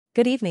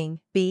Good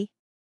evening, B.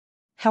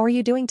 How are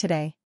you doing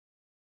today?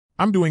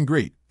 I'm doing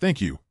great, thank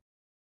you.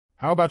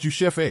 How about you,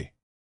 Chef A?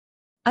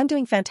 I'm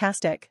doing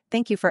fantastic,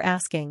 thank you for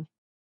asking.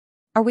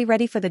 Are we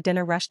ready for the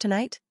dinner rush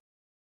tonight?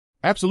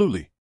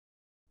 Absolutely.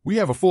 We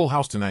have a full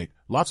house tonight,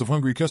 lots of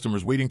hungry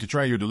customers waiting to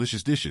try your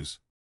delicious dishes.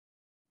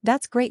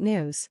 That's great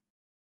news.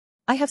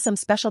 I have some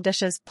special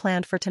dishes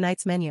planned for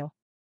tonight's menu.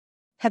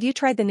 Have you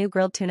tried the new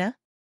grilled tuna?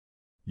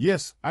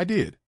 Yes, I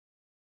did.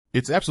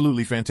 It's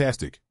absolutely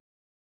fantastic.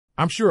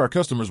 I'm sure our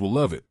customers will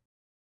love it.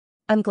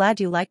 I'm glad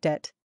you liked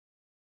it.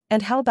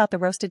 And how about the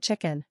roasted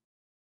chicken?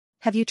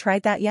 Have you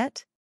tried that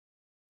yet?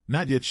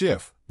 Not yet,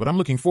 Chef, but I'm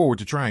looking forward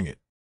to trying it.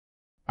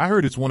 I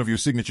heard it's one of your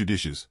signature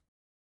dishes.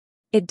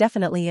 It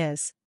definitely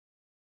is.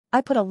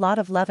 I put a lot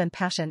of love and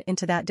passion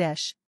into that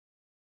dish.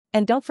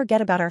 And don't forget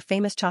about our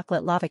famous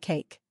chocolate lava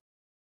cake.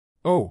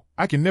 Oh,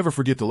 I can never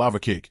forget the lava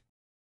cake.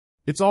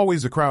 It's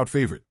always a crowd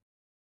favorite.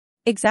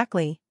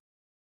 Exactly.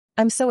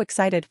 I'm so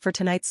excited for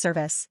tonight's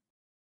service.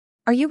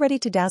 Are you ready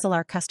to dazzle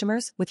our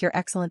customers with your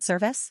excellent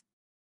service?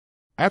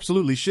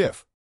 Absolutely,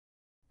 Chef.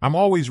 I'm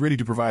always ready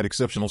to provide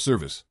exceptional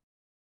service.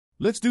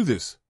 Let's do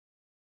this.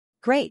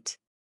 Great.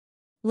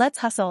 Let's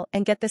hustle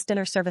and get this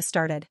dinner service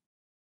started.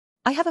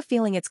 I have a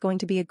feeling it's going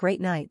to be a great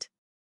night.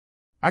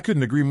 I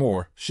couldn't agree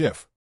more,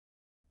 Chef.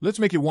 Let's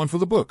make it one for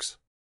the books.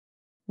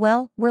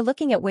 Well, we're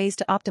looking at ways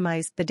to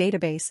optimize the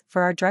database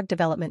for our drug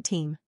development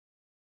team.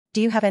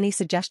 Do you have any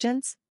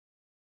suggestions?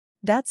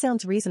 That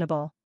sounds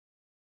reasonable.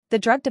 The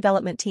drug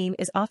development team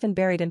is often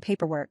buried in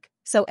paperwork,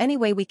 so any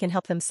way we can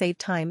help them save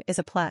time is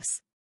a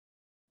plus.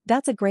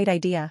 That's a great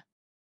idea.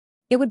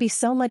 It would be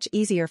so much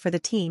easier for the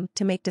team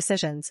to make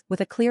decisions with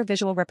a clear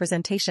visual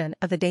representation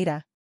of the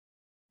data.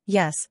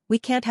 Yes, we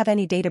can't have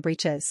any data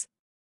breaches.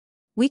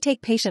 We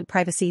take patient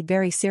privacy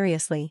very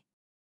seriously.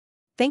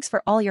 Thanks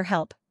for all your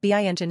help,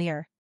 BI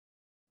engineer.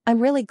 I'm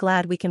really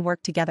glad we can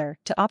work together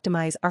to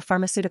optimize our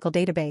pharmaceutical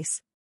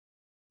database.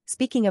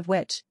 Speaking of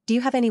which, do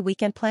you have any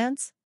weekend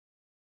plans?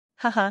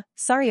 Haha,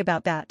 sorry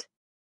about that.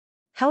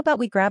 How about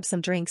we grab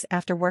some drinks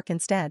after work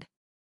instead?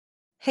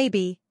 Hey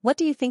B, what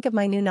do you think of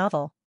my new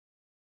novel?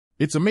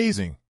 It's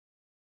amazing.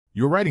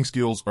 Your writing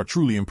skills are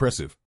truly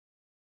impressive.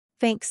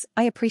 Thanks,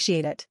 I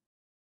appreciate it.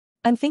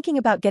 I'm thinking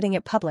about getting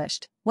it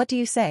published, what do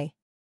you say?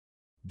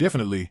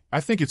 Definitely,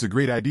 I think it's a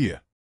great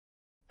idea.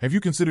 Have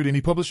you considered any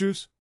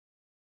publishers?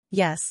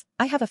 Yes,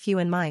 I have a few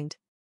in mind.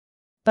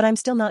 But I'm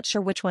still not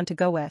sure which one to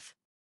go with.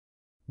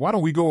 Why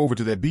don't we go over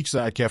to that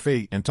beachside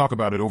cafe and talk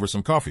about it over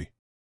some coffee?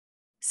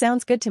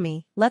 Sounds good to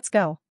me, let's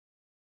go.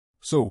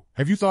 So,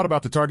 have you thought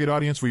about the target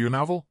audience for your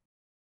novel?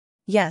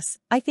 Yes,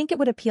 I think it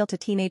would appeal to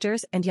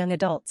teenagers and young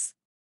adults.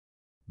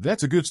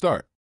 That's a good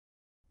start.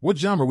 What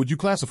genre would you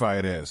classify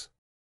it as?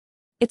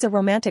 It's a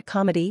romantic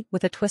comedy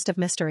with a twist of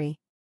mystery.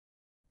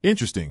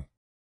 Interesting.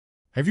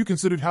 Have you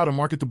considered how to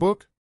market the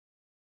book?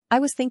 I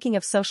was thinking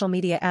of social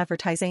media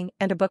advertising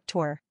and a book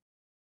tour.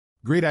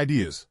 Great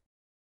ideas.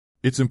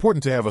 It's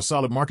important to have a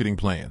solid marketing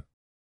plan.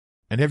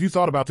 And have you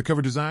thought about the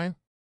cover design?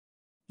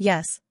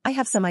 Yes, I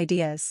have some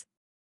ideas.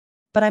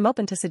 But I'm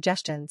open to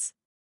suggestions.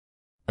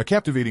 A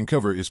captivating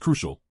cover is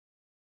crucial.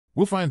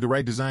 We'll find the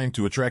right design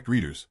to attract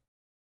readers.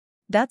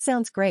 That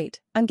sounds great,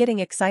 I'm getting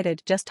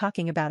excited just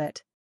talking about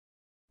it.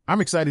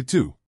 I'm excited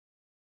too.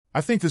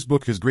 I think this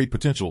book has great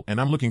potential and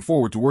I'm looking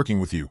forward to working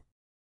with you.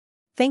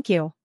 Thank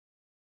you.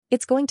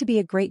 It's going to be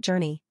a great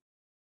journey.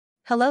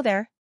 Hello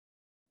there.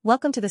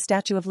 Welcome to the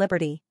Statue of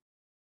Liberty.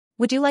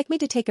 Would you like me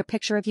to take a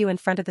picture of you in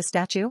front of the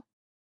statue?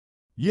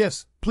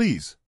 Yes,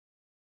 please.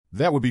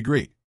 That would be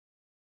great.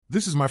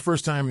 This is my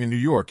first time in New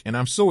York and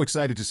I'm so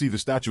excited to see the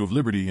Statue of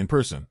Liberty in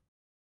person.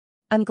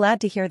 I'm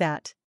glad to hear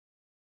that.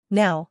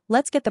 Now,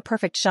 let's get the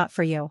perfect shot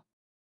for you.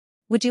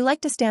 Would you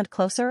like to stand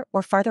closer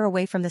or farther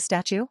away from the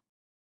statue?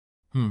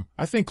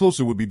 I think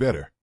closer would be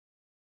better.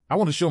 I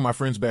want to show my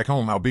friends back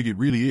home how big it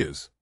really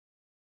is.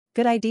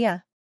 Good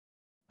idea.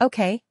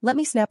 Okay, let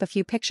me snap a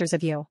few pictures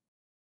of you.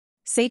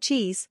 Say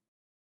cheese.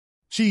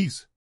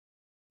 Cheese.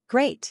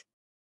 Great.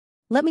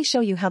 Let me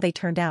show you how they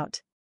turned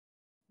out.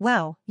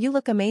 Wow, you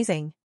look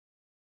amazing.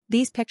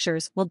 These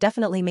pictures will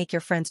definitely make your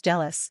friends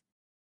jealous.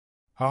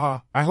 Haha,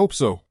 I hope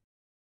so.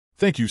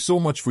 Thank you so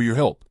much for your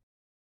help.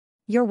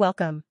 You're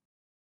welcome.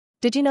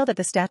 Did you know that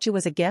the statue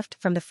was a gift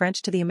from the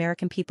French to the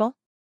American people?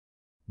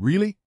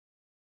 Really?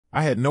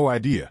 I had no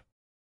idea.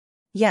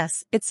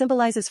 Yes, it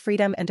symbolizes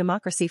freedom and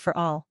democracy for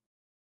all.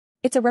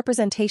 It's a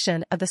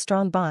representation of the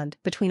strong bond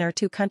between our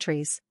two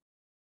countries.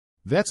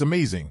 That's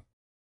amazing.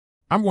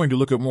 I'm going to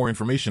look up more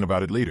information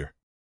about it later.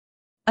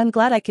 I'm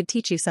glad I could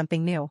teach you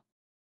something new.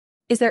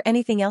 Is there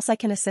anything else I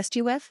can assist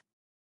you with?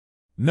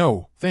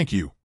 No, thank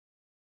you.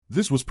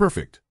 This was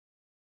perfect.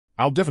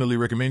 I'll definitely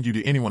recommend you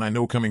to anyone I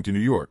know coming to New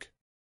York.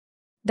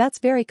 That's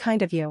very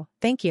kind of you,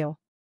 thank you.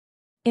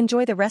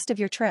 Enjoy the rest of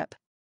your trip.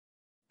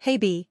 Hey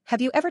B,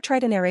 have you ever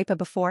tried an arepa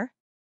before?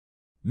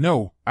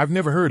 No, I've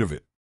never heard of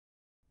it.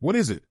 What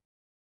is it?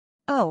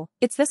 Oh,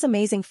 it's this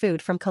amazing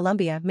food from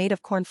Colombia made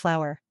of corn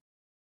flour.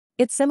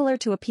 It's similar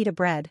to a pita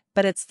bread,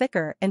 but it's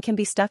thicker and can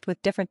be stuffed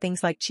with different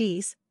things like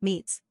cheese,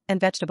 meats, and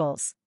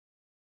vegetables.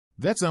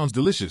 That sounds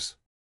delicious.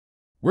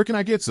 Where can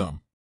I get some?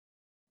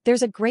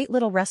 There's a great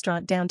little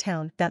restaurant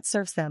downtown that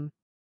serves them.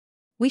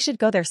 We should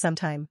go there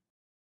sometime.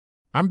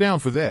 I'm down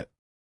for that.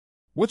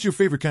 What's your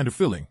favorite kind of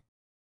filling?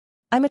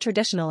 I'm a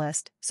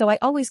traditionalist, so I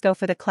always go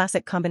for the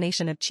classic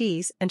combination of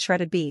cheese and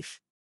shredded beef.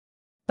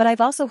 But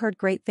I've also heard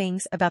great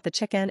things about the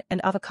chicken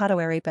and avocado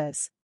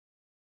arepas.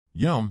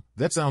 Yum,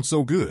 that sounds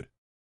so good.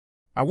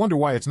 I wonder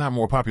why it's not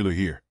more popular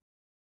here.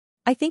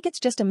 I think it's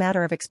just a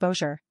matter of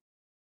exposure.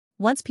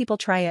 Once people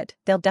try it,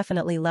 they'll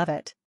definitely love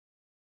it.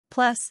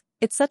 Plus,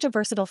 it's such a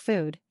versatile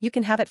food, you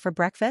can have it for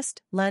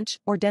breakfast, lunch,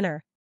 or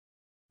dinner.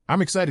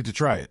 I'm excited to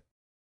try it.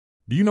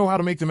 Do you know how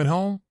to make them at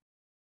home?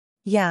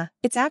 Yeah,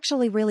 it's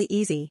actually really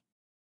easy.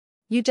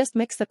 You just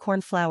mix the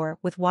corn flour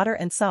with water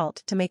and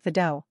salt to make the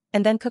dough,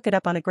 and then cook it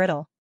up on a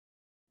griddle.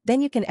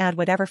 Then you can add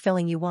whatever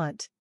filling you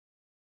want.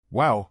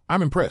 Wow,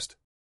 I'm impressed.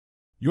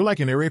 You're like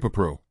an arepa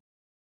pro.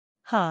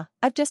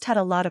 I've just had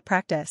a lot of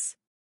practice.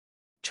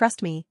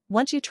 Trust me,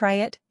 once you try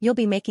it, you'll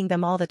be making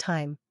them all the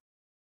time.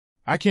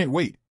 I can't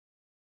wait.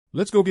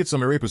 Let's go get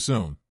some arepa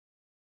soon.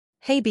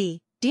 Hey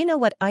B, do you know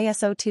what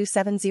ISO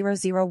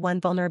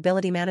 27001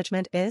 vulnerability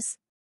management is?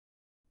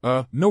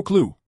 No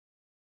clue.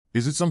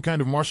 Is it some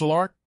kind of martial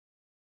art?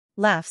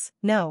 Laughs,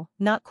 no,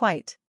 not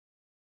quite.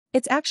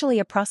 It's actually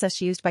a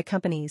process used by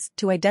companies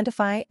to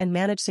identify and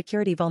manage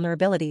security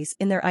vulnerabilities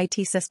in their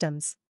IT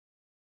systems.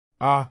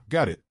 Ah,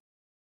 got it.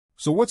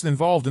 So what's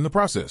involved in the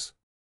process?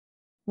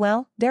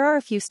 Well, there are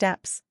a few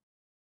steps.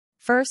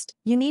 First,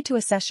 you need to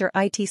assess your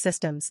IT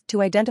systems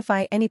to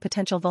identify any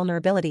potential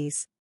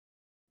vulnerabilities.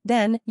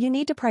 Then, you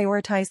need to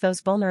prioritize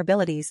those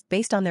vulnerabilities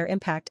based on their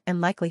impact and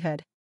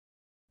likelihood.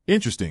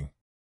 Interesting.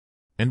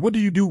 And what do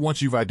you do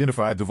once you've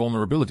identified the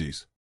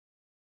vulnerabilities?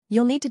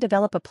 You'll need to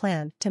develop a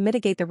plan to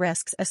mitigate the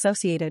risks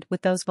associated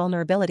with those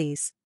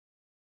vulnerabilities.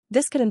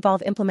 This could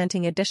involve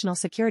implementing additional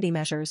security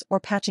measures or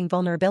patching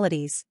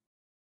vulnerabilities.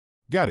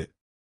 Got it.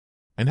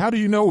 And how do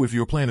you know if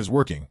your plan is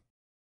working?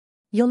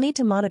 You'll need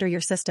to monitor your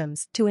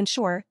systems to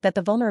ensure that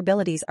the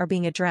vulnerabilities are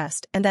being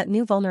addressed and that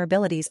new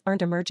vulnerabilities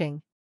aren't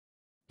emerging.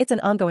 It's an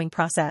ongoing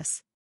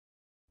process.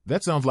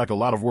 That sounds like a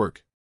lot of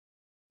work.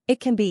 It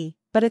can be,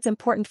 but it's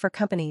important for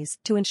companies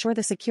to ensure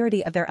the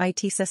security of their IT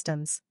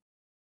systems.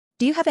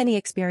 Do you have any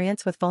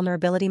experience with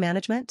vulnerability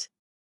management?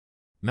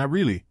 Not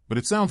really, but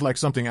it sounds like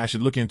something I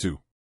should look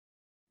into.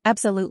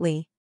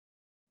 Absolutely.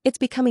 It's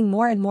becoming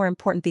more and more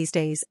important these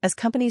days as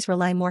companies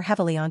rely more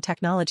heavily on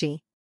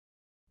technology.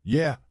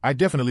 Yeah, I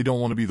definitely don't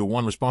want to be the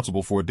one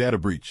responsible for a data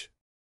breach.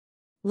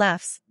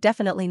 Laughs,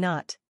 definitely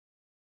not.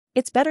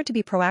 It's better to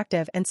be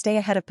proactive and stay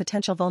ahead of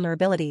potential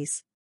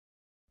vulnerabilities.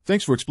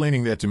 Thanks for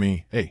explaining that to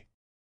me, hey.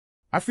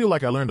 I feel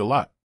like I learned a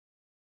lot.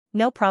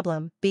 No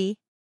problem, B.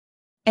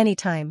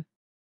 Anytime.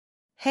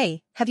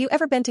 Hey, have you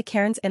ever been to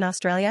Cairns in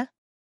Australia?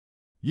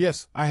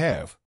 Yes, I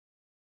have.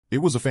 It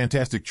was a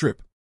fantastic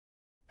trip.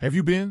 Have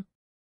you been?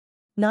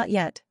 Not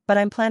yet, but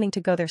I'm planning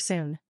to go there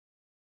soon.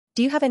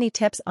 Do you have any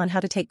tips on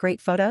how to take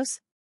great photos?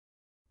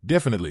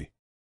 Definitely.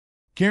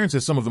 Cairns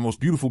has some of the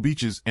most beautiful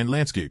beaches and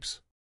landscapes.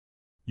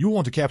 You'll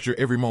want to capture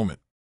every moment.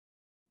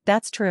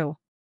 That's true.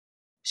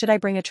 Should I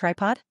bring a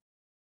tripod?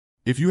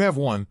 If you have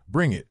one,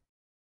 bring it.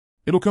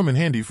 It'll come in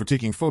handy for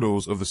taking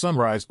photos of the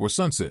sunrise or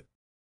sunset.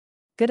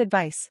 Good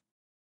advice.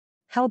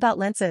 How about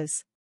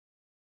lenses?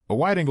 A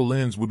wide-angle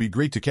lens would be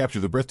great to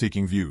capture the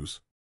breathtaking views.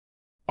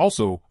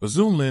 Also, a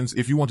zoom lens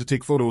if you want to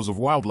take photos of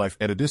wildlife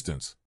at a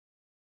distance.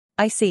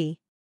 I see.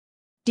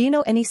 Do you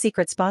know any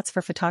secret spots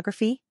for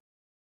photography?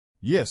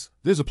 Yes,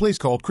 there's a place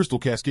called Crystal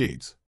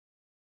Cascades.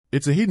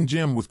 It's a hidden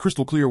gem with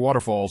crystal clear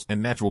waterfalls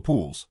and natural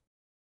pools.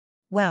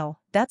 Wow,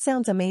 that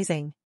sounds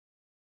amazing.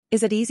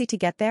 Is it easy to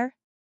get there?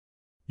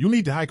 You'll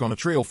need to hike on a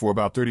trail for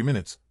about 30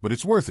 minutes, but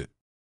it's worth it.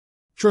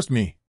 Trust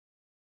me.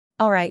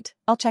 All right,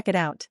 I'll check it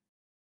out.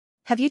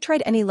 Have you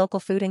tried any local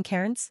food in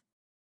Cairns?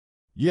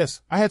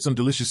 Yes, I had some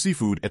delicious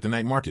seafood at the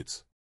night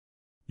markets.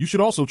 You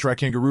should also try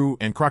kangaroo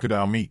and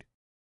crocodile meat.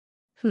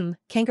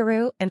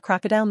 Kangaroo and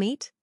crocodile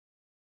meat?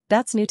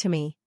 That's new to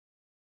me.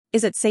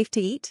 Is it safe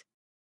to eat?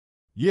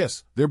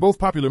 Yes, they're both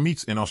popular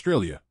meats in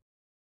Australia.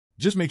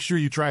 Just make sure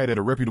you try it at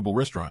a reputable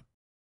restaurant.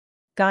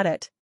 Got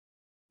it.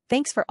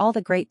 Thanks for all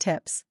the great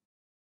tips.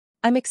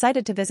 I'm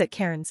excited to visit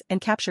Cairns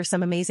and capture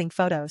some amazing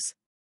photos.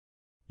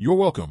 You're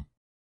welcome.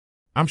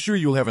 I'm sure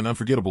you'll have an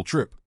unforgettable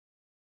trip.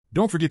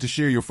 Don't forget to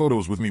share your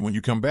photos with me when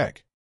you come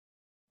back.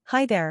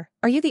 Hi there,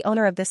 are you the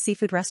owner of this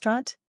seafood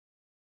restaurant?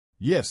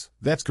 Yes,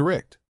 that's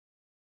correct.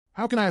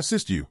 How can I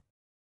assist you?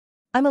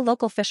 I'm a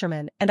local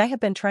fisherman and I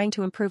have been trying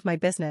to improve my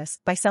business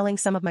by selling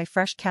some of my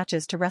fresh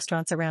catches to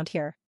restaurants around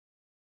here.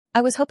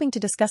 I was hoping to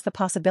discuss the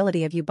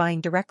possibility of you buying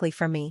directly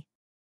from me.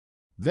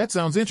 That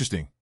sounds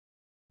interesting.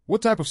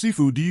 What type of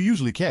seafood do you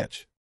usually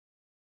catch?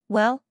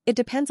 Well, it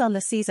depends on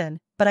the season,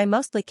 but I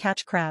mostly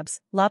catch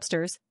crabs,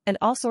 lobsters, and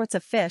all sorts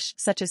of fish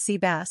such as sea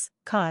bass,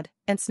 cod,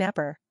 and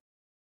snapper.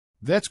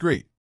 That's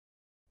great.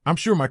 I'm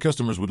sure my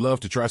customers would love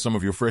to try some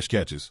of your fresh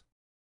catches.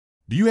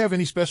 Do you have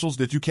any specials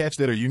that you catch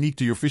that are unique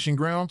to your fishing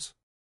grounds?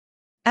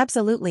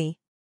 Absolutely.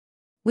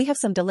 We have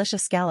some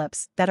delicious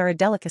scallops that are a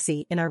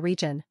delicacy in our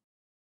region.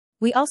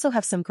 We also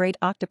have some great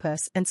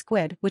octopus and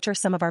squid, which are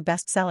some of our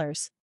best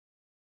sellers.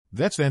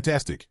 That's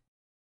fantastic.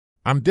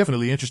 I'm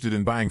definitely interested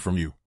in buying from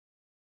you.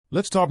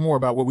 Let's talk more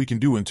about what we can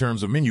do in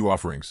terms of menu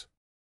offerings.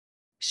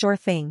 Sure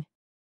thing.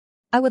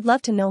 I would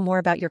love to know more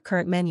about your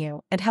current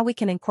menu and how we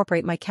can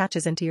incorporate my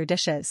catches into your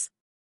dishes.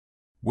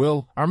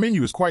 Well, our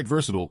menu is quite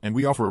versatile and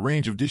we offer a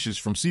range of dishes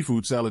from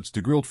seafood salads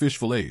to grilled fish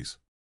fillets.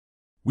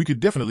 We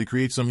could definitely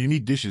create some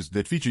unique dishes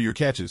that feature your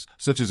catches,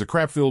 such as a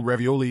crab-filled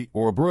ravioli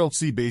or a broiled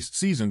sea-based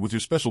seasoned with your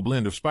special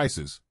blend of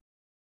spices.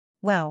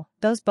 Wow,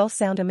 those both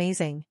sound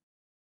amazing.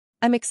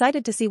 I'm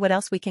excited to see what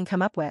else we can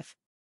come up with.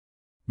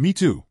 Me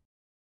too.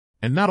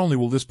 And not only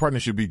will this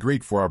partnership be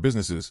great for our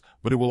businesses,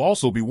 but it will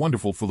also be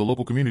wonderful for the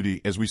local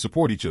community as we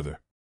support each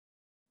other.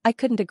 I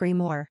couldn't agree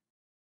more.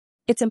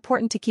 It's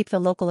important to keep the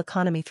local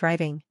economy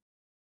thriving.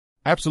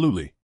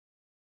 Absolutely.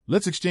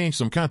 Let's exchange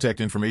some contact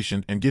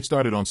information and get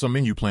started on some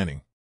menu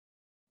planning.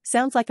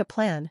 Sounds like a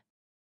plan.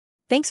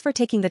 Thanks for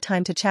taking the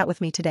time to chat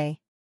with me today.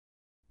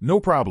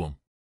 No problem.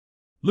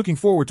 Looking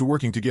forward to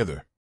working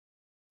together.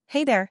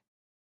 Hey there.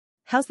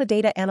 How's the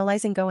data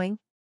analyzing going?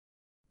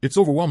 It's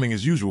overwhelming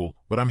as usual,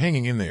 but I'm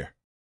hanging in there.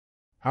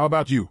 How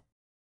about you?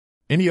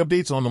 Any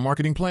updates on the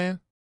marketing plan?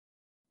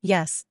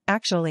 Yes,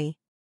 actually.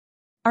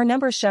 Our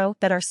numbers show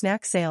that our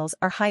snack sales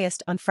are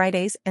highest on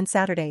Fridays and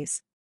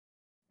Saturdays.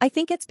 I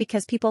think it's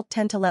because people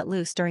tend to let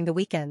loose during the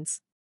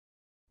weekends.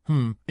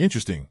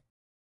 Interesting.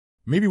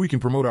 Maybe we can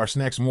promote our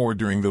snacks more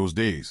during those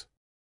days.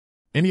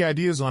 Any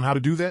ideas on how to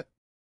do that?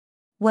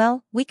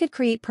 Well, we could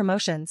create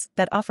promotions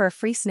that offer a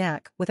free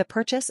snack with a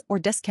purchase or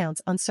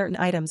discounts on certain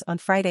items on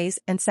Fridays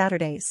and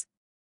Saturdays.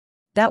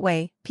 That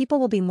way, people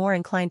will be more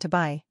inclined to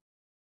buy.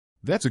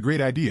 That's a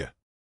great idea.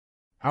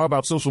 How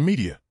about social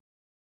media?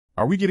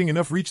 Are we getting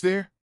enough reach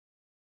there?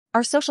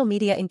 Our social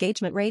media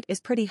engagement rate is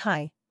pretty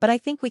high, but I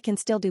think we can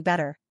still do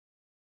better.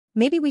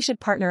 Maybe we should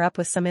partner up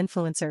with some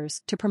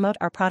influencers to promote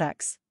our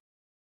products.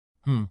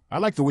 I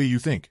like the way you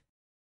think.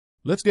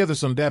 Let's gather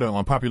some data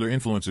on popular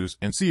influencers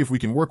and see if we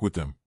can work with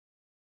them.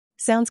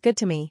 Sounds good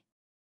to me.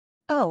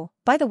 Oh,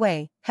 by the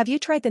way, have you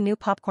tried the new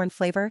popcorn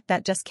flavor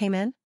that just came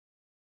in?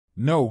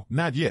 No,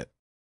 not yet.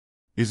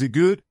 Is it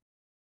good?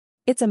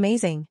 It's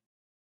amazing.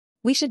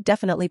 We should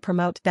definitely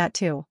promote that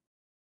too.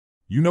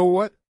 You know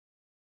what?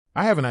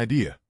 I have an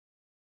idea.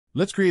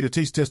 Let's create a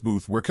taste test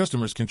booth where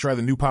customers can try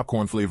the new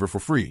popcorn flavor for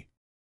free.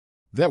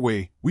 That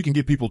way, we can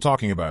get people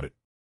talking about it.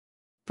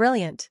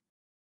 Brilliant.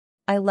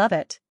 I love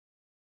it.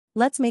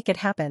 Let's make it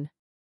happen.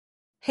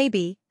 Hey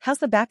B, how's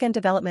the backend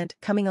development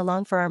coming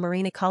along for our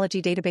marine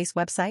ecology database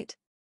website?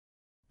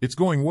 It's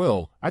going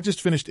well. I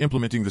just finished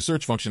implementing the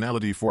search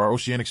functionality for our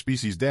oceanic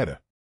species data.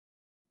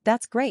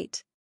 That's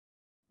great.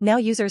 Now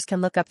users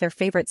can look up their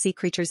favorite sea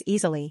creatures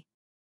easily.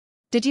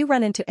 Did you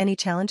run into any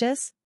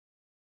challenges?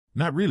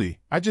 Not really.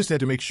 I just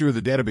had to make sure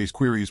the database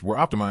queries were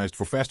optimized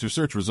for faster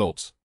search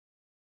results.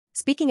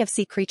 Speaking of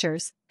sea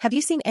creatures, have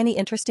you seen any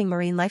interesting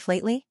marine life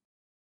lately?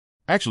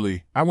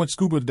 Actually, I went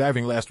scuba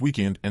diving last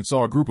weekend and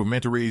saw a group of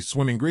manta rays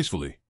swimming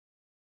gracefully.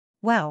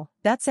 Wow,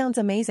 that sounds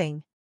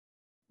amazing.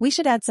 We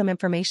should add some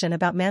information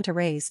about manta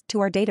rays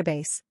to our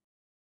database.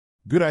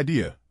 Good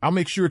idea. I'll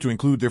make sure to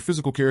include their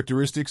physical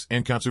characteristics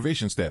and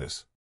conservation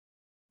status.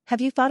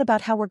 Have you thought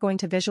about how we're going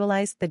to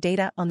visualize the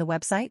data on the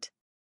website?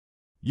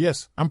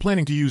 Yes, I'm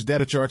planning to use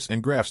data charts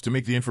and graphs to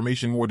make the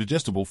information more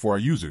digestible for our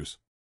users.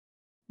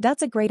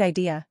 That's a great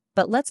idea,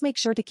 but let's make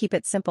sure to keep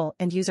it simple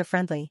and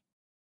user-friendly.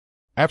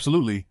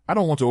 Absolutely, I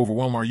don't want to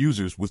overwhelm our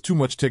users with too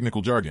much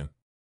technical jargon.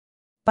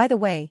 By the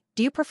way,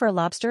 do you prefer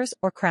lobsters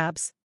or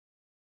crabs?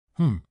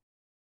 I'm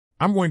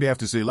going to have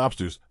to say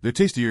lobsters. They're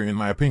tastier in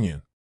my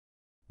opinion.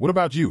 What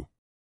about you?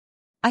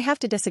 I have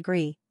to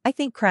disagree. I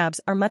think crabs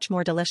are much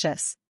more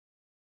delicious.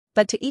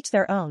 But to each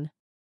their own.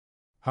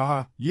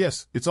 Haha,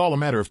 yes, it's all a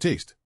matter of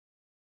taste.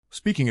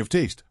 Speaking of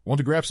taste, want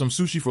to grab some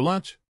sushi for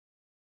lunch?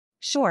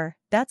 Sure,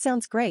 that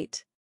sounds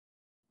great.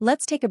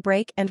 Let's take a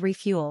break and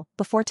refuel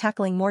before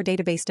tackling more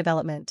database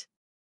development.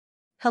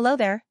 Hello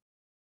there.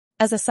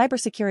 As a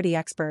cybersecurity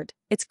expert,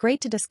 it's great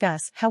to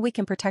discuss how we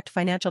can protect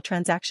financial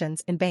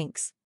transactions in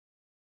banks.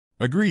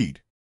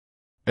 Agreed.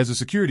 As a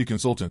security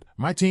consultant,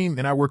 my team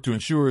and I work to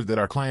ensure that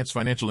our clients'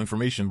 financial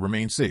information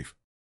remains safe.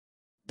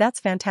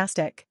 That's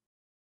fantastic.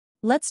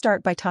 Let's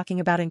start by talking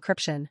about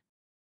encryption.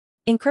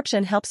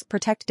 Encryption helps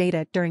protect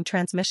data during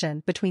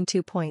transmission between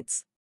 2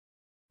 points.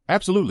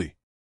 Absolutely.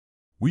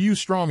 We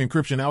use strong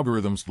encryption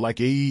algorithms like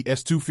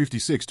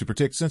AES-256 to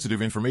protect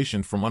sensitive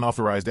information from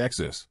unauthorized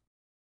access.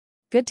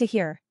 Good to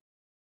hear.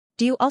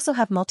 Do you also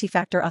have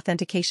multi-factor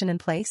authentication in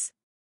place?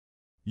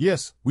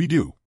 Yes, we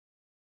do.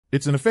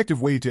 It's an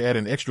effective way to add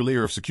an extra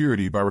layer of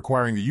security by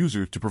requiring the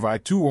user to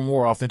provide 2 or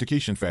more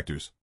authentication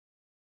factors.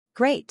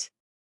 Great.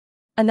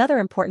 Another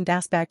important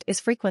aspect is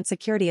frequent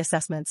security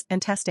assessments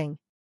and testing.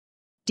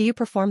 Do you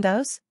perform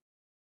those?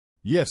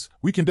 Yes,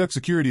 we conduct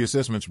security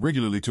assessments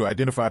regularly to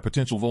identify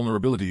potential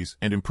vulnerabilities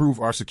and improve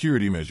our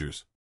security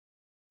measures.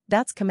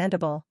 That's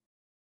commendable.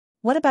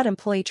 What about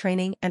employee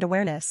training and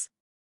awareness?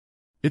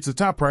 It's a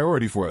top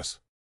priority for us.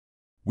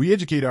 We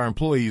educate our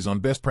employees on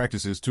best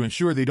practices to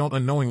ensure they don't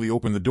unknowingly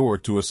open the door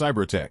to a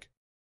cyber attack.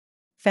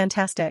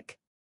 Fantastic.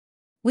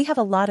 We have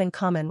a lot in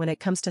common when it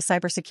comes to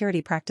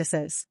cybersecurity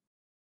practices.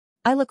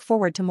 I look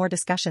forward to more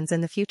discussions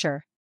in the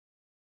future.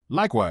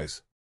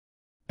 Likewise.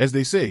 As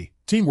they say,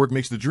 teamwork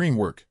makes the dream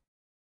work.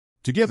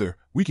 Together,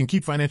 we can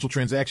keep financial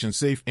transactions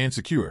safe and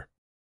secure.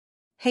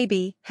 Hey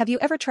B, have you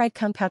ever tried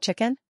Kung Pao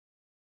chicken?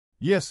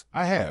 Yes,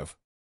 I have.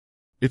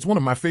 It's one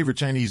of my favorite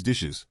Chinese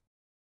dishes.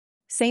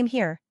 Same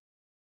here.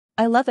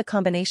 I love the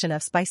combination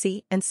of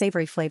spicy and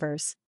savory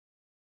flavors.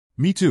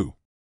 Me too.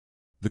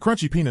 The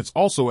crunchy peanuts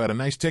also add a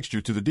nice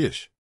texture to the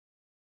dish.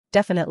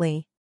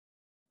 Definitely.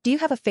 Do you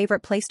have a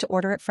favorite place to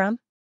order it from?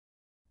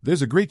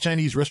 There's a great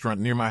Chinese restaurant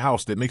near my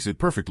house that makes it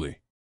perfectly.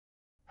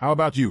 How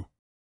about you?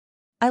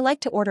 I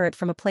like to order it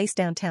from a place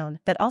downtown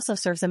that also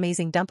serves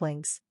amazing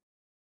dumplings.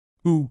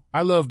 Ooh,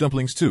 I love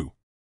dumplings too.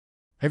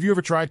 Have you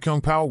ever tried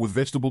Kung Pao with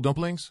vegetable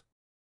dumplings?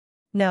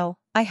 No,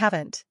 I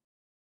haven't.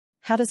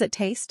 How does it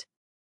taste?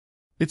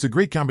 It's a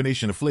great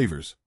combination of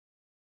flavors.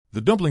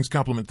 The dumplings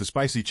complement the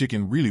spicy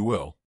chicken really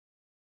well.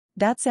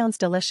 That sounds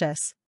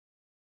delicious.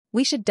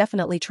 We should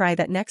definitely try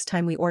that next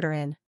time we order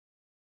in.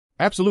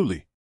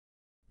 Absolutely.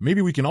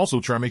 Maybe we can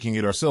also try making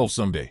it ourselves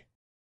someday.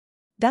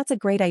 That's a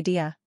great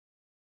idea.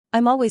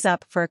 I'm always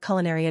up for a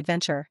culinary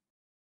adventure.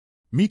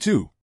 Me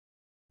too.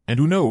 And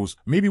who knows,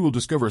 maybe we'll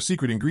discover a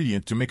secret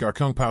ingredient to make our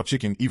Kung Pao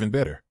chicken even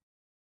better.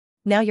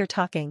 Now you're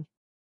talking.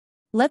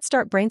 Let's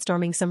start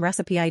brainstorming some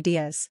recipe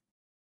ideas.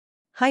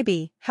 Hi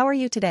B, how are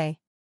you today?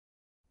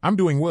 I'm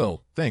doing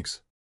well,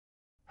 thanks.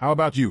 How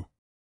about you?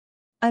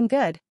 I'm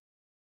good.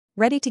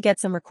 Ready to get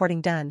some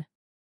recording done.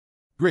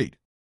 Great.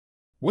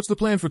 What's the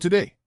plan for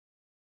today?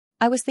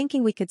 I was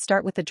thinking we could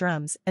start with the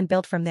drums and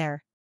build from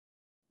there.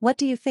 What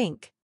do you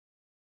think?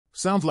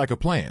 Sounds like a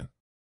plan.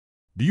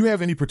 Do you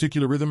have any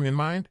particular rhythm in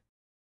mind?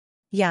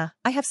 Yeah,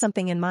 I have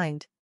something in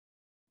mind.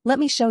 Let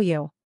me show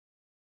you.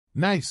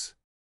 Nice.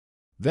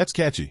 That's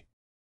catchy.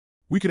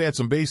 We could add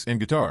some bass and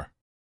guitar.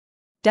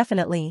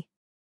 Definitely.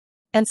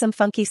 And some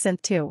funky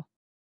synth too.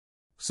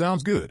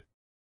 Sounds good.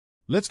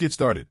 Let's get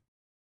started.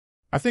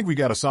 I think we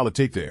got a solid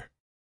take there.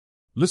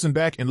 Listen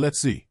back and let's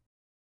see.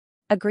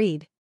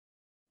 Agreed.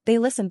 They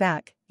listen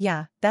back,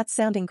 yeah, that's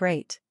sounding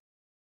great.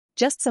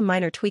 Just some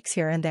minor tweaks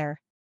here and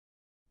there.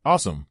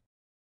 Awesome.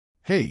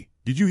 Hey,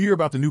 did you hear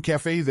about the new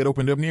cafe that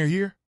opened up near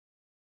here?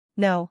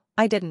 No,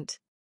 I didn't.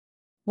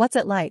 What's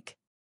it like?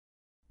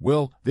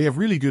 Well, they have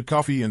really good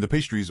coffee and the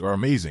pastries are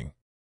amazing.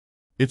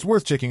 It's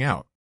worth checking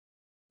out.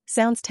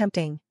 Sounds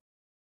tempting.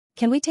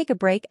 Can we take a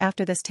break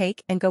after this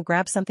take and go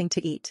grab something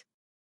to eat?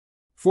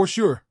 For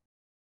sure.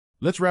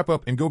 Let's wrap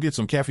up and go get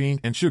some caffeine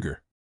and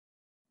sugar.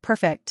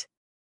 Perfect.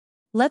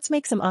 Let's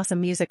make some awesome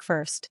music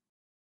first.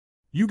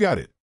 You got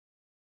it.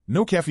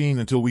 No caffeine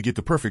until we get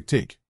the perfect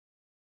take.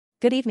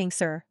 Good evening,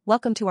 sir.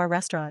 Welcome to our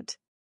restaurant.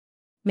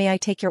 May I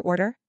take your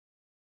order?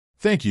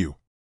 Thank you.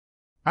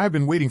 I've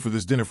been waiting for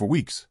this dinner for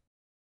weeks.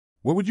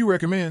 What would you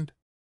recommend?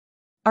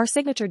 Our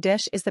signature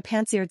dish is the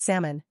pan-seared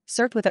salmon,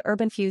 served with a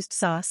herb-infused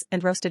sauce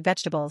and roasted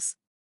vegetables.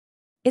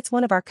 It's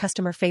one of our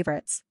customer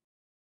favorites.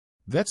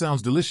 That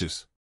sounds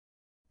delicious.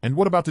 And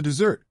what about the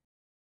dessert?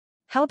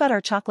 How about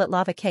our chocolate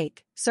lava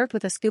cake, served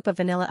with a scoop of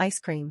vanilla ice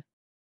cream?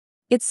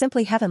 It's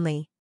simply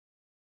heavenly.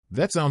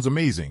 That sounds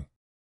amazing.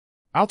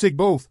 I'll take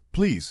both,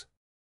 please.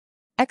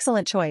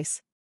 Excellent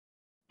choice.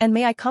 And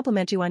may I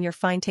compliment you on your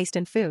fine taste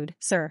in food,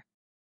 sir?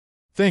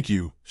 Thank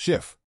you,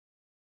 chef.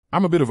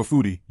 I'm a bit of a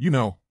foodie, you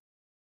know.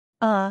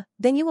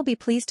 Then you will be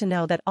pleased to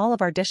know that all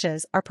of our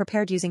dishes are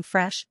prepared using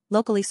fresh,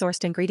 locally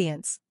sourced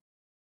ingredients.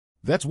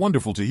 That's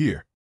wonderful to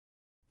hear.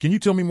 Can you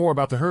tell me more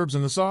about the herbs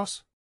in the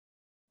sauce?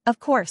 Of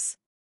course.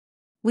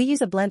 We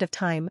use a blend of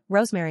thyme,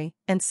 rosemary,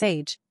 and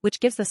sage, which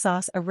gives the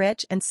sauce a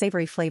rich and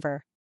savory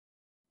flavor.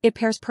 It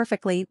pairs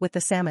perfectly with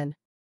the salmon.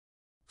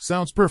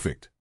 Sounds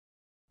perfect.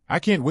 I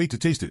can't wait to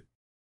taste it.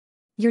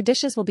 Your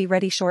dishes will be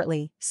ready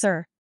shortly,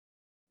 sir.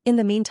 In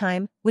the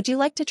meantime, would you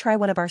like to try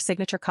one of our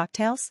signature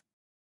cocktails?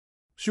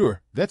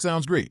 Sure, that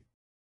sounds great.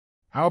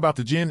 How about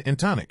the gin and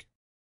tonic?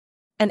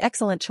 An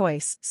excellent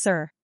choice,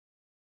 sir.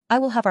 I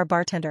will have our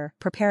bartender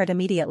prepare it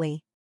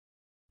immediately.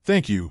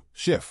 Thank you,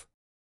 chef.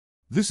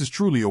 This is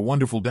truly a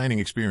wonderful dining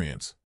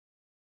experience.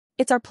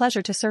 It's our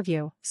pleasure to serve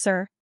you,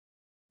 sir.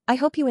 I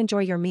hope you enjoy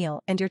your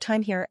meal and your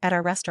time here at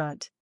our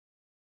restaurant.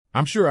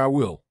 I'm sure I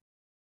will.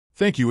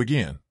 Thank you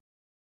again.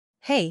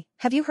 Hey,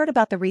 have you heard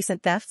about the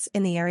recent thefts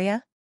in the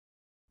area?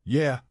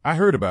 Yeah, I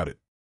heard about it.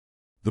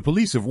 The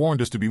police have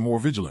warned us to be more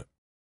vigilant.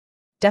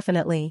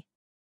 Definitely.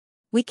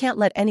 We can't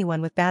let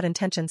anyone with bad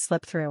intentions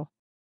slip through.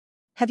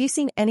 Have you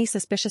seen any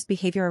suspicious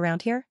behavior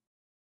around here?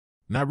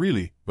 Not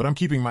really, but I'm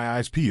keeping my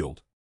eyes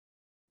peeled.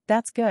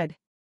 That's good.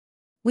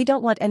 We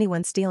don't want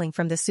anyone stealing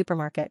from this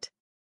supermarket.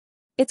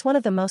 It's one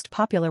of the most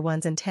popular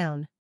ones in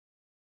town.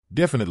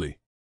 Definitely.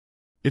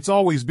 It's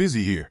always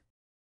busy here.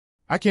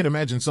 I can't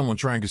imagine someone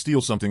trying to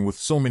steal something with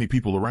so many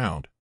people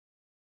around.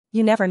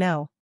 You never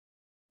know.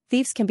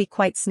 Thieves can be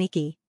quite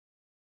sneaky.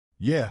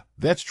 Yeah,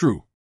 that's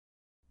true.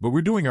 But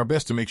we're doing our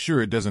best to make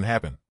sure it doesn't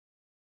happen.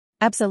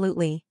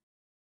 Absolutely.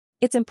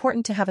 It's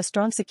important to have a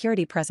strong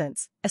security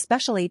presence,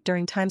 especially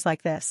during times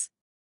like this.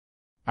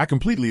 I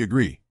completely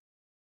agree.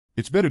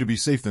 It's better to be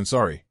safe than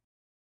sorry.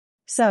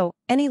 So,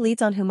 any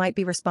leads on who might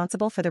be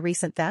responsible for the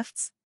recent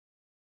thefts?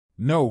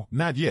 No,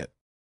 not yet.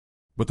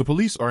 But the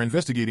police are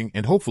investigating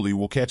and hopefully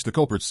will catch the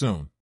culprits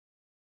soon.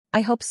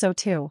 I hope so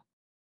too.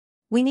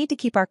 We need to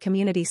keep our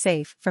community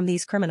safe from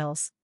these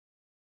criminals.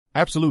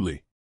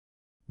 Absolutely.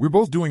 We're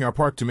both doing our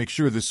part to make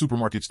sure this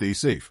supermarket stays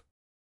safe.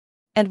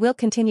 And we'll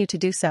continue to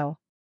do so.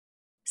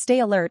 Stay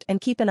alert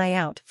and keep an eye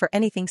out for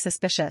anything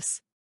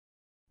suspicious.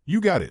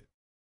 You got it.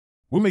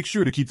 We'll make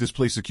sure to keep this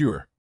place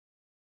secure.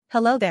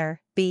 Hello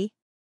there, B.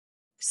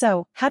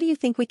 So, how do you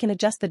think we can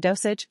adjust the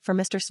dosage for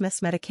Mr.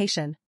 Smith's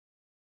medication?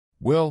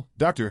 Well,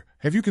 doctor,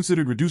 have you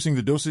considered reducing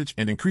the dosage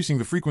and increasing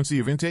the frequency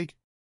of intake?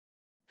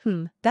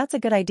 That's a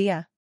good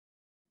idea.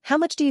 How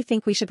much do you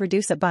think we should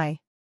reduce it by?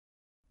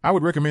 I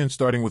would recommend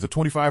starting with a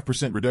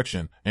 25%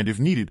 reduction, and if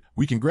needed,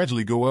 we can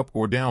gradually go up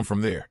or down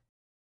from there.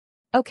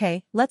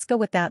 Okay, let's go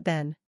with that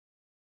then.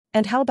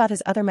 And how about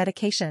his other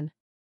medication?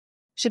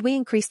 Should we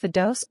increase the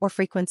dose or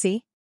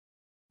frequency?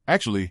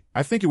 Actually,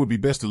 I think it would be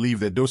best to leave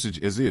that dosage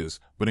as is,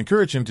 but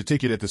encourage him to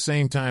take it at the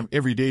same time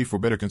every day for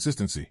better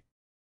consistency.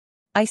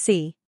 I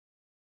see.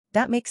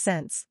 That makes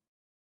sense.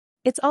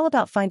 It's all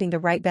about finding the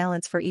right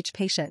balance for each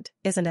patient,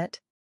 isn't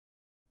it?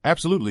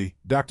 Absolutely,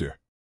 doctor.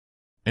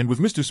 And with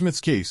Mr. Smith's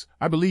case,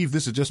 I believe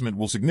this adjustment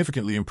will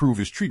significantly improve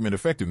his treatment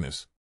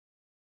effectiveness.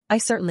 I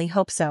certainly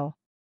hope so.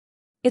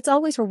 It's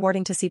always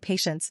rewarding to see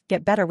patients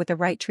get better with the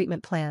right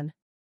treatment plan.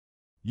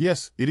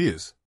 Yes, it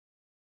is.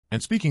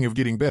 And speaking of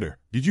getting better,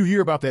 did you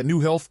hear about that new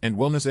Health and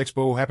Wellness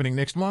Expo happening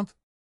next month?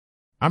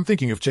 I'm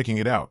thinking of checking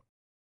it out.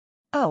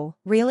 Oh,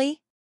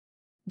 really?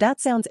 That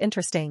sounds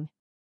interesting.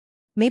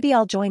 Maybe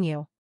I'll join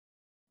you.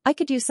 I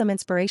could use some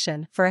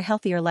inspiration for a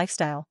healthier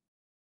lifestyle.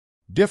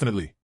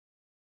 Definitely.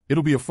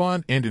 It'll be a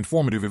fun and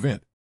informative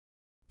event.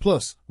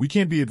 Plus, we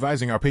can't be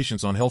advising our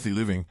patients on healthy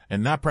living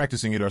and not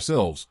practicing it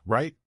ourselves,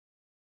 right?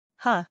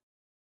 Huh.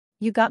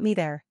 You got me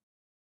there.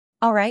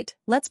 All right,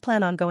 let's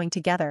plan on going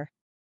together.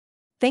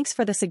 Thanks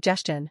for the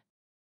suggestion.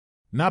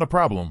 Not a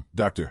problem,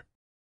 doctor.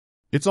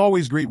 It's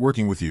always great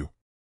working with you.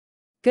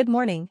 Good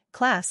morning,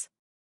 class.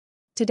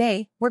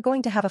 Today, we're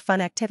going to have a fun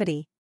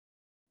activity.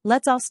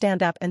 Let's all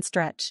stand up and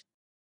stretch.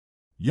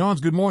 Yawns,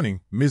 good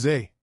morning, Ms.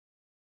 A.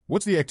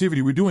 What's the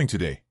activity we're doing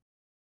today?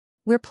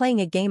 We're playing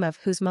a game of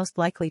who's most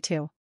likely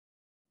to.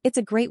 It's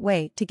a great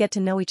way to get to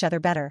know each other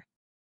better.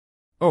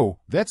 Oh,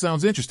 that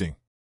sounds interesting.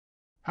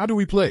 How do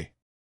we play?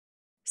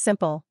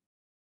 Simple.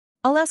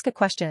 I'll ask a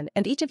question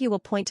and each of you will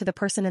point to the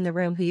person in the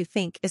room who you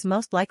think is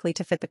most likely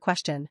to fit the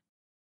question.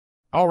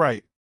 All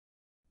right.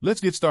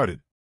 Let's get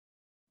started.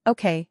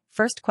 Okay,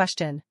 first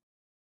question.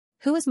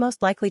 Who is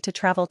most likely to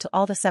travel to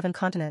all the 7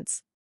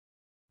 continents?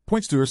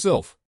 Points to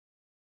herself.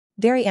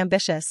 Very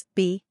ambitious,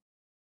 B.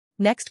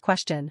 Next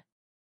question.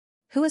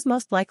 Who is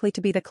most likely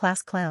to be the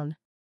class clown?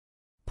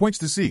 Points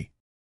to C.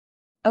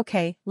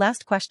 Okay,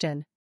 last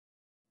question.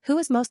 Who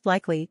is most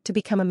likely to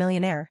become a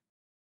millionaire?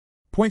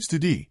 Points to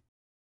D.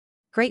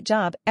 Great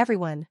job,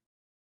 everyone.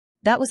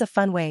 That was a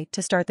fun way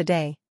to start the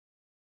day.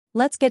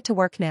 Let's get to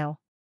work now.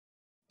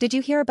 Did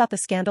you hear about the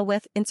scandal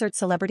with insert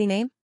celebrity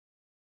name?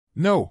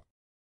 No.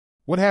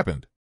 What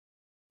happened?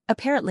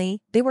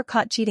 Apparently, they were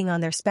caught cheating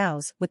on their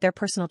spouse with their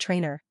personal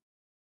trainer.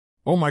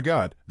 Oh my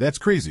God, that's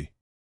crazy.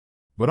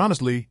 But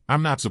honestly,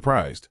 I'm not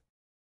surprised.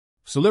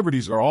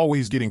 Celebrities are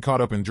always getting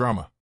caught up in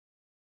drama.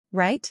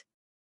 Right?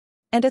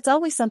 And it's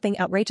always something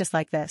outrageous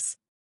like this.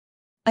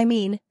 I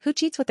mean, who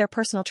cheats with their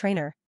personal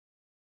trainer?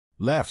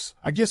 Laughs,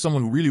 I guess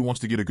someone who really wants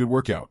to get a good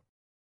workout.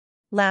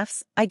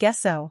 Laughs, I guess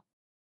so.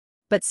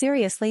 But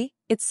seriously,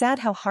 it's sad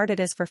how hard it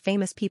is for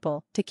famous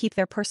people to keep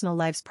their personal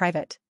lives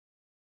private.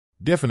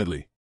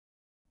 Definitely.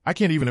 I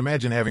can't even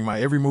imagine having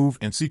my every move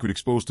and secret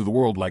exposed to the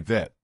world like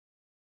that.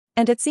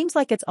 And it seems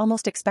like it's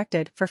almost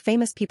expected for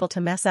famous people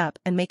to mess up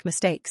and make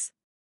mistakes.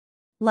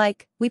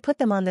 Like, we put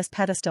them on this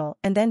pedestal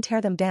and then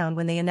tear them down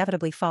when they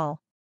inevitably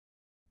fall.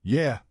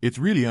 Yeah, it's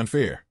really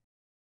unfair.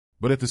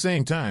 But at the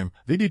same time,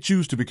 they did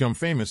choose to become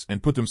famous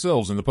and put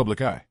themselves in the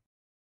public eye.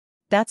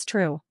 That's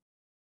true.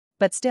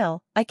 But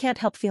still, I can't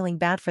help feeling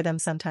bad for them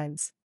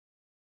sometimes.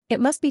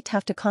 It must be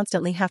tough to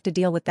constantly have to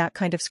deal with that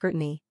kind of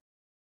scrutiny.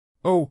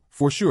 Oh,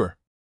 for sure.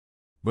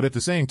 But at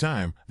the same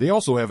time, they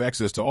also have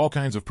access to all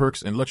kinds of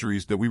perks and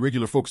luxuries that we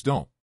regular folks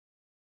don't.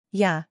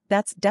 Yeah,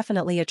 that's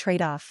definitely a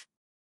trade-off.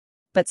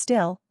 But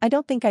still, I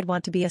don't think I'd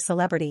want to be a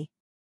celebrity.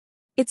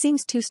 It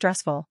seems too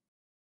stressful.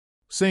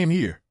 Same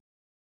here.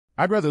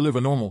 I'd rather live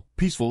a normal,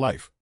 peaceful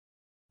life.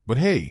 But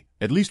hey,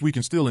 at least we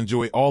can still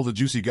enjoy all the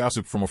juicy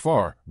gossip from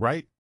afar,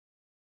 right?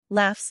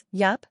 Laughs,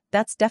 yup,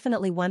 that's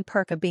definitely one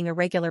perk of being a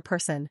regular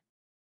person.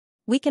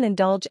 We can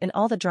indulge in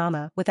all the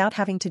drama without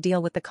having to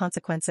deal with the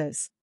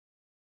consequences.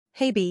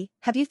 Hey B,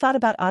 have you thought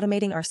about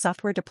automating our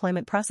software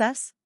deployment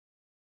process?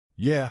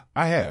 Yeah,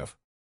 I have.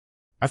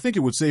 I think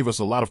it would save us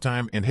a lot of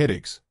time and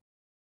headaches.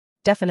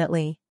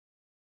 Definitely.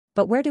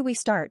 But where do we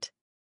start?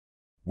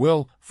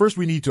 Well, first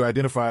we need to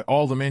identify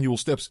all the manual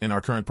steps in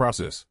our current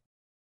process.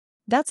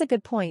 That's a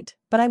good point,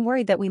 but I'm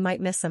worried that we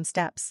might miss some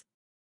steps.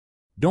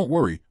 Don't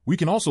worry, we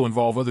can also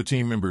involve other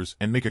team members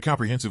and make a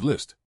comprehensive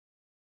list.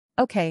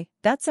 Okay,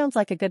 that sounds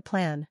like a good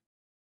plan.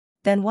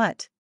 Then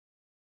what?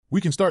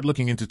 We can start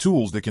looking into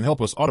tools that can help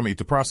us automate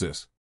the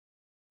process.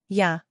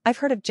 Yeah, I've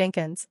heard of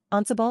Jenkins,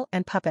 Ansible,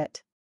 and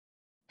Puppet.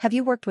 Have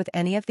you worked with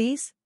any of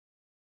these?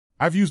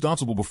 I've used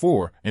Ansible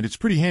before, and it's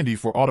pretty handy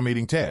for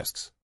automating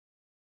tasks.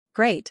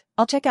 Great,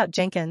 I'll check out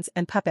Jenkins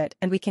and Puppet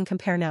and we can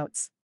compare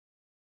notes.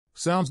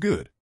 Sounds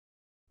good.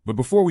 But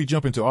before we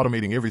jump into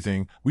automating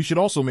everything, we should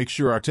also make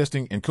sure our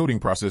testing and coding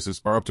processes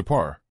are up to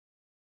par.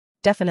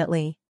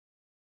 Definitely.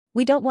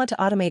 We don't want to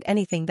automate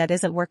anything that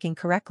isn't working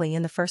correctly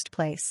in the first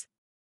place.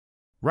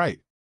 Right.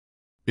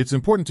 It's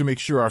important to make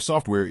sure our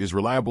software is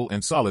reliable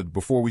and solid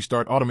before we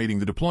start automating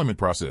the deployment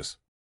process.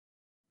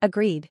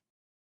 Agreed.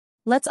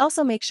 Let's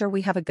also make sure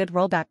we have a good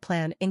rollback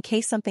plan in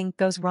case something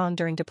goes wrong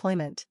during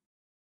deployment.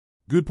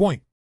 Good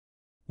point.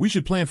 We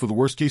should plan for the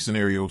worst-case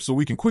scenario so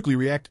we can quickly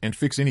react and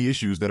fix any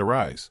issues that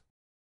arise.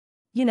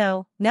 You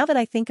know, now that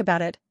I think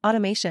about it,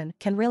 automation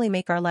can really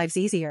make our lives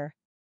easier.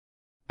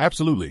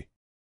 Absolutely.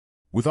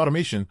 With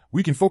automation,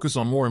 we can focus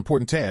on more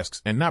important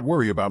tasks and not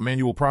worry about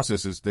manual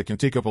processes that can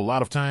take up a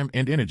lot of time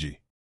and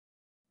energy.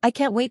 I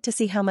can't wait to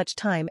see how much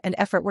time and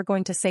effort we're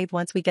going to save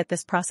once we get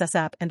this process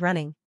up and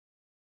running.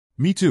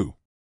 Me too.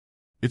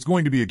 It's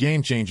going to be a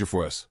game changer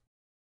for us.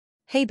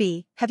 Hey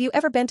B, have you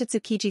ever been to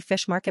Tsukiji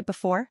Fish Market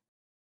before?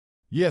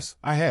 Yes,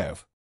 I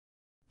have.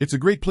 It's a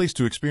great place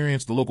to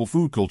experience the local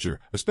food culture,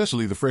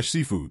 especially the fresh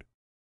seafood.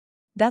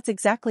 That's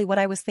exactly what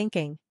I was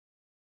thinking.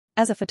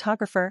 As a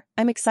photographer,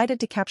 I'm excited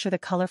to capture the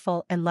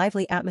colorful and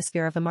lively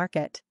atmosphere of the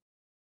market.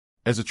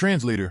 As a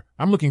translator,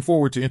 I'm looking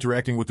forward to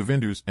interacting with the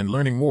vendors and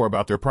learning more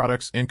about their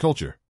products and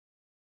culture.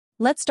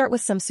 Let's start with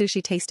some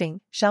sushi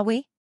tasting, shall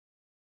we?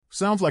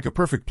 Sounds like a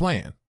perfect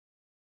plan.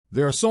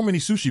 There are so many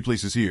sushi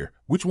places here.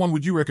 Which one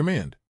would you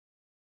recommend?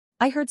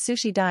 I heard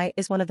Sushi Dai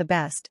is one of the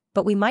best,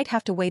 but we might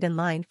have to wait in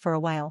line for a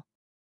while.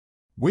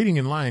 Waiting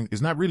in line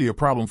is not really a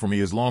problem for me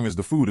as long as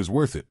the food is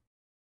worth it.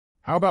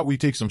 How about we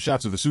take some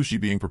shots of the sushi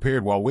being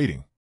prepared while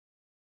waiting?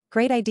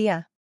 Great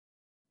idea.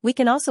 We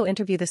can also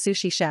interview the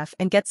sushi chef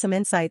and get some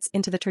insights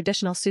into the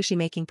traditional sushi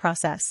making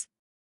process.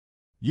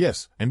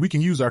 Yes, and we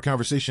can use our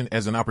conversation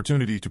as an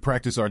opportunity to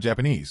practice our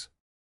Japanese.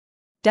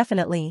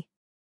 Definitely.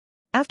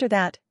 After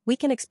that, we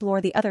can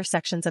explore the other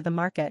sections of the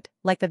market,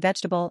 like the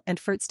vegetable and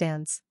fruit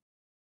stands.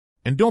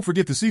 And don't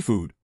forget the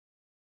seafood.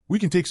 We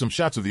can take some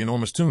shots of the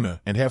enormous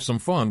tuna and have some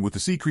fun with the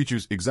sea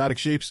creatures' exotic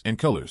shapes and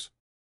colors.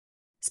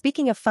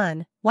 Speaking of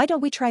fun, why don't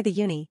we try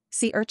the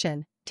sea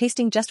urchin,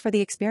 tasting just for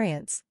the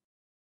experience?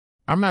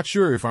 I'm not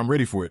sure if I'm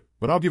ready for it,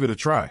 but I'll give it a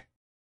try.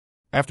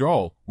 After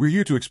all, we're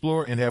here to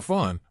explore and have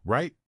fun,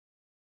 right?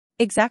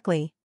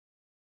 Exactly.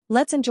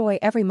 Let's enjoy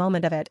every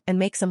moment of it and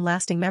make some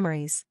lasting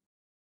memories.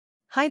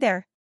 Hi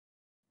there.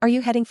 Are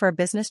you heading for a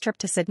business trip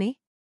to Sydney?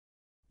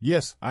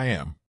 Yes, I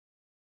am.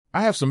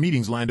 I have some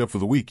meetings lined up for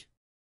the week.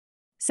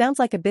 Sounds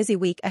like a busy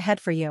week ahead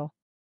for you.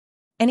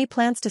 Any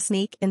plans to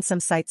sneak in some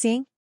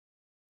sightseeing?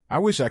 I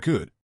wish I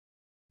could.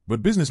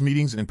 But business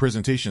meetings and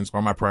presentations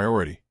are my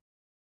priority.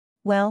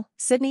 Well,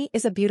 Sydney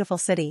is a beautiful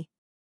city.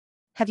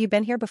 Have you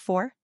been here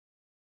before?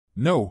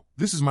 No,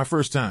 this is my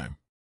first time.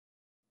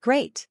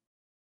 Great.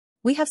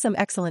 We have some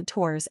excellent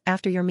tours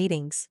after your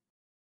meetings.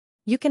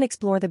 You can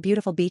explore the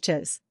beautiful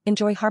beaches,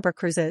 enjoy harbor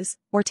cruises,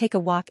 or take a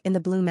walk in the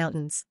Blue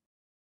Mountains.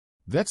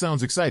 That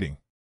sounds exciting.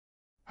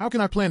 How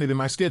can I plan it in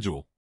my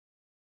schedule?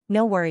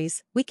 No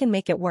worries, we can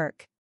make it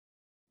work.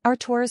 Our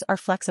tours are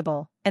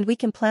flexible, and we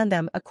can plan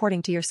them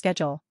according to your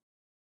schedule.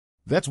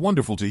 That's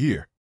wonderful to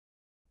hear.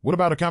 What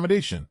about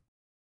accommodation?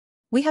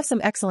 We have some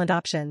excellent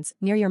options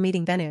near your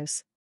meeting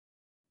venues.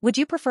 Would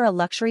you prefer a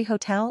luxury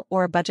hotel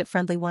or a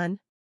budget-friendly one?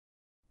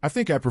 I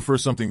think I prefer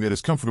something that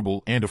is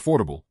comfortable and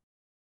affordable.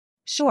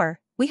 Sure,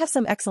 we have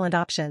some excellent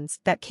options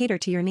that cater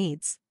to your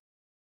needs.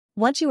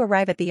 Once you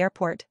arrive at the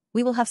airport,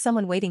 we will have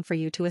someone waiting for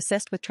you to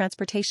assist with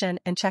transportation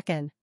and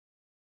check-in.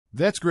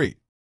 That's great.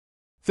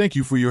 Thank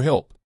you for your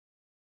help.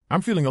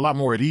 I'm feeling a lot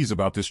more at ease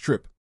about this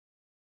trip.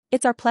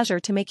 It's our pleasure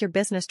to make your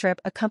business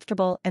trip a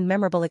comfortable and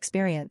memorable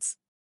experience.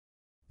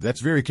 That's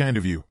very kind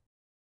of you.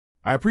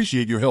 I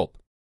appreciate your help.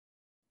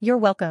 You're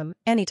welcome,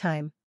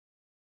 anytime.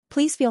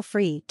 Please feel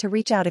free to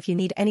reach out if you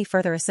need any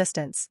further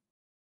assistance.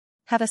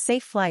 Have a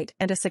safe flight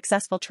and a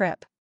successful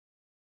trip.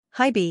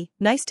 Hi B,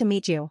 nice to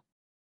meet you.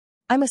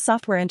 I'm a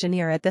software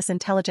engineer at this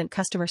intelligent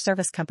customer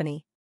service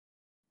company.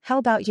 How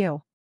about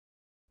you?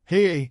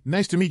 Hey,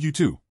 nice to meet you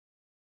too.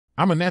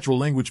 I'm a natural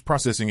language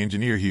processing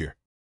engineer here.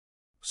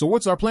 So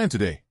what's our plan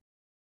today?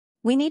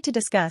 We need to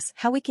discuss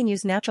how we can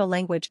use natural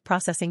language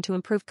processing to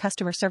improve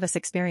customer service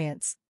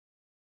experience.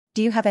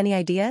 Do you have any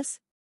ideas?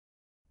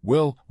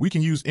 Well, we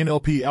can use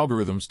NLP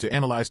algorithms to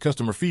analyze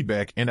customer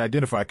feedback and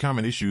identify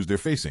common issues they're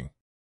facing.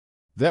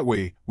 That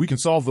way, we can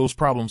solve those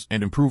problems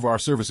and improve our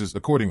services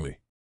accordingly.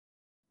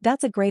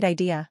 That's a great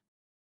idea.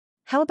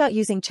 How about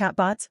using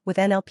chatbots with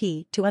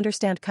NLP to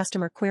understand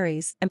customer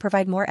queries and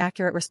provide more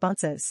accurate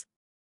responses?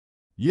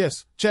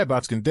 Yes,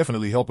 chatbots can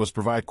definitely help us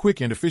provide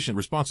quick and efficient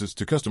responses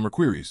to customer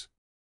queries.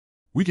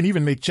 We can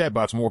even make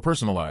chatbots more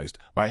personalized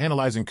by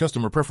analyzing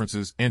customer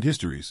preferences and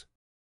histories.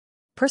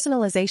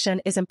 Personalization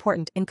is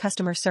important in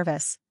customer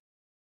service.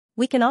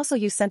 We can also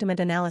use sentiment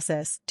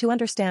analysis to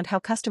understand how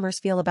customers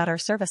feel about our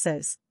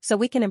services, so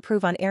we can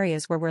improve on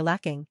areas where we're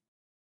lacking.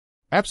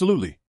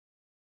 Absolutely.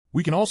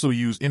 We can also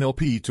use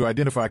NLP to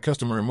identify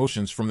customer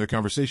emotions from their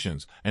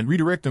conversations and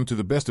redirect them to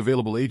the best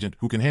available agent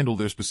who can handle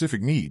their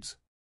specific needs.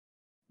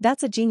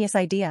 That's a genius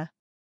idea.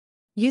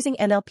 Using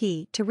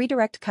NLP to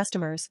redirect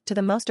customers to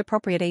the most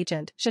appropriate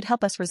agent should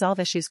help us resolve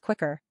issues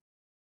quicker.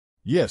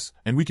 Yes,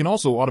 and we can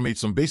also automate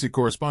some basic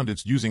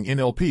correspondence using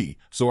NLP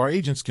so our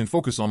agents can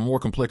focus on more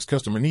complex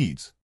customer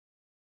needs.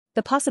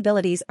 The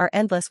possibilities are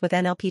endless with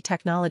NLP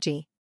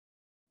technology.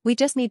 We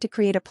just need to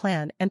create a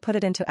plan and put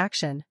it into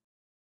action.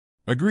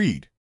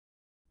 Agreed.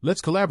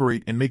 Let's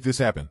collaborate and make this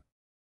happen.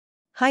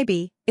 Hi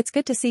B, it's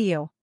good to see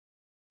you.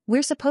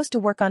 We're supposed to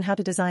work on how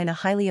to design a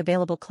highly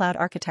available cloud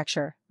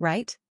architecture,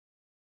 right?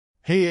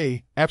 Hey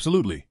A,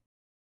 absolutely.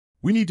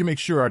 We need to make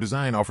sure our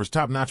design offers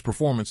top-notch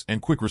performance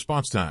and quick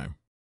response time.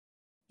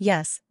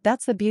 Yes,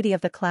 that's the beauty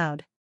of the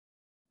cloud.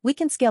 We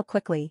can scale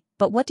quickly,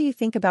 but what do you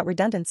think about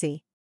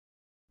redundancy?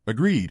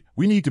 Agreed,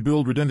 we need to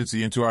build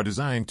redundancy into our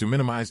design to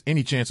minimize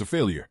any chance of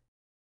failure.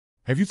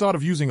 Have you thought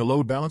of using a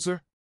load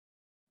balancer?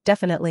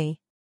 Definitely.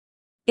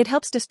 It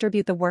helps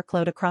distribute the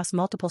workload across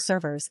multiple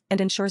servers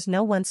and ensures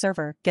no one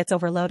server gets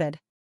overloaded.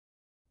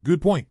 Good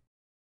point.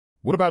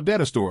 What about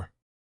data store?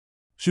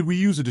 Should we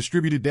use a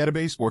distributed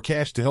database or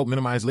cache to help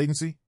minimize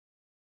latency?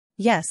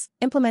 Yes,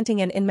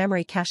 implementing an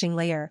in-memory caching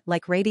layer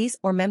like Redis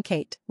or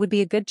Memcached would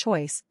be a good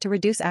choice to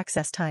reduce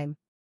access time.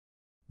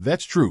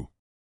 That's true.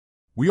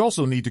 We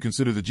also need to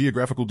consider the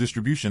geographical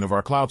distribution of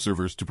our cloud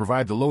servers to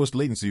provide the lowest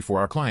latency for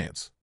our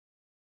clients.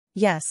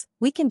 Yes,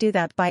 we can do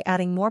that by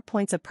adding more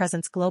points of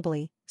presence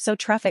globally, so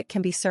traffic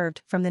can be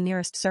served from the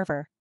nearest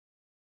server.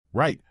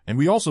 Right, and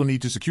we also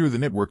need to secure the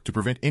network to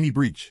prevent any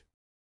breach.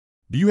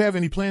 Do you have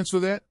any plans for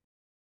that?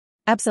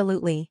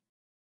 Absolutely.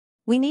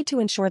 We need to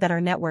ensure that our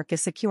network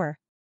is secure.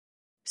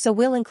 So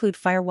we'll include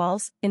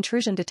firewalls,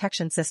 intrusion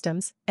detection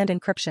systems, and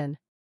encryption.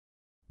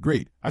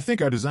 Great, I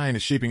think our design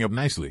is shaping up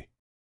nicely.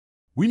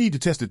 We need to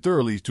test it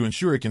thoroughly to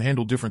ensure it can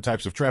handle different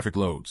types of traffic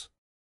loads.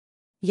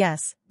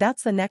 Yes,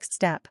 that's the next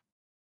step.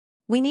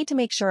 We need to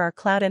make sure our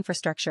cloud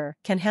infrastructure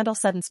can handle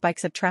sudden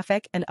spikes of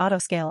traffic and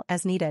autoscale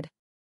as needed.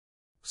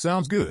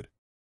 Sounds good.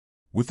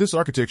 With this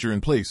architecture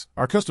in place,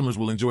 our customers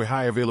will enjoy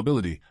high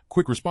availability,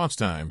 quick response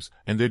times,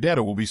 and their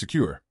data will be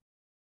secure.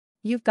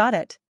 You've got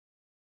it.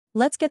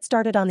 Let's get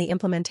started on the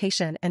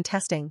implementation and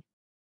testing.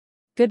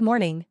 Good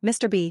morning,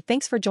 Mr. B.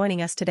 Thanks for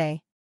joining us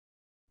today.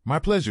 My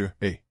pleasure,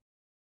 A.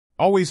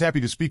 Always happy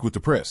to speak with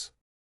the press.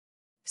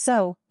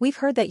 So, we've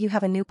heard that you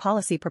have a new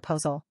policy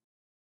proposal.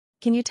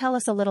 Can you tell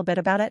us a little bit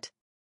about it?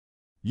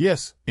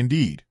 Yes,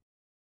 indeed.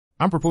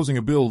 I'm proposing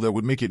a bill that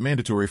would make it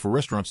mandatory for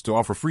restaurants to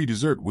offer free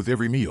dessert with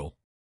every meal.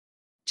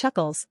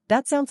 Chuckles,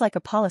 that sounds like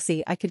a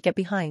policy I could get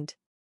behind.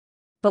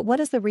 But what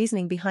is the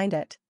reasoning behind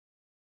it?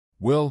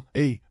 Well,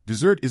 A,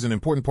 dessert is an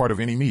important part of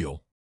any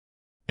meal.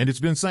 And it's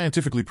been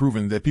scientifically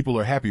proven that people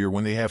are happier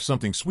when they have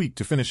something sweet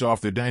to finish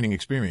off their dining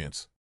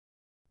experience.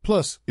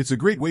 Plus, it's a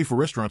great way for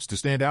restaurants to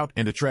stand out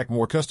and attract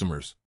more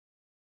customers.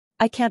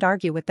 I can't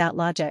argue with that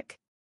logic.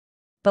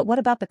 But what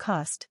about the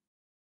cost?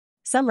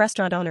 Some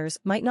restaurant owners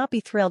might not be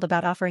thrilled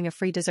about offering a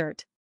free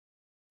dessert.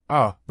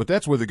 But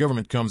that's where the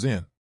government comes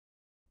in.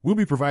 We'll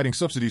be providing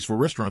subsidies for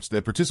restaurants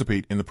that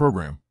participate in the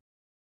program.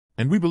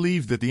 And we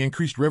believe that the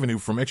increased revenue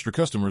from extra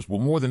customers will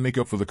more than make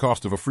up for the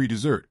cost of a free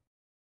dessert.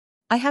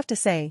 I have to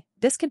say,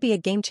 this could be a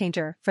game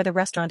changer for the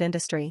restaurant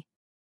industry.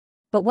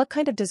 But what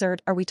kind of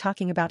dessert are we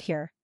talking about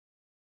here?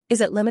 Is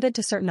it limited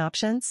to certain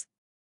options?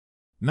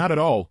 Not at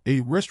all.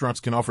 Restaurants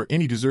can offer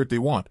any dessert they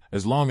want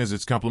as long as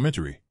it's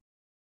complimentary.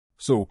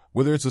 So,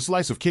 whether it's a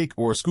slice of cake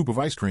or a scoop of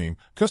ice cream,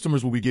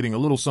 customers will be getting a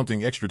little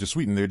something extra to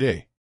sweeten their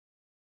day.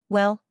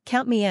 Well,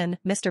 count me in,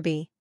 Mr.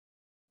 B.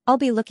 I'll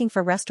be looking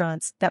for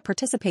restaurants that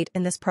participate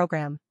in this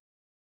program.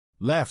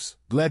 Laughs,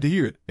 glad to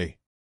hear it,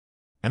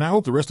 And I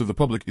hope the rest of the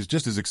public is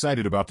just as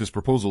excited about this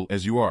proposal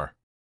as you are.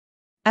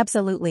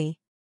 Absolutely.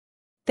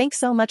 Thanks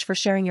so much for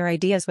sharing your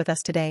ideas with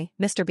us today,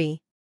 Mr.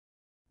 B.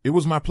 It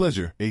was my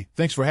pleasure,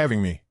 Thanks for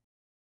having me.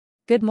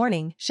 Good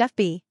morning, Chef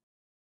B.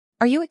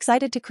 Are you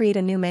excited to create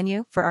a new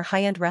menu for our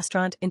high-end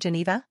restaurant in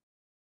Geneva?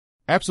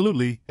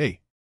 Absolutely,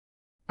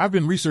 I've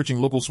been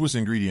researching local Swiss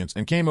ingredients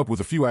and came up with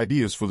a few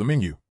ideas for the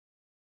menu.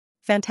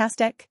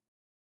 Fantastic.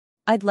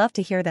 I'd love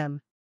to hear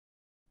them.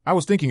 I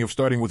was thinking of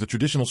starting with a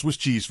traditional Swiss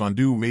cheese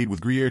fondue made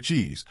with Gruyere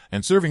cheese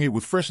and serving it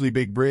with freshly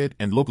baked bread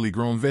and locally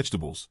grown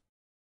vegetables.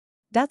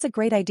 That's a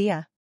great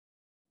idea.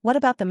 What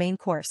about the main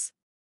course?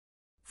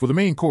 For the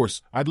main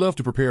course, I'd love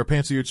to prepare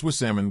pan-seared Swiss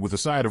salmon with a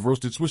side of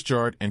roasted Swiss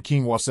chard and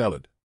quinoa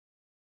salad.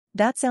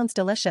 That sounds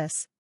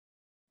delicious.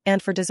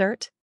 And for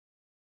dessert?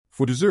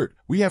 For dessert,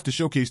 we have to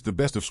showcase the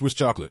best of Swiss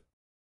chocolate.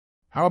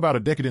 How about a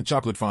decadent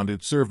chocolate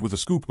fondant served with a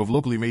scoop of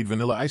locally made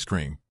vanilla ice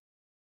cream?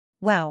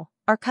 Wow,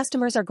 our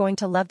customers are going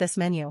to love this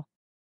menu.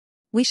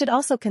 We should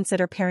also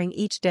consider pairing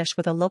each dish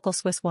with a local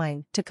Swiss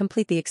wine to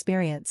complete the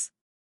experience.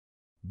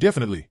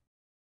 Definitely.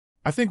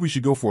 I think we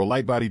should go for a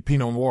light-bodied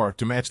Pinot Noir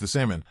to match the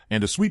salmon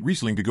and a sweet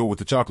Riesling to go with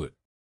the chocolate.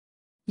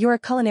 You're a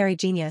culinary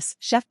genius,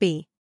 Chef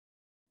B.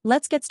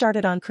 Let's get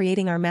started on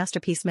creating our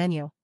masterpiece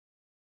menu.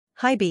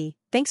 Hi B,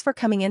 thanks for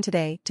coming in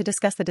today to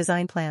discuss the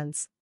design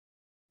plans.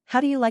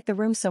 How do you like the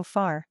room so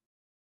far?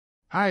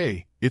 Hi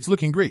A, it's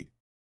looking great.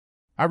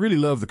 I really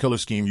love the color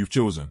scheme you've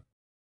chosen.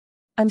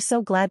 I'm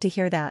so glad to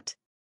hear that.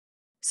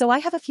 So I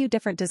have a few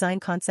different design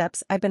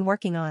concepts I've been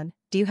working on.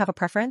 Do you have a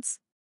preference?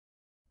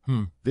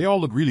 They all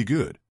look really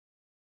good.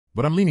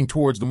 But I'm leaning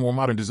towards the more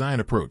modern design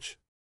approach.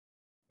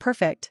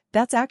 Perfect,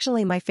 that's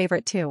actually my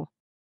favorite too.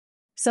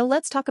 So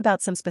let's talk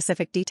about some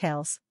specific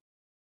details.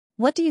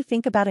 What do you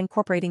think about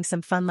incorporating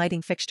some fun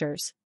lighting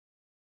fixtures?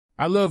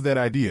 I love that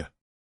idea.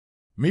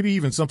 Maybe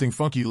even something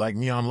funky like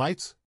neon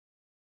lights?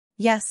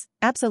 Yes,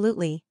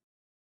 absolutely.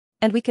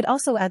 And we could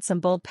also add some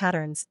bold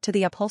patterns to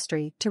the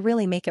upholstery to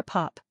really make it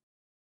pop.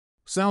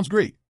 Sounds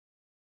great.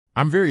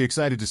 I'm very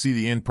excited to see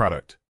the end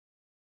product.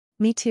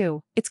 Me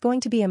too, it's going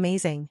to be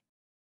amazing.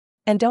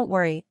 And don't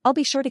worry, I'll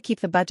be sure to keep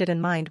the budget in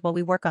mind while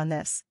we work on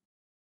this.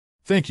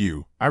 Thank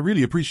you, I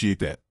really appreciate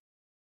that.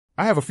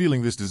 I have a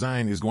feeling this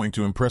design is going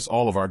to impress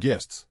all of our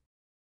guests.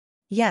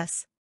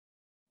 Yes.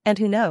 And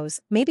who knows,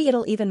 maybe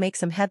it'll even make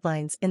some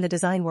headlines in the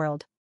design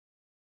world.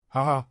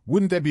 Haha,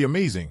 wouldn't that be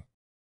amazing?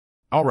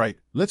 All right,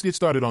 let's get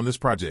started on this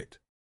project.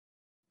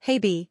 Hey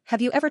B,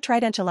 have you ever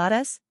tried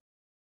enchiladas?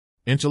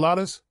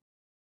 Enchiladas?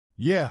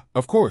 Yeah,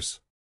 of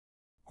course.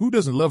 Who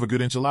doesn't love a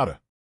good enchilada?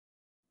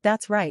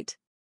 That's right.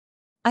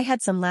 I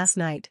had some last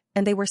night,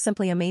 and they were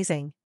simply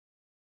amazing.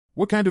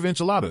 What kind of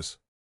enchiladas?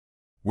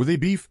 Were they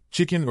beef,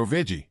 chicken, or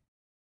veggie?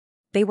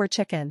 They were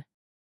chicken.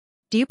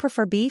 Do you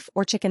prefer beef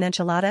or chicken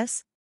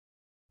enchiladas?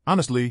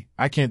 Honestly,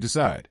 I can't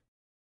decide.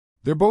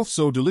 They're both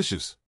so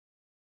delicious.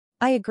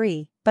 I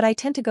agree, but I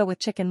tend to go with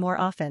chicken more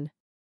often.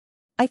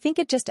 I think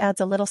it just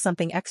adds a little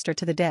something extra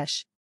to the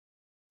dish.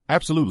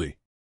 Absolutely.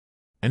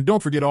 And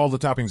don't forget all the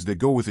toppings that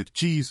go with it: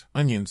 cheese,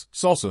 onions,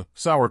 salsa,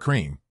 sour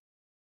cream.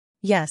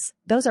 Yes,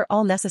 those are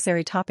all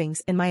necessary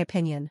toppings in my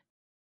opinion.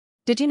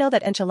 Did you know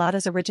that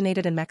enchiladas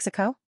originated in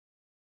Mexico?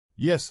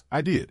 Yes,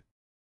 I did.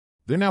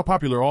 They're now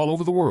popular all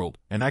over the world,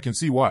 and I can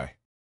see why.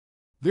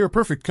 They're a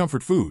perfect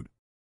comfort food.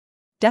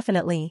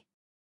 Definitely.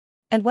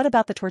 And what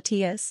about the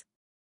tortillas?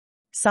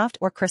 Soft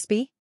or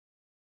crispy?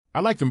 I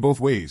like them both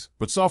ways,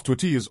 but soft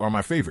tortillas are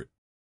my favorite.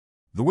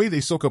 The way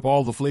they soak up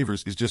all the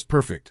flavors is just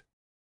perfect.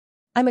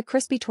 I'm a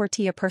crispy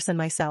tortilla person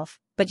myself,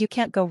 but you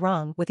can't go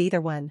wrong with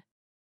either one.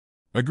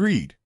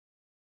 Agreed.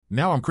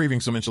 Now I'm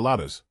craving some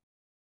enchiladas.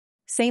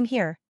 Same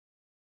here.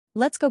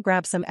 Let's go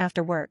grab some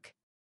after work.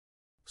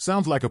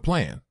 Sounds like a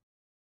plan.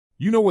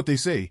 You know what they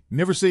say,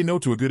 never say no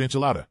to a good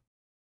enchilada.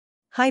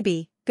 Hi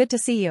B, good to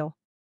see you.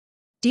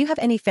 Do you have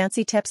any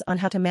fancy tips on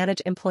how to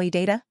manage employee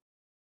data?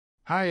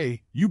 Hi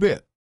A, you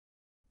bet.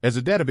 As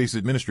a database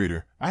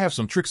administrator, I have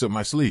some tricks up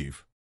my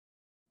sleeve.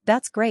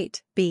 That's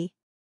great, B.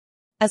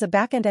 As a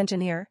back-end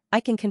engineer, I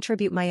can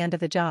contribute my end of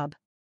the job.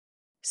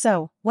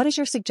 So, what is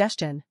your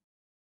suggestion?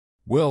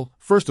 Well,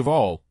 first of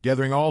all,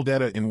 gathering all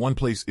data in one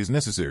place is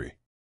necessary.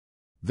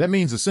 That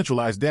means a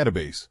centralized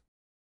database.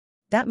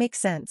 That makes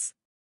sense.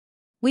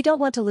 We don't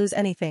want to lose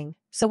anything,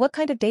 so what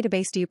kind of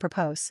database do you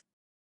propose?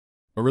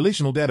 A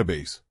relational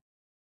database.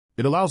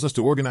 It allows us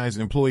to organize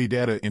employee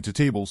data into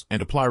tables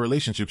and apply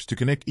relationships to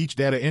connect each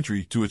data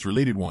entry to its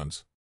related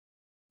ones.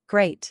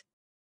 Great.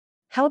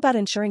 How about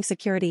ensuring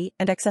security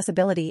and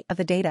accessibility of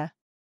the data?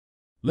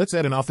 Let's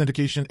add an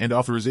authentication and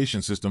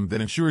authorization system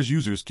that ensures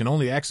users can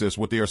only access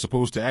what they are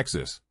supposed to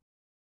access.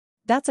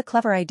 That's a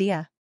clever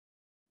idea.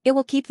 It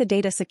will keep the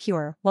data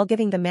secure while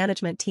giving the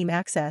management team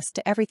access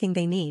to everything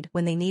they need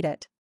when they need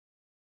it.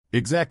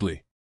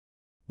 Exactly.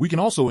 We can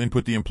also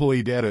input the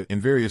employee data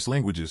in various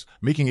languages,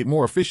 making it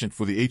more efficient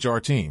for the HR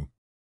team.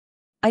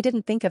 I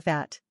didn't think of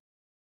that.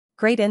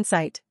 Great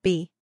insight,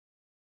 B.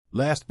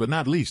 Last but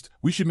not least,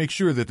 we should make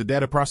sure that the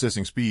data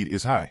processing speed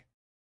is high.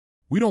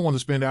 We don't want to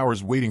spend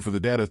hours waiting for the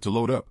data to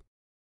load up.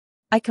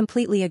 I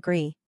completely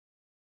agree.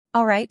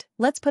 All right,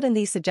 let's put in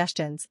these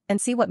suggestions and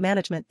see what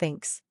management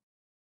thinks.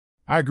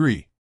 I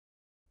agree.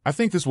 I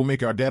think this will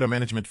make our data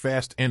management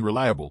fast and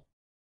reliable.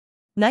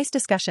 Nice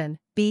discussion,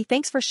 B.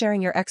 Thanks for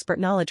sharing your expert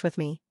knowledge with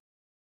me.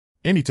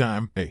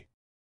 Anytime, hey.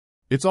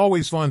 It's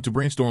always fun to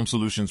brainstorm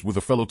solutions with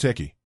a fellow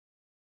techie.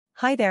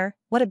 Hi there,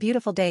 what a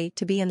beautiful day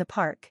to be in the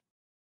park.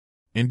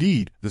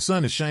 Indeed, the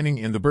sun is shining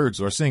and the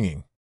birds are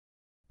singing.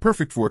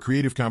 Perfect for a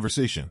creative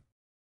conversation.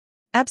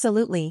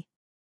 Absolutely.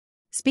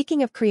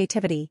 Speaking of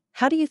creativity,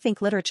 how do you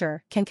think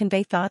literature can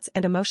convey thoughts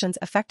and emotions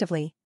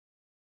effectively?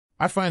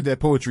 I find that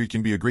poetry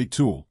can be a great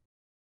tool.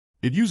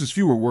 It uses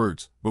fewer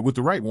words, but with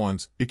the right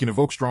ones, it can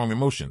evoke strong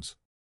emotions.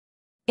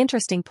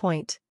 Interesting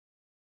point.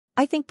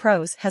 I think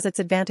prose has its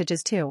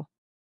advantages too.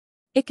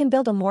 It can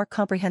build a more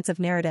comprehensive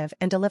narrative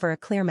and deliver a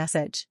clear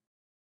message.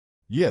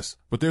 Yes,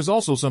 but there's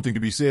also something to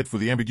be said for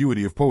the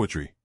ambiguity of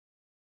poetry.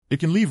 It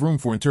can leave room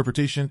for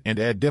interpretation and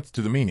add depth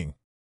to the meaning.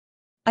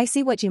 I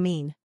see what you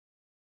mean.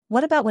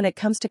 What about when it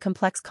comes to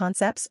complex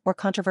concepts or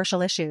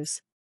controversial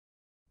issues?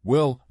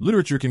 Well,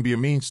 literature can be a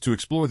means to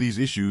explore these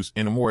issues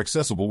in a more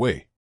accessible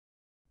way.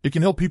 It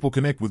can help people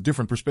connect with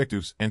different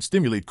perspectives and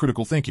stimulate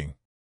critical thinking.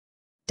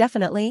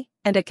 Definitely,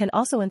 and it can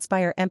also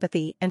inspire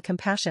empathy and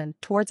compassion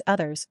towards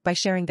others by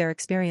sharing their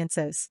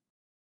experiences.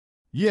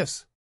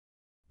 Yes.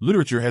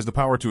 Literature has the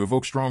power to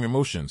evoke strong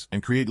emotions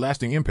and create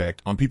lasting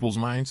impact on people's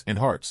minds and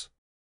hearts.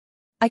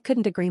 I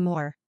couldn't agree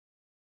more.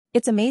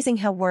 It's amazing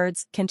how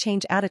words can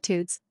change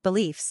attitudes,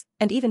 beliefs,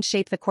 and even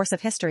shape the course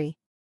of history.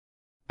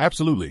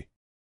 Absolutely.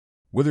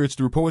 Whether it's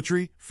through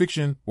poetry,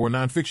 fiction, or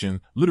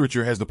nonfiction,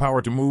 literature has the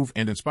power to move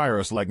and inspire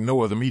us like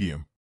no other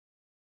medium.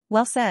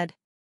 Well said.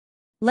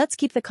 Let's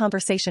keep the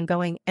conversation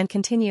going and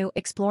continue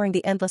exploring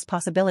the endless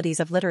possibilities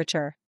of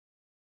literature.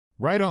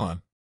 Right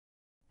on.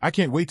 I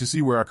can't wait to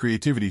see where our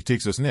creativity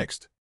takes us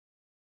next.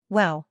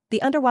 Wow,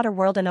 the underwater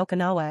world in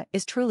Okinawa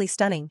is truly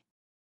stunning.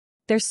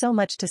 There's so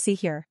much to see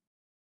here.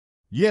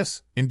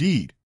 Yes,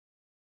 indeed.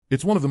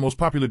 It's one of the most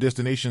popular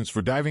destinations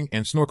for diving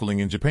and snorkeling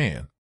in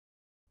Japan.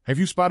 Have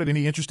you spotted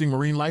any interesting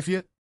marine life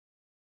yet?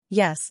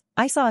 Yes,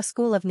 I saw a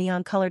school of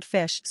neon-colored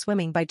fish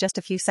swimming by just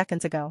a few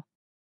seconds ago.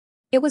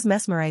 It was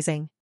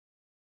mesmerizing.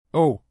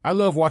 Oh, I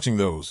love watching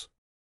those.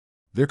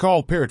 They're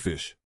called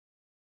parrotfish.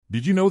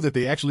 Did you know that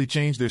they actually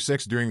change their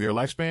sex during their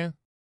lifespan?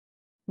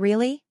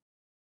 Really?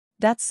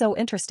 That's so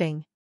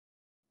interesting.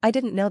 I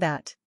didn't know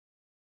that.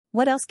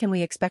 What else can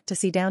we expect to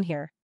see down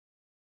here?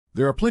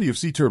 There are plenty of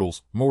sea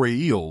turtles, moray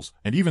eels,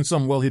 and even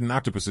some well-hidden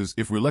octopuses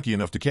if we're lucky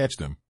enough to catch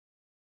them.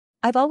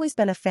 I've always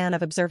been a fan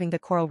of observing the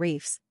coral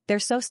reefs. They're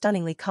so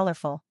stunningly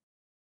colorful.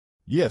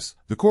 Yes,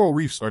 the coral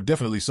reefs are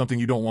definitely something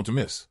you don't want to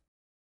miss.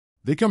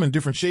 They come in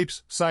different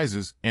shapes,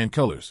 sizes, and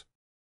colors.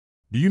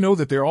 Do you know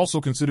that they're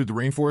also considered the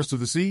rainforest of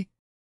the sea?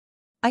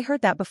 I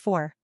heard that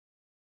before.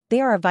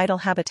 They are a vital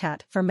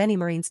habitat for many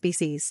marine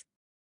species.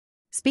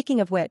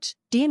 Speaking of which,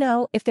 do you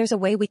know if there's a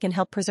way we can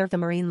help preserve the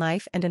marine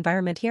life and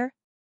environment here?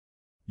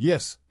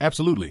 Yes,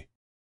 absolutely.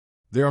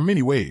 There are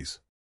many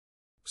ways.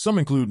 Some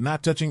include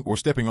not touching or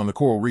stepping on the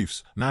coral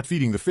reefs, not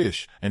feeding the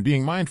fish, and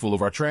being mindful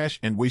of our trash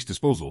and waste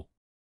disposal.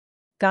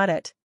 Got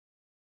it.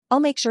 I'll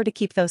make sure to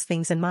keep those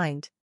things in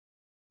mind.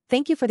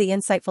 Thank you for the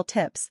insightful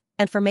tips,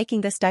 and for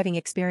making this diving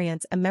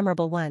experience a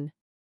memorable one.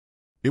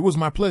 It was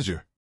my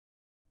pleasure.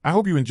 I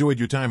hope you enjoyed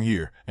your time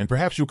here, and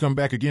perhaps you'll come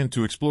back again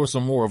to explore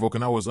some more of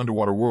Okinawa's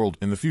underwater world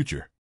in the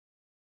future.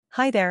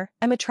 Hi there,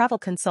 I'm a travel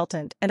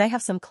consultant and I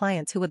have some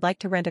clients who would like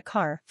to rent a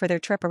car for their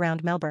trip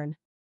around Melbourne.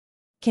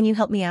 Can you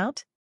help me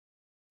out?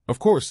 Of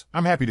course,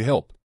 I'm happy to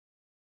help.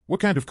 What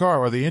kind of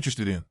car are they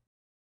interested in?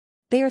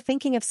 They are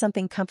thinking of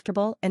something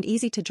comfortable and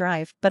easy to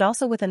drive, but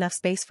also with enough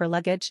space for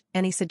luggage.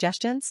 Any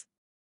suggestions?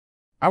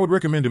 I would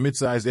recommend a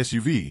mid-sized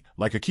SUV,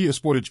 like a Kia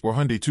Sportage or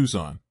Hyundai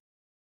Tucson.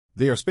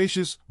 They are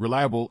spacious,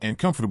 reliable, and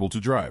comfortable to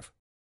drive.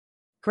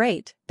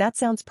 Great, that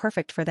sounds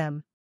perfect for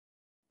them.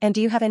 And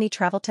do you have any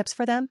travel tips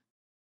for them?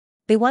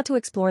 They want to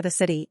explore the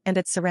city and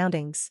its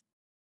surroundings.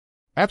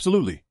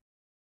 Absolutely.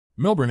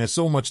 Melbourne has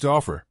so much to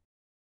offer.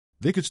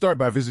 They could start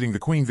by visiting the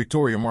Queen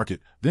Victoria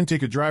Market, then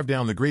take a drive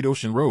down the Great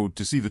Ocean Road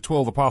to see the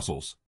 12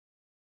 Apostles.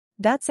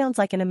 That sounds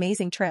like an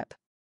amazing trip.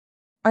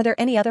 Are there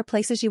any other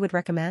places you would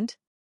recommend?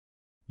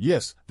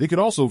 Yes, they could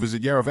also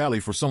visit Yarra Valley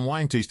for some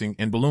wine tasting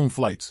and balloon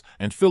flights,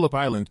 and Phillip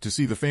Island to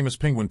see the famous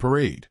penguin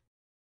parade.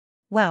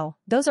 Wow,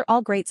 those are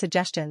all great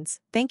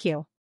suggestions, thank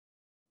you.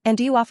 And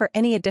do you offer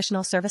any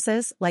additional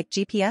services like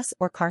GPS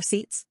or car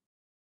seats?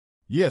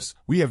 Yes,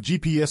 we have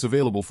GPS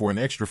available for an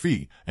extra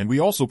fee, and we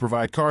also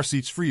provide car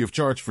seats free of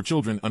charge for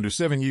children under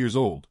 7 years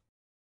old.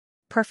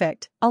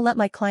 Perfect, I'll let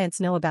my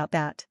clients know about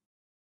that.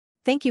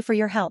 Thank you for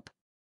your help.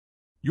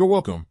 You're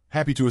welcome,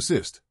 happy to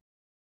assist.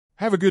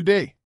 Have a good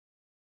day.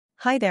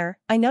 Hi there,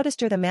 I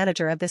noticed you're the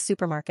manager of this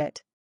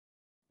supermarket.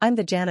 I'm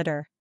the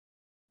janitor.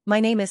 My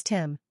name is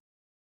Tim.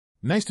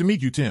 Nice to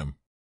meet you, Tim.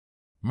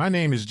 My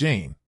name is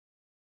Jane.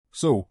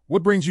 So,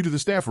 what brings you to the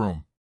staff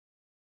room?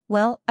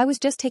 Well, I was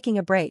just taking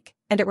a break,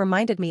 and it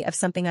reminded me of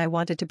something I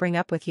wanted to bring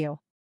up with you.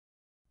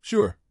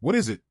 Sure, what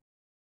is it?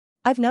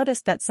 I've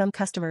noticed that some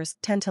customers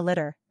tend to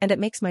litter, and it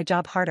makes my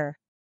job harder.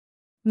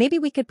 Maybe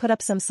we could put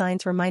up some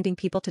signs reminding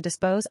people to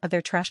dispose of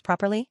their trash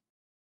properly?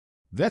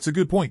 That's a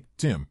good point,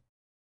 Tim.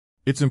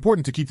 It's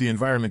important to keep the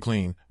environment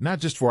clean, not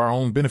just for our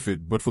own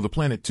benefit but for the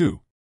planet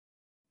too.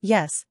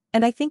 Yes,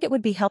 and I think it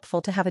would be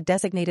helpful to have a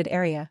designated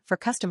area for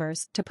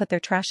customers to put their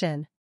trash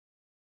in.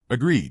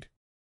 Agreed.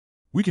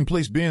 We can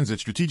place bins at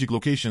strategic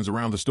locations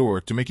around the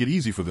store to make it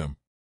easy for them.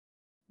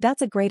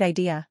 That's a great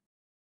idea.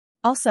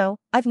 Also,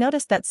 I've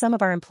noticed that some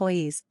of our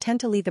employees tend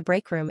to leave the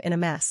break room in a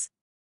mess.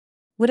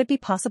 Would it be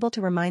possible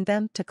to remind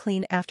them to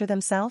clean after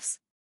themselves?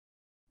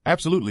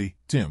 Absolutely,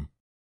 Tim.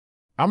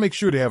 I'll make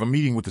sure to have a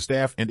meeting with the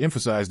staff and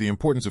emphasize the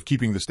importance of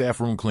keeping the staff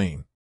room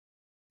clean.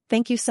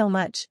 Thank you so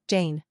much,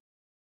 Jane.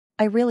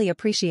 I really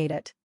appreciate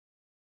it.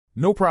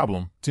 No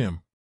problem,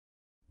 Tim.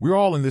 We're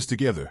all in this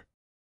together.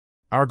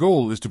 Our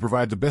goal is to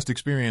provide the best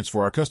experience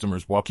for our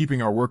customers while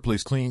keeping our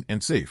workplace clean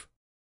and safe.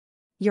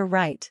 You're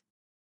right.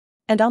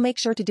 And I'll make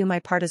sure to do my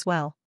part as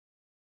well.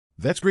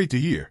 That's great to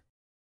hear.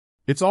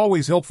 It's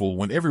always helpful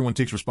when everyone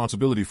takes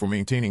responsibility for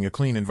maintaining a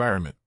clean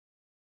environment.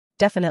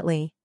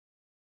 definitely.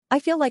 I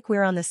feel like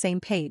we're on the same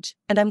page,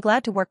 and I'm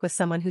glad to work with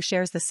someone who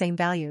shares the same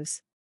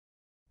values.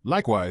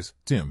 Likewise,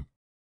 Tim.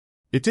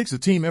 It takes a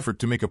team effort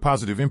to make a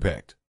positive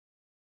impact.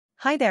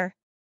 Hi there.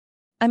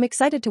 I'm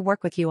excited to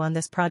work with you on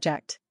this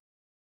project.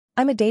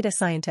 I'm a data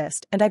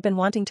scientist, and I've been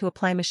wanting to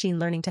apply machine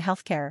learning to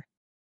healthcare.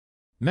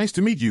 Nice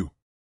to meet you.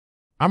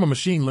 I'm a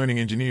machine learning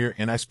engineer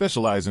and I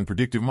specialize in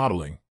predictive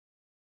modeling.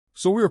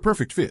 So we're a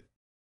perfect fit.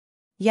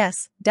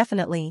 Yes,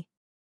 definitely.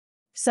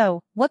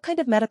 So, what kind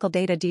of medical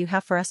data do you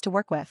have for us to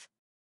work with?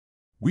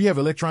 We have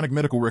electronic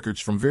medical records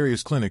from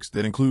various clinics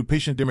that include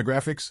patient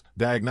demographics,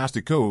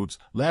 diagnostic codes,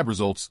 lab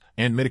results,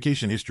 and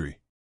medication history.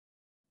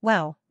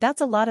 Wow,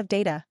 that's a lot of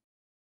data.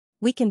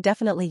 We can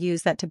definitely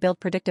use that to build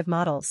predictive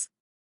models.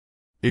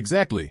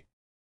 Exactly.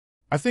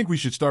 I think we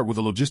should start with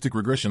a logistic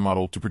regression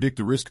model to predict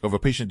the risk of a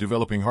patient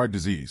developing heart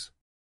disease.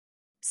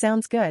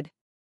 Sounds good.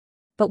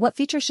 But what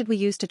features should we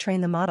use to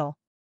train the model?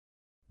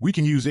 We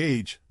can use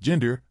age,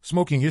 gender,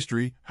 smoking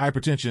history,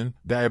 hypertension,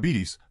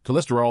 diabetes,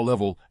 cholesterol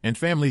level, and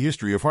family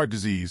history of heart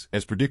disease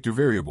as predictor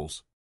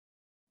variables.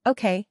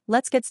 Okay,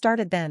 let's get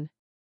started then.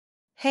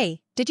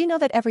 Hey, did you know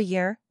that every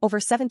year,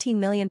 over 17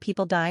 million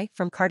people die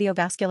from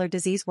cardiovascular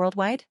disease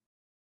worldwide?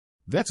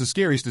 That's a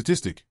scary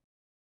statistic.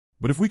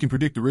 But if we can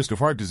predict the risk of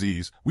heart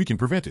disease, we can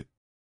prevent it.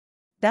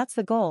 That's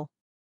the goal.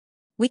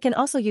 We can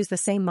also use the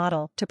same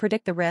model to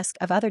predict the risk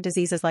of other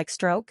diseases like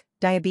stroke,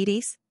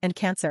 diabetes, and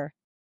cancer.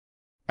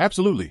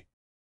 Absolutely.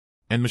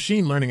 And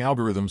machine learning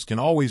algorithms can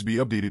always be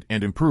updated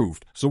and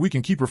improved, so we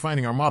can keep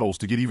refining our models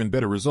to get even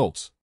better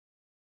results.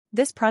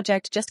 This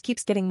project just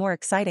keeps getting more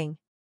exciting.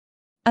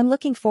 I'm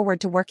looking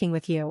forward to working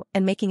with you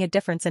and making a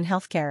difference in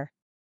healthcare.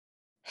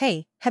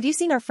 Hey, have you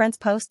seen our friend's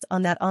posts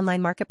on that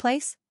online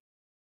marketplace?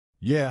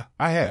 Yeah,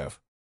 I have.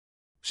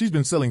 She's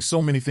been selling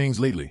so many things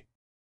lately.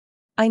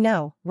 I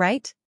know,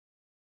 right?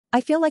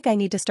 I feel like I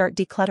need to start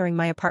decluttering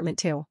my apartment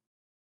too.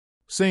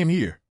 Same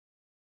here.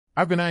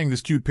 I've been eyeing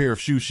this cute pair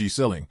of shoes she's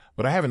selling,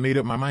 but I haven't made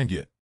up my mind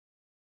yet.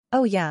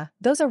 Oh yeah,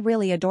 those are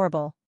really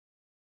adorable.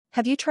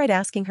 Have you tried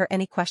asking her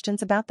any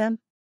questions about them?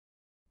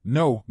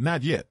 No,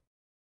 not yet.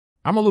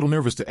 I'm a little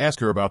nervous to ask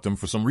her about them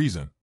for some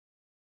reason.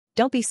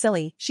 Don't be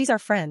silly, she's our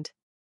friend.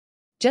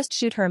 Just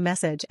shoot her a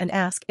message and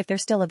ask if they're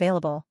still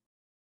available.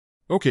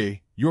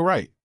 Okay, you're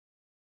right.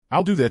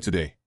 I'll do that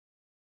today.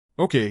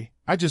 Okay,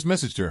 I just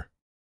messaged her.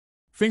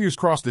 Fingers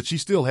crossed that she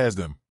still has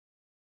them.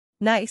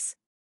 Nice.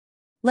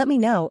 Let me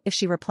know if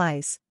she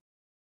replies.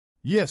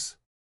 Yes.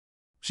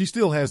 She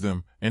still has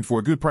them, and for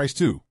a good price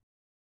too.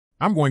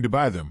 I'm going to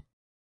buy them.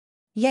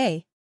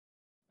 Yay.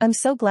 I'm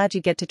so glad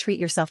you get to treat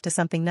yourself to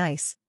something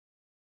nice.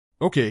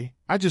 Okay,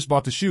 I just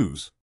bought the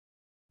shoes.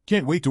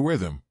 Can't wait to wear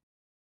them.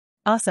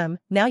 Awesome,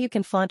 now you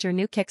can flaunt your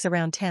new kicks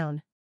around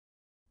town.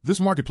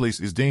 This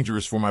marketplace is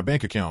dangerous for my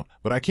bank account,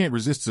 but I can't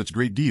resist such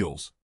great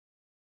deals.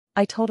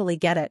 I totally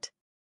get it.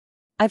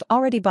 I've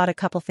already bought a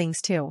couple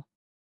things too.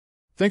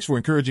 Thanks for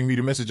encouraging me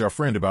to message our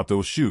friend about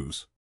those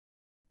shoes.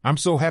 I'm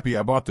so happy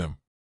I bought them.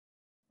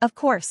 Of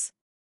course.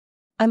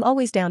 I'm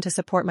always down to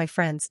support my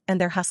friends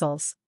and their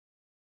hustles.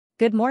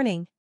 Good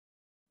morning.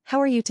 How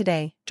are you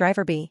today,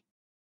 Driver B?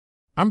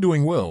 I'm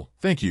doing well,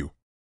 thank you.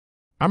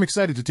 I'm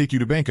excited to take you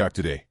to Bangkok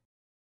today.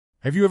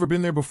 Have you ever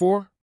been there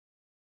before?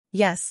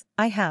 Yes,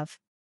 I have.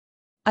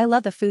 I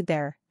love the food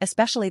there,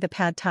 especially the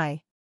pad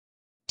thai.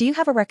 Do you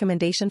have a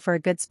recommendation for a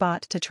good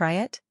spot to try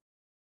it?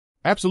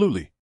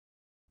 Absolutely.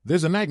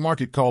 There's a night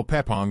market called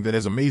Patpong that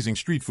has amazing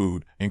street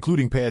food,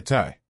 including pad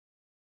thai.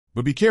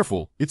 But be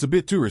careful, it's a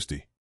bit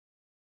touristy.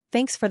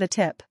 Thanks for the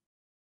tip.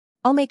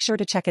 I'll make sure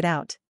to check it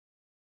out.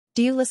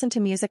 Do you listen to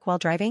music while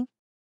driving?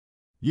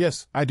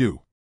 Yes, I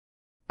do.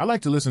 I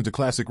like to listen to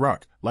classic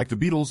rock, like the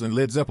Beatles and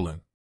Led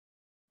Zeppelin.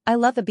 I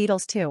love the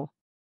Beatles too.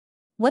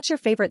 What's your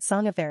favorite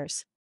song of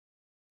theirs?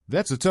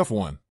 That's a tough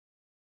one.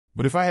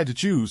 But if I had to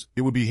choose,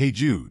 it would be Hey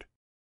Jude.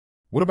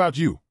 What about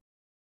you?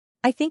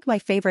 I think my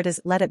favorite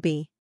is Let It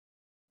Be.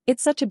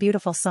 It's such a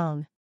beautiful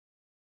song.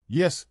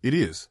 Yes, it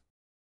is.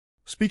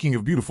 Speaking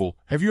of beautiful,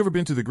 have you ever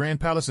been to the Grand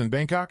Palace in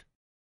Bangkok?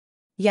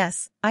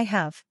 Yes, I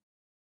have.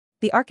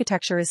 The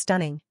architecture is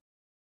stunning.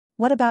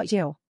 What about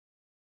you?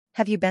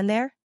 Have you been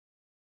there?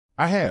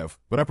 I have,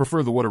 but I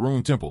prefer the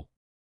Waterroom Temple.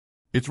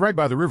 It's right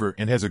by the river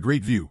and has a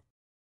great view.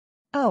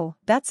 Oh,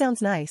 that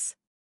sounds nice.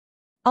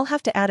 I'll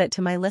have to add it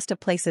to my list of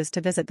places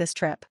to visit this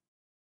trip.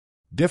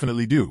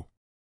 Definitely do.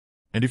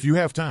 And if you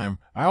have time,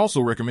 I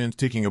also recommend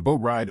taking a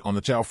boat ride on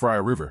the Chao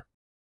Phraya River.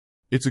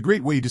 It's a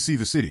great way to see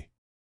the city.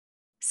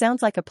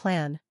 Sounds like a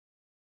plan.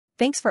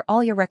 Thanks for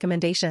all your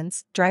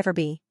recommendations, Driver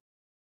B.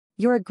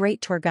 You're a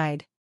great tour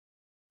guide.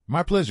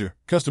 My pleasure,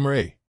 Customer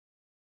A.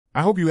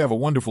 I hope you have a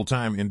wonderful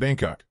time in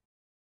Bangkok.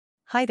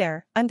 Hi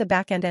there, I'm the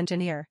back-end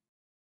engineer.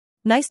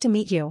 Nice to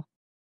meet you.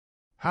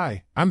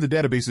 Hi, I'm the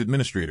database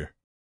administrator.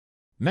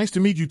 Nice to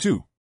meet you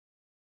too.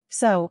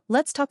 So,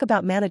 let's talk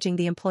about managing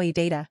the employee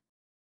data.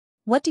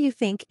 What do you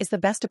think is the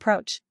best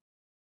approach?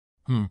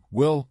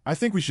 Well, I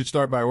think we should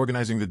start by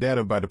organizing the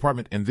data by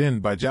department and then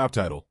by job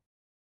title.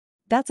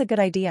 That's a good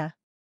idea.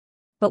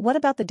 But what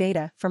about the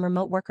data from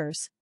remote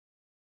workers?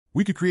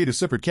 We could create a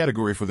separate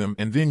category for them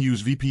and then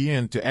use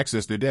VPN to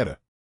access their data.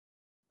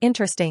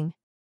 Interesting.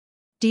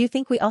 Do you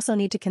think we also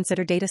need to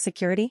consider data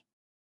security?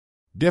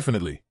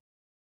 Definitely.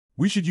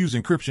 We should use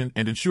encryption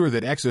and ensure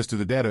that access to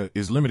the data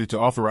is limited to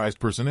authorized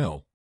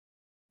personnel.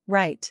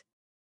 Right.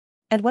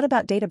 And what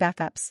about data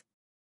backups?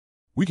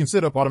 We can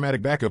set up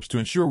automatic backups to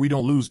ensure we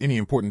don't lose any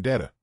important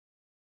data.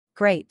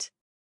 Great.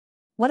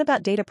 What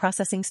about data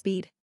processing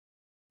speed?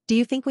 Do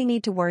you think we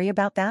need to worry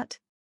about that?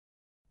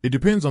 It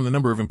depends on the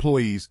number of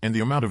employees and the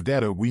amount of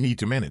data we need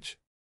to manage.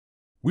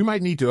 We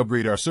might need to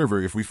upgrade our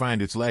server if we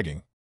find it's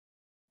lagging.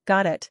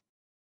 Got it.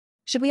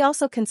 Should we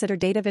also consider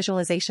data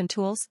visualization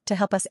tools to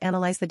help us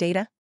analyze the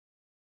data?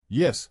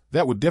 Yes,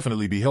 that would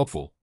definitely be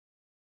helpful.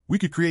 We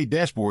could create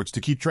dashboards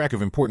to keep track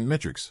of important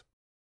metrics.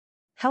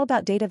 How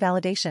about data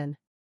validation?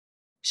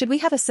 Should we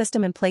have a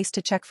system in place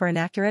to check for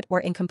inaccurate or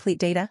incomplete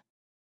data?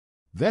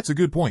 That's a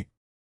good point.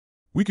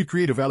 We could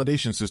create a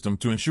validation system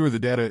to ensure the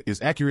data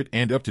is accurate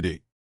and up to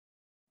date.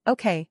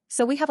 Okay,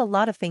 so we have a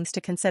lot of things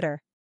to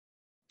consider.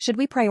 Should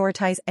we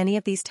prioritize any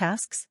of these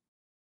tasks?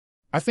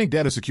 I think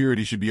data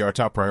security should be our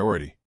top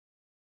priority.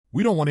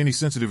 We don't want any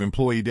sensitive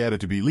employee data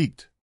to be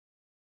leaked.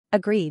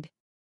 Agreed.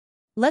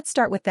 Let's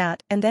start with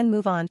that and then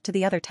move on to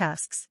the other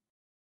tasks.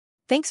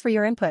 Thanks for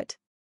your input.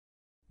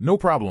 No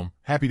problem,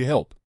 happy to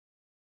help.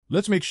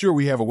 Let's make sure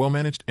we have a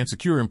well-managed and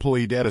secure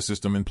employee data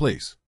system in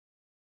place.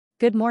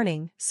 Good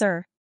morning,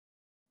 sir.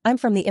 I'm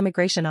from the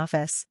immigration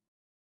office.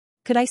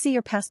 Could I see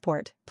your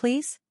passport,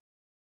 please?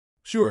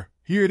 Sure,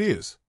 here it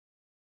is.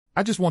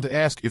 I just want to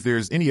ask if there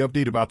is any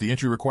update about the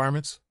entry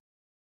requirements.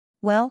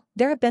 Well,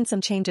 there have been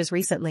some changes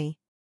recently.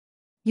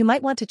 You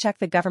might want to check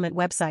the government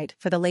website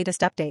for the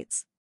latest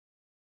updates.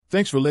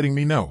 Thanks for letting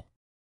me know.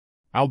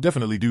 I'll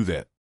definitely do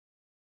that.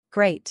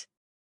 Great.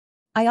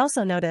 I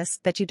also notice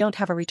that you don't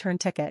have a return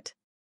ticket.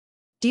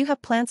 Do you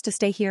have plans to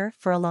stay here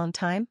for a long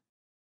time?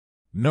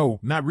 No,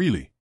 not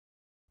really.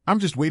 I'm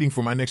just waiting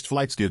for my next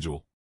flight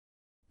schedule.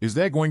 Is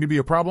that going to be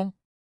a problem?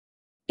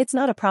 It's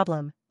not a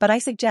problem, but I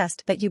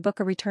suggest that you book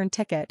a return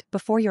ticket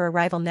before your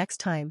arrival next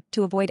time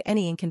to avoid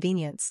any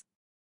inconvenience.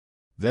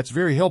 That's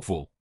very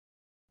helpful.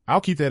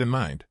 I'll keep that in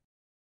mind.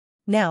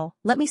 Now,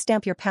 let me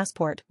stamp your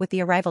passport with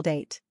the arrival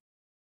date.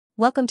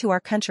 Welcome to our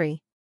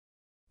country.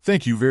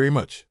 Thank you very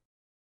much.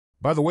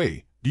 By the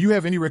way, do you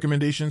have any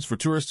recommendations for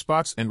tourist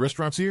spots and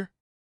restaurants here?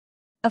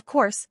 Of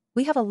course,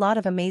 we have a lot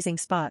of amazing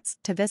spots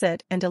to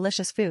visit and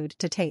delicious food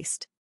to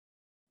taste.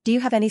 Do you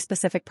have any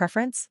specific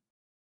preference?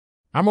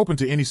 I'm open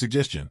to any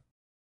suggestion.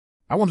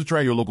 I want to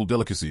try your local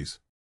delicacies.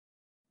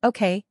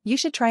 Okay, you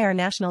should try our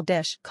national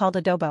dish called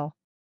adobo.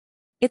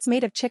 It's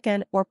made of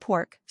chicken or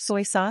pork,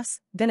 soy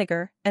sauce,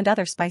 vinegar, and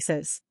other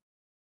spices.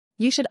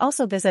 You should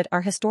also visit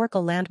our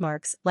historical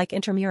landmarks like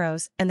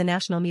Intramuros and the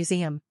National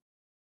Museum.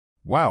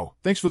 Wow,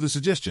 thanks for the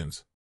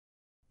suggestions.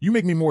 You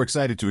make me more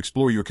excited to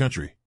explore your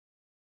country.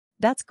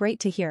 That's great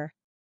to hear.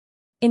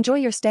 Enjoy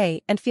your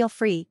stay and feel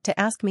free to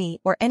ask me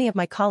or any of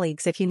my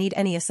colleagues if you need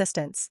any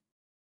assistance.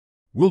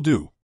 Will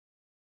do.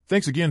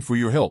 Thanks again for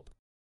your help.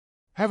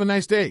 Have a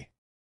nice day.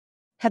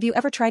 Have you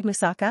ever tried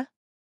moussaka?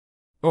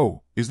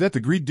 Oh, is that the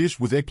Greek dish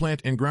with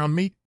eggplant and ground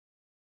meat?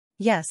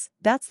 Yes,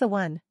 that's the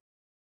one.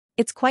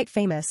 It's quite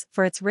famous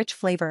for its rich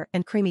flavor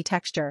and creamy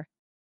texture.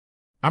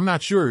 I'm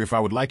not sure if I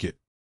would like it.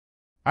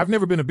 I've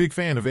never been a big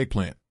fan of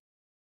eggplant.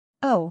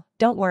 Oh,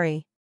 don't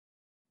worry.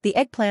 The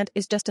eggplant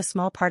is just a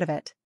small part of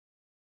it.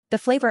 The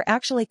flavor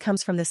actually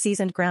comes from the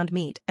seasoned ground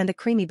meat and the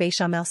creamy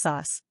bechamel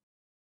sauce.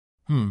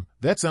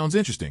 That sounds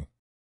interesting.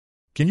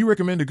 Can you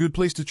recommend a good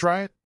place to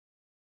try it?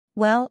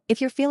 Well, if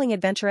you're feeling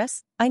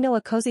adventurous, I know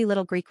a cozy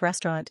little Greek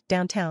restaurant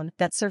downtown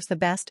that serves the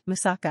best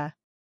moussaka.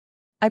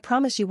 I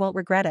promise you won't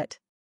regret it.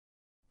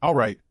 All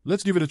right,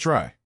 let's give it a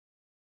try.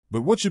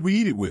 But what should we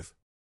eat it with?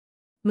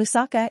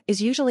 Moussaka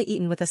is usually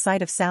eaten with a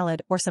side of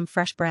salad or some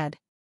fresh bread.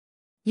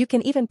 You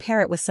can even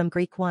pair it with some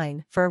Greek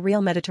wine for a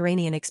real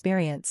Mediterranean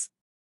experience.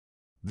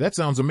 That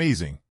sounds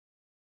amazing.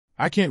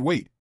 I can't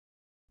wait.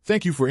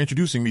 Thank you for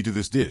introducing me to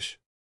this dish.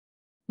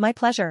 My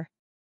pleasure.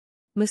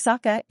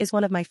 Moussaka is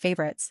one of my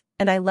favorites,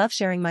 and I love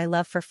sharing my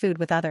love for food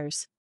with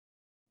others.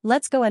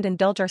 Let's go and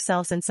indulge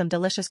ourselves in some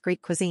delicious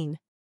Greek cuisine.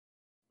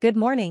 Good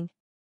morning.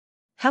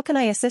 How can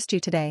I assist you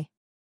today?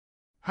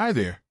 Hi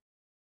there.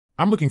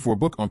 I'm looking for a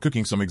book on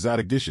cooking some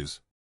exotic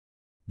dishes.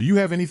 Do you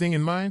have anything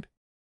in mind?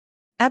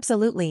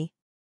 Absolutely.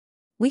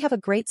 We have a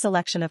great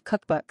selection of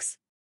cookbooks.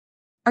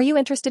 Are you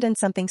interested in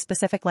something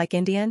specific like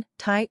Indian,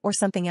 Thai, or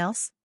something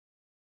else?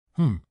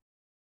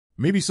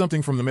 Maybe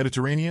something from the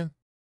Mediterranean?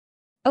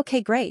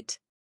 Okay, great.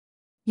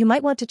 You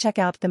might want to check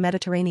out The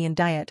Mediterranean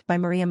Diet by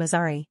Maria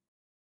Mazzari.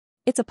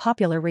 It's a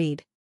popular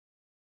read.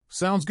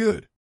 Sounds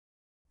good.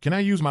 Can I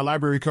use my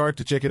library card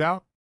to check it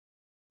out?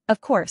 Of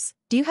course.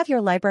 Do you have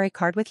your library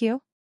card with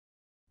you?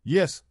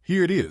 Yes,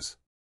 here it is.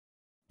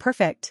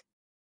 Perfect.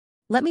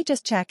 Let me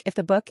just check if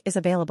the book is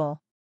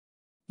available.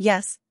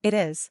 Yes, it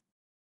is.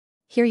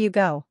 Here you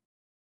go.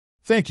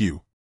 Thank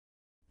you.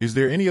 Is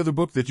there any other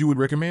book that you would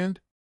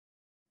recommend?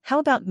 How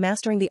about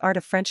Mastering the Art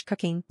of French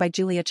Cooking by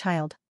Julia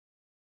Child?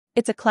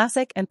 It's a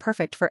classic and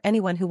perfect for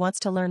anyone who wants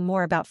to learn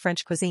more about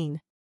French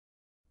cuisine.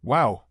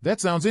 Wow,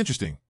 that sounds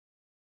interesting.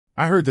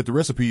 I heard that the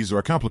recipes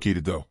are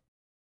complicated though.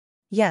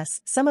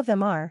 Yes, some of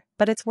them are,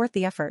 but it's worth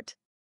the effort.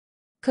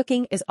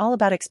 Cooking is all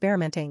about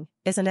experimenting,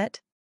 isn't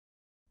it?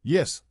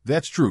 Yes,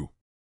 that's true.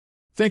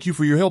 Thank you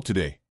for your help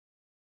today.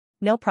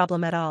 No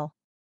problem at all.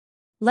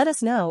 Let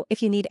us know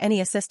if you need any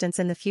assistance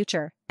in the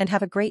future, and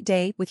have a great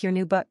day with your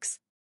new books.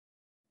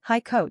 Hi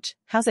coach,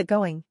 how's it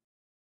going?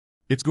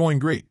 It's going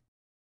great.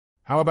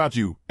 How about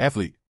you,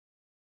 athlete?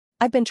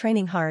 I've been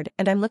training hard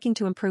and I'm looking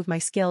to improve my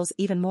skills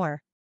even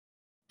more.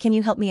 Can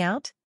you help me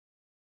out?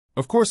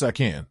 Of course I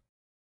can.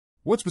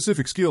 What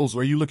specific skills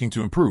are you looking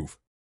to improve?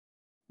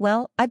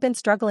 Well, I've been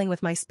struggling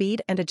with my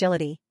speed and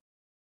agility.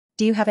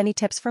 Do you have any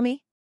tips for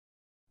me?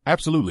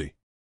 Absolutely.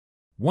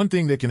 One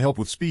thing that can help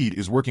with speed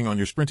is working on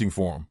your sprinting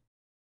form.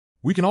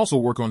 We can also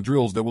work on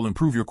drills that will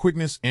improve your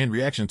quickness and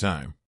reaction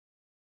time.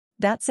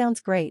 That sounds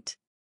great.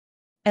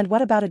 And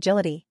what about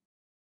agility?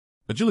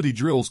 Agility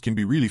drills can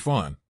be really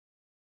fun.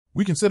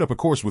 We can set up a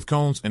course with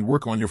cones and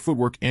work on your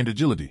footwork and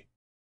agility.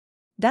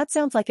 That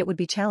sounds like it would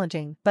be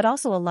challenging, but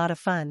also a lot of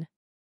fun.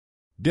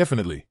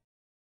 Definitely.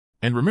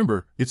 And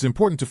remember, it's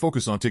important to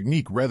focus on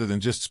technique rather than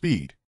just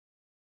speed.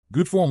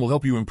 Good form will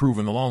help you improve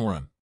in the long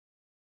run.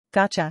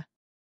 Gotcha.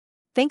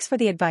 Thanks for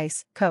the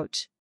advice,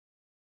 coach.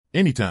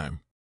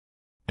 Anytime.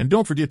 And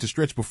don't forget to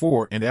stretch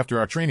before and after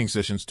our training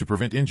sessions to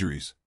prevent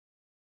injuries.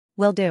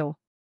 Will do.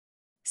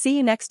 See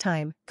you next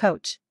time,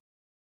 coach.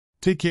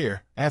 Take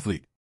care,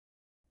 athlete.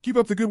 Keep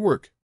up the good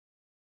work.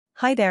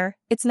 Hi there,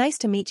 it's nice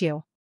to meet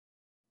you.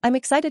 I'm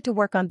excited to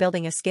work on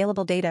building a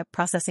scalable data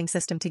processing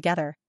system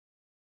together.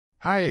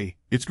 Hi,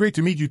 it's great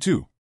to meet you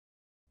too.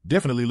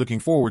 Definitely looking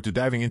forward to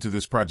diving into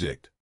this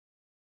project.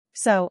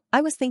 So,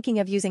 I was thinking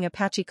of using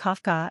Apache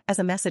Kafka as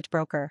a message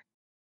broker.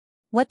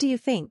 What do you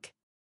think?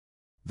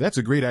 That's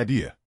a great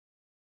idea.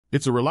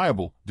 It's a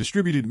reliable,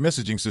 distributed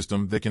messaging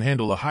system that can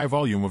handle a high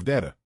volume of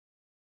data.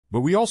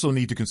 But we also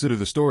need to consider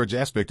the storage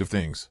aspect of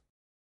things.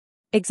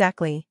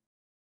 Exactly.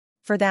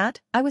 For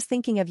that, I was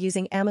thinking of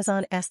using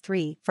Amazon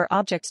S3 for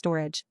object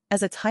storage,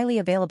 as it's highly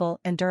available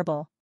and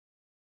durable.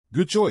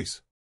 Good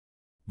choice.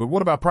 But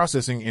what about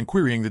processing and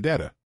querying the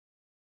data?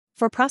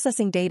 For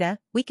processing data,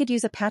 we could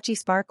use Apache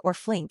Spark or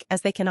Flink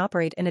as they can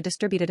operate in a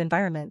distributed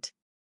environment.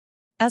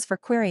 As for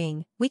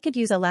querying, we could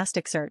use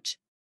Elasticsearch.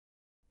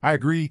 I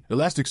agree,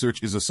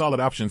 Elasticsearch is a solid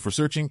option for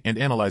searching and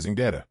analyzing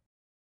data.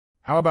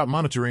 How about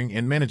monitoring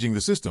and managing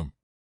the system?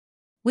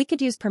 We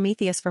could use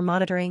Prometheus for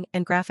monitoring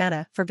and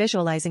Grafana for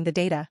visualizing the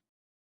data.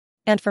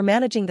 And for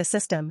managing the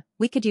system,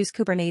 we could use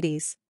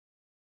Kubernetes.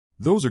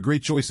 Those are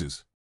great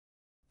choices.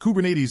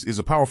 Kubernetes is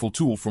a powerful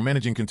tool for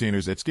managing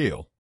containers at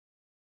scale.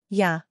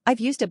 Yeah, I've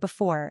used it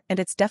before and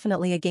it's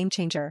definitely a game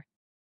changer.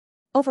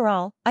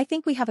 Overall, I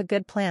think we have a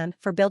good plan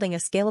for building a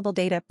scalable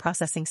data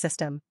processing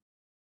system.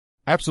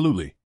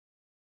 Absolutely.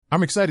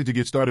 I'm excited to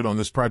get started on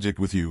this project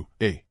with you,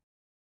 eh?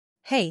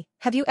 Hey,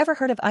 have you ever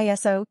heard of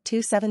ISO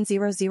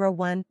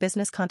 27001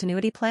 Business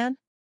Continuity Plan?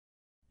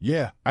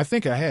 Yeah, I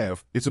think I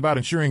have. It's about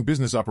ensuring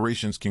business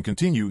operations can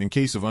continue in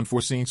case of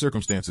unforeseen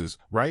circumstances,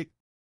 right?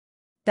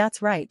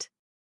 That's right.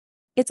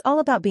 It's all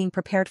about being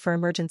prepared for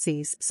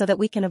emergencies so that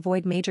we can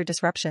avoid major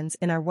disruptions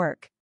in our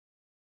work.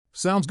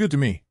 Sounds good to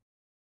me.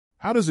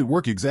 How does it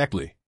work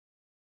exactly?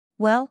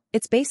 Well,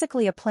 it's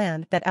basically a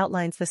plan that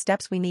outlines the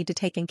steps we need to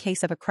take in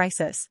case of a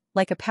crisis,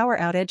 like a power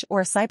outage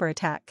or a cyber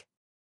attack.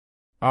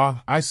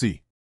 Ah, I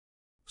see.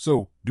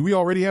 So, do we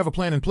already have a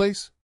plan in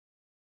place?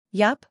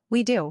 Yup,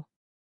 we do.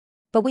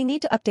 But we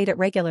need to update it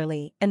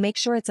regularly and make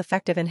sure it's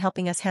effective in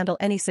helping us handle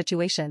any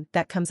situation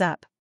that comes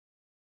up.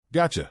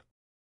 Gotcha.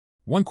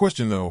 One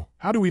question though,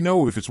 how do we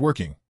know if it's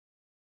working?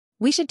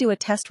 We should do a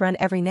test run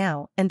every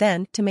now and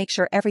then to make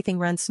sure everything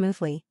runs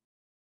smoothly.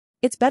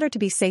 It's better to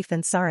be safe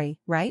than sorry,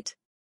 right?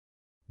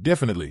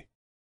 Definitely.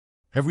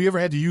 Have we ever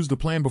had to use the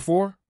plan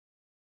before?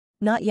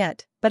 Not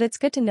yet, but it's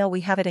good to know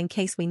we have it in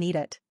case we need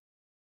it.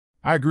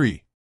 I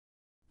agree.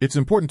 It's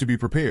important to be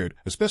prepared,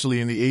 especially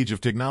in the age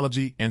of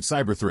technology and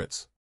cyber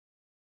threats.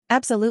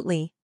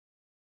 Absolutely.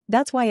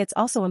 That's why it's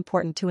also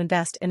important to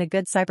invest in a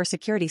good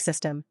cybersecurity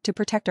system to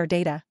protect our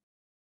data.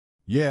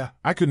 Yeah,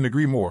 I couldn't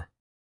agree more.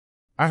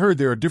 I heard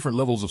there are different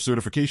levels of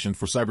certification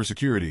for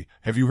cybersecurity.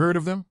 Have you heard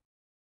of them?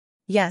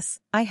 Yes,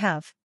 I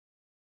have.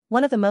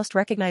 One of the most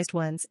recognized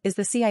ones is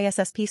the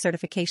CISSP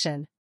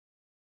certification.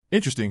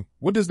 Interesting.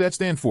 What does that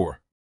stand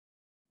for?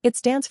 It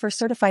stands for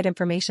Certified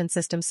Information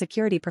Systems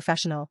Security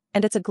Professional,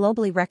 and it's a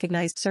globally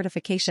recognized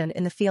certification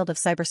in the field of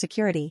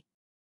cybersecurity.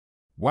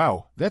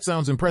 Wow, that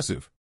sounds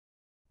impressive.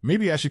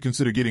 Maybe I should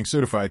consider getting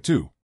certified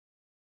too.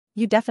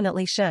 You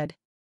definitely should.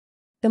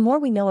 The more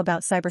we know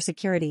about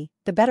cybersecurity,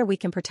 the better we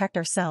can protect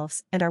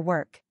ourselves and our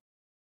work.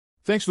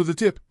 Thanks for the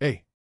tip, eh?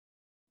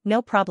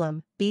 No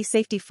problem, be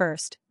safety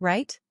first,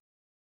 right?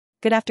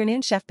 Good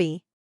afternoon, Chef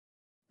B.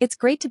 It's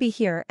great to be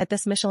here at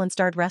this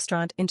Michelin-starred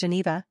restaurant in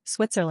Geneva,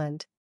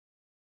 Switzerland.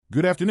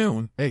 Good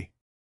afternoon, eh?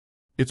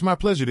 It's my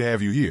pleasure to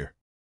have you here.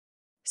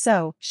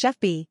 So, Chef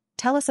B,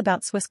 tell us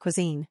about Swiss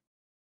cuisine.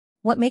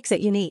 What makes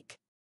it unique?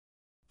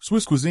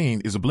 Swiss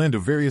cuisine is a blend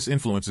of various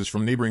influences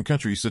from neighboring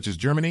countries such as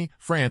Germany,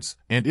 France,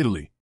 and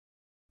Italy.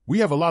 We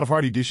have a lot of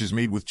hearty dishes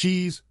made with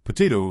cheese,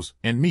 potatoes,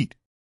 and meat.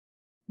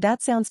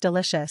 That sounds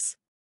delicious.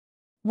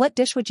 What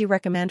dish would you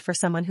recommend for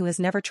someone who has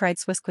never tried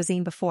Swiss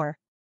cuisine before?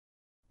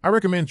 I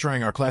recommend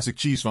trying our classic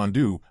cheese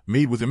fondue,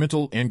 made with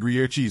Emmental and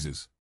Gruyere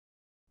cheeses.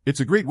 It's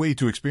a great way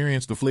to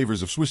experience the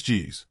flavors of Swiss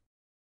cheese.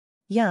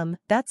 Yum,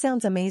 that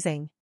sounds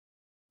amazing.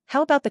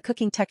 How about the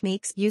cooking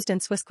techniques used in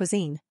Swiss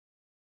cuisine?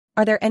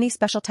 Are there any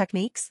special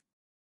techniques?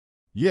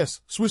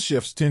 Yes, Swiss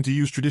chefs tend to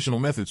use traditional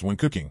methods when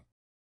cooking.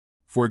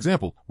 For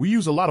example, we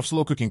use a lot of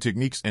slow cooking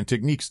techniques and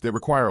techniques that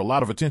require a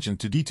lot of attention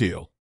to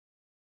detail.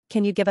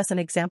 Can you give us an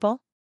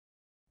example?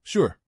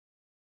 Sure.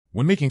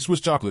 When making Swiss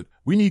chocolate,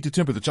 we need to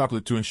temper the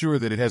chocolate to ensure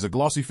that it has a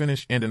glossy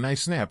finish and a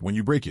nice snap when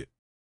you break it.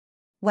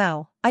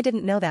 Wow, I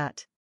didn't know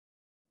that.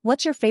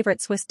 What's your favorite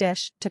Swiss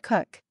dish to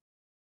cook?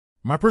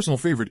 My personal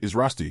favorite is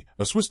Rosti,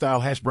 a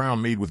Swiss-style hash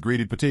brown made with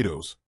grated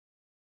potatoes.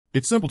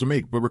 It's simple to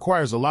make but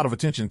requires a lot of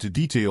attention to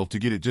detail to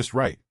get it just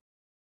right.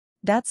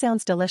 That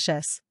sounds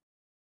delicious.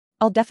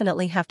 I'll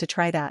definitely have to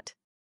try that.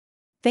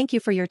 Thank you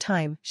for your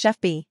time,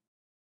 Chef B.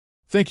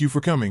 Thank you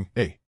for coming,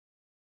 A.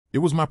 It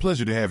was my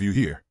pleasure to have you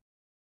here.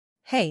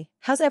 Hey,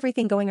 how's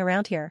everything going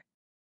around here?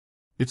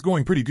 It's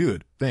going pretty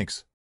good,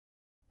 thanks.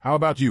 How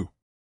about you?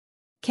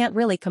 Can't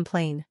really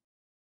complain.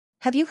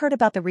 Have you heard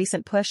about the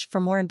recent push for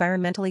more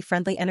environmentally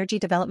friendly energy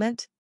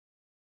development?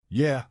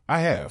 Yeah, I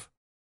have.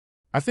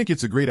 I think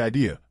it's a great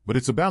idea, but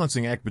it's a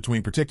balancing act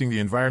between protecting the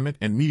environment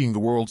and meeting the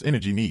world's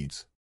energy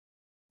needs.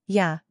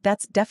 Yeah,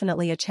 that's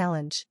definitely a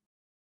challenge.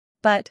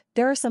 But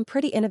there are some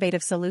pretty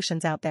innovative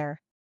solutions out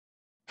there.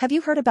 Have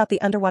you heard about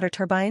the underwater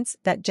turbines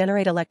that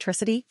generate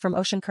electricity from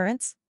ocean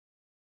currents?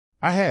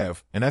 I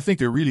have, and I think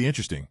they're really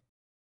interesting.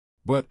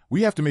 But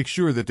we have to make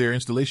sure that their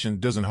installation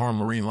doesn't harm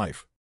marine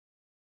life.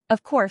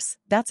 Of course,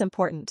 that's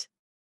important.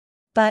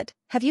 But,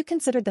 have you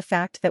considered the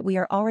fact that we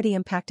are already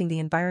impacting the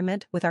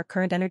environment with our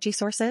current energy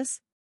sources?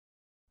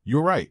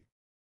 You're right.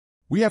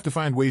 We have to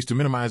find ways to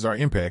minimize our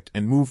impact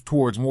and move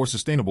towards more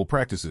sustainable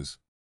practices.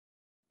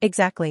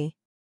 Exactly.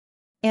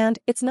 And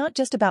it's not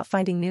just about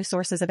finding new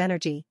sources of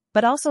energy,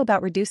 but also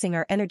about reducing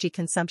our energy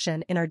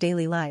consumption in our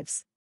daily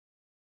lives.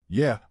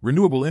 Yeah,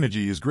 renewable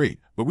energy is great,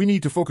 but we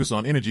need to focus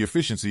on energy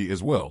efficiency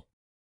as well.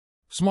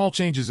 Small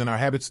changes in our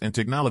habits and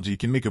technology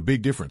can make a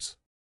big difference.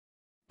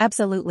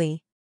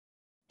 Absolutely.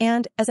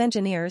 And, as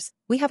engineers,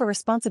 we have a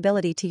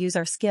responsibility to use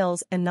our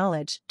skills and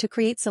knowledge to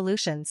create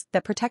solutions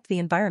that protect the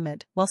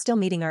environment while still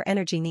meeting our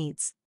energy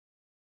needs.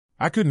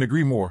 I couldn't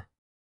agree more.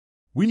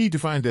 We need to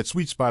find that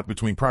sweet spot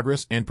between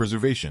progress and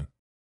preservation.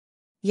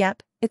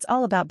 Yep, it's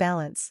all about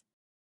balance.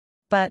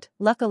 But,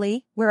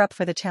 luckily, we're up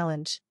for the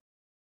challenge.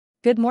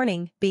 Good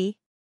morning, B.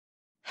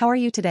 How are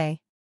you today?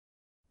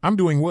 I'm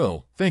doing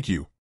well, thank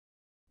you.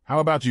 How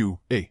about you,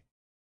 A?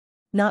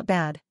 Not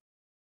bad.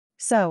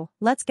 So,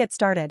 let's get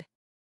started.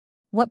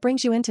 What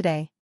brings you in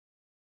today?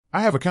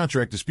 I have a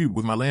contract dispute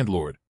with my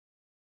landlord.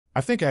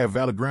 I think I have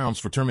valid grounds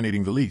for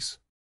terminating the lease.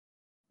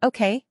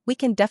 Okay, we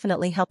can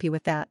definitely help you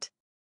with that.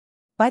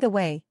 By the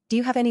way, do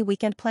you have any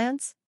weekend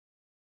plans?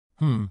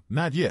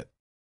 Not yet.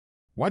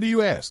 Why do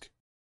you ask?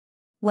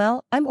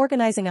 Well, I'm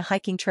organizing a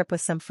hiking trip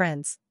with some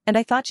friends, and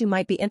I thought you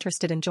might be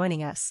interested in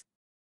joining us.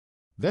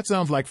 That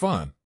sounds like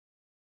fun.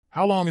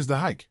 How long is the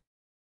hike?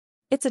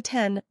 It's a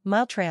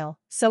 10-mile trail,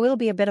 so it'll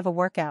be a bit of a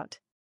workout.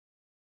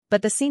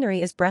 But the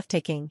scenery is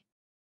breathtaking.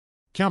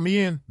 Count me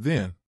in,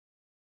 then.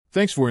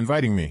 Thanks for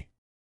inviting me.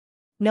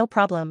 No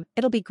problem,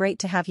 it'll be great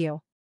to have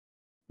you.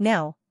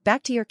 Now,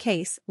 back to your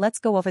case, let's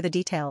go over the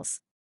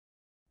details.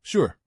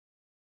 Sure.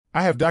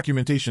 I have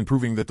documentation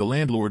proving that the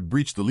landlord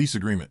breached the lease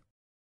agreement.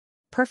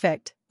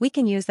 Perfect, we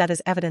can use that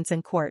as evidence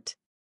in court.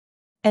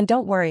 And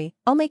don't worry,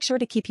 I'll make sure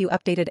to keep you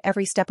updated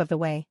every step of the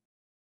way.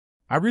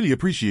 I really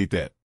appreciate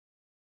that.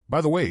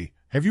 By the way,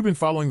 have you been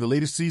following the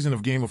latest season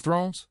of Game of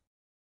Thrones?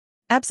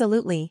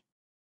 Absolutely.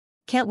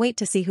 Can't wait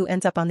to see who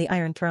ends up on the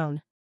Iron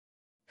Throne.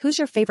 Who's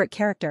your favorite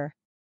character?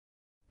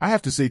 I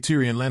have to say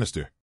Tyrion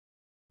Lannister.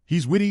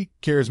 He's witty,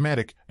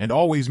 charismatic, and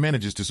always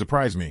manages to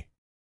surprise me.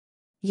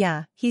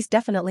 Yeah, he's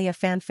definitely a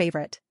fan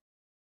favorite.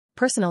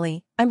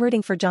 Personally, I'm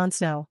rooting for Jon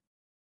Snow.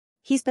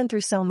 He's been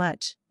through so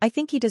much, I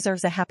think he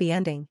deserves a happy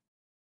ending.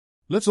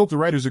 Let's hope the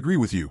writers agree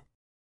with you.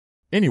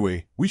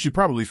 Anyway, we should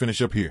probably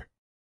finish up here.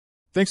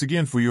 Thanks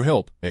again for your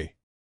help, A.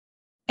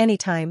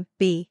 Anytime,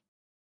 B.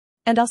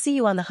 And I'll see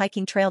you on the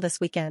hiking trail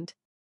this weekend.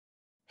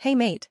 Hey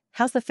mate,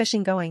 how's the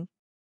fishing going?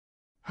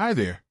 Hi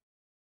there.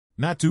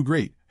 Not too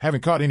great,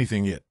 haven't caught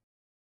anything yet.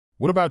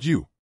 What about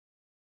you?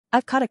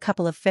 I've caught a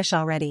couple of fish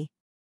already.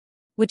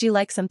 Would you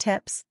like some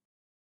tips?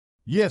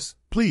 Yes,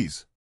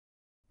 please.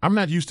 I'm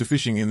not used to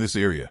fishing in this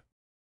area.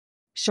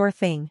 Sure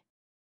thing.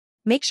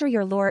 Make sure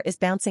your lure is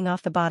bouncing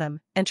off the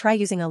bottom, and try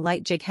using a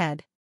light jig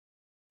head.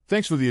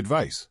 Thanks for the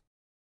advice.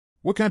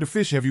 What kind of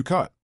fish have you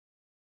caught?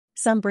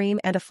 Some bream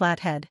and a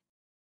flathead.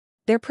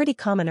 They're pretty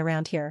common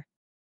around here.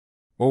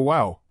 Oh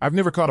wow, I've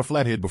never caught a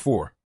flathead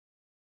before.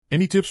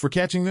 Any tips for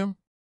catching them?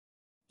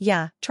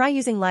 Yeah, try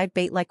using live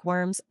bait like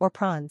worms or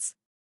prawns.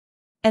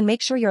 And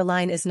make sure your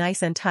line is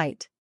nice and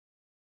tight.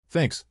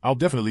 Thanks, I'll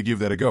definitely give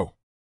that a go.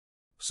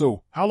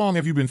 So, how long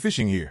have you been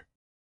fishing here?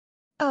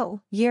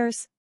 Oh,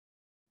 years.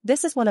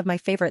 This is one of my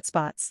favorite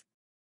spots.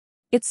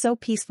 It's so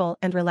peaceful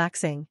and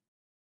relaxing.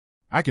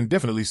 I can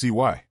definitely see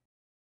why.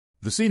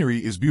 The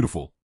scenery is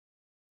beautiful.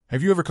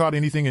 Have you ever caught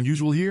anything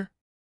unusual here?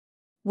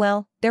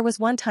 Well, there was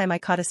one time I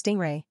caught a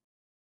stingray.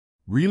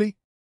 Really?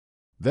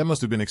 That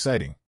must have been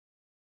exciting.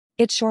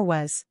 It sure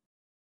was.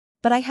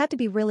 But I had to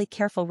be really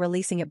careful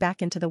releasing it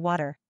back into the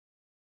water.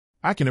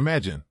 I can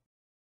imagine.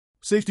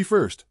 Safety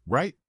first,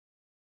 right?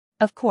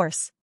 Of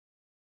course.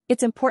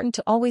 It's important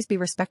to always be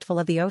respectful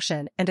of the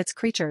ocean and its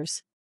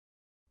creatures.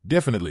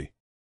 Definitely.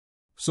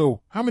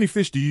 So, how many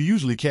fish do you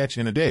usually catch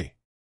in a day?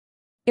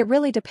 It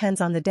really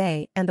depends on the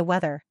day and the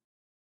weather.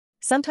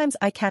 Sometimes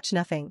I catch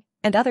nothing,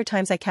 and other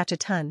times I catch a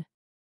ton.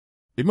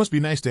 It must be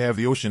nice to have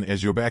the ocean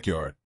as your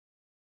backyard.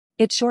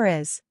 It sure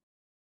is.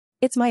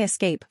 It's my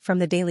escape from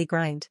the daily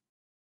grind.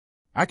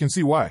 I can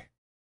see why.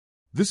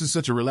 This is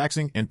such a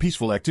relaxing and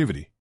peaceful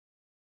activity.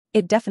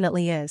 It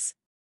definitely is.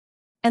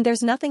 And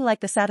there's nothing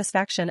like the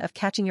satisfaction of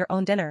catching your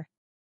own dinner.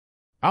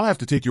 I'll have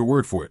to take your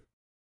word for it.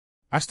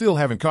 I still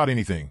haven't caught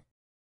anything.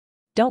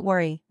 Don't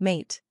worry,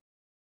 mate.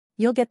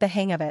 You'll get the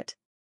hang of it.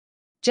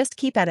 Just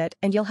keep at it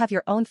and you'll have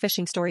your own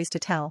fishing stories to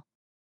tell.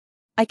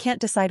 I can't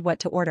decide what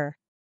to order.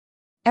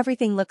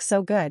 Everything looks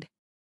so good.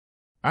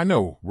 I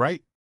know,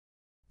 right?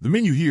 The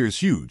menu here is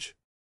huge.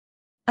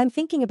 I'm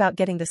thinking about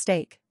getting the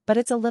steak, but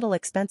it's a little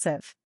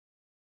expensive.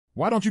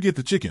 Why don't you get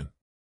the chicken?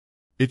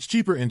 It's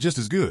cheaper and just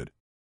as good.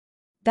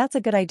 That's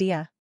a good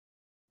idea.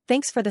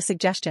 Thanks for the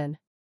suggestion.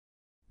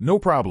 No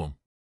problem.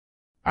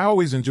 I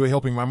always enjoy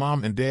helping my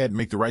mom and dad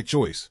make the right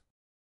choice.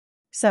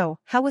 So,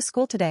 how was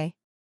school today?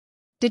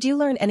 Did you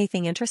learn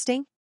anything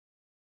interesting?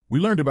 We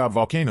learned about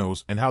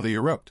volcanoes and how they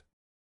erupt.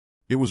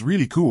 It was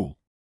really cool.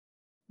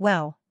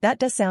 Wow, that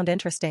does sound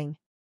interesting.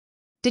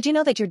 Did you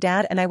know that your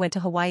dad and I went to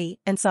Hawaii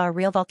and saw a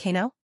real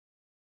volcano?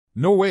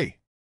 No way.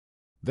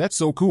 That's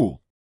so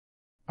cool.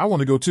 I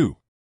want to go too.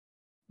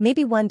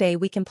 Maybe one day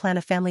we can plan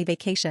a family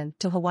vacation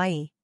to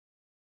Hawaii.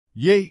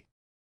 Yay!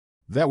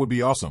 That would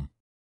be awesome.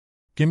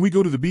 Can we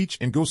go to the beach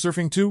and go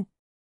surfing too?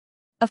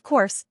 Of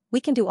course, we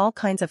can do all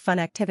kinds of fun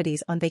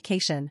activities on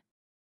vacation.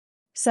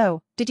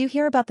 So, did you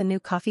hear about the new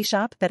coffee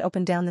shop that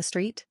opened down the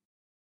street?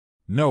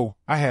 No,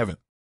 I haven't.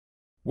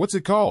 What's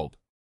it called?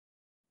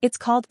 It's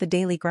called The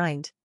Daily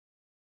Grind.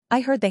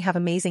 I heard they have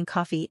amazing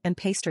coffee and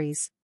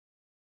pastries.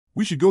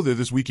 We should go there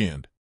this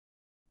weekend.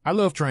 I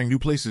love trying new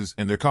places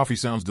and their coffee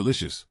sounds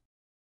delicious.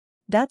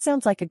 That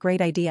sounds like a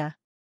great idea.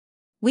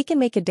 We can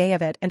make a day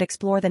of it and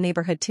explore the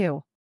neighborhood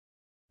too.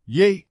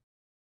 Yay!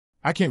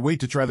 I can't wait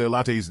to try their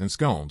lattes and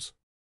scones.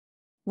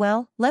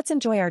 Well, let's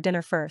enjoy our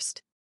dinner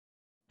first.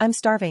 I'm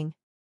starving.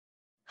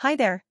 Hi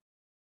there.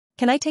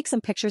 Can I take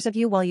some pictures of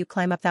you while you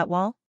climb up that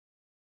wall?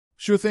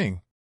 Sure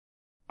thing.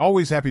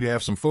 Always happy to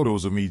have some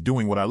photos of me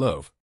doing what I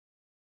love.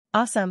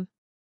 Awesome.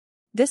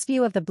 This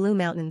view of the Blue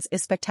Mountains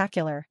is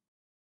spectacular.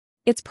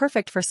 It's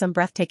perfect for some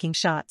breathtaking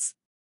shots.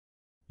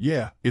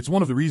 Yeah, it's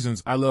one of the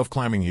reasons I love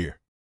climbing here.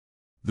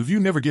 The view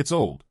never gets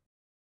old.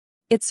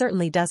 It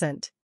certainly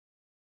doesn't.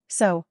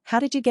 So, how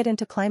did you get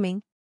into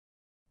climbing?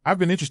 I've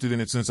been interested in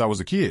it since I was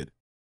a kid.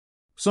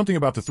 Something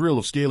about the thrill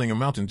of scaling a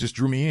mountain just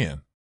drew me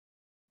in.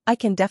 I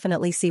can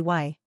definitely see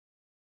why.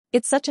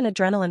 It's such an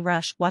adrenaline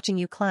rush watching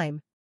you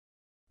climb.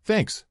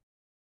 Thanks.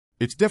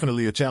 It's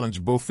definitely a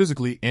challenge both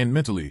physically and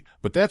mentally,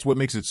 but that's what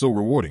makes it so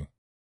rewarding.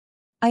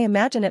 I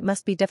imagine it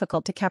must be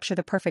difficult to capture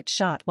the perfect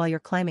shot while you're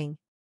climbing.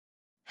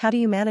 How do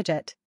you manage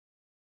it?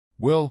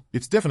 Well,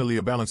 it's definitely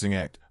a balancing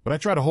act, but I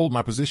try to hold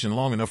my position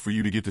long enough for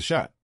you to get the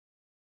shot.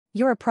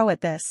 You're a pro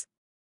at this.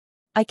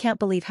 I can't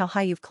believe how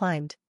high you've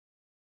climbed.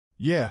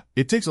 Yeah,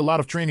 it takes a lot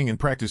of training and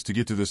practice to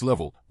get to this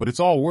level, but it's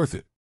all worth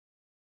it.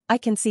 I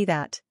can see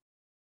that.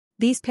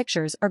 These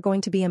pictures are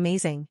going to be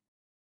amazing.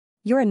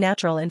 You're a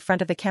natural in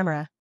front of the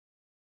camera.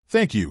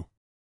 Thank you.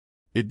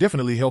 It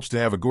definitely helps to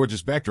have a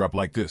gorgeous backdrop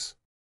like this.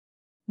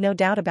 No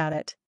doubt about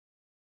it.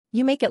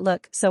 You make it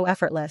look so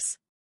effortless.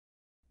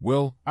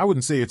 Well, I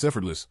wouldn't say it's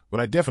effortless, but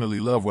I definitely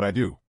love what I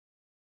do.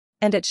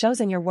 And it shows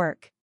in your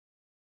work.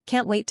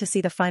 Can't wait to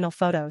see the final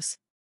photos.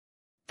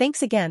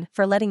 Thanks again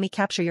for letting me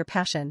capture your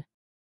passion.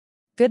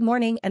 Good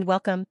morning and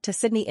welcome to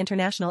Sydney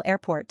International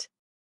Airport.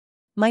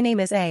 My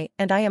name is A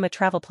and I am a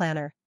travel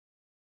planner.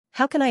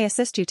 How can I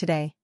assist you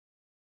today?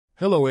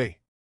 Hello, A.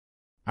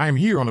 I am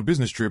here on a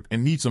business trip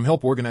and need some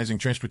help organizing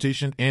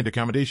transportation and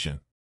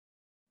accommodation.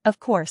 Of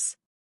course.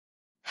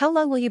 How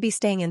long will you be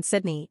staying in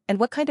Sydney and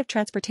what kind of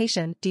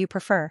transportation do you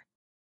prefer?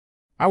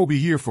 I will be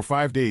here for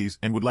 5 days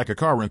and would like a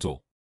car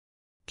rental.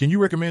 Can you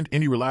recommend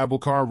any reliable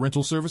car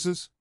rental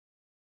services?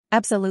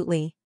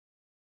 Absolutely.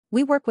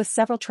 We work with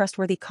several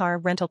trustworthy car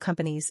rental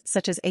companies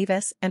such as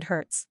Avis and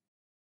Hertz.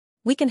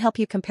 We can help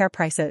you compare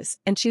prices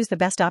and choose the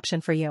best option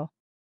for you.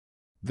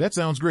 That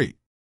sounds great.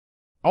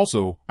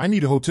 Also, I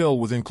need a hotel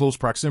within close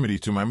proximity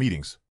to my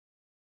meetings.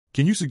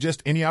 Can you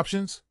suggest any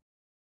options?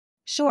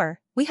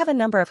 Sure, we have a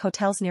number of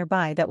hotels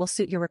nearby that will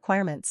suit your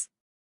requirements.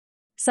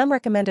 Some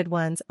recommended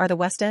ones are the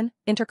Westin,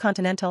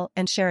 Intercontinental,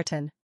 and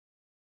Sheraton.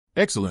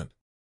 Excellent.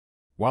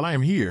 While I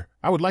am here,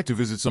 I would like to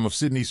visit some of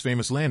Sydney's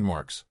famous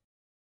landmarks.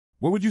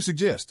 What would you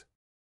suggest?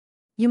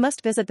 You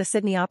must visit the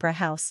Sydney Opera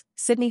House,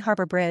 Sydney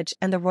Harbour Bridge,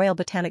 and the Royal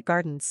Botanic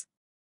Gardens.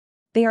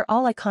 They are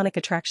all iconic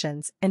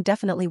attractions and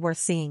definitely worth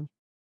seeing.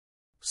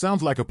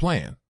 Sounds like a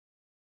plan.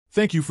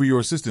 Thank you for your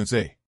assistance,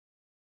 eh?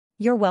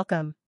 You're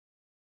welcome.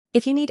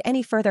 If you need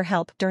any further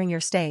help during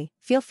your stay,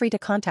 feel free to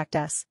contact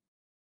us.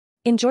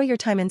 Enjoy your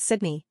time in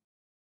Sydney.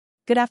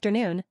 Good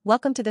afternoon,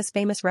 welcome to this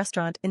famous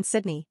restaurant in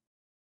Sydney.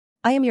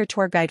 I am your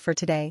tour guide for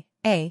today,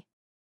 A.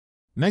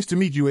 Nice to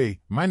meet you, A.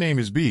 My name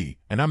is B,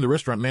 and I'm the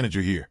restaurant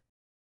manager here.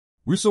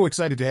 We're so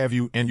excited to have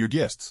you and your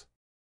guests.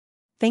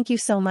 Thank you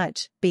so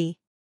much, B.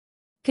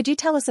 Could you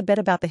tell us a bit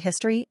about the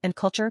history and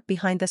culture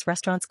behind this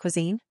restaurant's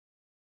cuisine?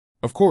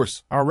 Of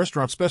course, our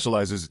restaurant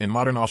specializes in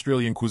modern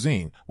Australian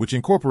cuisine, which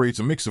incorporates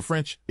a mix of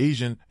French,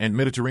 Asian, and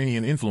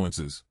Mediterranean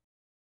influences.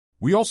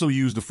 We also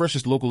use the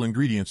freshest local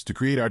ingredients to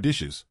create our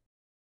dishes.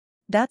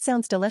 That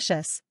sounds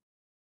delicious.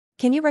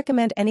 Can you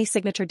recommend any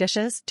signature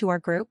dishes to our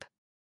group?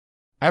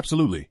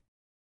 Absolutely.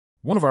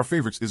 One of our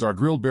favorites is our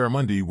grilled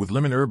barramundi with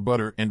lemon herb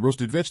butter and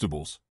roasted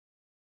vegetables.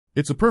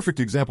 It's a perfect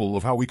example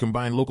of how we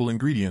combine local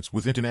ingredients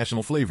with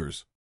international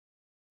flavors.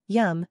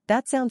 Yum,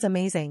 that sounds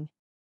amazing.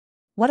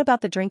 What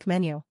about the drink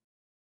menu?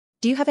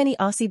 Do you have any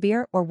Aussie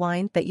beer or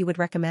wine that you would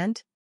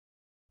recommend?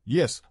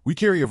 Yes, we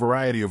carry a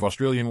variety of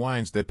Australian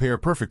wines that pair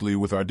perfectly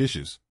with our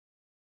dishes.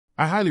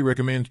 I highly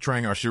recommend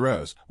trying our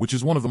Shiraz, which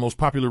is one of the most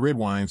popular red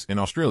wines in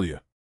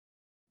Australia.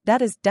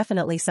 That is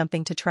definitely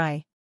something to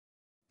try.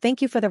 Thank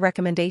you for the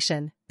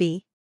recommendation,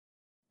 B.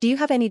 Do you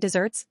have any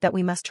desserts that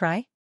we must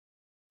try?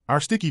 Our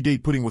sticky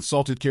date pudding with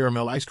salted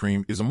caramel ice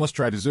cream is a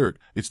must-try dessert.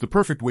 It's the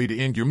perfect way to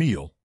end your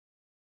meal.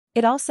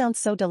 It all sounds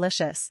so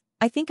delicious.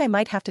 I think I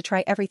might have to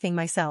try everything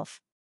myself.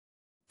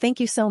 Thank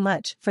you so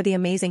much for the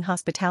amazing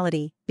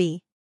hospitality,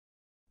 B.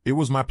 It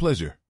was my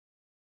pleasure.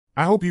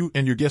 I hope you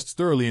and your guests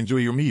thoroughly enjoy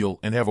your meal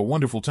and have a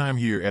wonderful time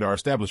here at our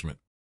establishment.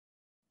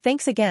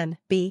 Thanks again,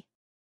 B.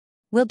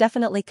 We'll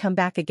definitely come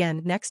back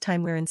again next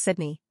time we're in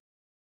Sydney.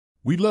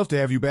 We'd love to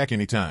have you back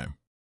anytime.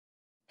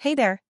 Hey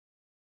there.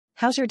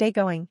 How's your day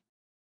going?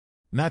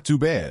 Not too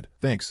bad,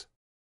 thanks.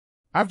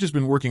 I've just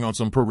been working on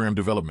some program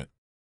development.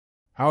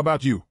 How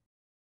about you?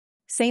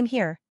 Same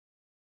here.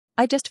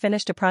 I just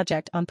finished a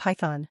project on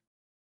Python.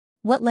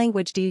 What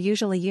language do you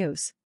usually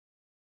use?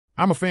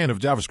 I'm a fan of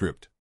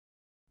JavaScript.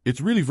 It's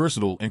really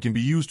versatile and can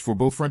be used for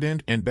both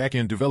front-end and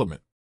back-end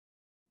development.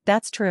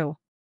 That's true.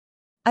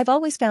 I've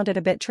always found it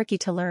a bit tricky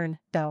to learn,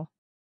 though.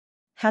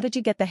 How did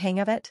you get the hang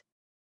of it?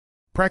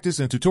 Practice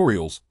and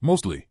tutorials,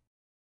 mostly.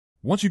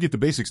 Once you get the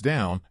basics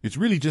down, it's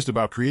really just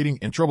about creating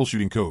and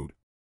troubleshooting code.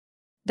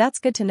 That's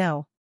good to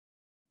know.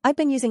 I've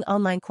been using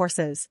online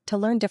courses to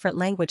learn different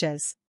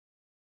languages.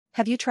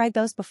 Have you tried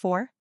those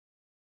before?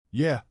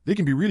 Yeah, they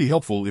can be really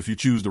helpful if you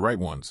choose the right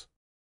ones.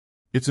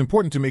 It's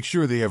important to make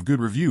sure they have good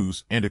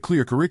reviews and a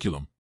clear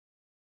curriculum.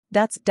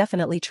 That's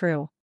definitely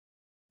true.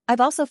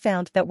 I've also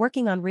found that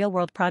working on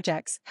real-world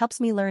projects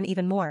helps me learn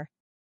even more.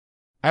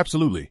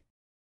 Absolutely.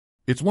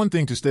 It's one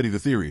thing to study the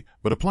theory,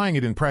 but applying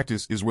it in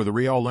practice is where the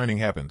real learning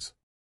happens.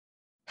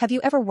 Have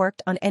you ever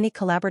worked on any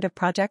collaborative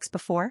projects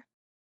before?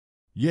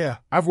 Yeah,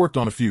 I've worked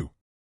on a few.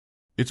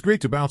 It's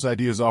great to bounce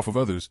ideas off of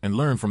others and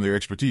learn from their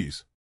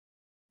expertise.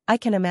 I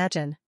can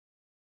imagine.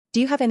 Do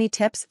you have any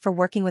tips for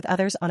working with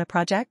others on a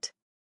project?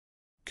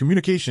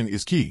 Communication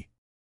is key.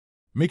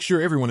 Make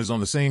sure everyone is on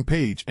the same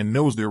page and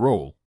knows their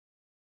role.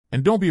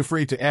 And don't be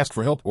afraid to ask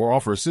for help or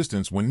offer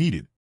assistance when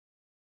needed.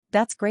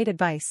 That's great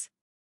advice.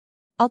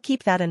 I'll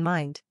keep that in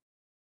mind.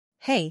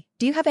 Hey,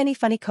 do you have any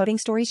funny coding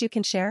stories you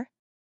can share?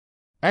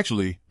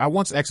 Actually, I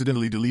once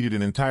accidentally deleted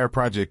an entire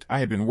project I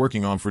had been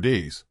working on for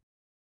days.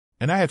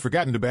 And I had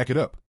forgotten to back it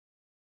up.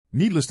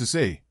 Needless to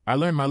say, I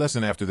learned my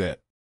lesson after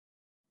that.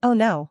 Oh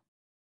no.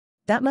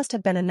 That must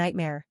have been a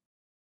nightmare.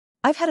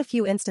 I've had a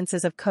few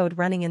instances of code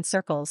running in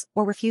circles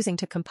or refusing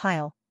to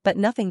compile, but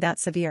nothing that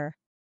severe.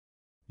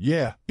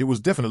 Yeah, it was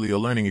definitely a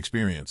learning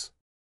experience.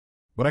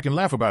 But I can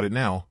laugh about it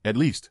now, at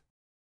least.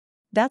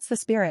 That's the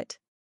spirit.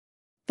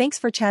 Thanks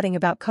for chatting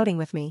about coding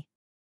with me.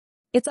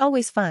 It's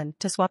always fun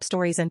to swap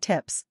stories and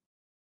tips.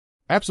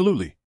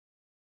 Absolutely.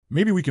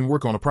 Maybe we can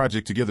work on a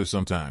project together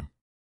sometime.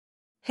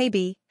 Hey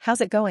B,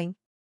 how's it going?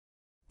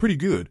 Pretty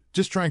good,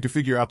 just trying to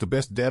figure out the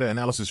best data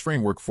analysis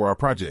framework for our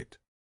project.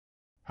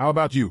 How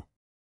about you?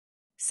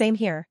 Same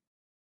here.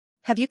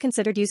 Have you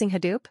considered using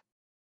Hadoop?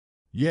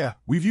 Yeah,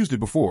 we've used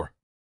it before.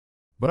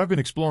 But I've been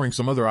exploring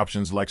some other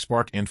options like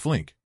Spark and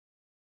Flink.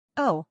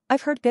 Oh,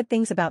 I've heard good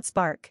things about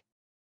Spark.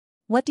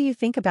 What do you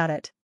think about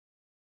it?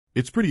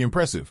 It's pretty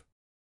impressive.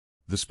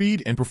 The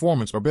speed and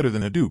performance are better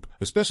than Hadoop,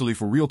 especially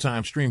for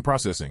real-time stream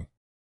processing.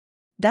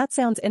 That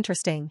sounds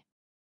interesting.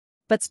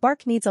 But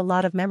Spark needs a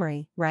lot of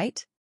memory,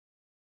 right?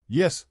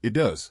 Yes, it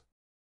does.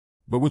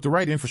 But with the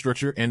right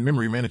infrastructure and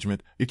memory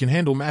management, it can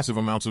handle massive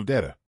amounts of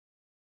data.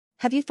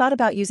 Have you thought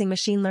about using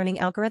machine learning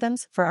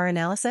algorithms for our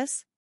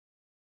analysis?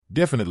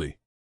 Definitely.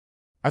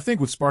 I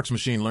think with Spark's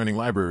machine learning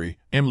library,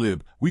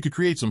 MLib, we could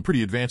create some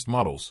pretty advanced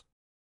models.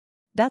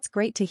 That's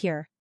great to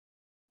hear.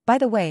 By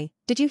the way,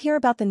 did you hear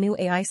about the new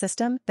AI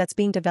system that's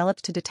being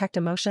developed to detect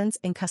emotions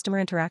in customer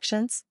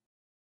interactions?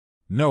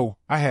 No,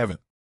 I haven't.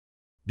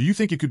 Do you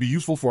think it could be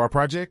useful for our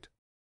project?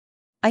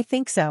 I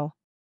think so.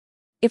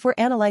 If we're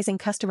analyzing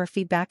customer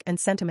feedback and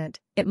sentiment,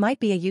 it might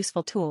be a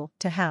useful tool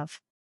to have.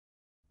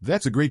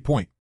 That's a great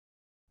point.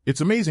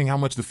 It's amazing how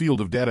much the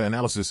field of data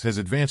analysis has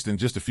advanced in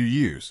just a few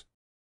years.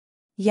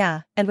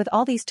 Yeah, and with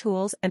all these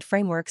tools and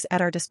frameworks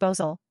at our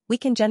disposal, we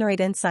can generate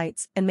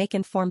insights and make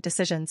informed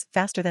decisions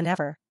faster than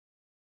ever.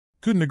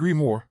 Couldn't agree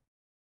more.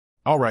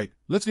 All right,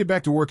 let's get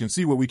back to work and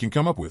see what we can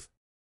come up with.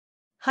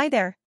 Hi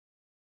there.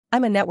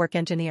 I'm a network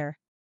engineer.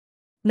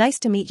 Nice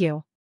to meet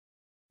you.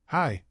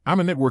 Hi, I'm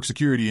a network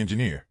security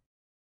engineer.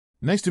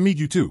 Nice to meet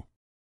you too.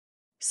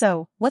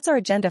 So, what's our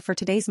agenda for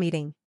today's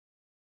meeting?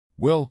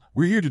 Well,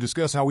 we're here to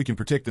discuss how we can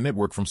protect the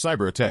network from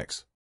cyber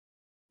attacks.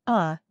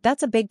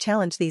 That's a big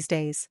challenge these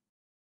days.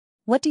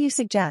 What do you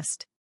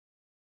suggest?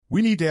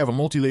 We need to have a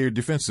multi-layered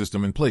defense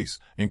system in place,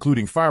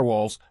 including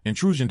firewalls,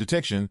 intrusion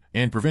detection,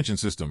 and prevention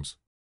systems.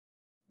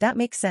 That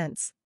makes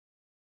sense.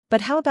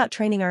 But how about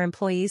training our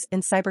employees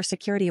in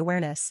cybersecurity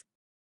awareness?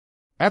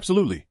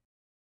 Absolutely.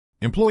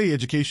 Employee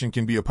education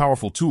can be a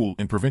powerful tool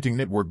in preventing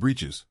network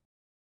breaches.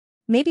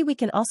 Maybe we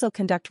can also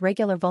conduct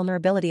regular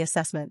vulnerability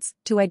assessments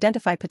to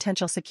identify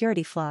potential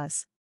security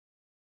flaws.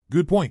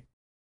 Good point.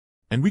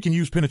 And we can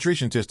use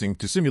penetration testing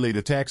to simulate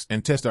attacks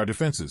and test our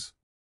defenses.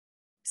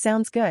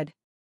 Sounds good.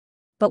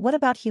 But what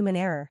about human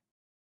error?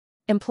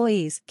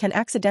 Employees can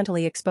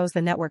accidentally expose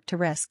the network to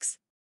risks.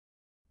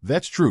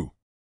 That's true.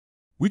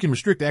 We can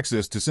restrict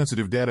access to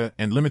sensitive data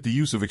and limit the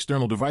use of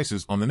external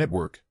devices on the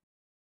network.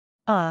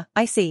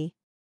 I see.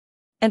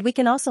 And we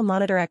can also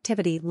monitor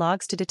activity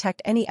logs to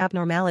detect any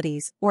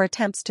abnormalities or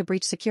attempts to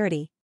breach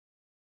security.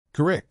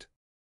 Correct.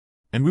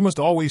 And we must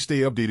always stay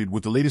updated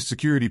with the latest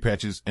security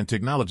patches and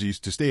technologies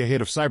to stay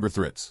ahead of cyber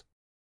threats.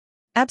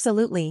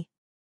 Absolutely.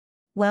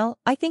 Well,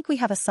 I think we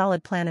have a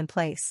solid plan in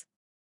place.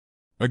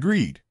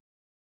 Agreed.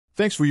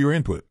 Thanks for your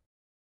input.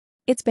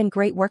 It's been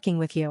great working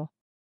with you.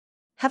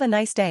 Have a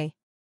nice day.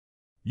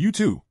 You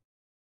too.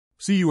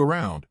 See you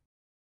around.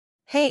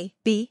 Hey,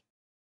 B.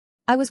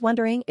 I was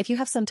wondering if you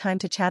have some time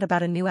to chat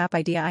about a new app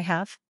idea I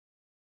have.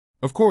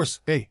 Of course,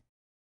 hey.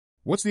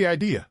 What's the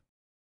idea?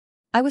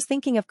 I was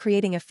thinking of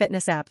creating a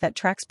fitness app that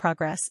tracks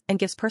progress and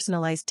gives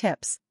personalized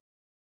tips.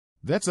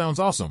 That sounds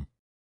awesome.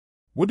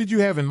 What did you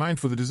have in mind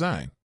for the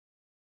design?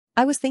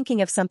 I was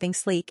thinking of something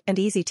sleek and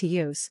easy to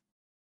use.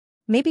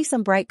 Maybe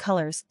some bright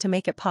colors to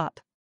make it pop.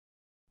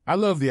 I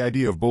love the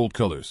idea of bold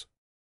colors.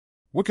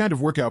 What kind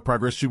of workout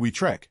progress should we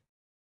track?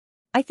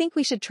 I think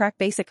we should track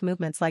basic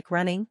movements like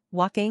running,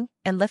 walking,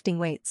 and lifting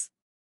weights.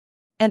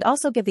 And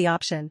also give the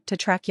option to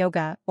track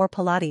yoga or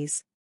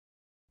Pilates.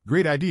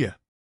 Great idea.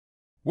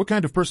 What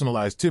kind of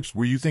personalized tips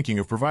were you thinking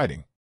of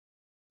providing?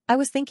 I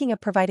was thinking of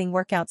providing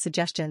workout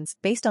suggestions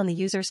based on the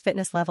user's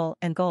fitness level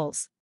and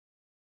goals.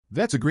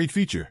 That's a great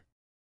feature.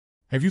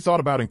 Have you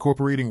thought about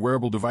incorporating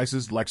wearable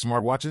devices like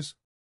smartwatches?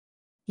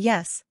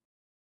 Yes.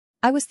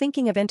 I was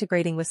thinking of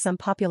integrating with some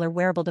popular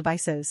wearable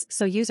devices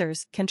so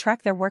users can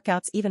track their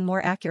workouts even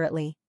more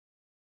accurately.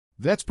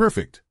 That's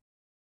perfect.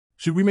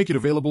 Should we make it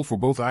available for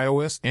both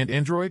iOS and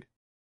Android?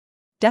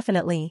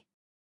 Definitely.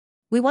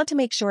 We want to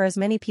make sure as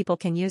many people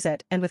can use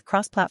it, and with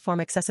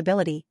cross-platform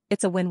accessibility,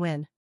 it's a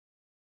win-win.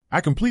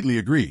 I completely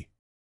agree.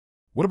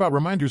 What about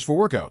reminders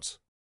for workouts?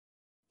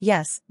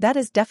 Yes, that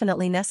is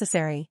definitely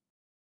necessary.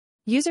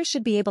 Users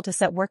should be able to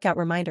set workout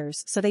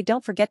reminders so they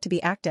don't forget to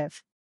be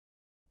active.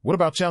 What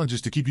about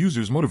challenges to keep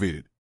users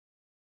motivated?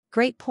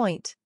 Great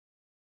point.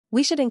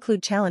 We should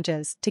include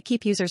challenges to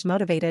keep users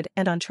motivated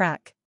and on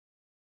track.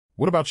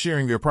 What about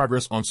sharing their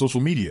progress on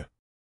social media?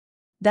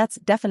 That's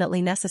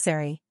definitely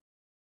necessary.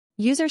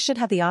 Users should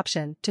have the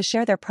option to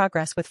share their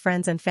progress with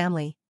friends and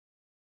family.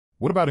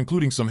 What about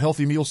including some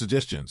healthy meal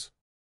suggestions?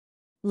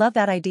 Love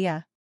that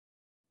idea.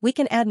 We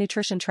can add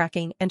nutrition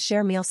tracking and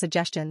share meal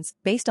suggestions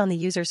based on the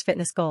user's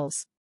fitness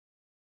goals.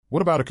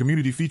 What about a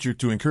community feature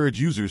to encourage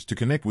users to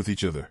connect with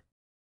each other?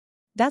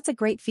 That's a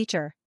great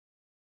feature.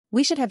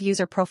 We should have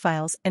user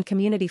profiles and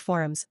community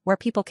forums where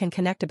people can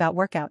connect about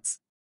workouts.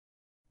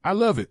 I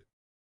love it.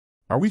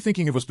 Are we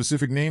thinking of a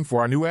specific name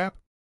for our new app?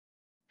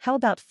 How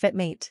about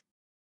FitMate?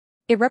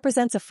 It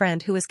represents a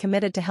friend who is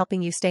committed to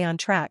helping you stay on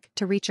track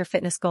to reach your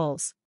fitness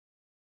goals.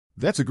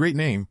 That's a great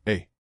name,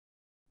 hey.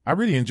 I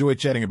really enjoyed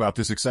chatting about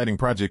this exciting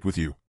project with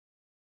you.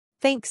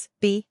 Thanks,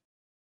 B.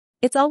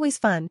 It's always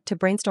fun to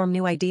brainstorm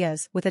new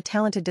ideas with a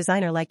talented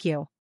designer like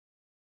you.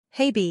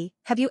 Hey B,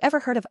 have you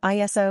ever heard of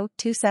ISO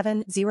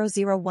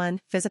 27001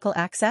 physical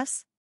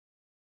access?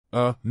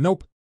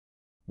 Nope.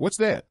 What's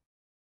that?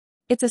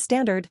 It's a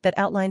standard that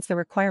outlines the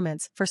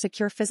requirements for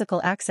secure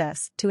physical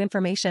access to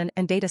information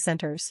and data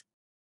centers.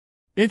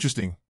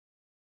 Interesting.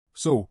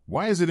 So,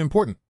 why is it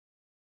important?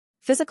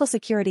 Physical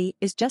security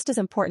is just as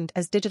important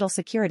as digital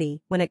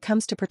security when it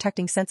comes to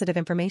protecting sensitive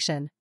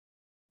information.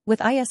 With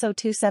ISO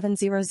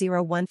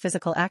 27001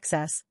 physical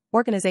access,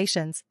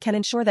 organizations can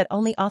ensure that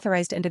only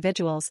authorized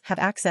individuals have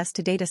access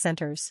to data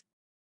centers.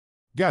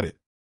 Got it.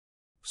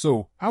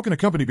 So, how can a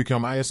company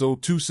become ISO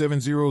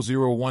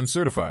 27001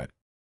 certified?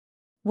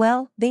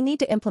 Well, they need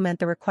to implement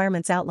the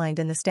requirements outlined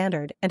in the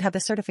standard and have the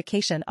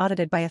certification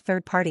audited by a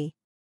third party.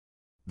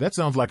 That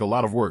sounds like a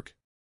lot of work.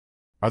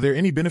 Are there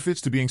any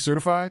benefits to being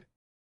certified?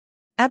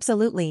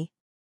 Absolutely.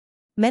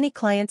 Many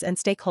clients and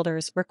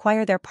stakeholders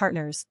require their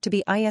partners to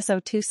be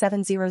ISO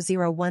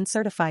 27001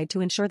 certified to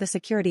ensure the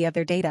security of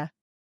their data.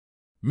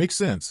 Makes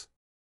sense.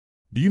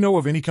 Do you know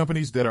of any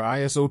companies that are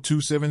ISO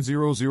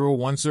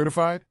 27001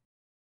 certified?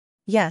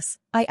 Yes,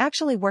 I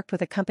actually worked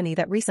with a company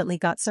that recently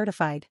got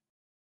certified.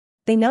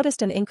 They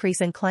noticed an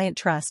increase in client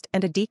trust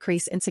and a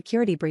decrease in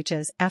security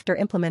breaches after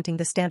implementing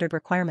the standard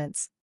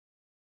requirements.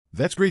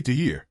 That's great to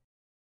hear.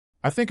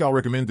 I think I'll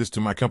recommend this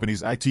to my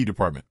company's IT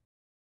department.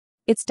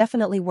 It's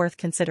definitely worth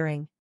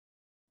considering.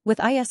 With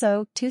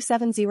ISO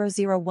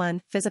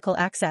 27001 physical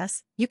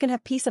access, you can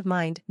have peace of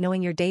mind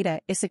knowing your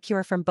data is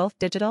secure from both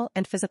digital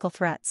and physical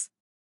threats.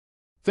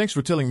 Thanks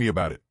for telling me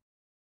about it.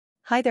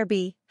 Hi there,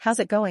 B. How's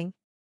it going?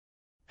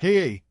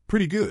 Hey,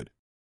 pretty good.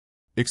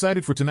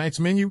 Excited for tonight's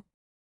menu?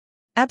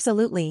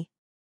 Absolutely.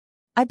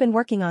 I've been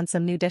working on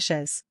some new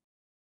dishes.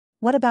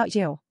 What about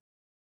you?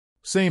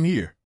 Same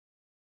here.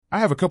 I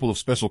have a couple of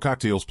special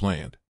cocktails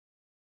planned.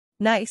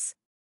 Nice.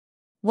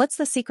 What's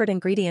the secret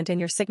ingredient in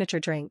your signature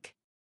drink?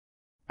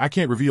 I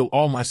can't reveal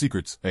all my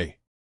secrets, hey.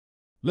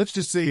 Let's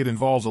just say it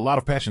involves a lot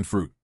of passion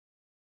fruit.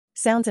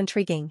 Sounds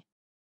intriguing.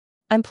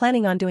 I'm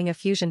planning on doing a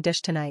fusion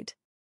dish tonight.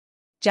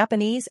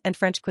 Japanese and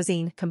French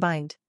cuisine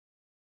combined.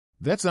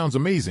 That sounds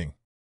amazing.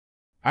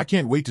 I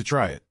can't wait to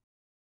try it.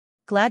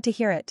 Glad to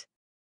hear it.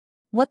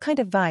 What kind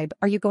of vibe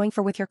are you going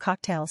for with your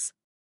cocktails?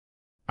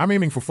 I'm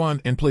aiming for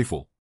fun and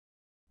playful.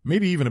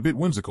 Maybe even a bit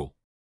whimsical.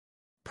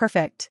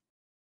 Perfect.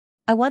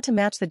 I want to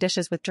match the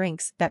dishes with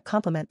drinks that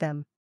complement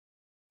them.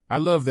 I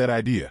love that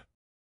idea.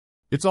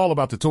 It's all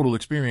about the total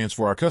experience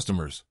for our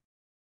customers.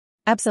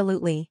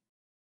 Absolutely.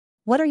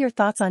 What are your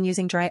thoughts on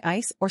using dry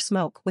ice or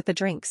smoke with the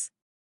drinks?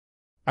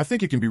 I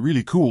think it can be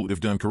really cool if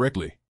done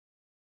correctly.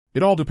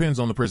 It all depends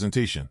on the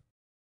presentation.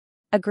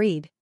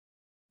 Agreed.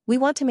 We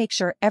want to make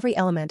sure every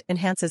element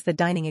enhances the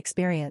dining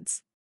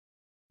experience.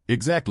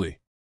 Exactly.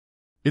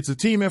 It's a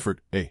team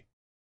effort, hey.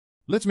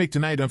 Let's make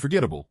tonight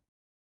unforgettable.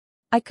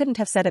 I couldn't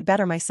have said it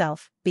better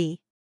myself,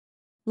 B.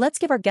 Let's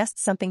give our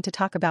guests something to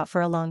talk about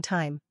for a long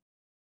time.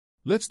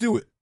 Let's do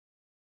it.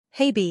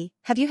 Hey B,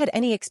 have you had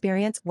any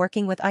experience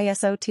working with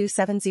ISO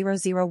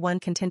 27001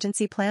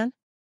 contingency plan?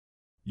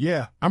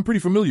 Yeah, I'm pretty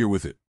familiar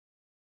with it.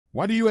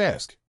 Why do you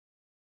ask?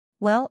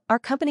 Well, our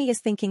company is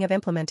thinking of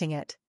implementing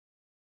it.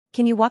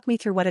 Can you walk me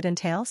through what it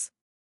entails?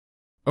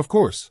 Of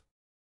course.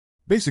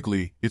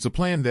 Basically, it's a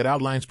plan that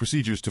outlines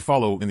procedures to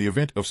follow in the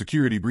event of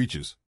security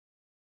breaches.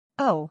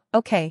 Oh,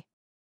 okay.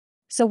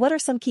 So what are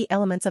some key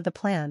elements of the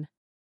plan?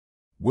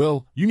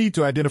 Well, you need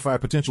to identify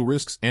potential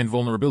risks and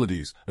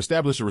vulnerabilities,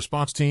 establish a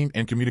response team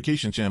and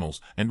communication channels,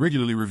 and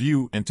regularly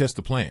review and test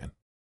the plan.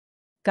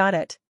 Got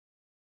it.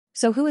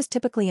 So who is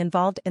typically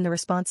involved in the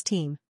response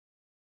team?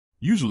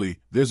 Usually,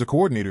 there's a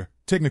coordinator,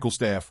 technical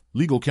staff,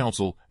 legal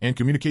counsel, and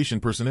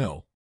communication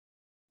personnel.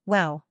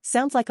 Wow,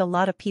 sounds like a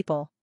lot of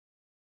people.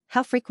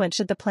 How frequent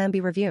should the plan be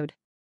reviewed?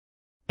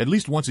 At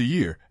least once a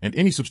year, and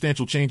any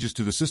substantial changes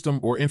to the system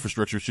or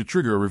infrastructure should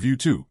trigger a review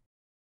too.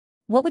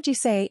 What would you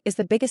say is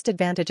the biggest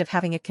advantage of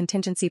having a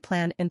contingency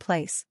plan in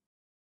place?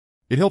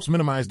 It helps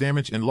minimize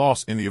damage and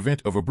loss in the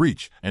event of a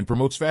breach and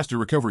promotes faster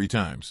recovery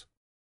times.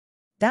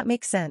 That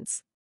makes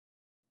sense.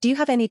 Do you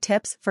have any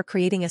tips for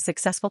creating a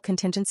successful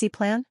contingency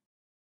plan?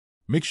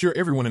 Make sure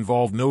everyone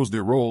involved knows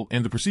their role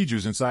and the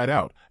procedures inside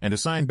out, and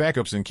assign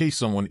backups in case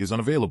someone is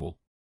unavailable.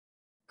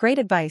 Great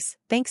advice,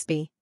 thanks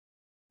B.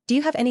 Do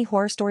you have any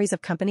horror stories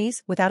of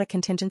companies without a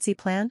contingency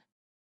plan?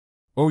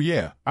 Oh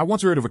yeah, I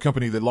once heard of a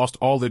company that lost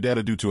all their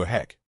data due to a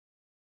hack.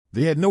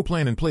 They had no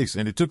plan in place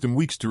and it took them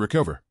weeks to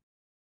recover.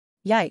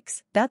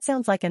 Yikes, that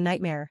sounds like a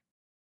nightmare.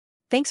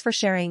 Thanks for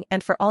sharing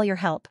and for all your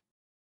help.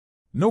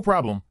 No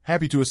problem,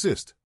 happy to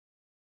assist.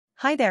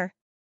 Hi there.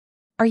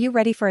 Are you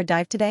ready for a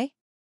dive today?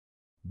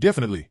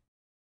 Definitely.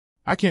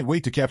 I can't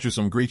wait to capture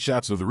some great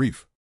shots of the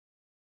reef.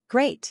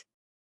 Great.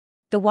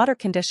 The water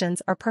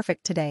conditions are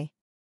perfect today.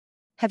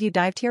 Have you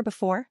dived here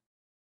before?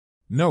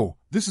 No,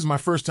 this is my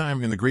first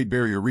time in the Great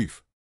Barrier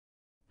Reef.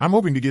 I'm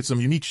hoping to get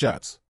some unique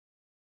shots.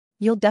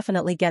 You'll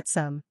definitely get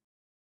some.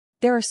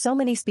 There are so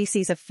many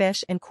species of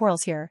fish and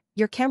corals here,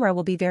 your camera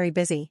will be very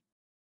busy.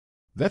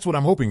 That's what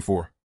I'm hoping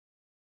for.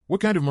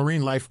 What kind of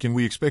marine life can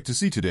we expect to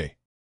see today?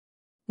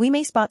 We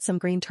may spot some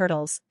green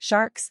turtles,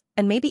 sharks,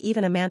 and maybe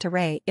even a manta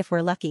ray if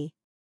we're lucky.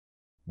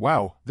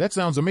 Wow, that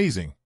sounds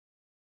amazing.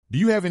 Do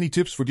you have any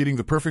tips for getting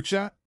the perfect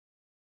shot?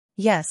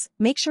 Yes,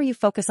 make sure you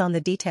focus on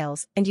the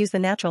details and use the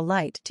natural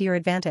light to your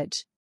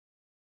advantage.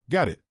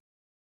 Got it.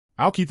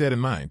 I'll keep that in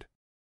mind.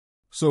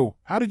 So,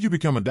 how did you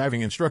become a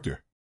diving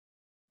instructor?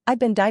 I've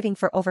been diving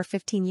for over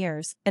 15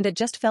 years, and it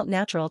just felt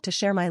natural to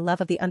share my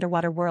love of the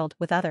underwater world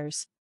with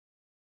others.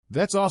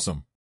 That's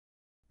awesome.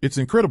 It's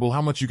incredible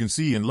how much you can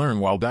see and learn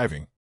while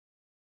diving.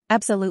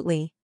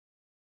 Absolutely.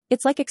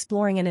 It's like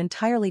exploring an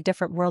entirely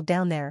different world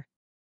down there.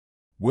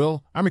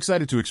 Well, I'm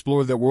excited to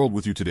explore that world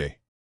with you today.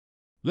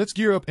 Let's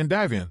gear up and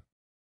dive in.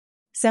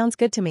 Sounds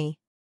good to me.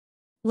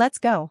 Let's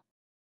go.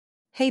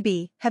 Hey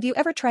B, have you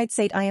ever tried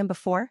Sate ayam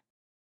before?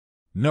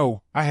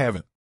 No, I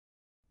haven't.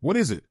 What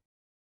is it?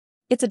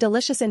 It's a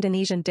delicious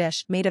Indonesian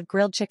dish made of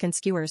grilled chicken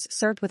skewers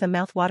served with a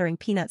mouth-watering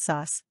peanut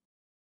sauce.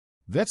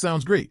 That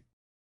sounds great.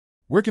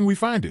 Where can we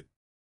find it?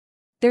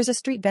 There's a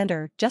street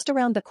vendor just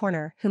around the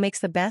corner who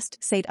makes the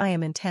best Sate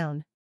ayam in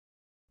town.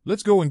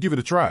 Let's go and give it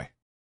a try.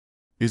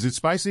 Is it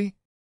spicy?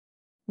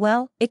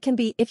 Well, it can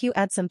be if you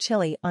add some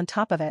chili on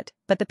top of it,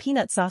 but the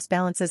peanut sauce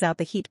balances out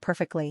the heat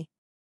perfectly.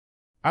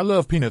 I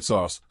love peanut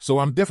sauce, so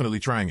I'm definitely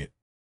trying it.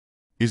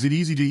 Is it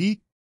easy to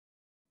eat?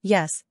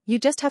 Yes, you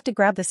just have to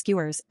grab the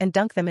skewers and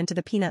dunk them into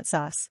the peanut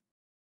sauce.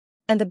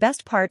 And the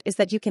best part is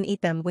that you can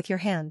eat them with your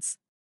hands.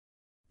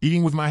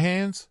 Eating with my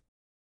hands?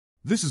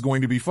 This is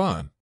going to be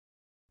fun.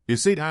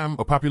 Is Sate ayam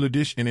a popular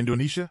dish in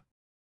Indonesia?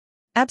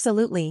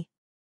 Absolutely.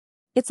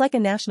 It's like a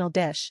national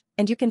dish,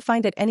 and you can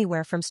find it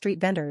anywhere from street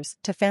vendors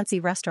to fancy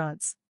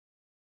restaurants.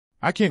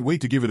 I can't wait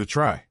to give it a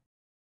try.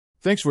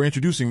 Thanks for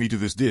introducing me to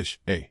this dish,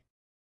 A.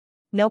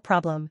 No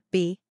problem,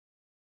 B.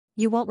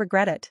 You won't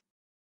regret it.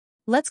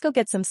 Let's go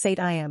get some Sate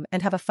ayam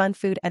and have a fun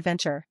food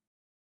adventure.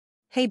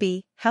 Hey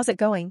B, how's it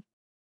going?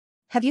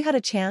 Have you had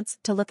a chance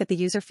to look at the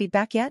user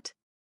feedback yet?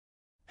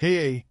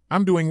 Hey A,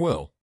 I'm doing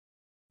well.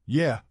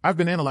 Yeah, I've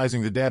been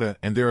analyzing the data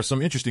and there are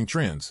some interesting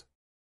trends.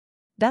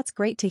 That's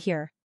great to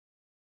hear.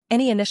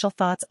 Any initial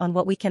thoughts on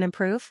what we can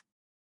improve?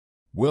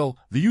 Well,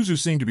 the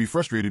users seem to be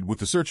frustrated with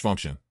the search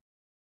function.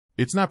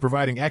 It's not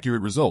providing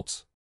accurate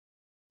results.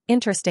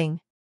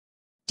 Interesting.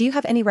 Do you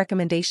have any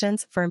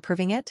recommendations for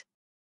improving it?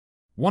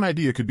 One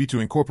idea could be to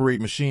incorporate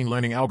machine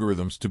learning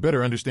algorithms to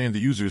better understand the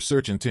user's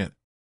search intent.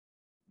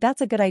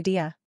 That's a good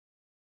idea.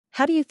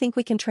 How do you think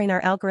we can train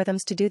our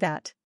algorithms to do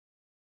that?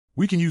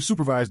 We can use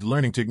supervised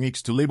learning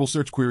techniques to label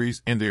search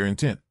queries and their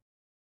intent.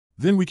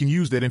 Then we can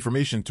use that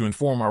information to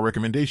inform our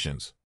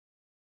recommendations.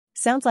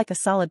 Sounds like a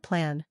solid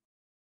plan.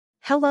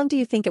 How long do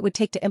you think it would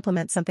take to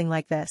implement something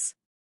like this?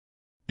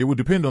 It would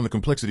depend on the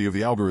complexity of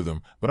the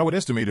algorithm, but I would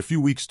estimate a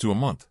few weeks to a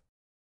month.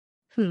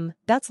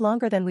 That's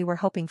longer than we were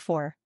hoping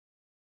for.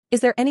 Is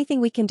there anything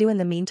we can do in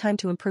the meantime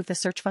to improve the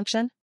search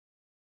function?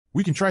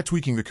 We can try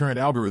tweaking the current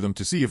algorithm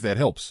to see if that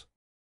helps.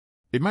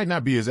 It might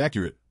not be as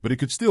accurate, but it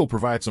could still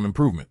provide some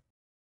improvement.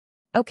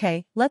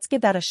 Okay, let's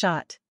give that a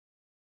shot.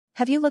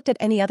 Have you looked at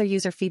any other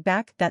user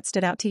feedback that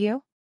stood out to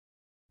you?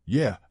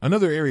 Yeah,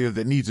 another area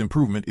that needs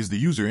improvement is the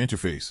user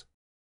interface.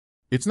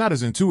 It's not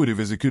as intuitive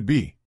as it could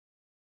be.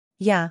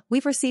 Yeah,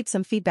 we've received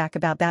some feedback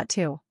about that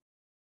too.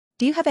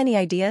 Do you have any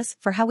ideas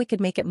for how we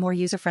could make it more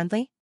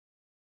user-friendly?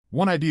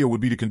 One idea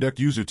would be to conduct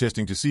user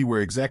testing to see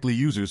where exactly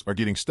users are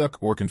getting stuck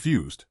or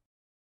confused.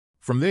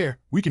 From there,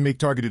 we can make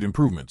targeted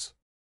improvements.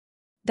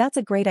 That's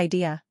a great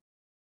idea.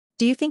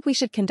 Do you think we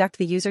should conduct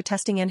the user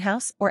testing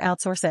in-house or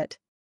outsource it?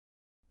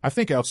 I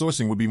think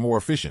outsourcing would be more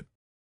efficient.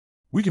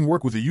 We can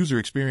work with a user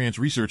experience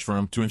research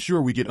firm to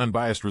ensure we get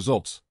unbiased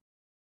results.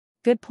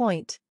 Good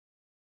point.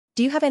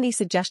 Do you have any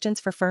suggestions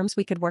for firms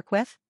we could work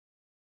with?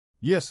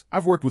 Yes,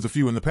 I've worked with a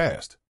few in the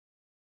past.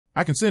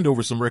 I can send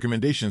over some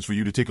recommendations for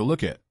you to take a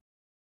look at.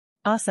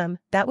 Awesome,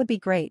 that would be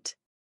great.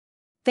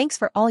 Thanks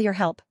for all your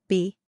help,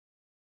 B.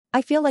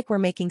 I feel like we're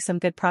making some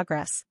good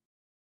progress.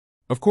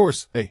 Of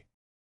course, A.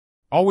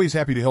 Always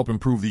happy to help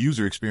improve the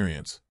user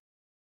experience.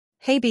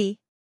 Hey B.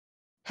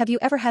 Have you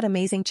ever had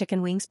amazing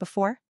chicken wings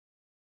before?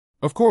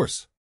 Of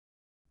course.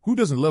 Who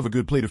doesn't love a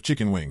good plate of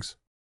chicken wings?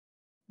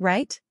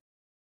 Right?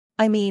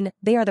 I mean,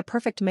 they are the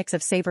perfect mix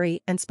of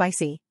savory and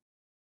spicy.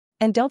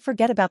 And don't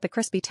forget about the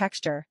crispy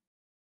texture.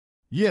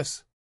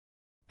 Yes.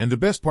 And the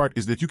best part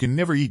is that you can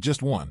never eat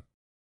just one.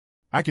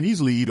 I can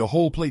easily eat a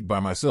whole plate by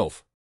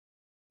myself.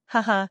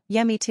 Haha,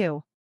 yeah, me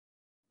too.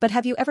 But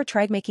have you ever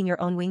tried making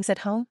your own wings at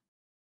home?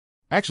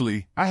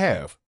 Actually, I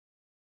have.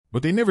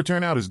 But they never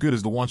turn out as good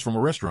as the ones from a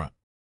restaurant.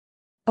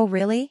 Oh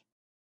really?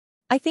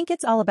 I think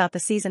it's all about the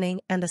seasoning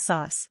and the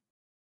sauce.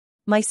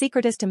 My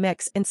secret is to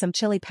mix in some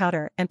chili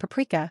powder and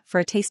paprika for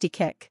a tasty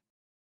kick.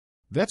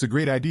 That's a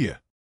great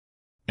idea.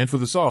 And for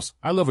the sauce,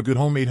 I love a good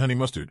homemade honey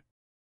mustard.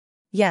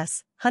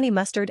 Yes, honey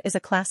mustard is a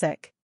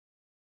classic.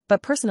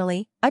 But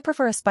personally, I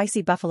prefer a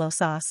spicy buffalo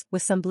sauce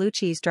with some blue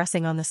cheese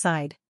dressing on the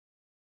side.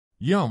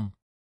 Yum.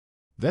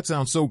 That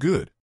sounds so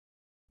good.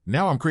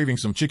 Now I'm craving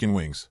some chicken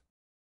wings.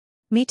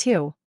 Me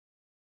too.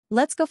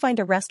 Let's go find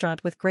a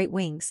restaurant with great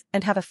wings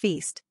and have a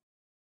feast.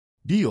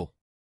 Deal.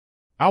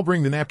 I'll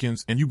bring the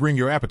napkins and you bring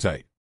your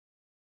appetite.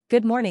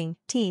 Good morning,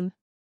 team.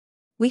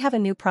 We have a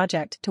new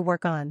project to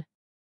work on.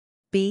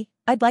 B,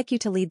 I'd like you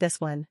to lead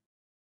this one.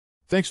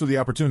 Thanks for the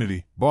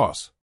opportunity,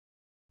 boss.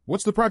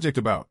 What's the project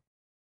about?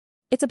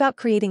 It's about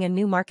creating a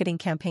new marketing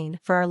campaign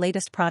for our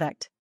latest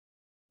product.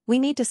 We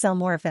need to sell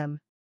more of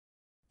them.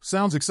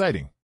 Sounds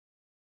exciting.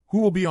 Who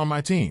will be on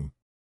my team?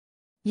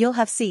 You'll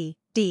have C,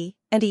 D,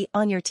 and E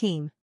on your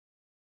team.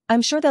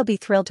 I'm sure they'll be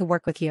thrilled to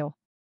work with you.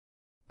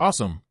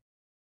 Awesome.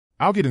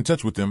 I'll get in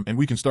touch with them and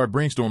we can start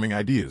brainstorming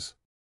ideas.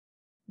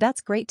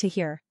 That's great to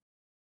hear.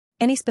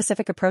 Any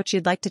specific approach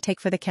you'd like to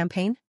take for the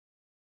campaign?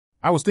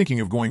 I was thinking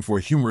of going for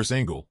a humorous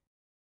angle.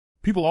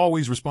 People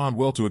always respond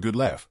well to a good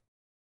laugh.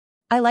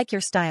 I like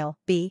your style,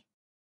 B.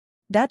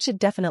 That should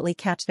definitely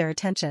catch their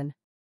attention.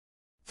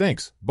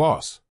 Thanks,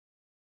 boss.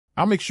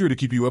 I'll make sure to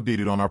keep you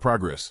updated on our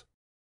progress.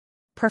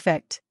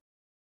 Perfect.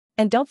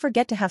 And don't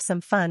forget to have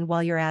some fun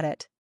while you're at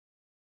it.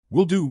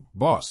 Will do,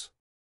 boss.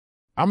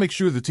 I'll make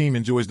sure the team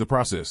enjoys the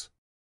process.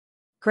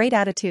 Great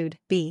attitude,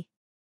 B.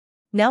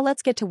 Now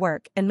let's get to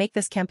work and make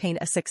this campaign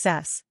a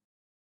success.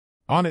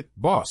 On it,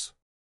 boss.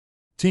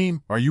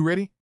 Team, are you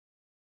ready?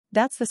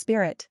 That's the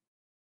spirit.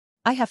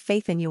 I have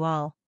faith in you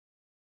all.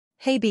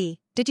 Hey B,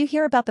 did you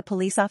hear about the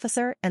police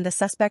officer and the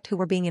suspect who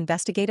were being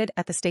investigated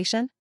at the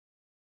station?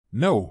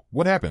 No,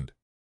 what happened?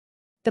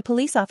 The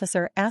police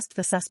officer asked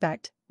the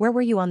suspect, "Where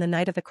were you on the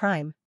night of the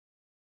crime?"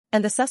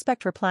 And the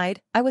suspect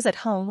replied, "I was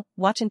at home,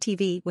 watching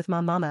TV with my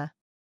mama."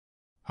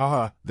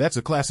 Haha, that's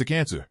a classic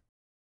answer.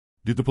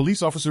 Did the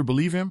police officer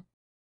believe him?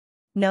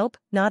 Nope,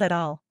 not at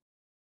all.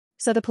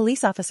 So the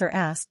police officer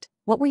asked,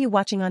 "What were you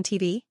watching on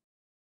TV?"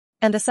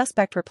 And the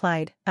suspect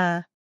replied,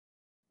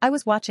 I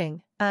was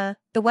watching, the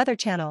Weather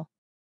Channel."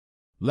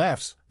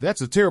 Laughs,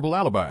 that's a terrible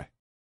alibi.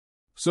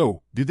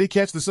 So, did they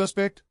catch the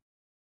suspect?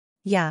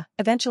 Yeah,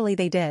 eventually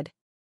they did.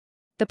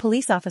 The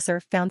police officer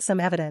found some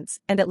evidence,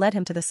 and it led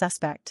him to the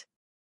suspect.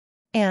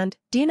 And,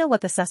 do you know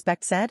what the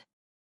suspect said?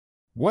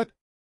 What?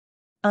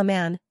 "Oh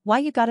man, why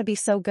you gotta be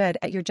so good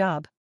at your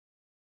job?"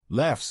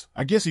 Laughs,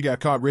 I guess he got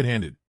caught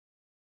red-handed.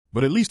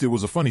 But at least it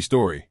was a funny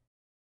story.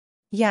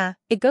 Yeah,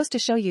 it goes to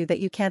show you that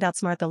you can't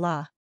outsmart the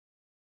law.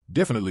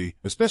 Definitely,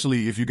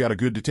 especially if you got a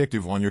good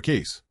detective on your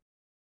case.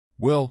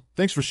 Well,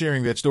 thanks for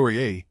sharing that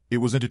story, A. It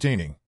was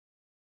entertaining.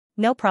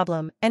 No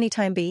problem,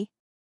 anytime B.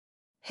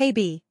 Hey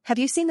B, have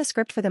you seen the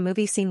script for the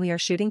movie scene we are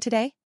shooting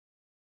today?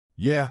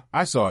 Yeah,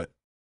 I saw it.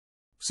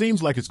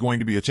 Seems like it's going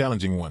to be a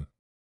challenging one.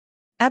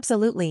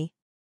 Absolutely.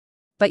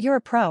 But you're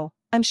a pro,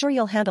 I'm sure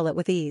you'll handle it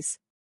with ease.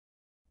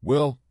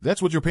 Well,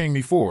 that's what you're paying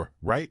me for,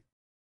 right?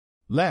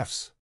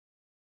 Laughs.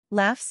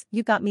 Laughs,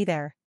 you got me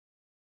there.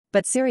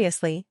 But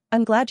seriously,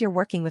 I'm glad you're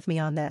working with me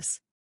on this.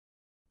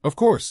 Of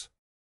course.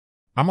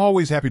 I'm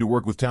always happy to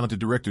work with talented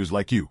directors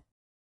like you.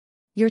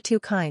 You're too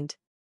kind.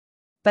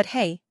 But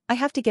hey, I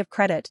have to give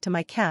credit to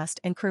my cast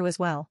and crew as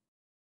well.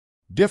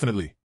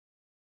 Definitely.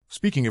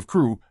 Speaking of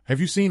crew, have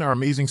you seen our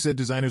amazing set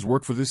designers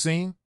work for this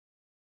scene?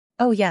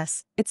 Oh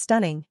yes, it's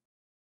stunning.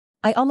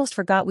 I almost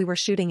forgot we were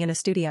shooting in a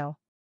studio.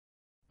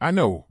 I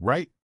know,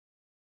 right?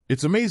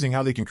 It's amazing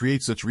how they can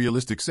create such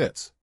realistic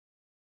sets.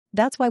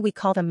 That's why we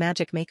call them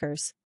magic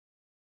makers.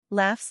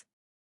 Laughs?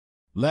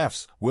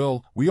 Laughs,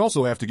 well, we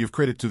also have to give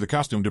credit to the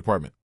costume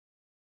department.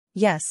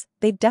 Yes,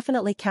 they've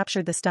definitely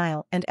captured the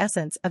style and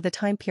essence of the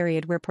time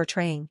period we're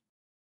portraying.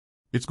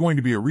 It's going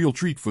to be a real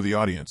treat for the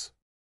audience.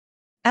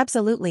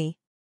 Absolutely.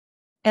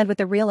 And with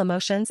the real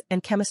emotions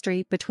and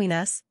chemistry between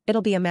us,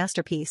 it'll be a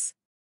masterpiece.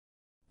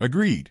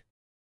 Agreed.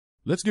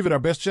 Let's give it our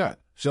best shot,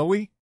 shall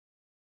we?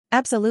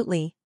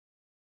 Absolutely.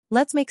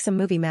 Let's make some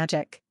movie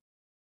magic.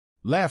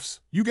 Laughs,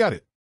 you got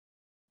it.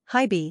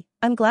 Hi B,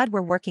 I'm glad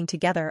we're working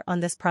together on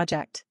this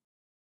project.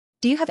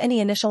 Do you have any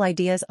initial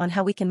ideas on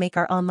how we can make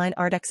our online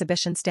art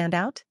exhibition stand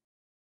out?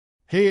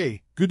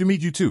 Hey, good to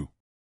meet you too.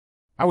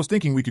 I was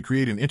thinking we could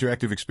create an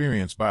interactive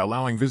experience by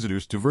allowing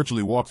visitors to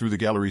virtually walk through the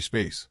gallery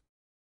space.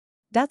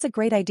 That's a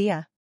great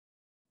idea.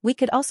 We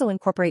could also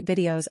incorporate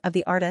videos of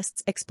the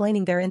artists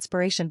explaining their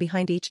inspiration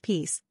behind each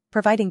piece,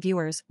 providing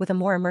viewers with a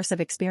more immersive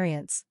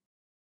experience.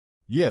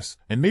 Yes,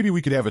 and maybe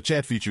we could have a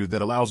chat feature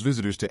that allows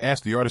visitors to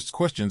ask the artists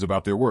questions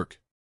about their work.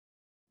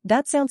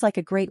 That sounds like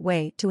a great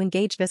way to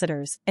engage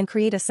visitors and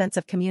create a sense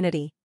of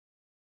community.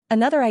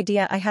 Another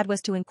idea I had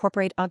was to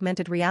incorporate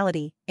augmented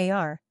reality,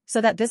 AR, so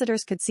that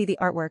visitors could see the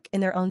artwork in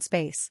their own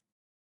space.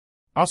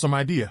 Awesome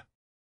idea.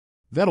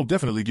 That'll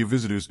definitely give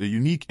visitors a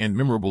unique and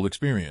memorable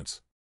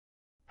experience.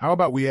 How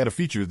about we add a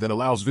feature that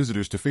allows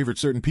visitors to favorite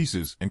certain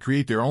pieces and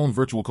create their own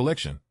virtual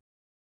collection?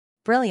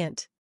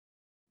 Brilliant.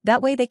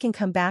 That way they can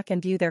come back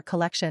and view their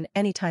collection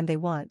anytime they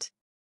want.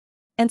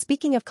 And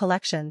speaking of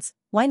collections,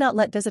 why not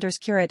let visitors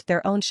curate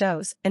their own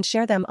shows and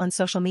share them on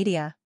social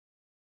media?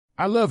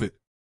 I love it.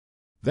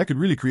 That could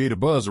really create a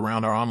buzz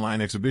around our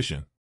online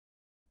exhibition.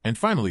 And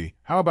finally,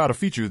 how about a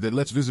feature that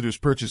lets visitors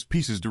purchase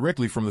pieces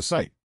directly from the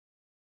site?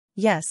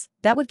 Yes,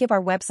 that would give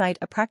our website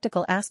a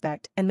practical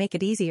aspect and make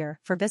it easier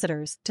for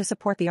visitors to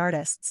support the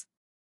artists.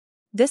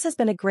 This has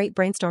been a great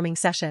brainstorming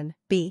session,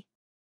 B.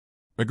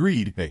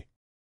 Agreed, hey.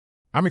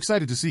 I'm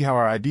excited to see how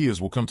our ideas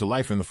will come to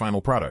life in the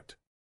final product.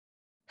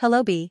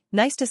 Hello B,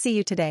 nice to see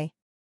you today.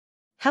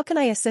 How can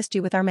I assist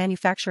you with our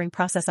manufacturing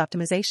process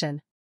optimization?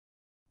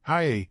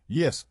 Hi A,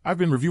 yes, I've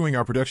been reviewing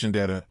our production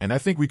data and I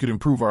think we could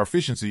improve our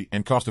efficiency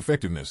and cost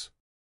effectiveness.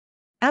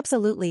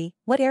 Absolutely,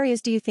 what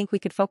areas do you think we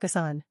could focus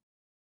on?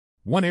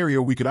 One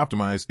area we could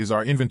optimize is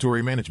our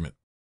inventory management.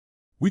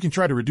 We can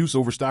try to reduce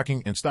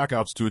overstocking and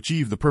stockouts to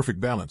achieve the perfect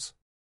balance.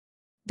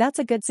 That's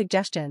a good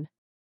suggestion.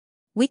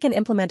 We can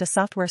implement a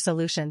software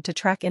solution to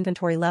track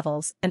inventory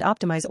levels and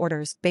optimize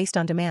orders based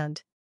on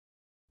demand.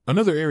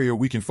 Another area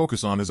we can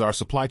focus on is our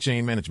supply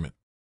chain management.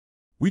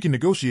 We can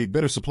negotiate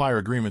better supplier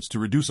agreements to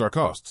reduce our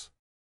costs.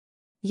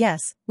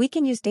 Yes, we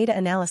can use data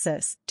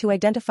analysis to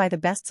identify the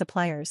best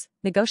suppliers,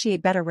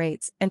 negotiate better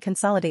rates, and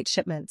consolidate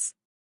shipments.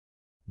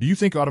 Do you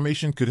think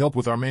automation could help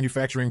with our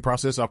manufacturing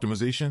process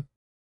optimization?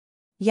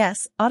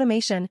 Yes,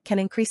 automation can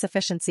increase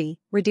efficiency,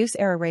 reduce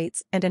error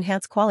rates, and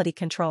enhance quality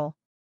control.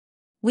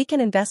 We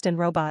can invest in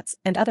robots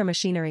and other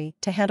machinery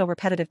to handle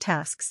repetitive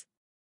tasks.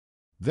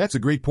 That's a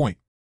great point.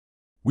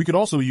 We could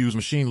also use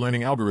machine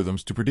learning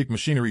algorithms to predict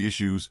machinery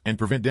issues and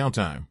prevent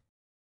downtime.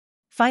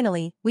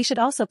 Finally, we should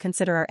also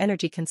consider our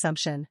energy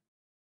consumption.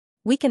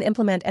 We can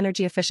implement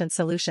energy-efficient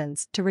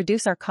solutions to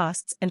reduce our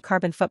costs and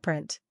carbon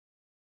footprint.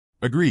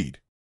 Agreed.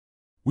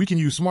 We can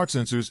use smart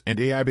sensors and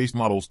AI-based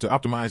models to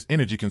optimize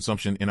energy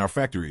consumption in our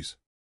factories.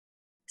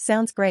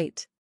 Sounds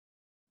great.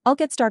 I'll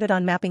get started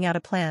on mapping out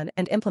a plan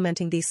and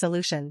implementing these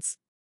solutions.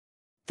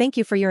 Thank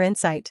you for your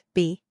insight,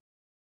 B.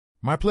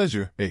 My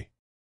pleasure, A.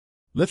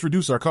 Let's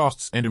reduce our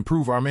costs and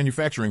improve our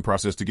manufacturing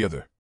process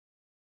together.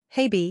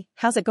 Hey B,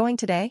 how's it going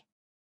today?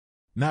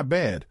 Not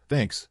bad,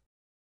 thanks.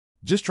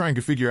 Just trying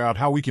to figure out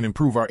how we can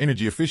improve our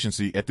energy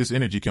efficiency at this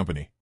energy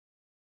company.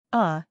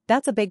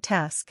 That's a big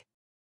task.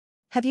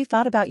 Have you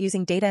thought about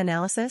using data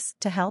analysis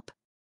to help?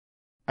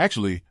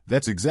 Actually,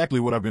 that's exactly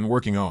what I've been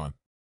working on.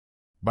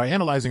 By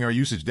analyzing our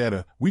usage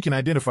data, we can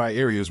identify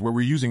areas where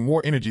we're using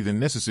more energy than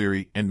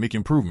necessary and make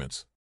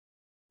improvements.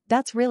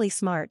 That's really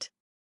smart.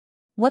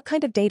 What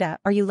kind of data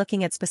are you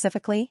looking at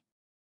specifically?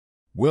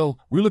 Well,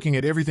 we're looking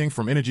at everything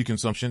from energy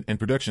consumption and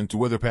production to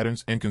weather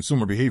patterns and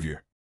consumer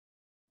behavior.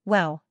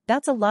 Wow,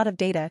 that's a lot of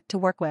data to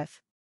work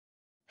with.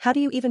 How do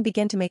you even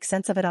begin to make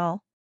sense of it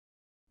all?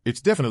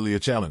 It's definitely a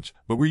challenge,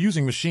 but we're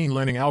using machine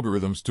learning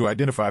algorithms to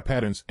identify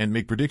patterns and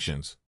make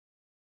predictions.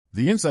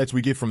 The insights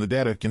we get from the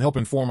data can help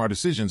inform our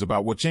decisions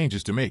about what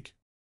changes to make.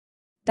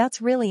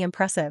 That's really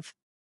impressive.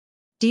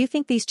 Do you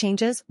think these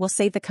changes will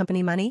save the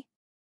company money?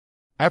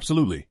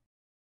 Absolutely.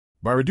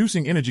 By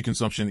reducing energy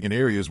consumption in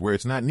areas where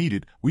it's not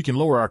needed, we can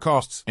lower our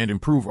costs and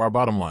improve our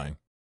bottom line.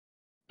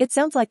 It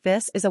sounds like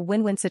this is a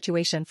win-win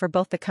situation for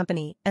both the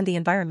company and the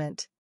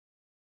environment.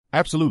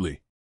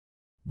 Absolutely.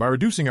 By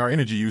reducing our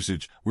energy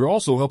usage, we're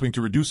also helping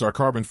to reduce our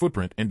carbon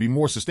footprint and be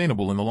more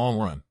sustainable in the long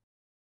run.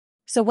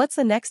 So what's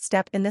the next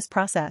step in this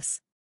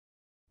process?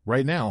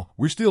 Right now,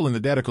 we're still in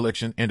the data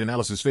collection and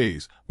analysis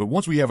phase, but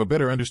once we have a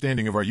better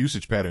understanding of our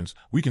usage patterns,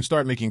 we can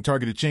start making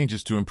targeted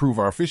changes to improve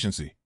our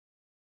efficiency.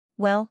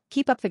 Well,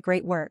 keep up the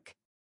great work.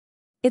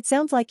 It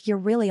sounds like you're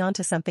really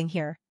onto something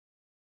here.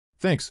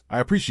 Thanks, I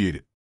appreciate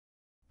it.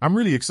 I'm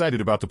really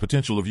excited about the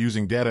potential of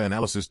using data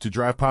analysis to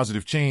drive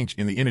positive change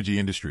in the energy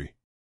industry.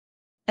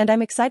 And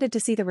I'm excited to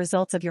see the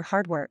results of your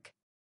hard work.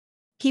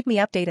 Keep me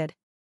updated.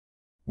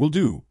 Will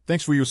do,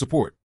 thanks for your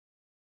support.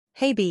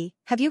 Hey B,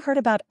 have you heard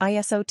about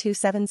ISO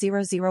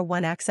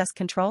 27001 access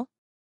control?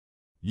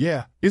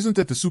 Yeah, isn't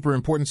that the super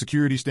important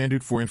security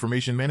standard for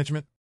information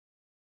management?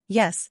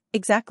 Yes,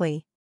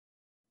 exactly.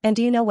 And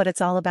do you know what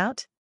it's all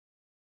about?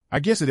 I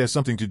guess it has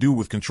something to do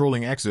with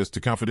controlling access to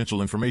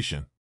confidential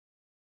information.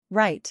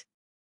 Right.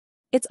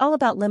 It's all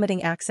about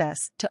limiting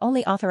access to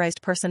only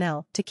authorized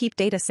personnel to keep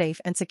data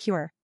safe and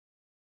secure.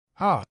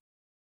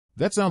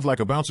 That sounds like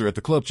a bouncer at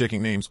the club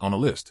checking names on a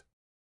list.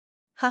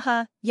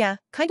 Haha, yeah,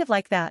 kind of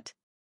like that.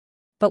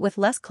 But with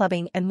less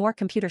clubbing and more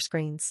computer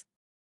screens.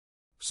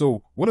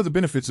 So, what are the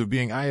benefits of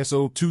being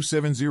ISO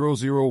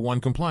 27001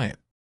 compliant?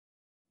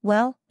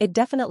 Well, it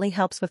definitely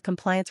helps with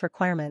compliance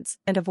requirements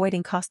and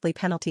avoiding costly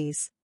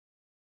penalties.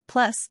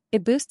 Plus,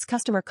 it boosts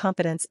customer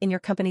confidence in your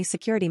company's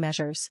security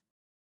measures.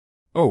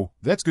 Oh,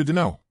 that's good to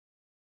know.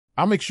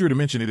 I'll make sure to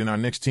mention it in our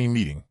next team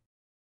meeting.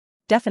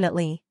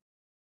 Definitely.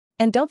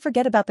 And don't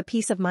forget about the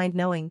peace of mind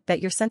knowing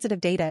that your sensitive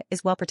data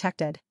is well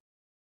protected.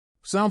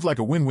 Sounds like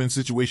a win-win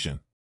situation.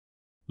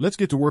 Let's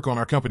get to work on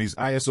our company's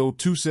ISO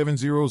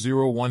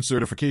 27001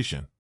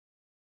 certification.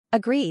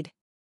 Agreed.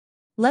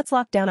 Let's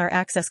lock down our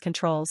access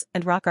controls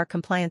and rock our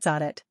compliance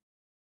audit.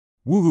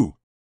 Woohoo!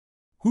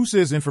 Who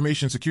says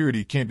information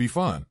security can't be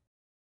fun?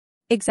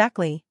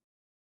 Exactly.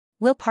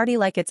 We'll party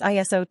like it's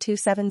ISO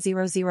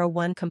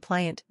 27001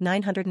 compliant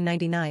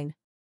 999.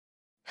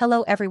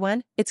 Hello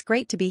everyone, it's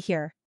great to be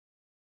here.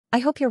 I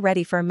hope you're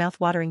ready for a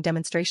mouth-watering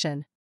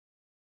demonstration.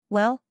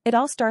 Well, it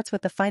all starts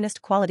with the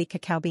finest quality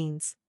cacao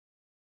beans.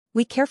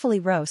 We carefully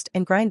roast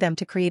and grind them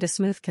to create a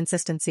smooth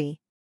consistency.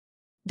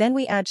 Then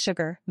we add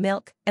sugar,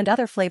 milk, and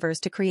other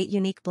flavors to create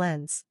unique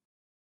blends.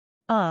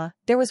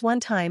 There was one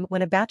time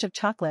when a batch of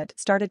chocolate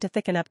started to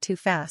thicken up too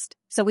fast,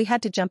 so we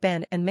had to jump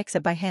in and mix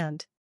it by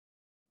hand.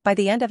 By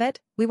the end of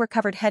it, we were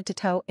covered head to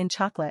toe in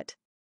chocolate.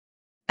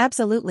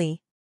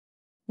 Absolutely.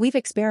 We've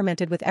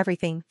experimented with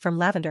everything from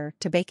lavender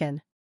to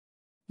bacon.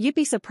 You'd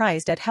be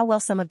surprised at how well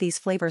some of these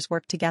flavors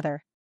work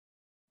together.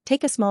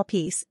 Take a small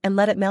piece and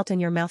let it melt in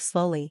your mouth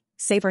slowly,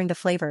 savoring the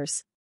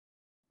flavors.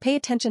 Pay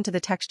attention to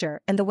the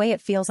texture and the way it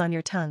feels on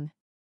your tongue.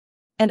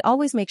 And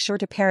always make sure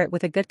to pair it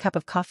with a good cup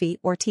of coffee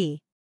or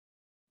tea.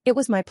 It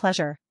was my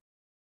pleasure.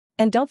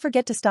 And don't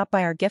forget to stop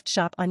by our gift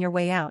shop on your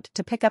way out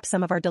to pick up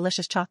some of our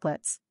delicious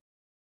chocolates.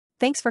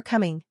 Thanks for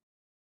coming.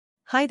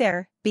 Hi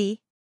there, B.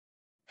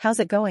 How's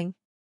it going?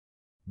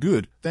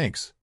 Good,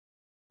 thanks.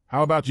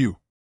 How about you?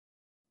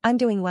 I'm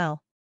doing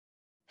well.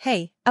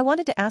 Hey, I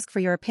wanted to ask for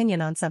your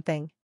opinion on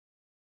something.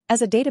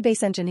 As a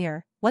database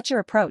engineer, what's your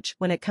approach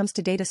when it comes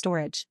to data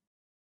storage?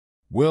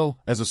 Well,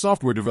 as a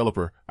software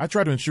developer, I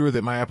try to ensure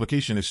that my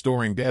application is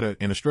storing data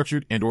in a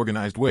structured and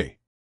organized way.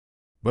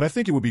 But I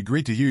think it would be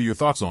great to hear your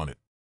thoughts on it.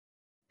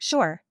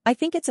 Sure, I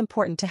think it's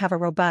important to have a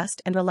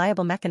robust and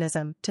reliable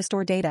mechanism to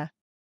store data.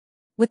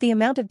 With the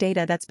amount of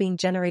data that's being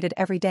generated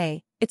every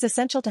day, it's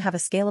essential to have a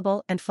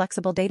scalable and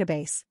flexible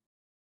database.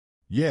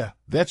 Yeah,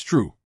 that's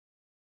true.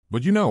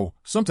 But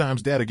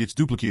sometimes data gets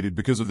duplicated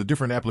because of the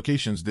different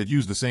applications that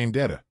use the same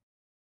data.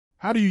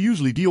 How do you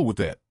usually deal with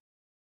that?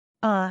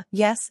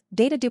 Yes,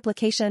 data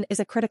duplication is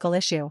a critical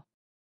issue.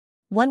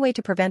 One way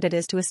to prevent it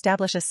is to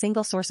establish a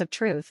single source of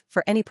truth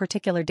for any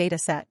particular data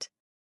set.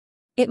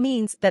 It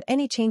means that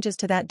any changes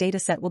to that data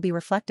set will be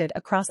reflected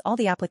across all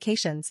the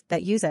applications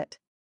that use it.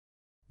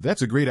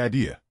 That's a great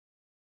idea.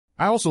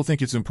 I also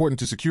think it's important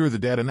to secure the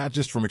data not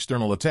just from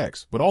external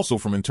attacks, but also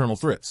from internal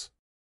threats.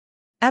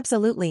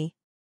 Absolutely.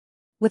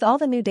 With all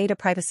the new data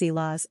privacy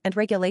laws and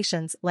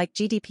regulations like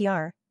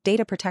GDPR,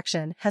 data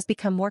protection has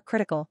become more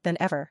critical than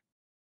ever.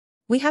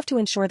 We have to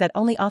ensure that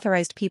only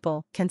authorized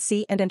people can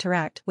see and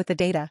interact with the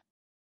data.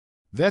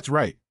 That's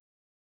right.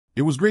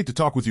 It was great to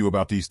talk with you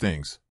about these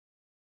things.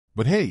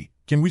 But hey,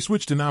 can we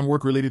switch to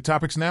non-work related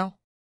topics now?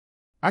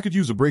 I could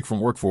use a break from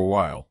work for a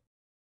while.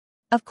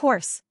 Of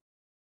course.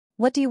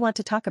 What do you want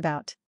to talk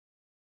about?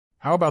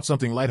 How about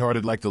something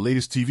lighthearted like the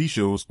latest TV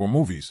shows or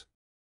movies?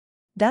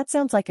 That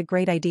sounds like a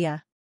great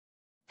idea.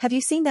 Have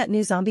you seen that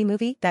new zombie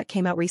movie that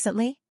came out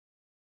recently?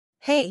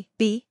 Hey,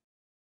 B.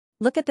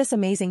 Look at this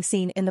amazing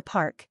scene in the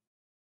park.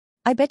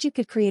 I bet you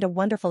could create a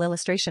wonderful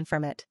illustration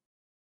from it.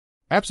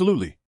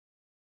 Absolutely.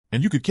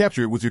 And you could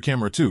capture it with your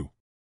camera too.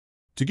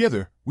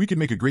 Together, we could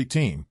make a great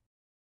team.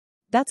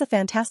 That's a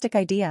fantastic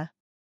idea.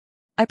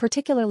 I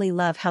particularly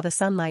love how the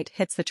sunlight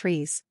hits the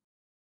trees.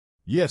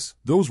 Yes,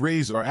 those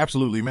rays are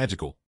absolutely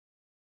magical.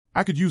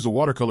 I could use a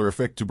watercolor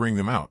effect to bring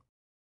them out.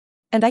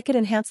 And I could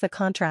enhance the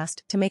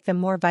contrast to make them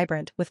more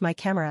vibrant with my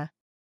camera.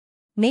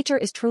 Nature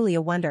is truly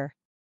a wonder.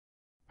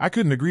 I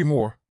couldn't agree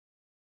more.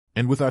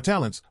 And with our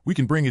talents, we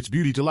can bring its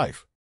beauty to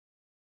life.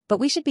 But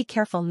we should be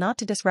careful not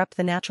to disrupt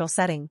the natural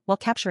setting while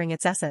capturing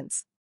its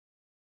essence.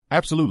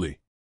 Absolutely.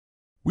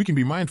 We can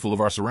be mindful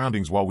of our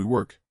surroundings while we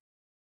work.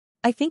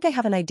 I think I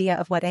have an idea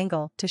of what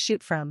angle to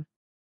shoot from.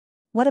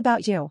 What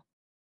about you?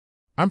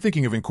 I'm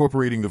thinking of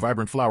incorporating the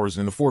vibrant flowers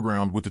in the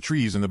foreground with the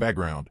trees in the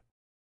background.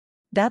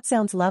 That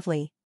sounds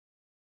lovely.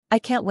 I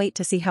can't wait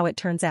to see how it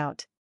turns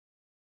out.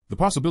 The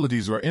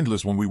possibilities are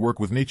endless when we work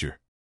with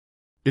nature.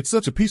 It's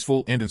such a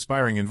peaceful and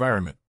inspiring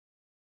environment.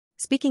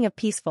 Speaking of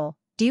peaceful,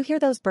 do you hear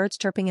those birds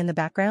chirping in the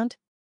background?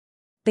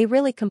 They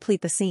really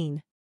complete the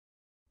scene.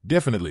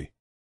 Definitely.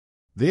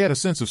 They add a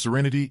sense of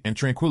serenity and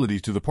tranquility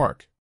to the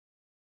park.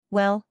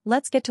 Well,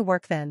 let's get to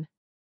work then.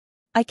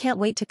 I can't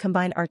wait to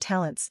combine our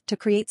talents to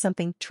create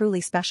something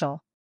truly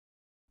special.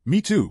 Me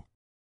too.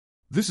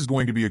 This is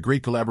going to be a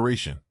great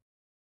collaboration.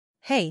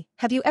 Hey,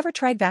 have you ever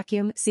tried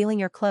vacuum sealing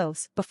your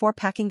clothes before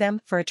packing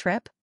them for a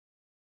trip?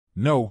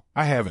 No,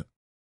 I haven't.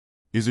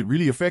 Is it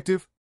really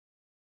effective?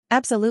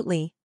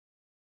 Absolutely.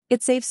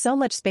 It saves so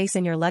much space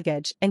in your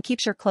luggage and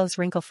keeps your clothes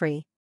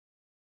wrinkle-free.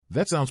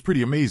 That sounds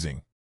pretty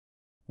amazing.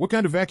 What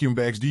kind of vacuum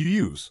bags do you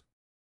use?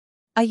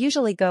 I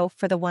usually go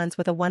for the ones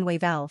with a one-way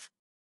valve.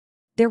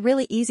 They're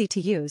really easy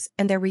to use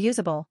and they're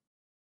reusable.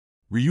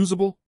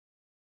 Reusable?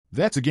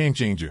 That's a game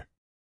changer.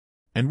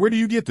 And where do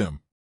you get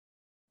them?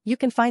 You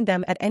can find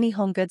them at any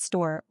home goods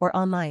store or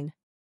online.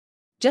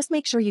 Just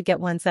make sure you get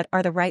ones that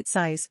are the right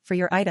size for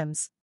your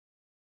items.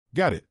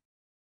 Got it.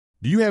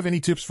 Do you have any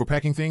tips for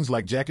packing things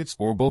like jackets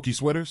or bulky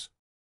sweaters?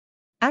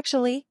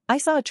 Actually, I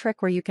saw a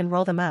trick where you can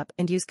roll them up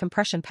and use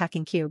compression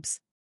packing cubes.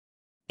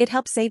 It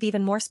helps save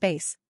even more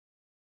space.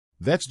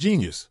 That's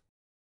genius.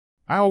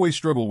 I always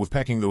struggle with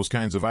packing those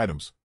kinds of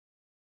items.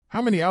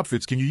 How many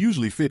outfits can you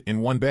usually fit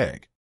in one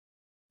bag?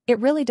 It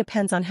really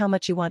depends on how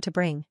much you want to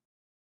bring.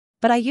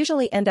 But I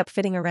usually end up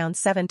fitting around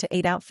 7 to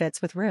 8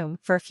 outfits with room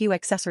for a few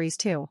accessories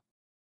too.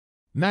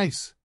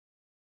 Nice.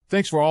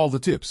 Thanks for all the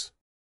tips.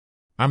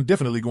 I'm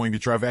definitely going to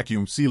try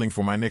vacuum sealing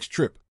for my next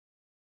trip.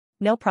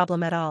 No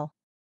problem at all.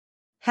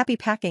 Happy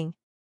packing.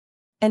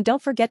 And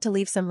don't forget to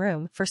leave some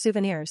room for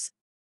souvenirs.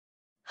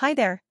 Hi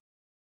there.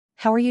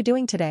 How are you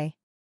doing today?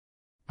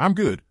 I'm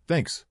good,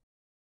 thanks.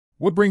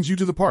 What brings you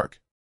to the park?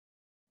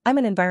 I'm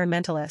an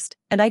environmentalist,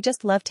 and I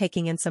just love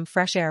taking in some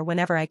fresh air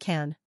whenever I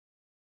can.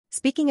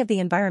 Speaking of the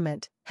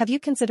environment, have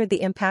you considered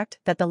the impact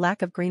that the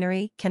lack of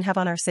greenery can have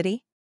on our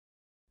city?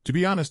 To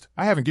be honest,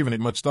 I haven't given it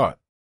much thought.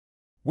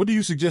 What do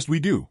you suggest we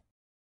do?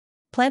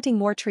 Planting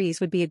more trees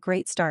would be a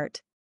great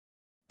start.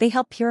 They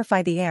help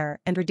purify the air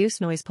and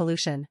reduce noise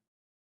pollution.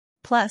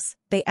 Plus,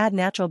 they add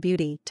natural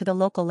beauty to the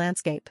local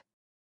landscape.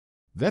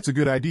 That's a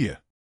good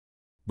idea.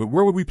 But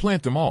where would we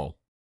plant them all?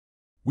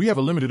 We have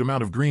a limited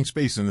amount of green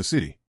space in the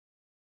city.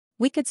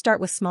 We could start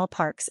with small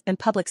parks and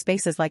public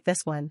spaces like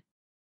this one.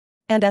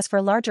 And as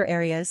for larger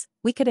areas,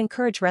 we could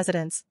encourage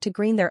residents to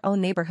green their own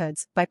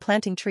neighborhoods by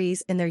planting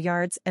trees in their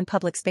yards and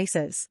public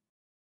spaces.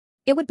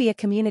 It would be a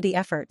community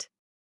effort.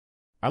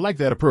 I like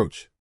that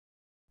approach.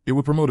 It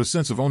would promote a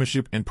sense of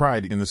ownership and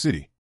pride in the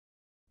city.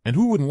 And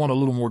who wouldn't want a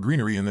little more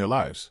greenery in their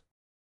lives?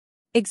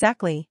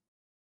 Exactly.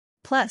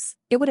 Plus,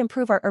 it would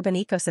improve our urban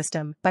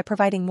ecosystem by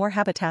providing more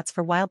habitats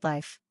for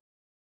wildlife.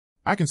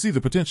 I can see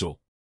the potential.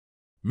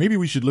 Maybe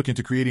we should look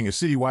into creating a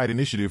citywide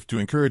initiative to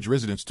encourage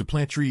residents to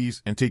plant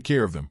trees and take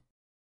care of them.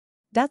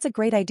 That's a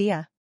great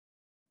idea.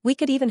 We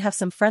could even have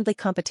some friendly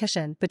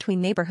competition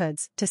between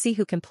neighborhoods to see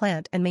who can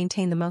plant and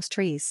maintain the most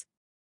trees.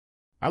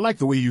 I like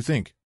the way you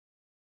think.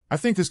 I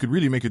think this could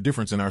really make a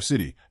difference in our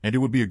city, and it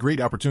would be a great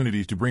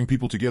opportunity to bring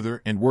people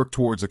together and work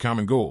towards a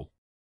common goal.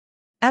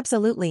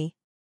 Absolutely.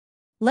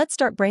 Let's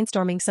start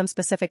brainstorming some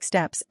specific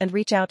steps and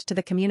reach out to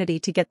the community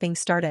to get things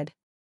started.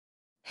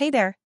 Hey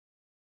there.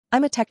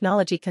 I'm a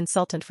technology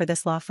consultant for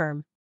this law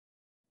firm.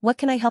 What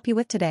can I help you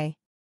with today?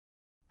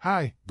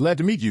 Hi, glad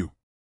to meet you.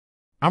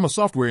 I'm a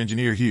software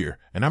engineer here,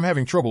 and I'm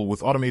having trouble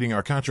with automating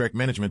our contract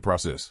management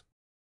process.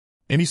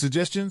 Any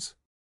suggestions?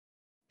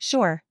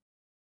 Sure.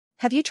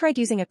 Have you tried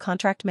using a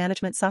contract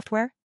management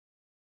software?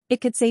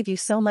 It could save you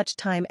so much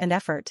time and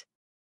effort.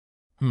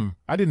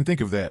 I didn't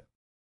think of that.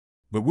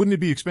 But wouldn't it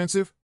be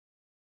expensive?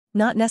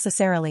 Not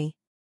necessarily.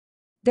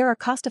 There are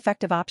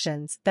cost-effective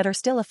options that are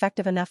still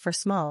effective enough for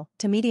small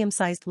to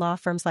medium-sized law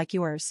firms like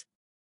yours.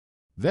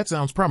 That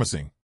sounds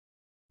promising.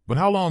 But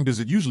how long does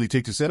it usually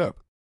take to set up?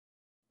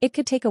 It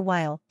could take a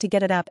while to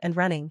get it up and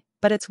running,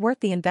 but it's worth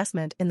the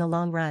investment in the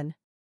long run.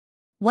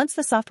 Once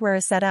the software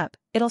is set up,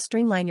 it'll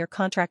streamline your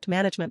contract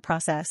management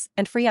process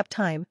and free up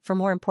time for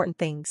more important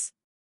things.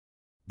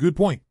 Good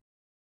point.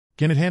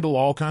 Can it handle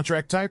all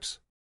contract types?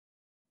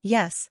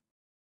 Yes.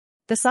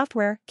 The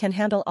software can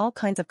handle all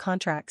kinds of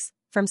contracts,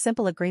 from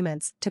simple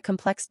agreements to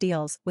complex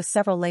deals with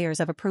several layers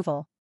of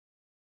approval.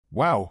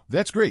 Wow,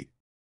 that's great.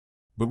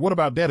 But what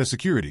about data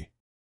security?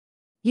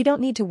 You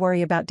don't need to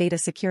worry about data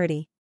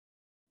security.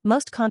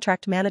 Most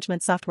contract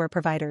management software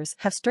providers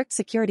have strict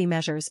security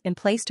measures in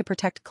place to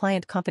protect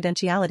client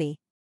confidentiality.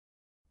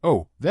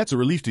 Oh, that's a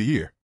relief to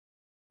hear.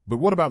 But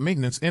what about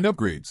maintenance and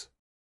upgrades?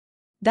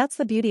 That's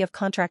the beauty of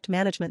contract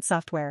management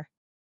software.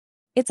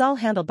 It's all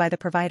handled by the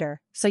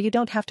provider, so you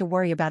don't have to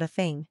worry about a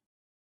thing.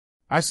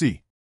 I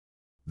see.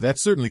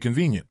 That's certainly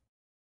convenient.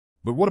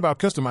 But what about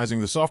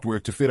customizing the software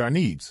to fit our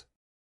needs?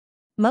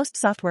 Most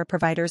software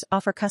providers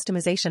offer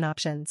customization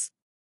options.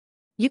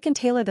 You can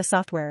tailor the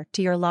software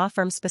to your law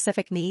firm's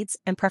specific needs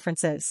and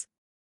preferences.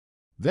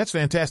 That's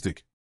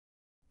fantastic.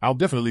 I'll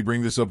definitely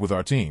bring this up with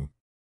our team.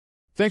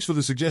 Thanks for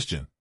the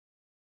suggestion.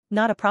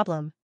 Not a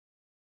problem.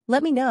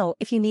 Let me know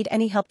if you need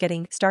any help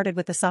getting started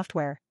with the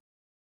software.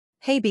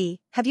 Hey B,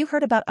 have you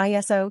heard about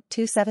ISO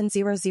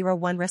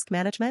 27001 risk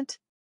management?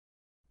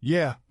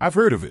 Yeah, I've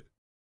heard of it.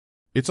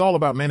 It's all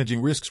about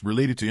managing risks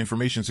related to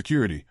information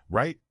security,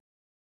 right?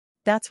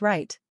 That's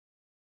right.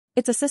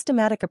 It's a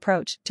systematic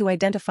approach to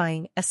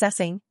identifying,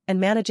 assessing, and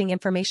managing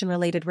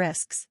information-related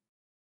risks.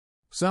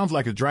 Sounds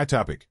like a dry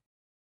topic.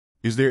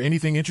 Is there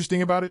anything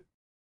interesting about it?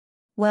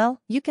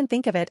 Well, you can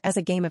think of it as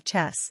a game of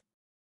chess.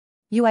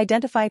 You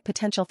identify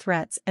potential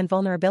threats and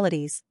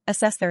vulnerabilities,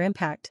 assess their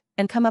impact,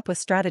 and come up with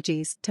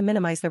strategies to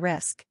minimize the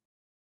risk.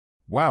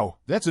 Wow,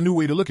 that's a new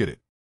way to look at it.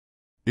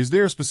 Is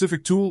there a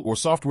specific tool or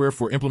software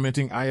for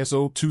implementing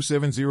ISO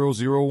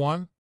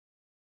 27001?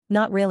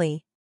 Not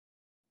really.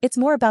 It's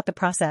more about the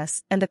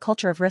process and the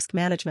culture of risk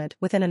management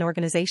within an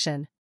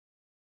organization.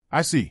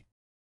 I see.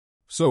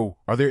 So,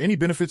 are there any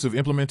benefits of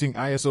implementing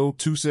ISO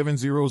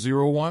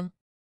 27001?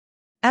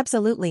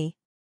 Absolutely.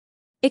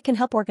 It can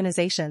help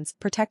organizations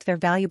protect their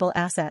valuable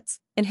assets,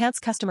 enhance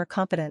customer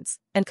confidence,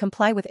 and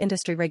comply with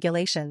industry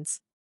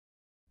regulations.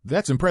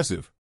 That's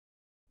impressive.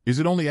 Is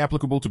it only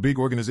applicable to big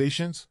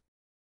organizations?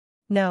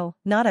 No,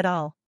 not at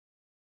all.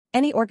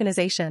 Any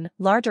organization,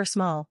 large or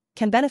small,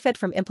 can benefit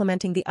from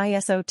implementing the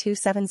ISO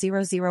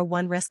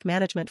 27001 risk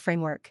management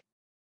framework.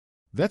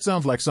 That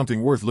sounds like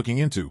something worth looking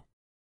into.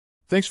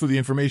 Thanks for the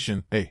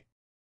information, A.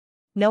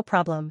 No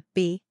problem,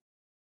 B.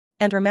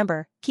 And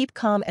remember, keep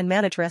calm and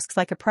manage risks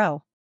like a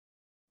pro.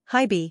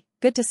 Hi B,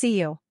 good to see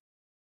you.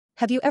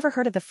 Have you ever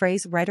heard of the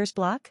phrase writer's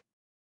block?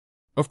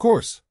 Of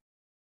course.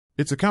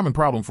 It's a common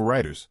problem for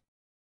writers.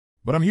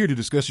 But I'm here to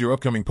discuss your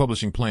upcoming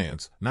publishing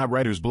plans, not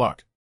writer's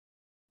block.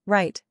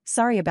 Right,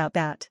 sorry about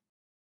that.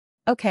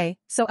 Okay,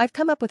 so I've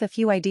come up with a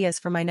few ideas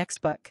for my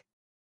next book.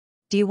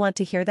 Do you want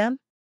to hear them?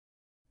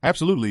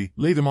 Absolutely,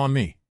 lay them on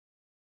me.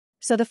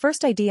 So the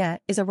first idea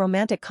is a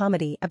romantic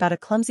comedy about a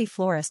clumsy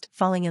florist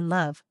falling in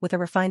love with a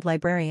refined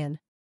librarian.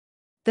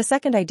 The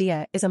second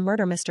idea is a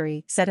murder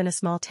mystery set in a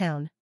small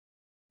town.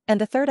 And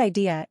the third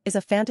idea is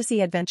a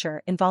fantasy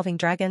adventure involving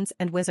dragons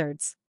and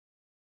wizards.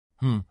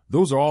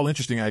 Those are all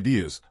interesting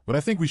ideas, but I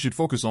think we should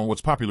focus on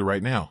what's popular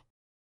right now.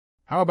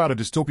 How about a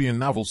dystopian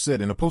novel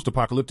set in a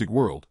post-apocalyptic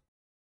world?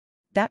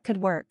 That could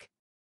work.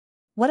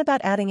 What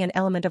about adding an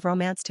element of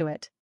romance to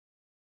it?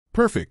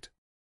 Perfect.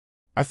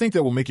 I think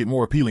that will make it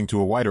more appealing to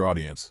a wider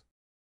audience.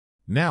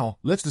 Now,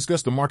 let's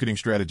discuss the marketing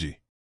strategy.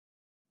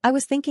 I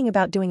was thinking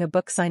about doing a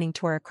book signing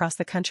tour across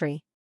the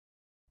country.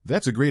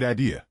 That's a great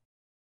idea.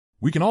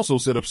 We can also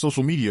set up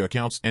social media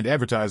accounts and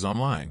advertise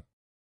online.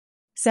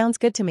 Sounds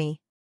good to me.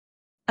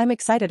 I'm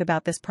excited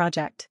about this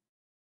project.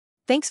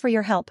 Thanks for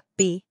your help,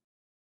 B.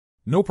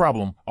 No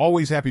problem,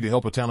 always happy to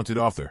help a talented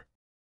author.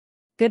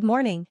 Good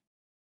morning.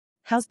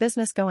 How's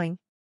business going?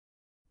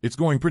 It's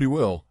going pretty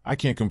well, I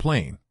can't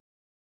complain.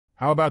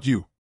 How about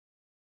you?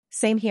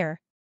 Same here.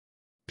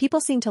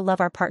 People seem to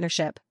love our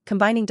partnership,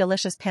 combining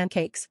delicious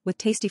pancakes with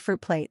tasty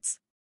fruit plates.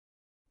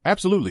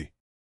 Absolutely.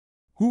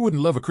 Who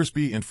wouldn't love a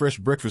crispy and fresh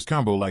breakfast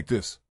combo like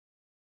this?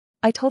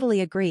 I totally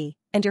agree,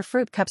 and your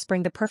fruit cups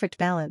bring the perfect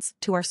balance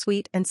to our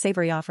sweet and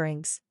savory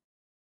offerings.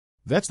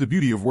 That's the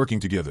beauty of working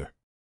together.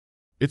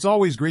 It's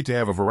always great to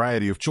have a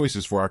variety of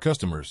choices for our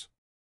customers.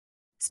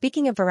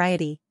 Speaking of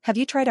variety, have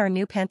you tried our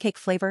new pancake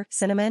flavor,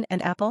 cinnamon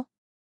and apple?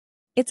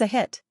 It's a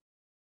hit.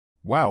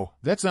 Wow,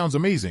 that sounds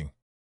amazing.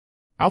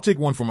 I'll take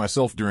one for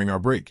myself during our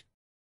break.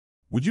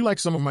 Would you like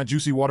some of my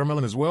juicy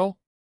watermelon as well?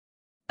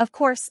 Of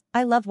course,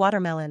 I love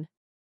watermelon.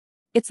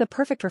 It's the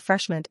perfect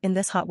refreshment in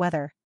this hot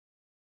weather.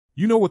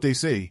 You know what they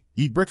say,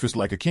 eat breakfast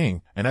like a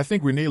king, and I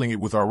think we're nailing it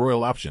with our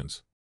royal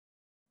options.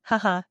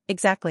 Haha,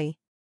 exactly.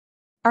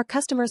 Our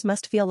customers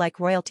must feel like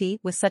royalty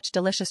with such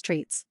delicious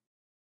treats.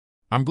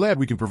 I'm glad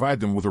we can provide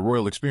them with a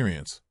royal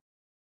experience.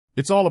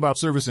 It's all about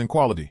service and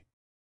quality.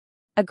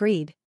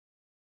 Agreed.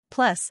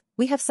 Plus,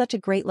 we have such a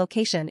great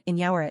location in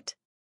Yaourt.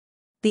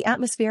 The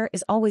atmosphere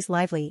is always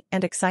lively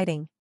and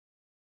exciting.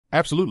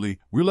 Absolutely,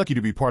 we're lucky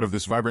to be part of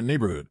this vibrant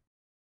neighborhood.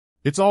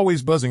 It's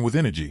always buzzing with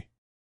energy.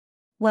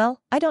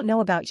 Well, I don't know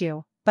about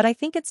you, but I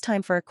think it's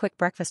time for a quick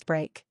breakfast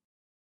break.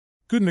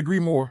 Couldn't agree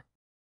more.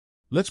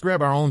 Let's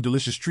grab our own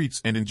delicious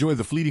treats and enjoy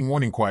the fleeting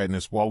morning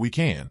quietness while we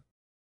can.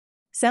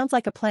 Sounds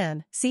like a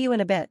plan. See you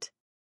in a bit.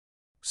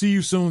 See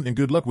you soon and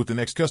good luck with the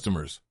next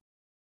customers.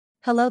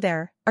 Hello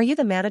there, are you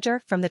the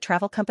manager from the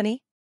travel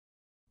company?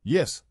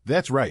 Yes,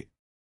 that's right.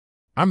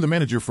 I'm the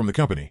manager from the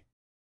company.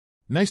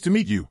 Nice to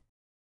meet you.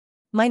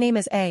 My name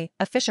is A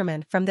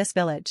fisherman from this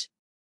village.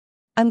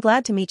 I'm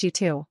glad to meet you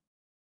too.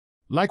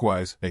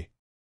 Likewise, hey.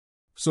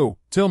 So,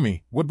 tell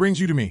me, what brings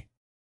you to me?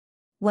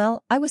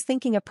 Well, I was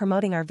thinking of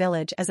promoting our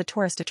village as a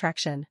tourist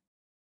attraction.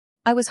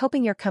 I was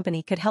hoping your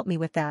company could help me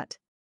with that.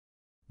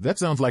 That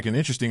sounds like an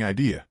interesting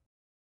idea.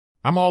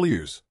 I'm all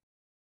ears.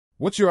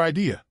 What's your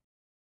idea?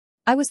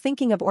 I was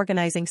thinking of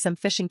organizing some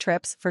fishing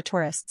trips for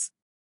tourists.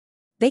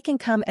 They can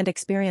come and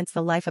experience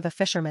the life of a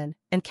fisherman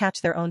and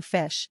catch their own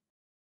fish.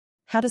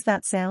 How does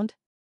that sound?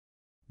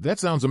 That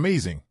sounds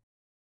amazing.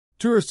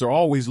 Tourists are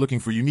always looking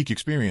for unique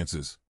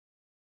experiences.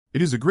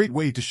 It is a great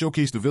way to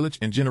showcase the village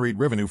and generate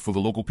revenue for the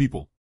local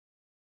people.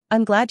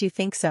 I'm glad you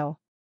think so.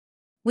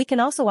 We can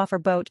also offer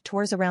boat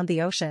tours around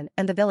the ocean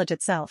and the village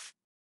itself.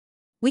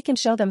 We can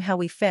show them how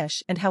we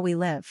fish and how we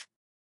live.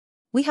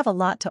 We have a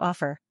lot to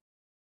offer.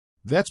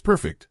 That's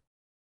perfect.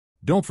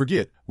 Don't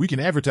forget, we can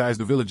advertise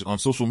the village on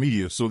social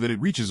media so that it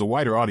reaches a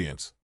wider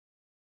audience.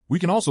 We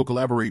can also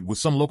collaborate with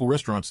some local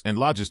restaurants and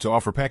lodges to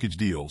offer package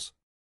deals.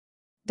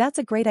 That's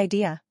a great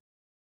idea.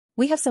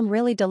 We have some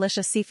really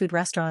delicious seafood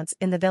restaurants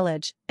in the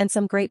village and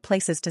some great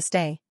places to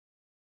stay.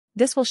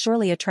 This will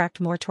surely attract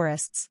more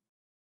tourists.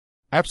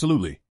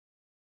 Absolutely.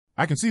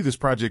 I can see this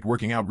project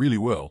working out really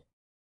well.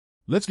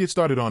 Let's get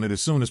started on it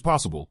as soon as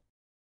possible.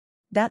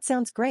 That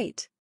sounds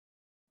great.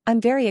 I'm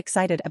very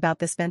excited about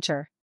this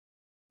venture.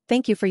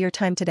 Thank you for your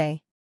time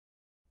today.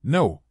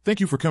 No, thank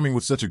you for coming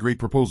with such a great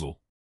proposal.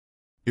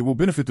 It will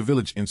benefit the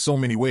village in so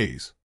many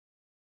ways.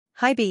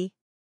 Hi B.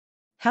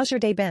 How's your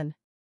day been?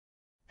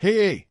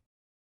 Hey.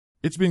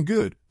 It's been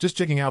good, just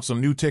checking out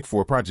some new tech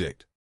for a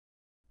project.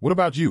 What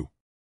about you?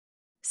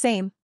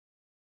 Same.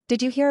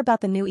 Did you hear about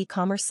the new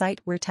e-commerce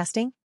site we're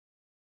testing?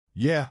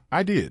 Yeah,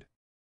 I did.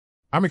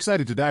 I'm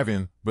excited to dive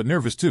in, but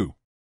nervous too.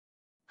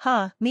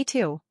 Me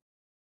too.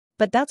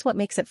 But that's what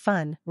makes it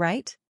fun,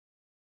 right?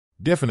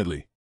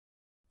 Definitely.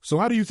 So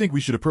how do you think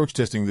we should approach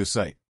testing this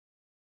site?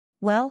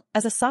 Well,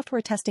 as a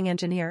software testing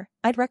engineer,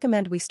 I'd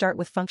recommend we start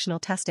with functional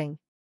testing.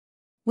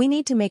 We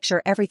need to make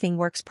sure everything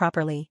works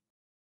properly.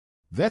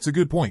 That's a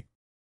good point.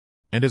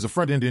 And as a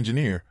front-end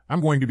engineer,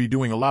 I'm going to be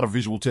doing a lot of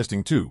visual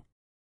testing too.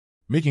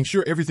 Making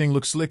sure everything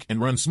looks slick and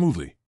runs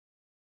smoothly.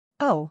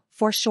 Oh,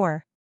 for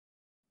sure.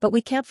 But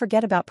we can't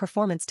forget about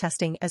performance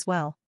testing as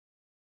well.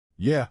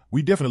 Yeah,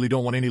 we definitely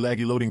don't want any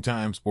laggy loading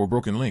times or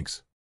broken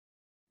links.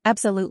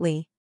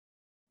 Absolutely.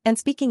 And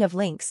speaking of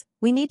links,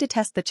 we need to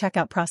test the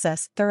checkout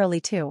process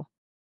thoroughly too.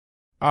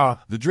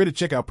 The dreaded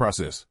checkout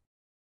process.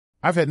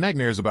 I've had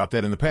nightmares about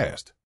that in the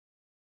past.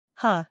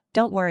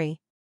 Don't worry.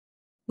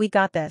 We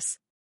got this.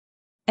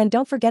 And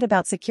don't forget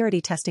about security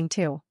testing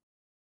too.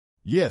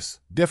 Yes,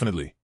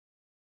 definitely.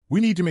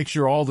 We need to make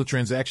sure all the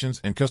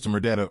transactions and customer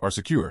data are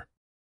secure.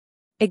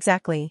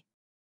 Exactly.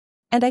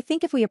 And I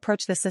think if we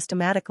approach this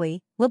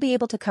systematically, we'll be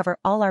able to cover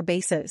all our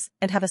bases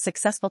and have a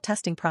successful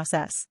testing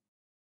process.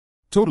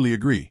 Totally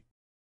agree.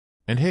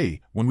 And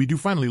hey, when we do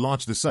finally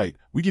launch the site,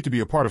 we get to be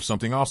a part of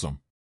something awesome.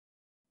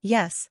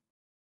 Yes.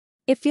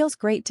 It feels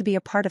great to be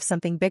a part of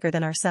something bigger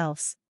than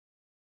ourselves.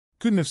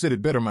 Couldn't have said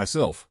it better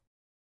myself.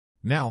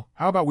 Now,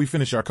 how about we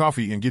finish our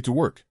coffee and get to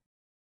work?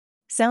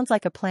 Sounds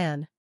like a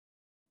plan.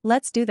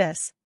 Let's do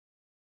this.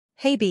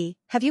 Hey B,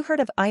 have you heard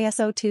of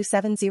ISO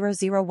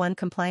 27001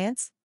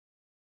 compliance?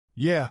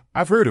 Yeah,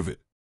 I've heard of it.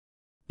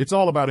 It's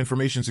all about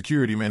information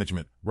security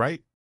management,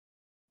 right?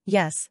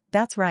 Yes,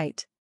 that's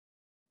right.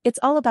 It's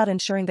all about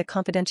ensuring the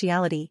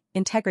confidentiality,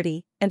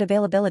 integrity, and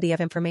availability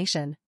of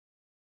information.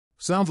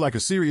 Sounds like a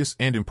serious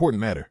and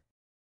important matter.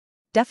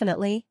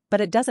 Definitely,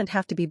 but it doesn't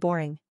have to be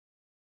boring.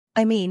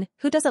 I mean,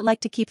 who doesn't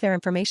like to keep their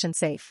information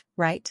safe,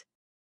 right?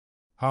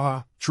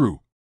 Haha,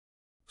 true.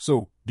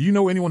 So, do you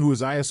know anyone who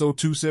is ISO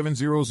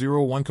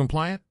 27001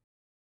 compliant?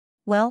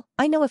 Well,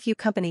 I know a few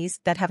companies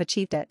that have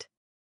achieved it.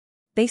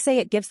 They say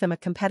it gives them a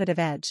competitive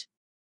edge.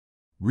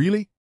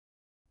 Really?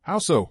 How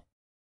so?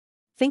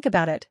 Think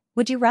about it.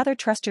 Would you rather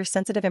trust your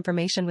sensitive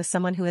information with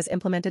someone who has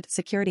implemented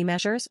security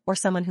measures or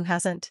someone who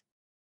hasn't?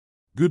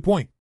 Good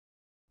point.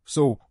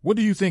 So, what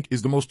do you think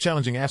is the most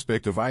challenging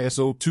aspect of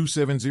ISO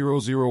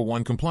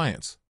 27001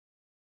 compliance?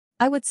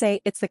 I would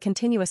say it's the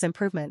continuous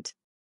improvement.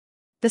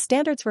 The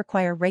standards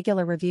require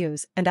regular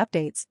reviews and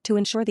updates to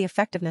ensure the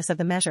effectiveness of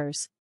the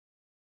measures.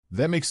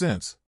 That makes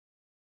sense.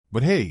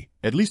 But hey,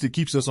 at least it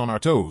keeps us on our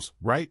toes,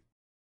 right?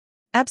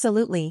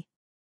 Absolutely.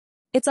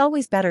 It's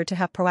always better to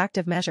have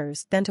proactive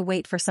measures than to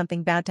wait for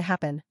something bad to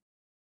happen.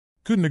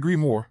 Couldn't agree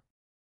more.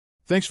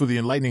 Thanks for the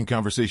enlightening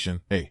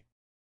conversation, A.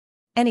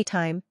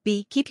 Anytime,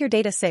 B, keep your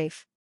data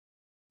safe.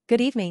 Good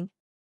evening.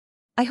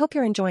 I hope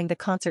you're enjoying the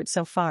concert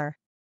so far.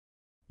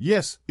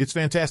 Yes, it's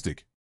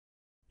fantastic.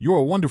 You're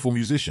a wonderful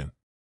musician.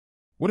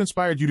 What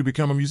inspired you to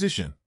become a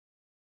musician?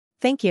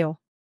 Thank you.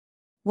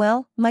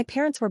 Well, my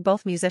parents were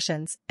both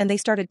musicians, and they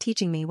started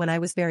teaching me when I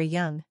was very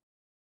young.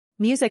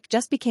 Music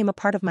just became a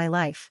part of my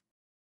life.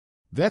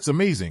 That's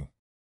amazing.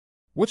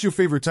 What's your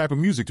favorite type of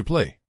music to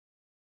play?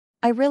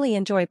 I really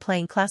enjoy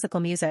playing classical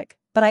music,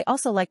 but I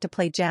also like to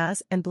play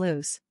jazz and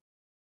blues.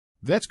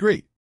 That's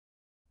great.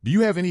 Do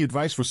you have any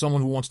advice for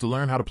someone who wants to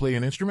learn how to play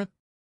an instrument?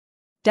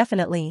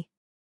 Definitely.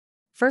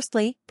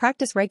 Firstly,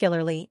 practice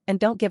regularly and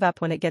don't give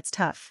up when it gets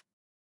tough.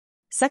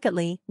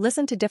 Secondly,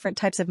 listen to different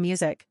types of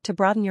music to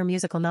broaden your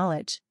musical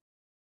knowledge.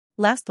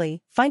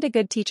 Lastly, find a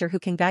good teacher who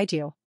can guide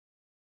you.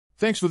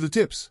 Thanks for the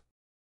tips.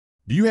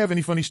 Do you have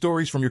any funny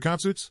stories from your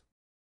concerts?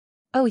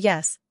 Oh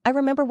yes, I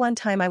remember one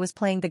time I was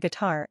playing the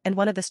guitar and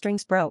one of the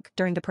strings broke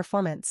during the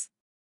performance.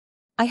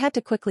 I had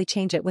to quickly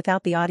change it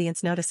without the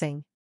audience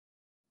noticing.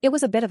 It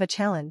was a bit of a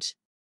challenge.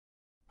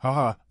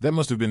 Haha, that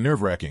must have been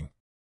nerve-wracking.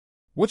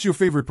 What's your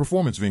favorite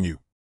performance venue?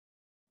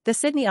 The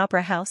Sydney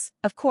Opera House,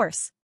 of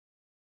course.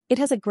 It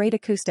has a great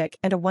acoustic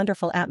and a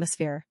wonderful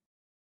atmosphere.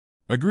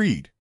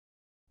 Agreed.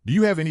 Do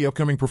you have any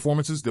upcoming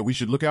performances that we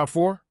should look out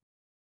for?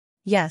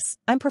 Yes,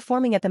 I'm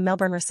performing at the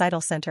Melbourne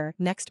Recital Centre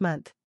next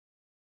month.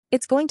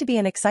 It's going to be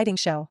an exciting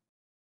show.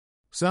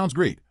 Sounds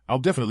great. I'll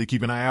definitely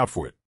keep an eye out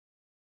for it.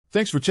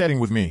 Thanks for chatting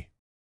with me.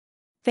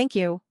 Thank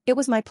you, it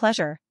was my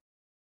pleasure.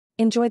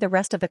 Enjoy the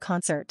rest of the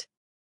concert.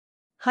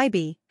 Hi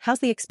B, how's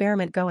the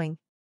experiment going?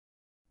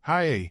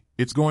 Hi A,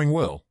 it's going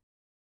well.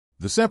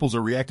 The samples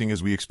are reacting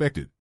as we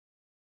expected.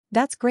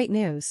 That's great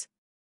news.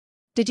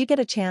 Did you get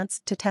a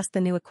chance to test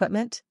the new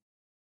equipment?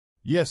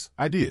 Yes,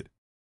 I did.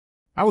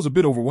 I was a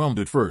bit overwhelmed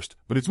at first,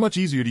 but it's much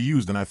easier to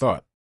use than I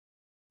thought.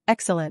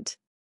 Excellent.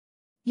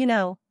 You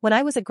know, when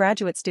I was a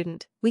graduate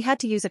student, we had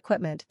to use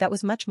equipment that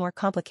was much more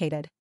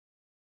complicated.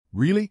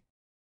 Really?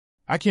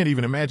 I can't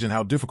even imagine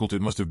how difficult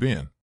it must have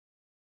been.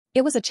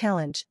 It was a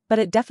challenge, but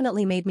it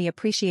definitely made me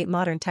appreciate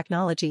modern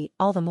technology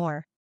all the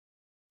more.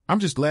 I'm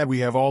just glad we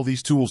have all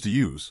these tools to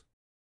use.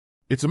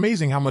 It's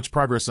amazing how much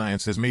progress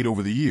science has made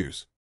over the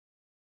years.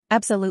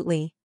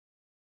 Absolutely.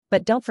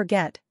 But don't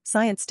forget,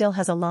 science still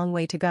has a long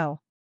way to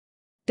go.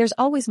 There's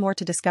always more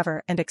to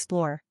discover and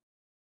explore.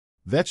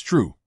 That's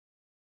true.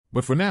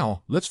 But for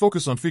now, let's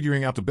focus on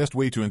figuring out the best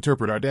way to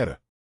interpret our data.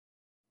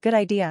 Good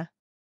idea.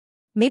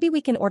 Maybe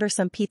we can order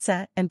some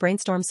pizza and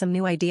brainstorm some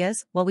new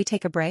ideas while we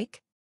take a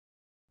break?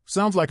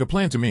 Sounds like a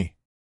plan to me.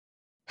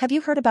 Have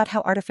you heard about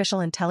how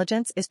artificial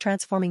intelligence is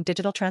transforming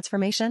digital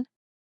transformation?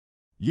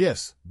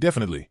 Yes,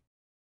 definitely.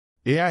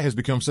 AI has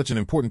become such an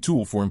important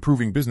tool for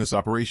improving business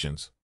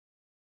operations.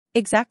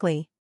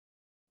 Exactly.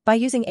 By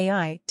using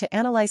AI to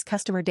analyze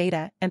customer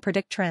data and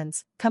predict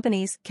trends,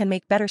 companies can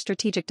make better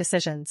strategic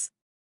decisions.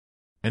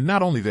 And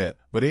not only that,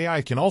 but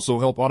AI can also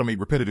help automate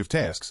repetitive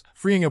tasks,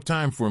 freeing up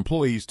time for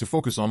employees to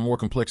focus on more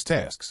complex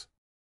tasks.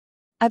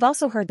 I've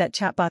also heard that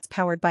chatbots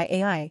powered by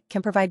AI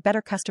can provide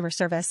better customer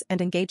service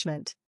and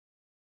engagement.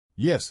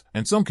 Yes,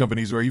 and some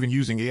companies are even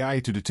using AI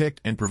to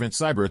detect and prevent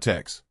cyber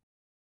attacks.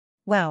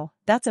 Wow,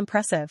 that's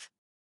impressive.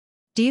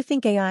 Do you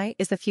think AI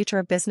is the future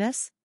of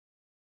business?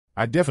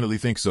 I definitely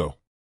think so.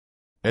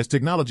 As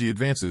technology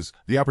advances,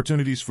 the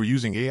opportunities for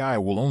using AI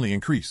will only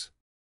increase.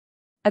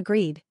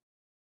 Agreed.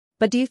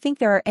 But do you think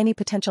there are any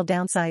potential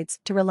downsides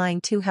to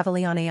relying too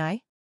heavily on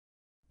AI?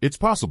 It's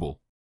possible.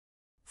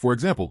 For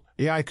example,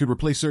 AI could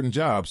replace certain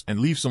jobs and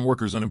leave some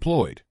workers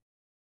unemployed.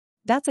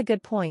 That's a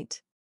good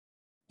point.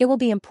 It will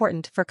be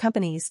important for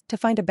companies to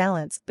find a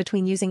balance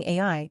between using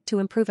AI to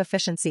improve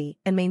efficiency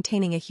and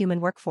maintaining a human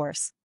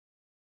workforce.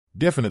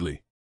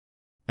 Definitely.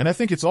 And I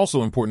think it's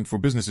also important for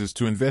businesses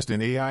to invest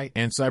in AI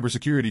and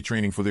cybersecurity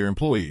training for their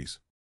employees.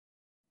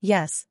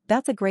 Yes,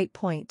 that's a great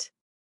point.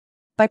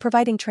 By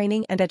providing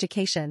training and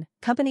education,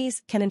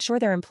 companies can ensure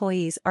their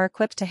employees are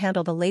equipped to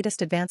handle the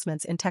latest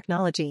advancements in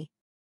technology.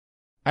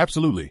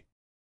 Absolutely.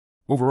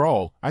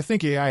 Overall, I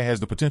think AI has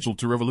the potential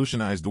to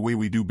revolutionize the way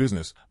we do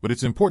business, but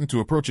it's important to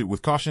approach it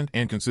with caution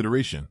and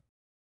consideration.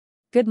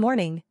 Good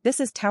morning,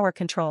 this is Tower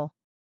Control.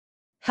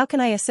 How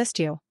can I assist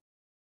you?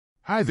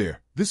 Hi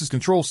there, this is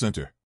Control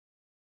Center.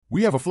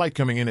 We have a flight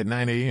coming in at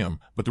 9 a.m.,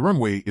 but the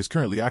runway is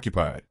currently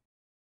occupied.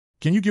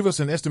 Can you give us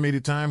an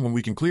estimated time when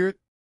we can clear it?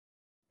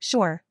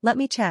 Sure, let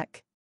me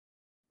check.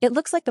 It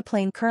looks like the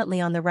plane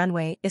currently on the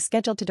runway is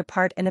scheduled to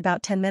depart in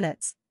about 10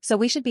 minutes, so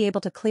we should be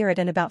able to clear it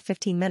in about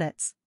 15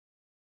 minutes.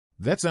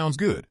 That sounds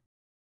good.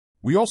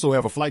 We also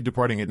have a flight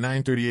departing at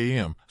 9:30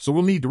 a.m., so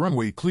we'll need the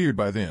runway cleared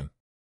by then.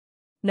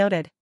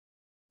 Noted.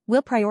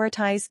 We'll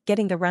prioritize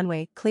getting the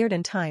runway cleared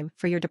in time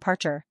for your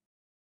departure.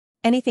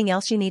 Anything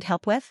else you need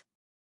help with?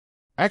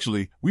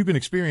 Actually, we've been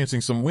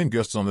experiencing some wind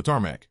gusts on the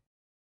tarmac.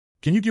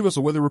 Can you give us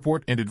a weather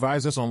report and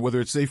advise us on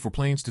whether it's safe for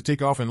planes to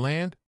take off and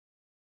land?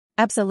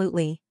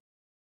 Absolutely.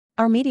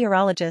 Our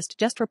meteorologist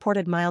just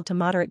reported mild to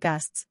moderate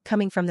gusts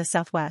coming from the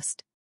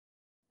southwest.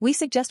 We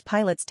suggest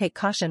pilots take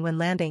caution when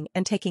landing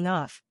and taking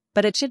off,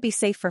 but it should be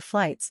safe for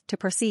flights to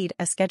proceed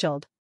as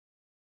scheduled.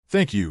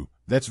 Thank you,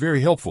 that's very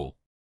helpful.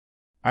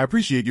 I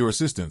appreciate your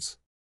assistance.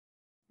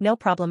 No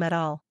problem at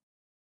all.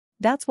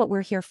 That's what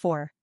we're here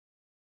for.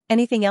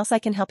 Anything else I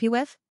can help you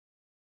with?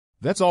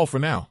 That's all for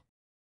now.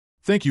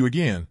 Thank you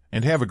again,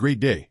 and have a great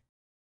day.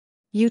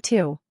 You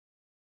too.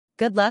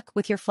 Good luck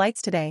with your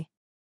flights today.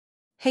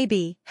 Hey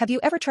B, have you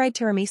ever tried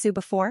tiramisu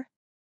before?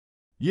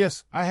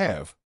 Yes, I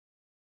have.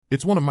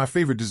 It's one of my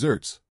favorite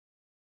desserts.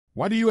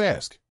 Why do you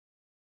ask?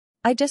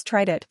 I just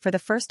tried it for the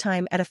first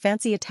time at a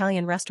fancy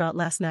Italian restaurant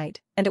last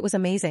night, and it was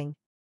amazing.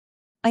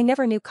 I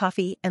never knew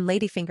coffee and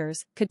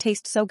ladyfingers could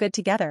taste so good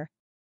together.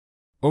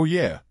 Oh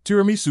yeah,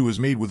 tiramisu is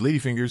made with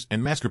ladyfingers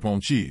and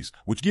mascarpone cheese,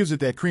 which gives it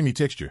that creamy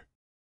texture.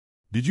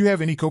 Did you have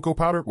any cocoa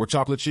powder or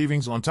chocolate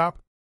shavings on top?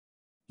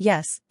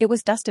 Yes, it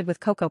was dusted with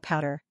cocoa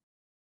powder.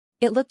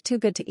 It looked too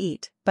good to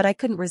eat, but I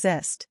couldn't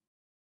resist.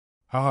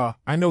 Haha,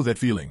 I know that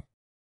feeling.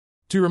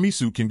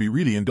 Tiramisu can be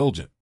really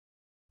indulgent.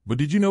 But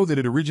did you know that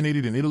it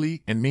originated in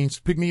Italy and means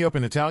pick me up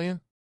in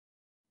Italian?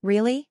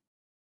 Really?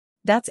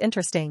 That's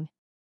interesting.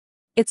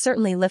 It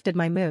certainly lifted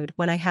my mood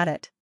when I had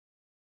it.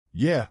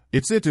 Yeah,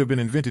 it's said to have been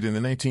invented in the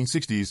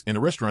 1960s in a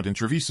restaurant in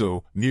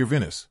Treviso, near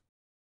Venice.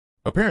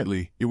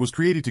 Apparently, it was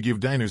created to give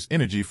diners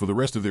energy for the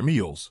rest of their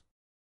meals.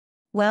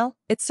 Well,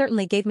 it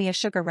certainly gave me a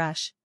sugar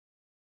rush.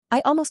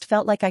 I almost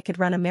felt like I could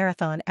run a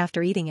marathon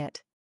after eating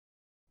it.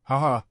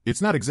 Haha,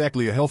 it's not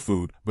exactly a health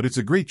food, but it's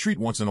a great treat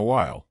once in a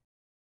while.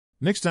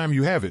 Next time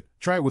you have it,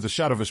 try it with a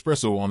shot of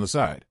espresso on the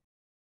side.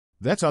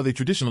 That's how they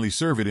traditionally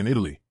serve it in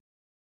Italy.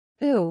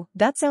 Ooh,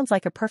 that sounds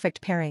like a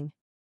perfect pairing.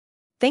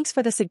 Thanks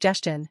for the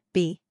suggestion,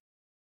 B.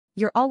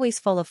 You're always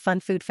full of fun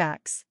food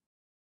facts.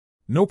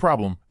 No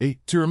problem,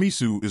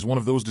 tiramisu is one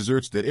of those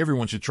desserts that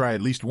everyone should try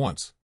at least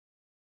once.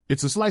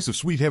 It's a slice of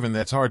sweet heaven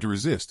that's hard to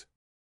resist.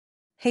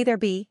 Hey there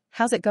B,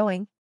 how's it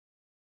going?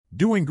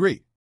 Doing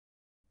great.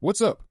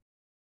 What's up?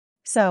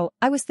 So,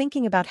 I was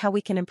thinking about how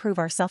we can improve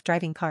our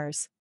self-driving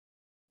cars.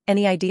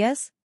 Any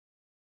ideas?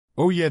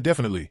 Oh yeah,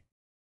 definitely.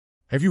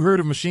 Have you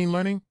heard of machine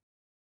learning?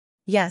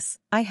 Yes,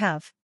 I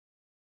have.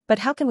 But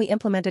how can we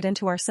implement it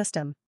into our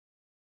system?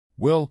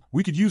 Well,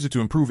 we could use it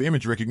to improve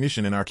image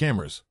recognition in our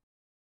cameras.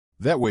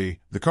 That way,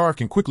 the car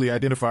can quickly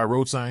identify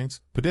road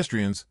signs,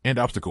 pedestrians, and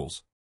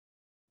obstacles.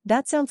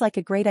 That sounds like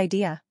a great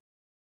idea.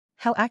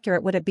 How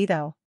accurate would it be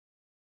though?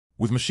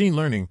 With machine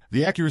learning,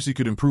 the accuracy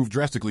could improve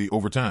drastically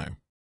over time.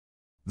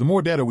 The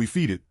more data we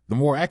feed it, the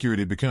more accurate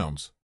it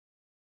becomes.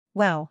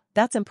 Wow,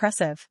 that's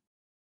impressive.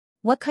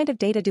 What kind of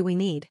data do we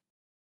need?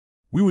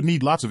 We would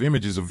need lots of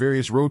images of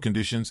various road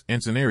conditions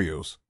and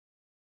scenarios.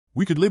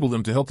 We could label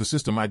them to help the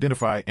system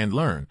identify and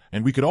learn,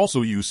 and we could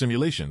also use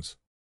simulations.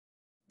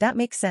 That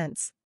makes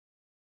sense.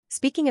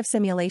 Speaking of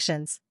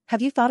simulations,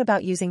 have you thought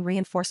about using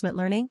reinforcement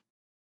learning?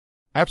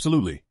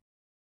 Absolutely.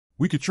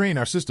 We could train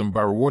our system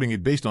by rewarding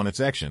it based on its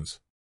actions.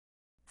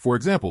 For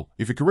example,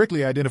 if it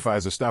correctly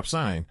identifies a stop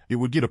sign, it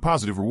would get a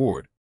positive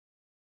reward.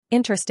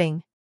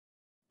 Interesting.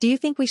 Do you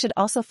think we should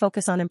also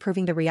focus on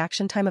improving the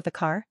reaction time of the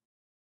car?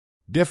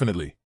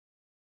 Definitely.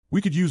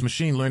 We could use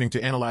machine learning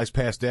to analyze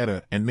past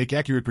data and make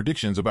accurate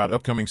predictions about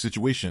upcoming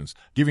situations,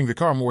 giving the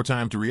car more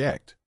time to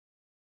react.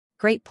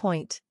 Great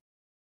point.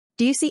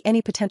 Do you see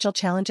any potential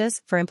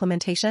challenges for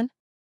implementation?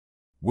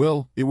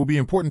 Well, it will be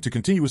important to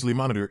continuously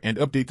monitor and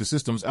update the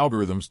system's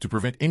algorithms to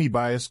prevent any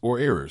bias or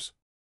errors.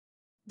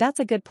 That's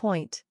a good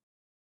point.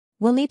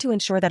 We'll need to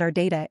ensure that our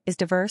data is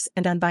diverse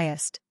and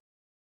unbiased.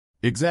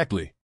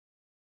 Exactly.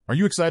 Are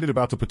you excited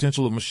about the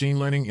potential of machine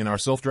learning in our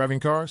self-driving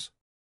cars?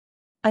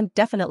 I'm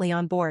definitely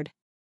on board.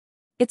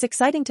 It's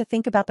exciting to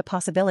think about the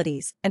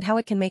possibilities and how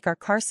it can make our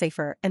cars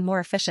safer and more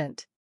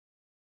efficient.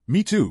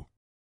 Me too.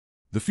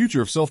 The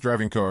future of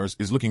self-driving cars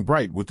is looking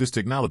bright with this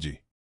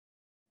technology.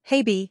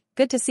 Hey B,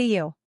 good to see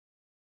you.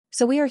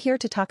 So we are here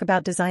to talk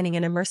about designing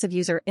an immersive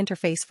user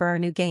interface for our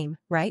new game,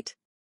 right?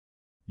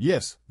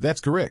 Yes,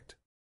 that's correct.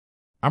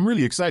 I'm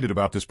really excited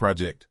about this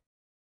project.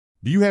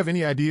 Do you have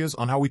any ideas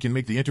on how we can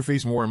make the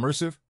interface more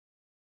immersive?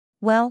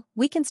 Well,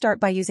 we can start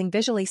by using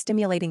visually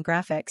stimulating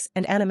graphics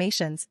and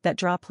animations that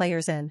draw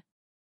players in.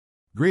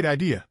 Great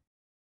idea.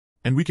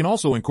 And we can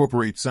also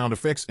incorporate sound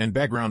effects and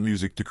background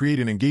music to create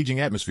an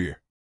engaging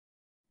atmosphere.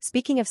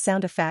 Speaking of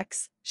sound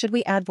effects, should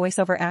we add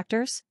voiceover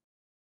actors?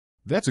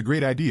 That's a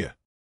great idea.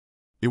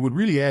 It would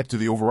really add to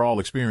the overall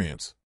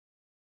experience.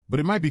 But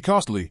it might be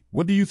costly.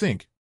 What do you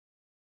think?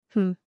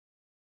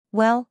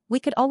 Well, we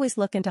could always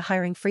look into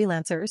hiring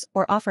freelancers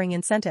or offering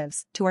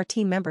incentives to our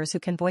team members who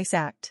can voice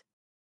act.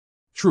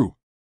 True.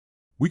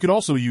 We could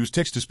also use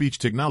text-to-speech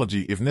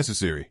technology if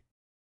necessary.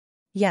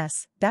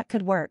 Yes, that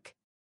could work.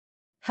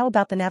 How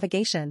about the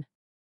navigation?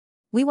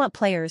 We want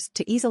players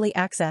to easily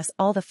access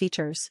all the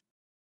features.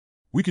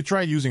 We could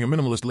try using a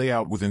minimalist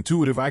layout with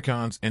intuitive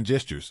icons and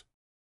gestures.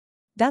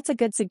 That's a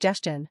good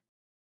suggestion.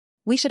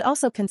 We should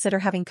also consider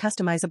having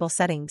customizable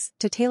settings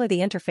to tailor the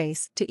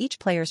interface to each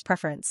player's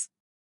preference.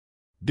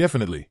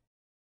 Definitely.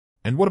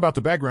 And what about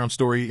the background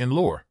story and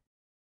lore?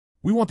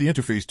 We want the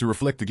interface to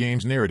reflect the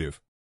game's narrative.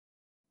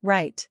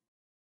 Right.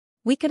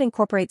 We could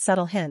incorporate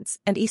subtle hints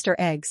and Easter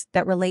eggs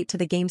that relate to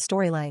the game's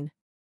storyline.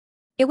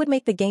 It would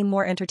make the game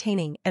more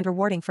entertaining and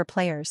rewarding for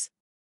players.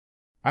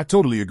 I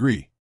totally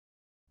agree.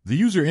 The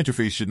user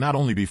interface should not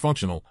only be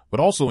functional, but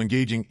also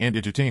engaging and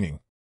entertaining.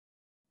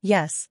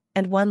 Yes,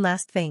 and one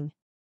last thing.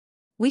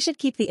 We should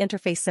keep the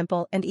interface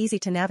simple and easy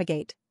to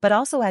navigate, but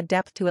also add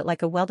depth to it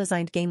like a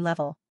well-designed game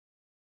level.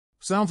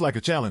 Sounds like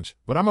a challenge,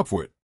 but I'm up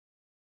for it.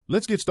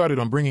 Let's get started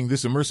on bringing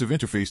this immersive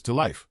interface to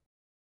life.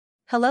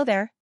 Hello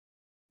there.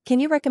 Can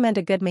you recommend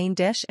a good main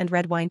dish and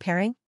red wine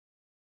pairing?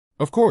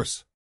 Of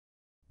course.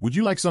 Would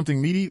you like something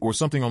meaty or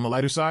something on the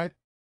lighter side?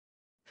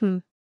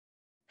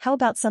 How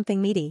about something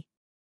meaty?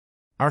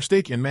 Our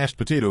steak and mashed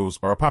potatoes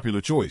are a popular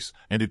choice,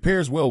 and it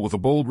pairs well with a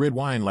bold red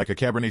wine like a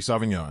Cabernet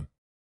Sauvignon.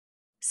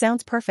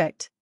 Sounds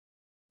perfect.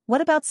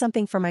 What about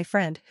something for my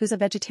friend who's a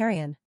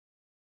vegetarian?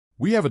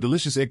 We have a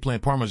delicious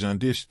eggplant parmesan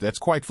dish that's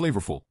quite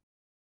flavorful.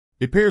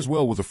 It pairs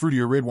well with a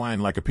fruitier red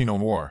wine like a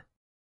Pinot Noir.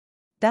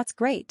 That's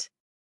great.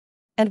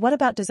 And what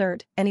about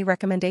dessert? Any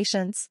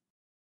recommendations?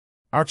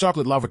 Our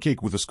chocolate lava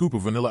cake with a scoop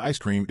of vanilla ice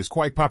cream is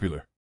quite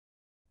popular.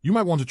 You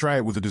might want to try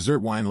it with a dessert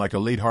wine like a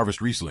late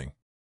harvest Riesling.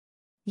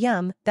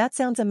 Yum, that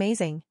sounds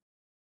amazing.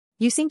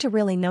 You seem to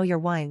really know your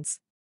wines.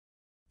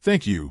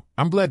 Thank you,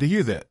 I'm glad to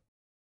hear that.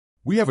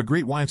 We have a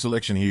great wine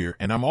selection here,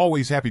 and I'm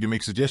always happy to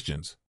make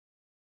suggestions.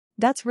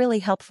 That's really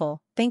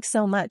helpful. Thanks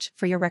so much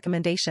for your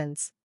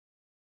recommendations.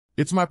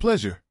 It's my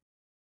pleasure.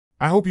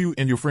 I hope you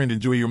and your friend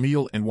enjoy your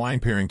meal and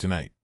wine pairing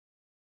tonight.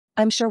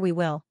 I'm sure we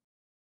will.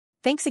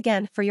 Thanks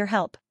again for your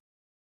help.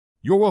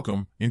 You're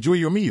welcome. Enjoy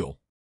your meal.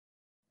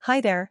 Hi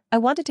there, I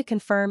wanted to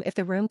confirm if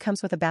the room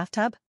comes with a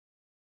bathtub?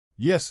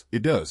 Yes,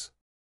 it does.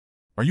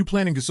 Are you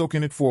planning to soak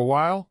in it for a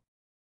while?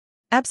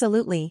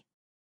 Absolutely.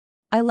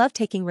 I love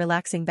taking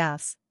relaxing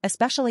baths,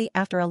 especially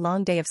after a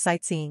long day of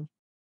sightseeing.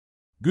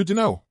 Good to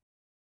know.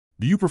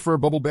 Do you prefer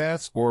bubble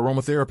baths or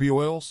aromatherapy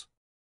oils?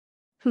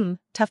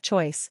 Tough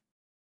choice.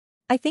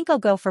 I think I'll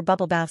go for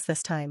bubble baths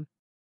this time.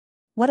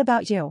 What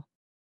about you?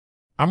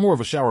 I'm more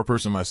of a shower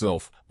person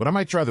myself, but I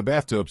might try the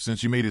bathtub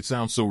since you made it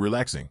sound so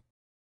relaxing.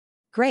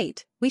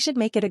 Great, we should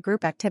make it a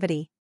group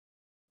activity.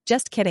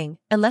 Just kidding,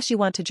 unless you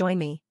want to join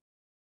me.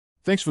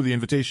 Thanks for the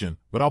invitation,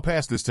 but I'll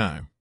pass this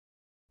time.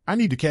 I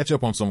need to catch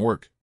up on some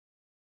work.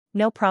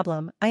 No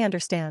problem, I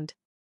understand.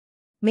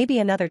 Maybe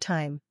another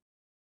time.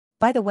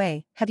 By the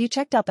way, have you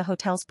checked out the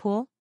hotel's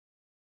pool?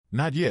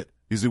 Not yet.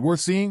 Is it worth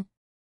seeing?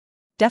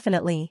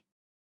 Definitely.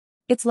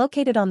 It's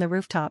located on the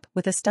rooftop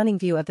with a stunning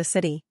view of the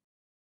city.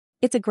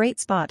 It's a great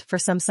spot for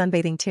some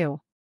sunbathing too.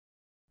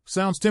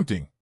 Sounds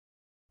tempting.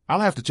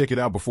 I'll have to check it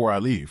out before I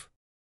leave.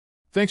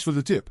 Thanks for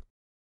the tip.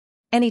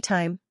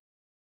 Anytime.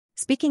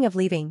 Speaking of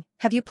leaving,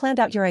 have you planned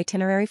out your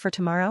itinerary for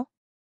tomorrow?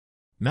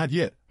 Not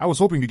yet. I was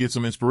hoping to get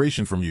some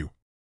inspiration from you.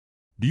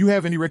 Do you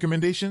have any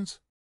recommendations?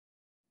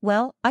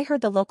 Well, I heard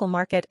the local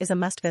market is a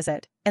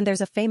must-visit, and there's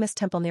a famous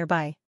temple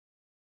nearby.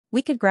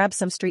 We could grab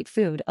some street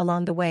food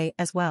along the way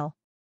as well.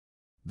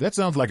 That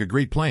sounds like a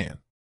great plan.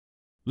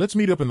 Let's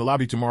meet up in the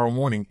lobby tomorrow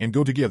morning and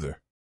go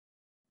together.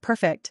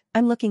 Perfect,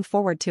 I'm looking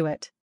forward to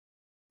it.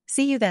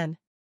 See you then.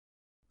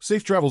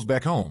 Safe travels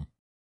back home.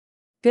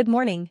 Good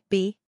morning,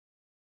 B.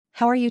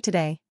 How are you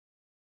today?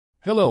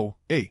 Hello,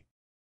 A.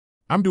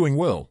 I'm doing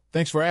well,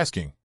 thanks for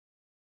asking.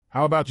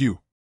 How about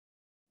you?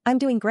 I'm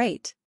doing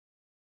great.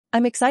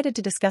 I'm excited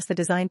to discuss the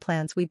design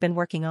plans we've been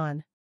working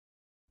on.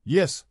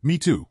 Yes, me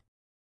too.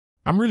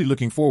 I'm really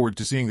looking forward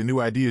to seeing the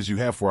new ideas you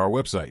have for our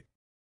website.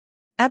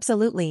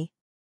 Absolutely.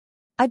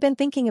 I've been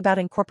thinking about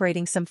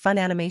incorporating some fun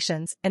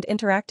animations and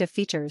interactive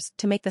features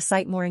to make the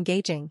site more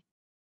engaging.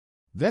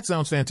 That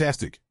sounds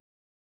fantastic.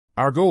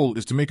 Our goal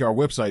is to make our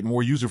website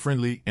more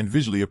user-friendly and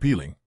visually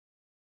appealing.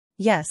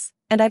 Yes,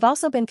 and I've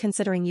also been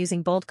considering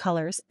using bold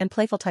colors and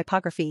playful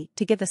typography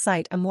to give the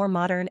site a more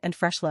modern and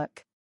fresh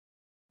look.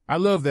 I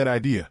love that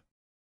idea.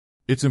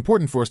 It's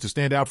important for us to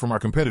stand out from our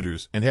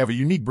competitors and have a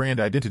unique brand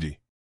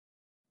identity.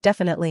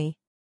 Definitely.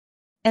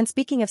 And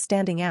speaking of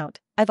standing out,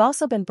 I've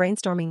also been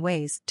brainstorming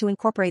ways to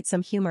incorporate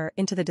some humor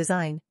into the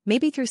design,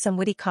 maybe through some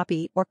witty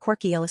copy or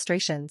quirky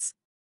illustrations.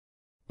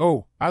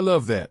 Oh, I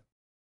love that.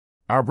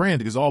 Our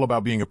brand is all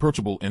about being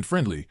approachable and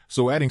friendly,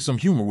 so adding some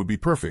humor would be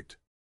perfect.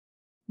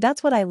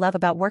 That's what I love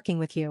about working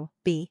with you,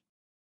 B.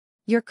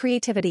 Your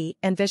creativity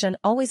and vision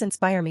always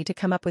inspire me to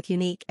come up with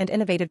unique and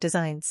innovative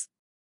designs.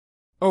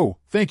 Oh,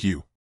 thank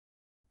you.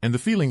 And the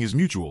feeling is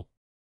mutual.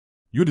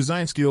 Your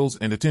design skills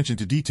and attention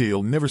to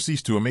detail never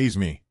cease to amaze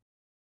me.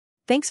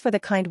 Thanks for the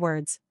kind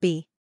words,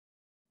 B.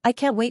 I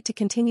can't wait to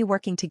continue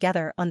working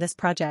together on this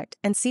project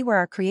and see where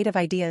our creative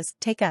ideas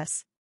take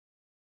us.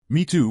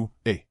 Me too,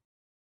 eh?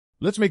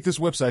 Let's make this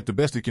website the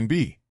best it can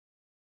be.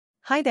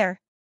 Hi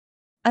there.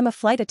 I'm a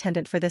flight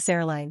attendant for this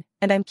airline,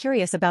 and I'm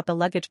curious about the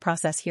luggage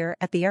process here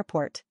at the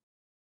airport.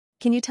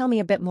 Can you tell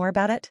me a bit more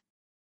about it?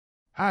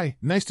 Hi,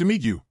 nice to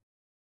meet you.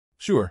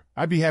 Sure,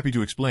 I'd be happy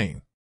to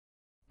explain.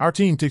 Our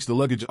team takes the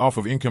luggage off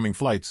of incoming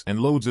flights and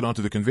loads it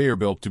onto the conveyor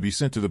belt to be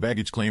sent to the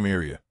baggage claim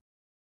area.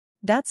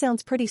 That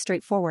sounds pretty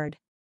straightforward.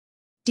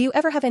 Do you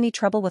ever have any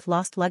trouble with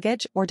lost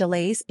luggage or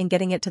delays in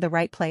getting it to the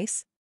right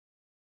place?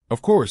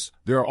 Of course,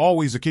 there are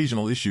always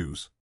occasional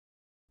issues.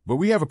 But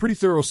we have a pretty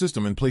thorough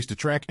system in place to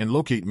track and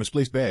locate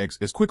misplaced bags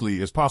as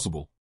quickly as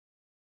possible.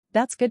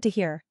 That's good to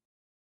hear.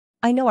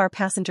 I know our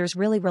passengers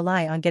really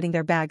rely on getting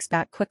their bags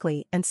back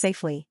quickly and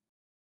safely.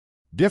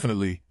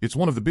 Definitely, it's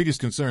one of the biggest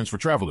concerns for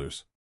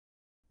travelers.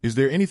 Is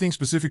there anything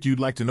specific you'd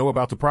like to know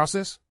about the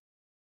process?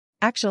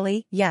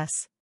 Actually,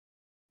 yes.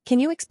 Can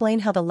you explain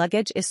how the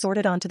luggage is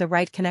sorted onto the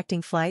right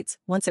connecting flights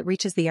once it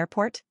reaches the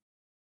airport?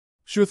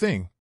 Sure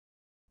thing.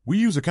 We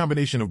use a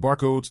combination of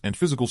barcodes and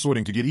physical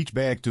sorting to get each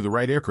bag to the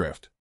right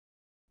aircraft.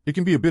 It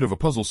can be a bit of a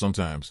puzzle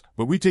sometimes,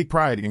 but we take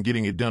pride in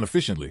getting it done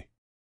efficiently.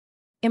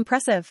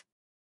 Impressive.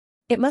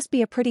 It must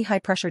be a pretty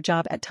high-pressure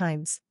job at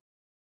times.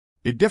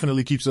 It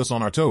definitely keeps us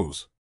on our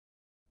toes.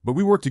 But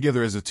we work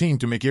together as a team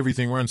to make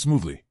everything run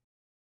smoothly.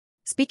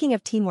 Speaking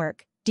of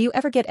teamwork, do you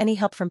ever get any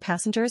help from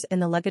passengers in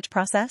the luggage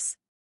process?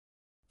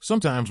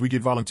 Sometimes we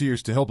get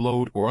volunteers to help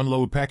load or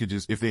unload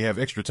packages if they have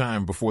extra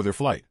time before their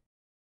flight.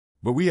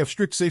 But we have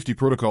strict safety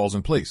protocols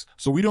in place,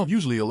 so we don't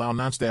usually allow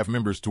non-staff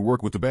members to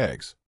work with the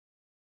bags.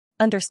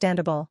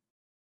 Understandable.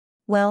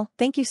 Well,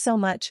 thank you so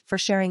much for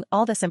sharing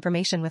all this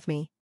information with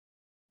me.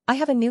 I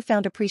have a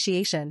newfound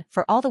appreciation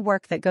for all the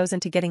work that goes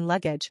into getting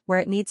luggage where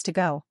it needs to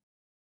go.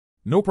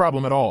 No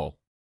problem at all.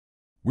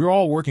 We're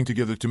all working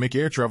together to make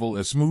air travel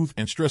as smooth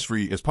and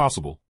stress-free as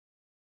possible.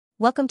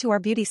 Welcome to our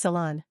beauty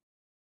salon.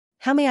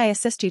 How may I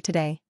assist you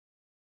today?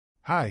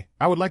 Hi,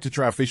 I would like to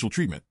try a facial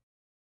treatment.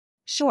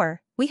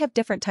 Sure, we have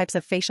different types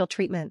of facial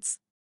treatments.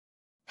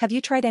 Have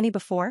you tried any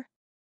before?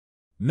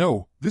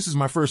 No, this is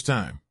my first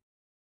time.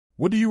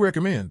 What do you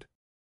recommend?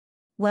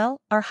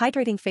 Well, our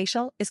hydrating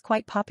facial is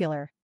quite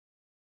popular.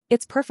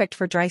 It's perfect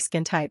for dry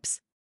skin types.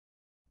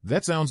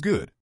 That sounds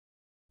good.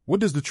 What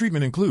does the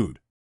treatment include?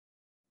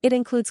 It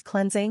includes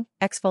cleansing,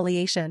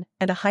 exfoliation,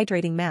 and a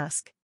hydrating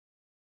mask.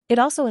 It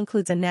also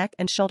includes a neck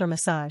and shoulder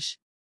massage.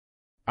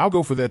 I'll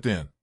go for that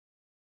then.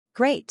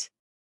 Great.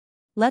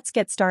 Let's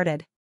get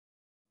started.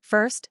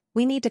 First,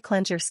 we need to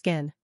cleanse your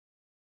skin.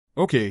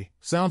 Okay,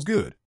 sounds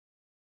good.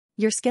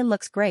 Your skin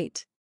looks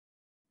great.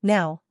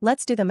 Now,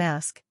 let's do the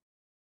mask.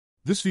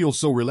 This feels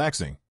so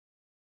relaxing.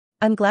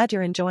 I'm glad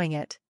you're enjoying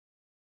it.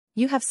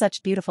 You have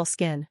such beautiful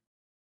skin.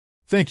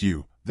 Thank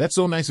you, that's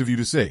so nice of you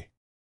to say.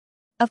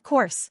 Of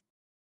course.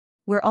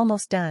 We're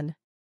almost done.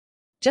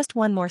 Just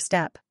one more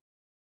step.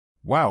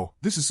 Wow,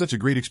 this is such a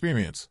great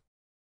experience.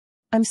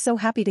 I'm so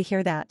happy to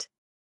hear that.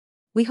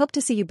 We hope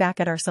to see you back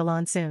at our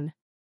salon soon.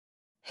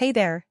 Hey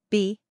there,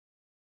 B.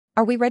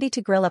 Are we ready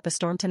to grill up a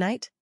storm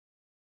tonight?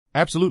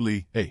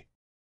 Absolutely, hey.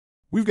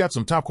 We've got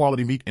some top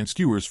quality meat and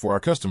skewers for our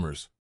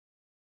customers.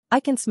 I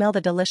can smell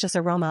the delicious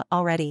aroma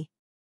already.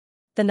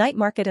 The night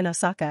market in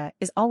Osaka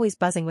is always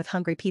buzzing with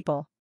hungry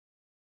people.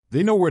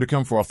 They know where to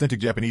come for authentic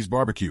Japanese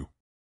barbecue.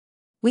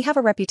 We have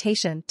a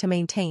reputation to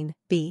maintain,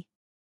 B.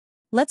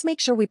 Let's make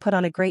sure we put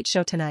on a great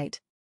show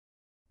tonight.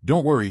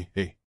 Don't worry,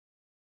 hey.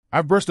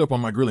 I've brushed up on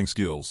my grilling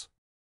skills.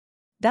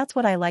 That's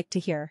what I like to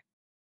hear.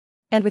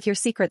 And with your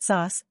secret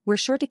sauce, we're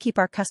sure to keep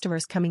our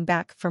customers coming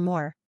back for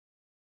more.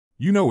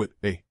 You know it,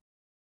 hey.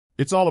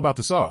 It's all about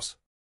the sauce.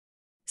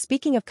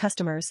 Speaking of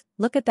customers,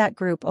 look at that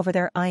group over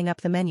there eyeing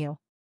up the menu.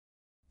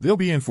 They'll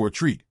be in for a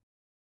treat.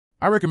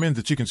 I recommend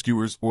the chicken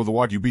skewers or the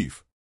Wagyu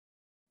beef.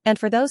 And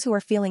for those who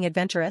are feeling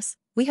adventurous,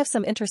 we have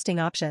some interesting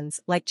options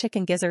like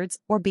chicken gizzards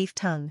or beef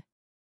tongue.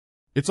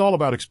 It's all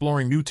about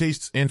exploring new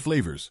tastes and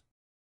flavors.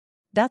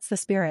 That's the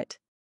spirit.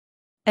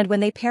 And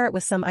when they pair it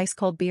with some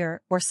ice-cold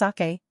beer or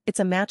sake, it's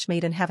a match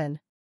made in heaven.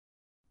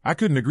 I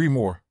couldn't agree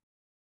more.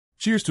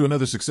 Cheers to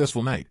another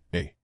successful night,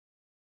 hey.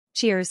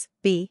 Cheers,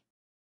 B.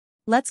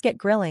 Let's get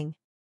grilling.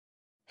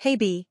 Hey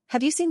B,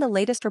 have you seen the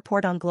latest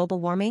report on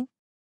global warming?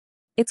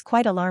 It's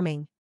quite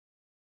alarming.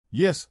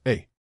 Yes,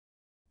 hey.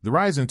 The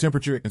rise in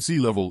temperature and sea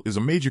level is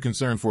a major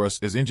concern for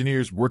us as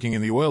engineers working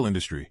in the oil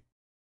industry.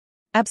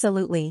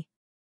 Absolutely.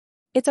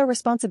 It's our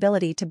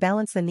responsibility to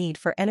balance the need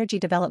for energy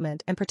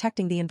development and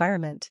protecting the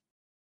environment.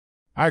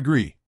 I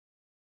agree.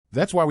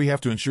 That's why we have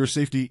to ensure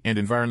safety and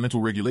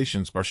environmental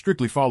regulations are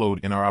strictly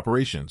followed in our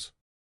operations.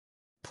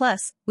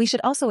 Plus, we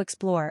should also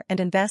explore and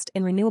invest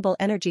in renewable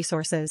energy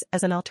sources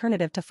as an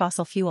alternative to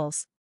fossil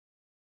fuels.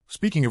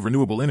 Speaking of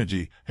renewable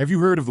energy, have you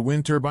heard of the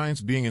wind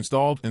turbines being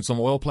installed in some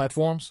oil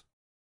platforms?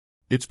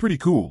 It's pretty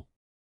cool.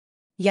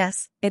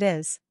 Yes, it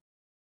is.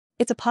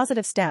 It's a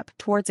positive step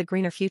towards a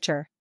greener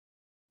future.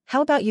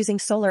 How about using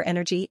solar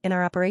energy in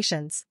our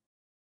operations?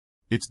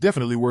 It's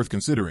definitely worth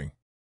considering.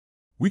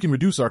 We can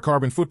reduce our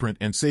carbon footprint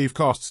and save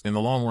costs in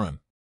the long run.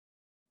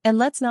 And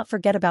let's not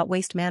forget about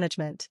waste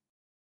management.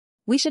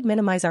 We should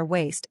minimize our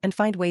waste and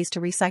find ways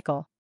to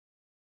recycle.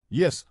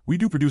 Yes, we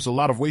do produce a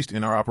lot of waste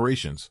in our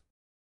operations.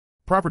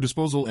 Proper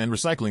disposal and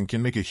recycling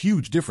can make a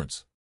huge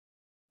difference.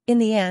 In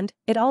the end,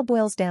 it all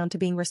boils down to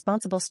being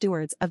responsible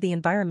stewards of the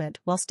environment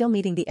while still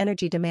meeting the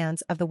energy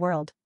demands of the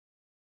world.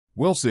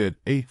 Well said.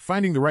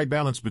 Finding the right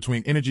balance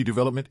between energy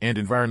development and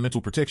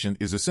environmental protection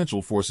is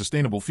essential for a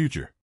sustainable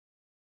future.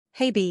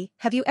 Hey B,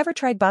 have you ever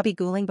tried Bobby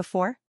Gouling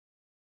before?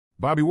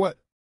 Bobby what?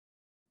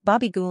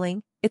 Bobby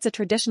Gouling, it's a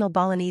traditional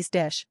Balinese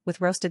dish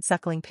with roasted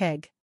suckling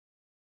pig.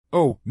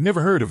 Oh,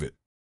 never heard of it.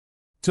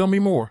 Tell me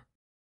more.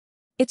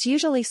 It's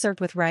usually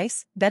served with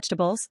rice,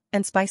 vegetables,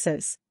 and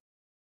spices.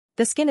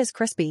 The skin is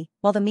crispy,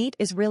 while the meat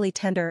is really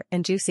tender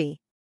and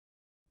juicy.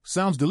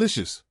 Sounds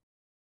delicious.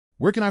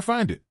 Where can I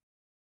find it?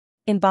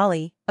 In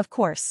Bali, of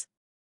course.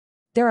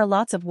 There are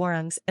lots of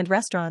warangs and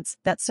restaurants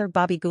that serve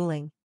Bobby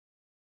Gouling.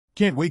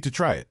 Can't wait to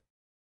try it.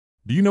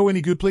 Do you know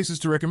any good places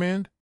to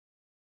recommend?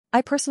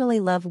 I personally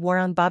love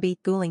Warang Bobby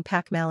Gouling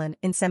Pak Malin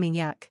in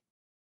Seminyak.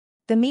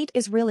 The meat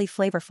is really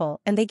flavorful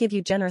and they give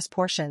you generous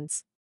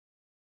portions.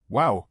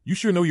 Wow, you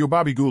sure know your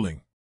Bobby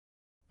Gouling.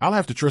 I'll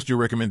have to trust your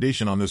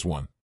recommendation on this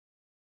one.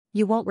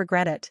 You won't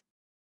regret it.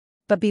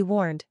 But be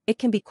warned, it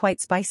can be quite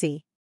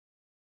spicy.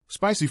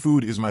 Spicy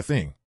food is my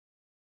thing.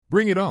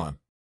 Bring it on.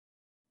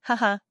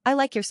 Haha, I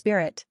like your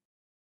spirit.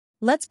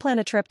 Let's plan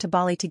a trip to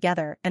Bali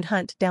together and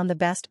hunt down the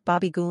best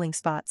Bobby Gouling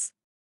spots.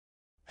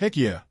 Heck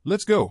yeah,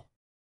 let's go.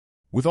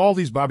 With all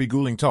these Bobby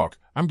Gouling talk,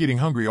 I'm getting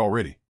hungry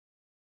already.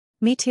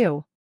 Me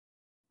too.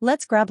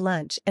 Let's grab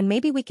lunch and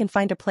maybe we can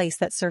find a place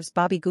that serves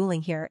Bobby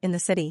Gouling here in the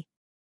city.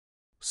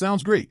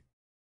 Sounds great.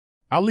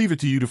 I'll leave it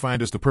to you to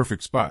find us the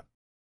perfect spot.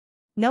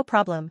 No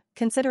problem,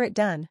 consider it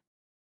done.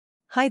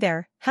 Hi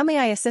there, how may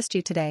I assist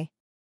you today?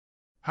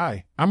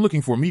 Hi, I'm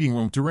looking for a meeting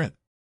room to rent.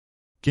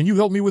 Can you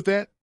help me with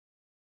that?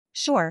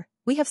 Sure,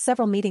 we have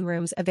several meeting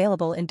rooms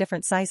available in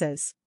different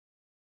sizes.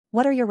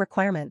 What are your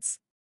requirements?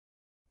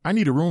 I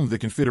need a room that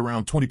can fit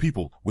around 20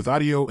 people with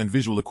audio and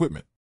visual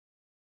equipment.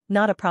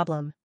 Not a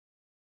problem.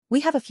 We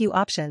have a few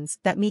options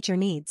that meet your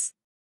needs.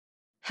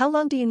 How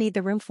long do you need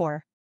the room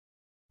for?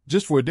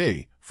 Just for a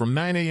day, from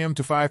 9 a.m.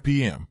 to 5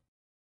 p.m.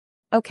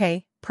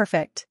 Okay,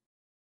 perfect.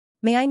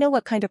 May I know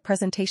what kind of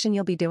presentation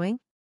you'll be doing?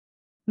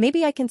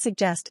 Maybe I can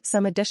suggest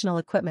some additional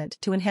equipment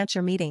to enhance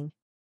your meeting.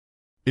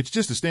 It's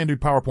just a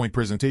standard PowerPoint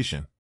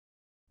presentation.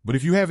 But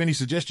if you have any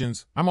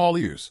suggestions, I'm all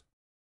ears.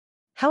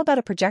 How about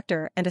a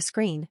projector and a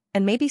screen,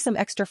 and maybe some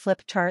extra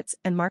flip charts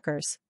and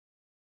markers?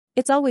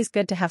 It's always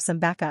good to have some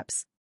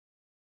backups.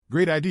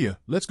 Great idea,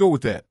 let's go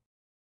with that.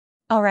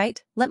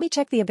 Alright, let me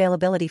check the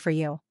availability for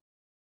you.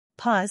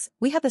 Pause,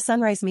 we have the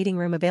Sunrise meeting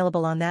room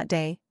available on that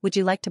day, would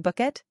you like to book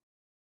it?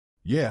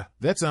 Yeah,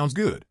 that sounds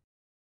good.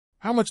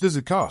 How much does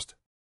it cost?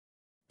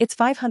 It's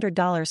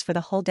 $500 for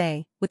the whole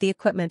day, with the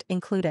equipment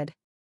included.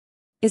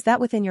 Is that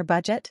within your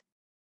budget?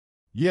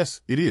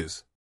 Yes, it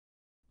is.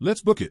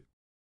 Let's book it.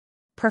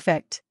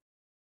 Perfect.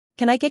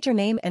 Can I get your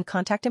name and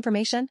contact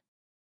information?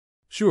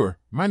 Sure,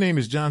 my name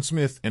is John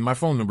Smith and my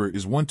phone number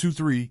is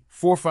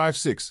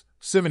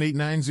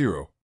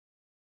 123-456-7890.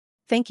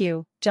 Thank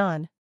you,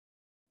 John.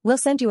 We'll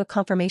send you a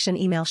confirmation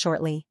email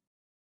shortly.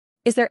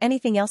 Is there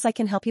anything else I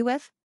can help you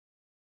with?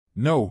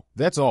 No,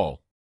 that's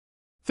all.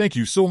 Thank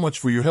you so much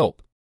for your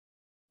help.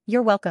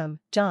 You're welcome,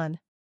 John.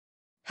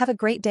 Have a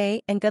great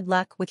day and good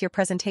luck with your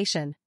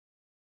presentation.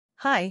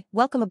 Hi,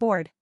 welcome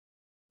aboard.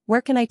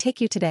 Where can I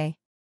take you today?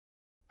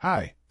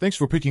 Hi, thanks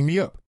for picking me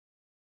up.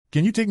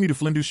 Can you take me to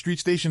Flinders Street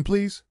Station,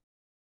 please?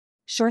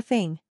 Sure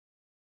thing.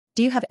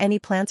 Do you have any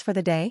plans for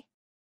the day?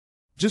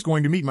 Just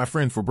going to meet my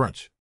friend for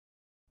brunch.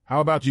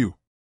 How about you?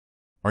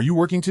 Are you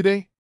working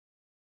today?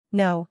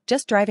 No,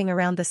 just driving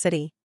around the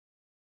city.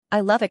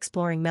 I love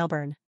exploring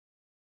Melbourne.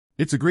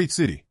 It's a great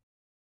city.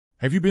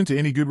 Have you been to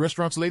any good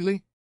restaurants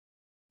lately?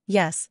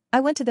 Yes,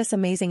 I went to this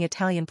amazing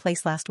Italian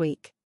place last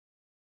week.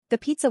 The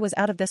pizza was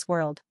out of this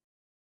world.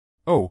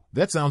 Oh,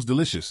 that sounds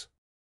delicious.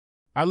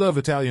 I love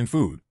Italian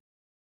food.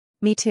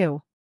 Me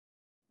too.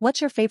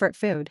 What's your favorite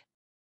food?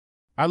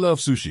 I love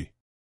sushi.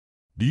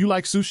 Do you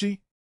like sushi?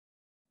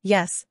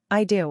 Yes,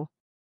 I do.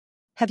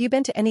 Have you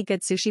been to any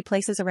good sushi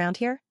places around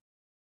here?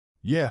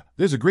 Yeah,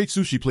 there's a great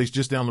sushi place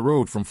just down the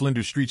road from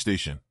Flinders Street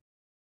Station.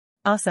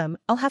 Awesome,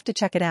 I'll have to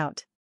check it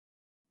out.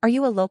 Are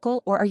you a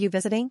local or are you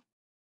visiting?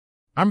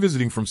 I'm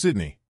visiting from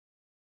Sydney.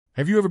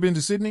 Have you ever been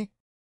to Sydney?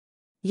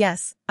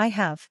 Yes, I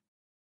have.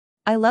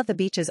 I love the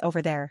beaches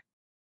over there.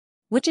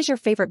 Which is your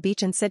favorite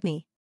beach in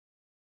Sydney?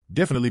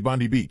 Definitely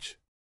Bondi Beach.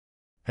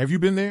 Have you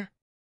been there?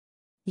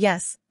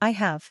 Yes, I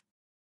have.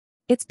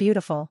 It's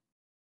beautiful.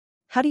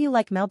 How do you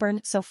like Melbourne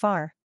so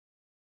far?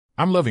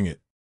 I'm loving it.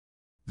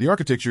 The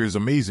architecture is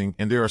amazing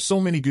and there are so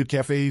many good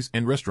cafes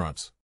and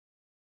restaurants.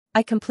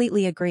 I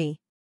completely agree.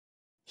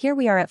 Here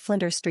we are at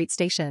Flinders Street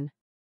Station.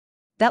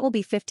 That will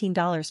be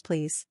 $15,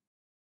 please.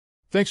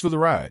 Thanks for the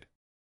ride.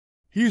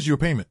 Here's your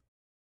payment.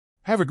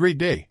 Have a great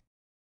day.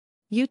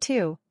 You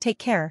too, take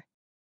care.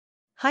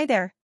 Hi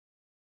there.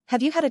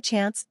 Have you had a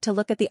chance to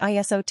look at the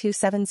ISO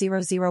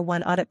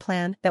 27001 audit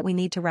plan that we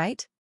need to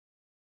write?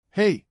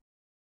 Hey,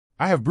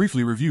 I have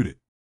briefly reviewed it.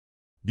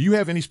 Do you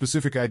have any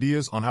specific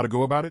ideas on how to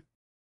go about it?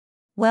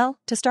 Well,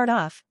 to start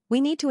off,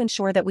 we need to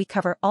ensure that we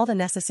cover all the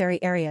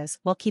necessary areas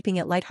while keeping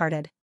it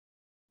lighthearted.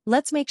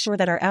 Let's make sure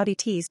that our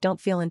auditees don't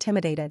feel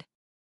intimidated.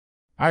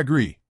 I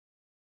agree.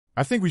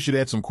 I think we should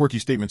add some quirky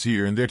statements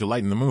here and there to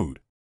lighten the mood.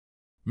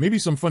 Maybe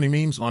some funny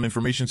memes on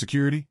information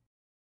security?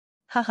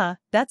 Haha,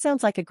 that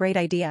sounds like a great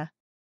idea.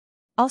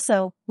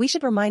 Also, we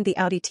should remind the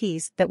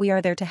auditees that we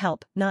are there to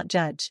help, not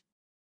judge.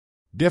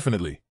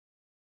 Definitely.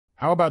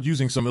 How about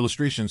using some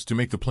illustrations to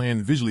make the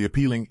plan visually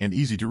appealing and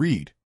easy to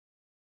read?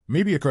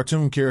 Maybe a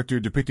cartoon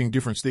character depicting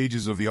different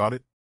stages of the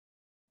audit?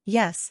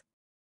 Yes.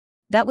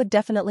 That would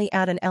definitely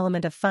add an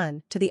element of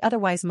fun to the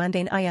otherwise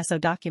mundane ISO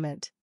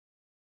document.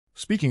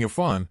 Speaking of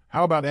fun,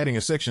 how about adding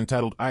a section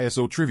titled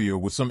ISO Trivia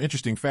with some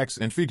interesting facts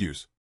and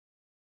figures?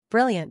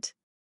 Brilliant.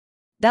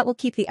 That will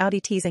keep the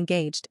auditees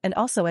engaged and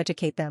also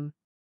educate them.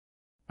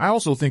 I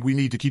also think we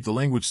need to keep the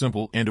language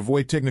simple and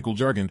avoid technical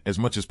jargon as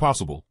much as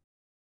possible.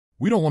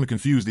 We don't want to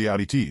confuse the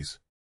auditees.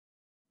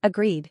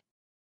 Agreed.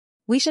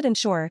 We should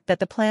ensure that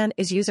the plan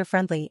is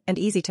user-friendly and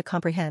easy to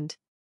comprehend.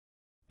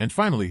 And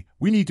finally,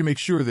 we need to make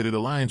sure that it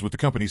aligns with the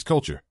company's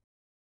culture.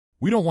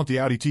 We don't want the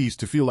auditees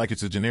to feel like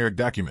it's a generic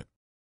document.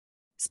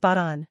 Spot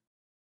on.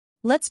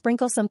 Let's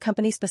sprinkle some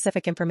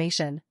company-specific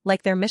information,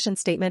 like their mission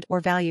statement or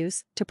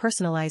values, to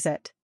personalize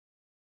it.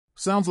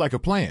 Sounds like a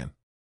plan.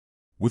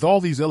 With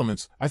all these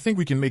elements, I think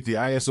we can make the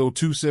ISO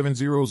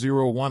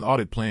 27001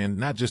 audit plan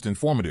not just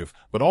informative,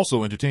 but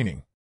also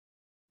entertaining.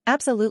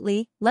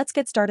 Absolutely, let's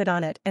get started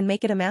on it and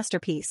make it a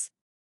masterpiece.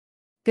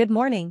 Good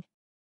morning.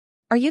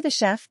 Are you the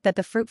chef that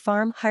the fruit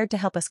farm hired to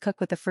help us cook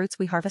with the fruits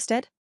we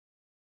harvested?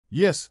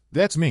 Yes,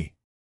 that's me.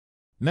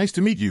 Nice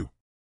to meet you.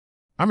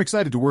 I'm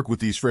excited to work with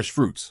these fresh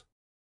fruits.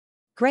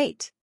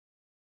 Great.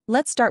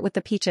 Let's start with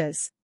the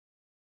peaches.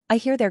 I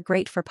hear they're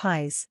great for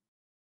pies.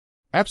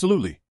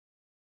 Absolutely.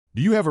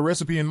 Do you have a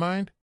recipe in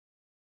mind?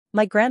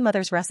 My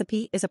grandmother's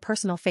recipe is a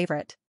personal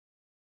favorite.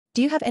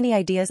 Do you have any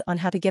ideas on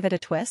how to give it a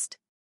twist?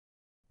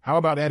 How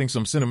about adding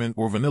some cinnamon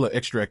or vanilla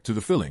extract to the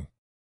filling?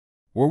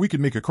 Or we could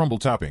make a crumble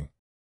topping.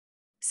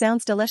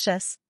 Sounds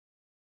delicious.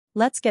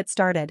 Let's get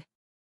started.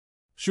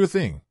 Sure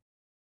thing.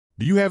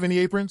 Do you have any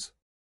aprons?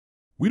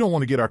 We don't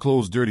want to get our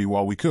clothes dirty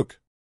while we cook.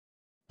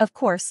 Of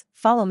course,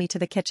 follow me to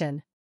the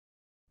kitchen.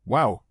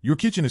 Wow, your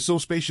kitchen is so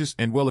spacious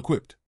and well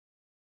equipped.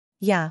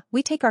 Yeah,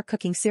 we take our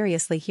cooking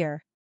seriously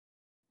here.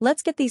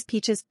 Let's get these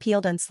peaches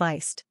peeled and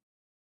sliced.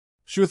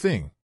 Sure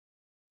thing.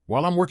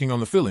 While I'm working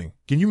on the filling,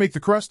 can you make the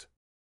crust?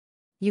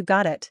 You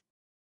got it.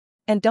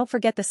 And don't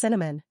forget the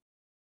cinnamon.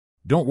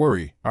 Don't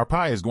worry, our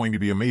pie is going to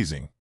be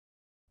amazing.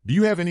 Do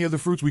you have any other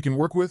fruits we can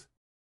work with?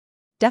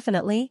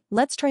 Definitely,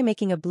 let's try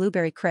making a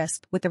blueberry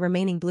crisp with the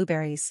remaining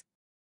blueberries.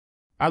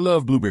 I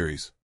love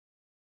blueberries.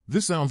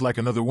 This sounds like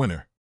another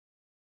winner.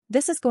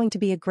 This is going to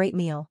be a great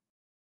meal.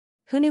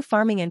 Who knew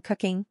farming and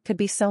cooking could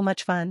be so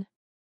much fun?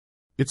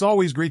 It's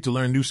always great to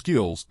learn new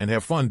skills and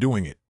have fun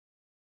doing it.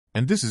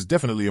 And this is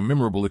definitely a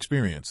memorable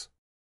experience.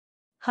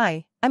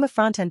 Hi, I'm a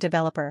front-end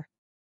developer.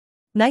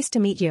 Nice to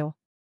meet you.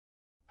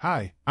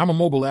 Hi, I'm a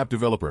mobile app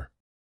developer.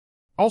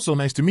 Also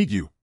nice to meet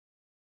you.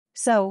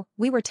 So,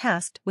 we were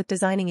tasked with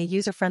designing a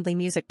user-friendly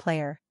music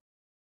player.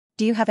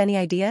 Do you have any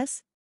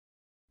ideas?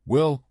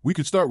 Well, we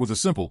could start with a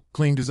simple,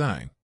 clean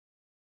design.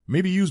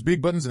 Maybe use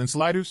big buttons and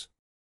sliders?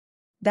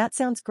 That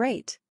sounds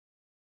great.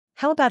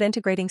 How about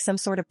integrating some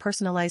sort of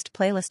personalized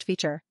playlist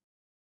feature?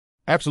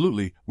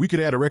 Absolutely, we could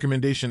add a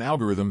recommendation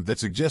algorithm that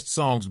suggests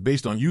songs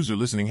based on user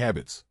listening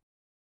habits.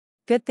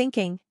 Good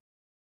thinking.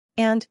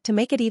 And, to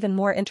make it even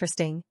more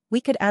interesting, we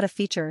could add a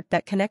feature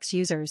that connects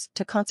users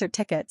to concert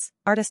tickets,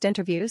 artist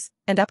interviews,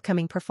 and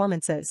upcoming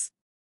performances.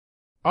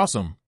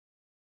 Awesome.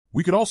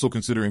 We could also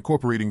consider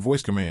incorporating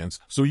voice commands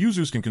so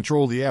users can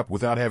control the app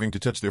without having to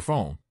touch their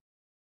phone.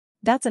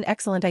 That's an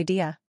excellent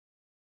idea.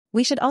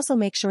 We should also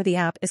make sure the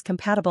app is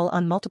compatible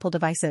on multiple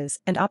devices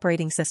and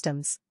operating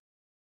systems.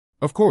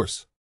 Of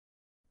course.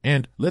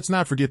 And let's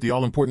not forget the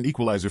all-important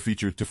equalizer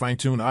feature to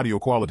fine-tune audio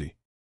quality.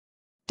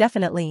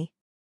 Definitely.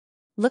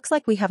 Looks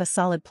like we have a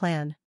solid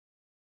plan.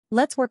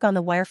 Let's work on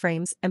the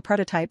wireframes and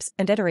prototypes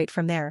and iterate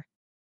from there.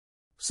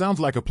 Sounds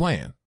like a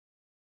plan.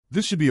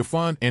 This should be a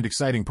fun and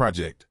exciting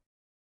project.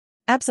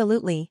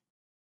 Absolutely.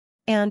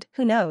 And,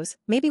 who knows,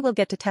 maybe we'll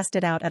get to test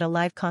it out at a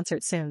live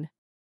concert soon.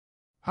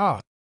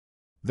 Ha!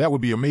 That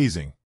would be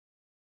amazing.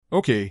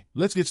 Okay,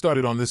 let's get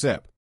started on this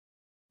app.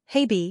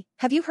 Hey B,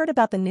 have you heard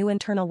about the new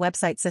internal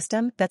website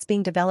system that's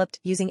being developed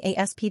using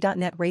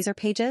ASP.NET Razor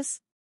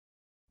Pages?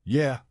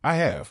 Yeah, I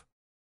have.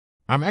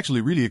 I'm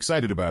actually really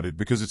excited about it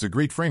because it's a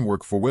great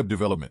framework for web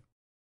development.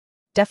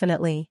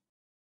 Definitely.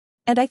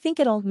 And I think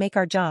it'll make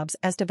our jobs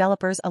as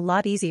developers a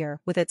lot easier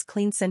with its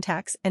clean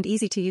syntax and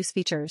easy-to-use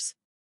features.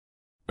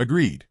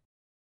 Agreed.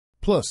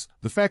 Plus,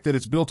 the fact that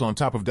it's built on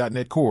top of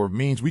 .NET Core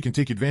means we can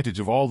take advantage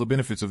of all the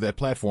benefits of that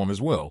platform as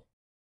well.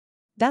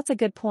 That's a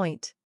good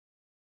point.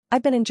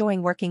 I've been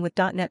enjoying working with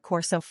 .NET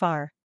Core so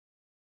far.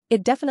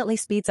 It definitely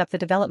speeds up the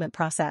development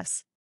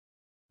process.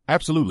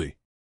 Absolutely.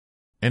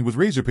 And with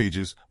Razor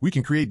Pages, we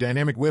can create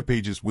dynamic web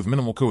pages with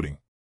minimal coding.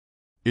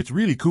 It's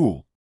really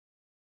cool.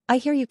 I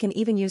hear you can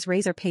even use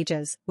Razor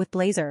Pages with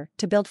Blazor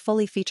to build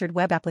fully featured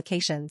web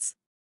applications.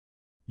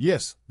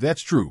 Yes,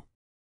 that's true.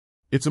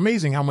 It's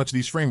amazing how much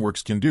these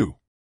frameworks can do.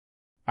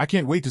 I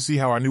can't wait to see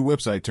how our new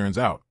website turns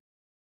out.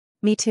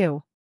 Me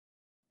too.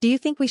 Do you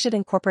think we should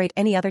incorporate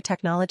any other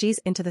technologies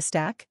into the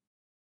stack?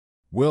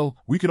 Well,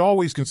 we could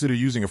always consider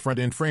using a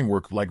front-end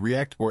framework like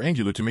React or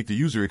Angular to make the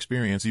user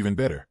experience even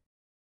better.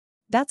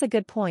 That's a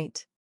good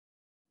point.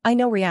 I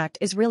know React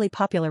is really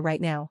popular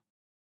right now.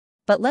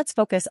 But let's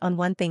focus on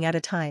one thing at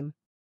a time.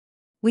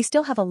 We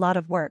still have a lot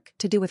of work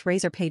to do with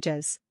Razor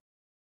Pages.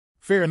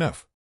 Fair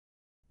enough.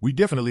 We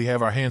definitely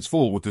have our hands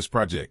full with this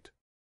project.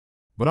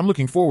 But I'm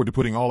looking forward to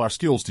putting all our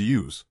skills to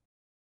use.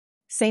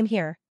 Same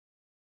here.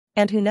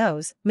 And who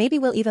knows, maybe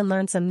we'll even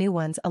learn some new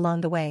ones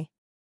along the way.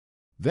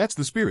 That's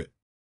the spirit.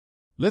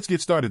 Let's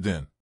get started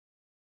then.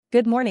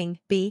 Good morning,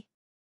 B.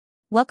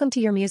 Welcome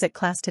to your music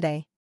class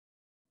today.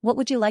 What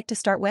would you like to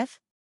start with?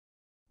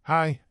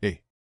 Hi,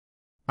 A.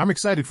 I'm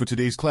excited for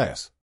today's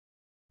class.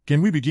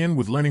 Can we begin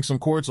with learning some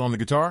chords on the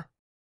guitar?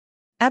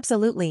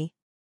 Absolutely.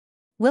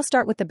 We'll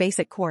start with the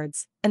basic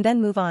chords, and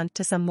then move on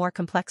to some more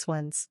complex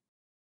ones.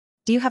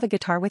 Do you have a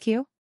guitar with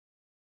you?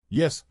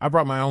 Yes, I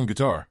brought my own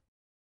guitar.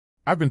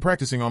 I've been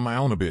practicing on my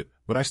own a bit,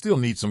 but I still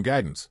need some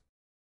guidance.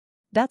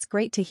 That's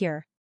great to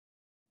hear.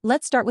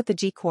 Let's start with the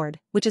G chord,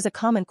 which is a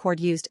common chord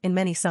used in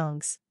many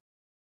songs.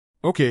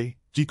 Okay,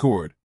 G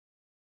chord.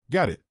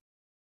 Got it.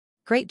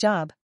 Great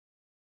job.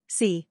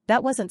 See,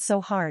 that wasn't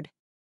so hard.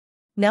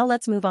 Now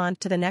let's move on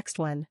to the next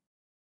one.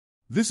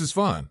 This is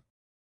fun.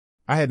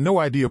 I had no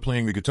idea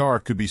playing the guitar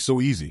could be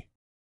so easy.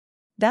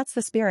 That's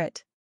the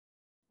spirit.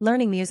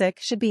 Learning music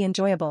should be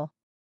enjoyable.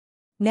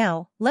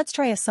 Now, let's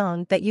try a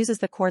song that uses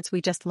the chords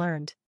we just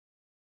learned.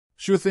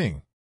 Sure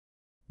thing.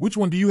 Which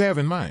one do you have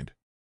in mind?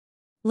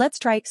 Let's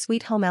try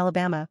Sweet Home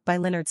Alabama by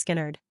Lynyrd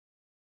Skynyrd.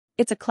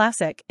 It's a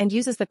classic and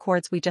uses the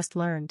chords we just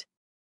learned.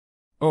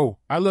 Oh,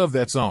 I love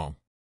that song.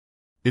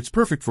 It's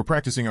perfect for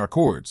practicing our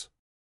chords.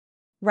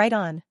 Right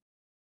on.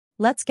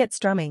 Let's get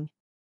strumming.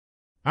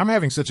 I'm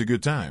having such a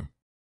good time.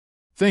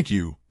 Thank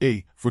you,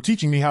 A, for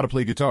teaching me how to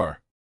play guitar.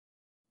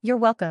 You're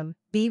welcome,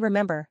 B.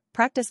 Remember,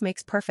 practice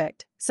makes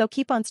perfect, so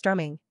keep on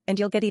strumming, and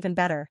you'll get even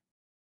better.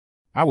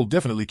 I will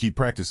definitely keep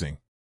practicing.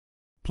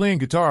 Playing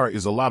guitar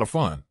is a lot of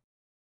fun.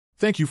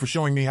 Thank you for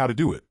showing me how to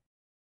do it.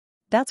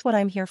 That's what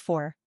I'm here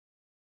for.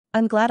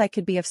 I'm glad I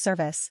could be of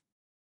service.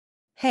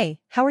 Hey,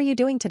 how are you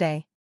doing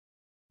today?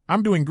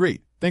 I'm doing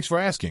great, thanks for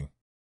asking.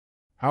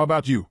 How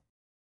about you?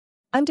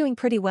 I'm doing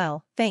pretty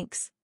well,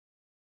 thanks.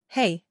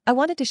 Hey, I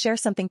wanted to share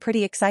something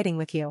pretty exciting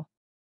with you.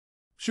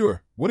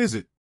 Sure, what is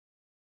it?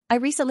 I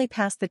recently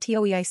passed the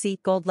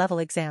TOEIC Gold Level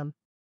exam.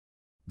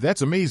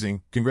 That's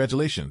amazing,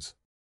 congratulations.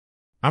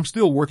 I'm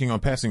still working on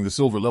passing the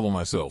silver level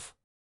myself.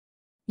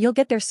 You'll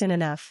get there soon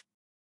enough.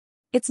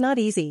 It's not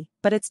easy,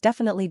 but it's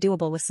definitely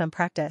doable with some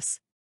practice.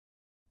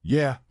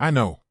 Yeah, I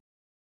know.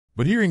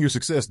 But hearing your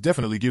success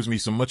definitely gives me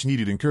some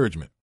much-needed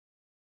encouragement.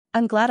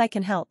 I'm glad I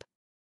can help.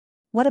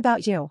 What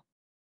about you?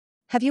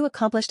 Have you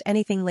accomplished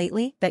anything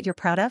lately that you're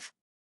proud of?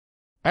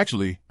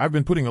 Actually, I've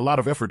been putting a lot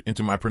of effort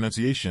into my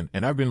pronunciation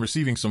and I've been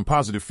receiving some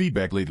positive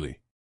feedback lately.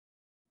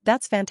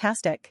 That's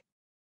fantastic.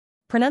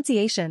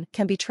 Pronunciation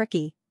can be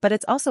tricky, but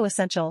it's also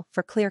essential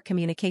for clear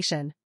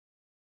communication.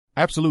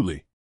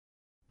 Absolutely.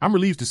 I'm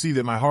relieved to see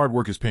that my hard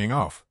work is paying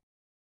off.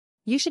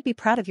 You should be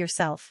proud of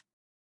yourself.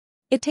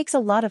 It takes a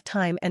lot of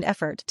time and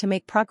effort to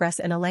make progress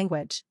in a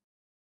language.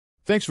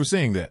 Thanks for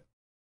saying that.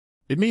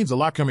 It means a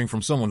lot coming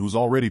from someone who's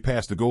already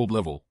passed the gold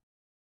level.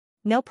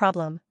 No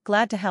problem,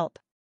 glad to help.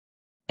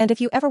 And if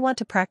you ever want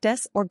to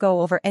practice or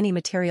go over any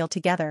material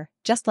together,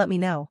 just let me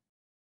know.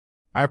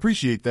 I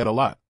appreciate that a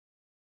lot.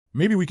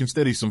 Maybe we can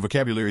study some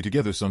vocabulary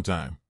together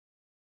sometime.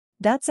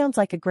 That sounds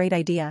like a great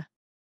idea.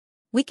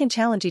 We can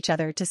challenge each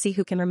other to see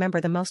who can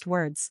remember the most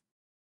words.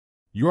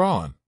 You're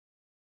on.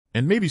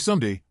 And maybe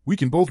someday, we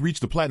can both reach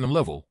the platinum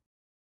level.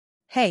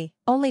 Hey,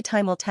 only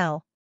time will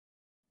tell.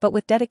 But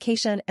with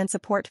dedication and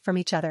support from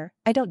each other,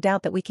 I don't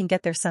doubt that we can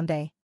get there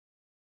someday.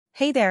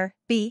 Hey there,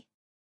 B.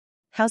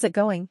 How's it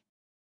going?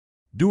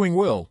 Doing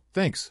well,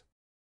 thanks.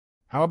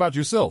 How about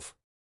yourself?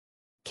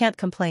 Can't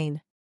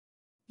complain.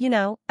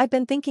 I've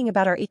been thinking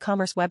about our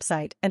e-commerce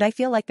website and I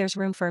feel like there's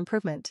room for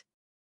improvement.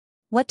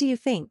 What do you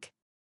think?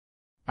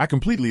 I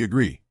completely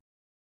agree.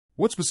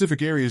 What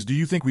specific areas do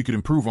you think we could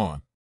improve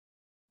on?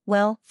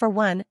 Well, for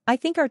one, I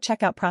think our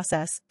checkout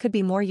process could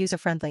be more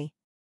user-friendly.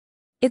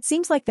 It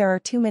seems like there are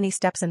too many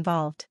steps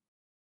involved.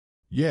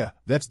 Yeah,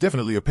 that's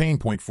definitely a pain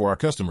point for our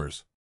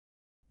customers.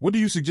 What do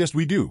you suggest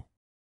we do?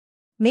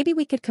 Maybe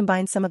we could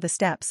combine some of the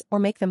steps or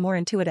make them more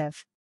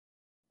intuitive.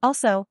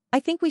 Also,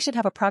 I think we should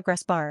have a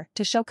progress bar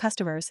to show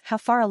customers how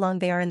far along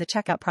they are in the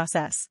checkout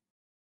process.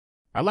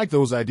 I like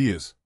those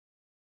ideas.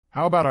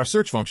 How about our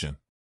search function?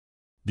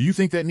 Do you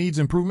think that needs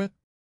improvement?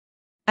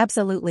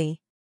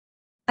 Absolutely.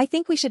 I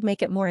think we should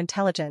make it more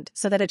intelligent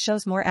so that it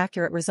shows more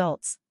accurate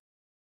results.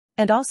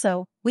 And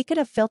also, we could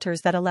have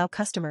filters that allow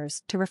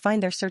customers to refine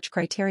their search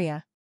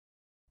criteria.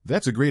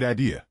 That's a great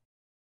idea.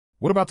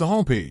 What about the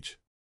homepage?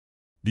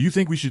 Do you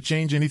think we should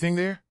change anything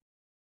there?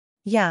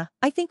 Yeah,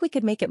 I think we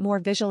could make it more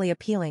visually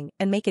appealing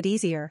and make it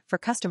easier for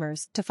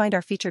customers to find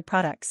our featured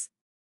products.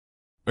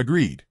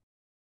 Agreed.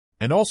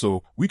 And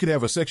also, we could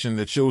have a section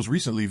that shows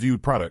recently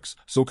viewed products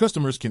so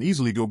customers can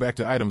easily go back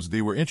to items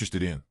they were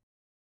interested in.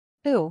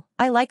 Ooh,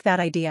 I like that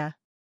idea.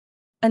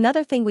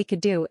 Another thing we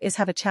could do is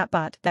have a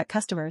chatbot that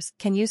customers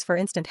can use for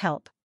instant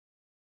help.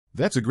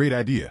 That's a great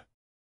idea.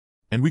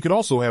 And we could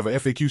also have a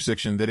FAQ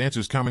section that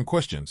answers common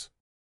questions.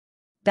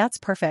 That's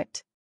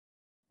perfect.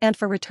 And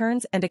for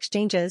returns and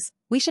exchanges,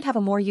 we should have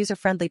a more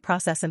user-friendly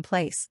process in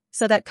place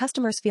so that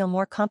customers feel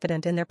more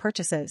confident in their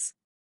purchases.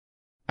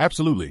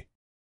 Absolutely.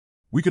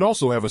 We could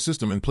also have a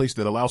system in place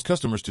that allows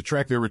customers to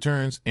track their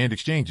returns and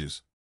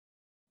exchanges.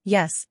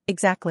 Yes,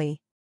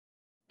 exactly.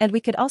 And we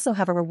could also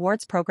have a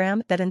rewards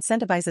program that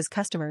incentivizes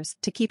customers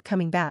to keep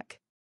coming back.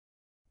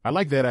 I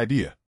like that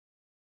idea.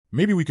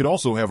 Maybe we could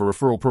also have a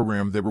referral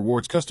program that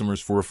rewards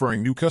customers for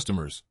referring new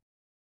customers.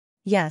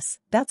 Yes,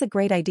 that's a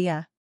great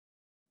idea.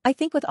 I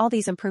think with all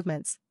these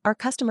improvements, our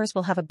customers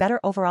will have a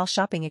better overall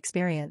shopping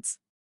experience.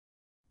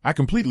 I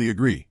completely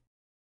agree.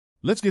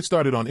 Let's get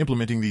started on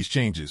implementing these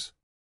changes.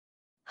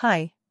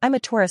 Hi, I'm a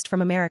tourist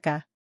from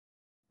America.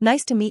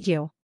 Nice to meet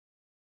you.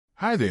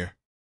 Hi there.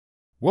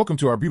 Welcome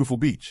to our beautiful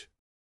beach.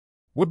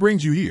 What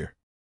brings you here?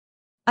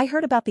 I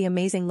heard about the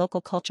amazing local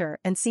culture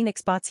and scenic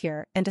spots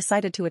here and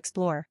decided to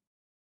explore.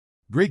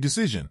 Great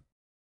decision.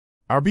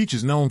 Our beach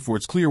is known for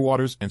its clear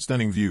waters and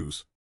stunning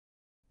views.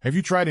 Have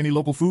you tried any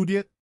local food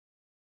yet?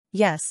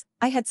 Yes,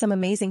 I had some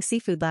amazing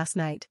seafood last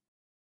night.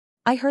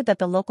 I heard that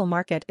the local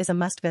market is a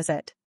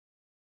must-visit.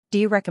 Do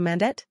you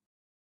recommend it?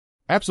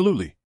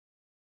 Absolutely.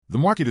 The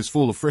market is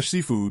full of fresh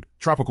seafood,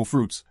 tropical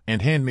fruits,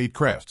 and handmade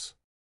crafts.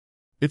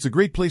 It's a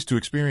great place to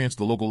experience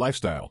the local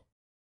lifestyle.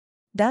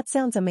 That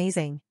sounds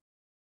amazing.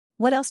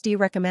 What else do you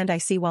recommend I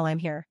see while I'm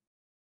here?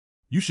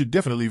 You should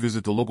definitely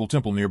visit the local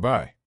temple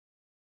nearby.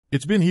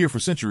 It's been here for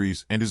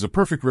centuries and is a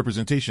perfect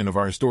representation of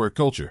our historic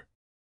culture.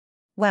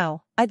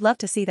 Wow, I'd love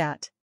to see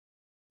that.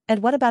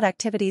 And what about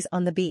activities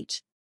on the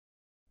beach?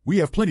 We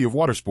have plenty of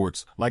water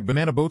sports, like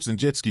banana boats and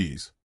jet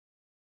skis.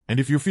 And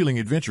if you're feeling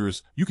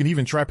adventurous, you can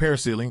even try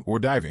parasailing or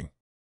diving.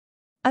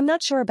 I'm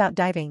not sure about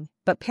diving,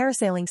 but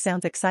parasailing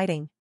sounds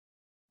exciting.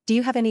 Do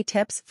you have any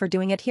tips for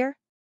doing it here?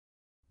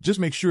 Just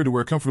make sure to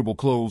wear comfortable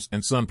clothes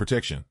and sun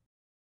protection.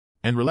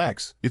 And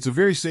relax, it's a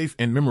very safe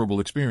and memorable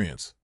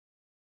experience.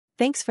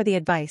 Thanks for the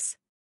advice.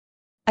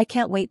 I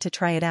can't wait to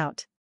try it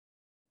out.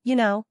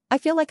 I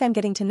feel like I'm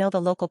getting to know the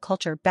local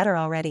culture better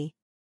already.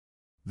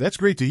 That's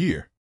great to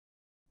hear.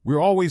 We're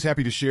always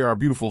happy to share our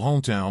beautiful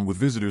hometown with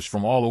visitors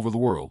from all over the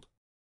world.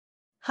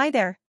 Hi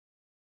there.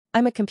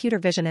 I'm a computer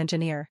vision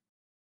engineer.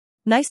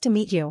 Nice to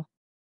meet you.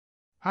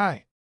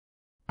 Hi.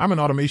 I'm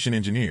an automation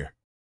engineer.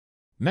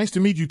 Nice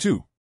to meet you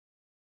too.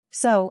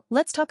 So,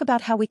 let's talk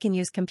about how we can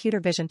use computer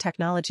vision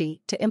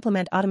technology to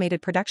implement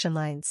automated production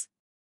lines.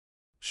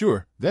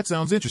 Sure, that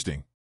sounds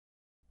interesting.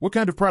 What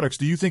kind of products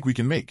do you think we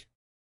can make?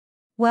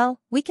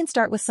 Well, we can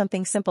start with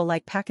something simple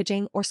like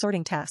packaging or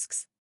sorting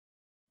tasks.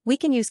 We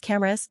can use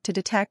cameras to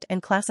detect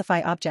and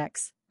classify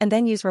objects, and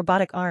then use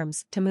robotic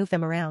arms to move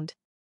them around.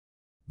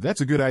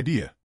 That's a good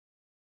idea.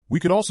 We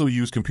could also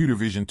use computer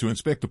vision to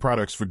inspect the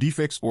products for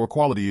defects or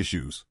quality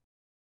issues.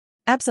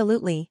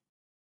 Absolutely.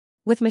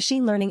 With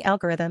machine learning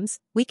algorithms,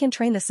 we can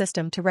train the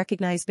system to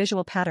recognize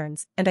visual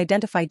patterns and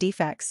identify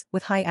defects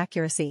with high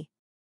accuracy.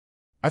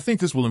 I think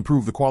this will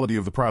improve the quality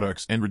of the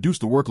products and reduce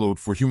the workload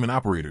for human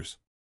operators.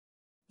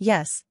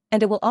 Yes,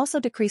 and it will also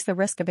decrease the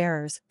risk of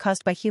errors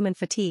caused by human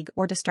fatigue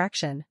or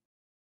distraction.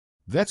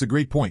 That's a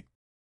great point.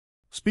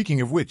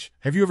 Speaking of which,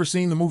 have you ever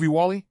seen the movie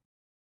WALL-E?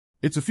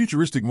 It's a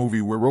futuristic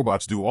movie where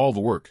robots do all the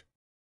work.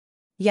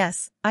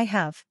 Yes, I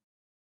have.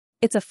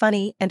 It's a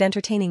funny and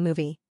entertaining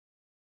movie.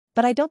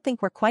 But I don't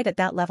think we're quite at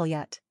that level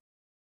yet.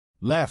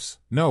 Laughs,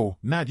 no,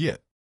 not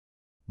yet.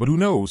 But who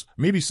knows,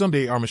 maybe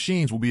someday our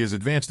machines will be as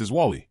advanced as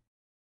WALL-E.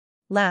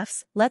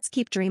 Laughs, let's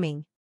keep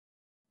dreaming.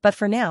 But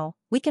for now,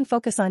 we can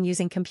focus on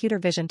using computer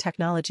vision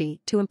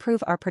technology to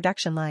improve our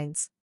production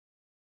lines.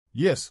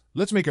 Yes,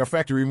 let's make our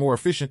factory more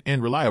efficient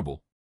and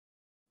reliable.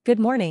 Good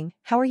morning,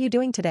 how are you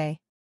doing today?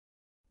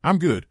 I'm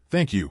good,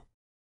 thank you.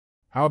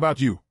 How about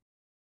you?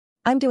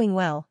 I'm doing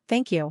well,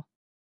 thank you.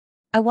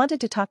 I wanted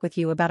to talk with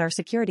you about our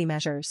security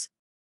measures.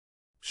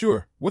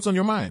 Sure, what's on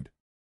your mind?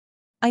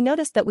 I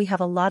noticed that we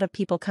have a lot of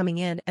people coming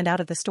in and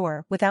out of the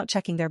store without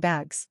checking their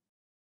bags.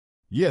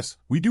 Yes,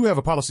 we do have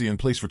a policy in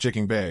place for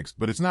checking bags,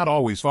 but it's not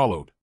always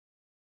followed.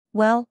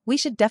 Well, we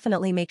should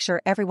definitely make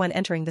sure everyone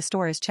entering the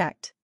store is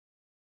checked.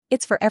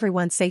 It's for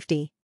everyone's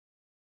safety.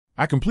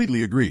 I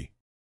completely agree.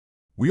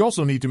 We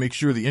also need to make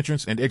sure the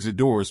entrance and exit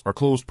doors are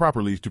closed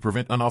properly to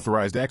prevent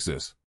unauthorized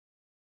access.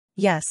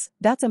 Yes,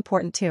 that's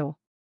important too.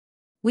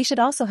 We should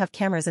also have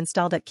cameras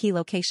installed at key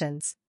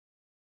locations.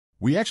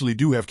 We actually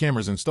do have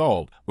cameras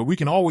installed, but we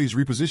can always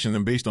reposition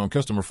them based on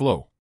customer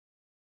flow.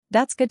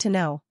 That's good to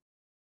know.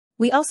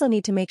 We also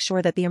need to make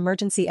sure that the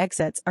emergency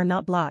exits are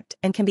not blocked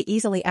and can be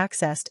easily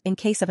accessed in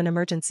case of an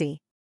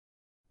emergency.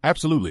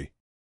 Absolutely.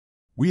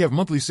 We have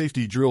monthly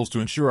safety drills to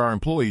ensure our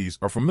employees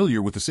are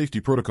familiar with the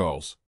safety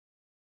protocols.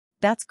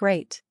 That's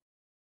great.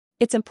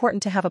 It's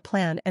important to have a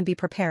plan and be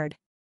prepared.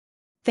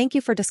 Thank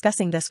you for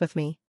discussing this with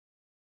me.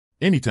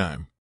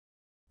 Anytime.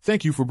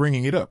 Thank you for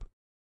bringing it up.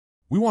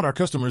 We want our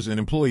customers and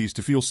employees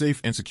to feel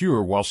safe and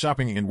secure while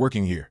shopping and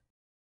working here.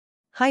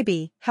 Hi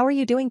B, how are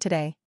you doing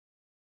today?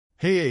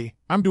 Hey,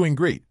 I'm doing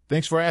great,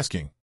 thanks for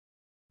asking.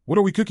 What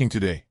are we cooking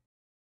today?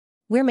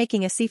 We're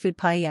making a seafood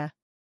paella.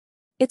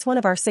 It's one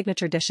of our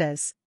signature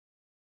dishes.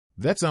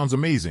 That sounds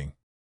amazing.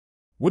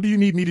 What do you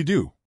need me to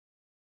do?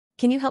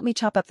 Can you help me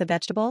chop up the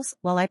vegetables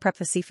while I prep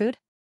the seafood?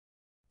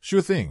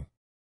 Sure thing.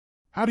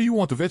 How do you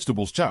want the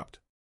vegetables chopped?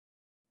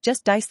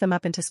 Just dice them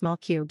up into small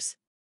cubes.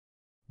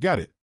 Got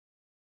it.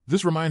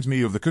 This reminds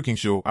me of the cooking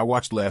show I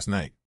watched last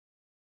night.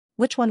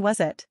 Which one was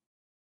it?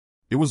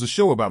 It was a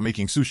show about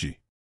making sushi.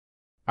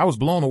 I was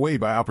blown away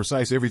by how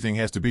precise everything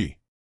has to be.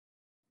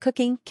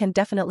 Cooking can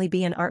definitely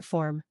be an art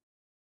form.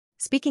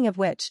 Speaking of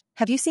which,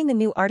 have you seen the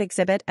new art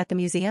exhibit at the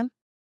museum?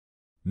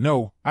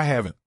 No, I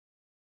haven't.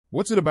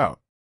 What's it about?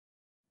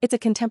 It's a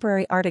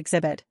contemporary art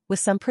exhibit with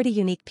some pretty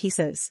unique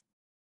pieces.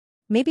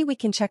 Maybe we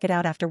can check it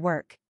out after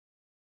work.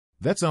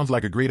 That sounds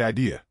like a great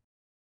idea.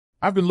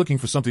 I've been looking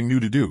for something new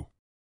to do.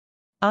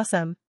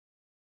 Awesome.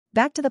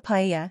 Back to the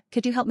paella,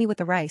 could you help me with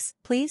the rice,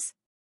 please?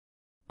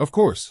 Of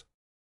course.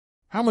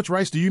 How much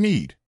rice do you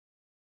need?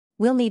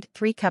 We'll need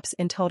 3 cups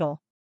in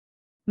total.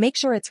 Make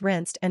sure it's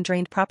rinsed and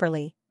drained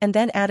properly, and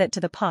then add it to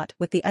the pot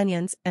with the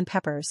onions and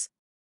peppers.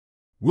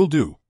 Will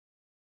do.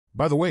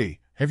 By the way,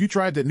 have you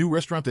tried that new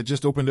restaurant that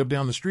just opened up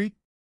down the street?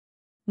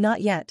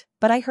 Not yet,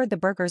 but I heard the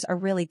burgers are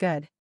really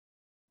good.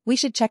 We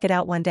should check it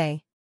out one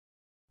day.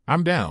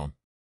 I'm down.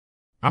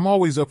 I'm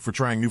always up for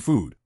trying new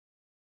food.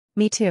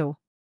 Me too.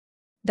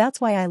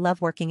 That's why I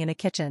love working in a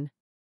kitchen.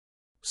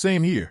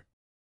 Same here.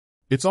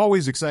 It's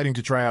always exciting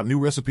to try out new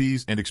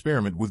recipes and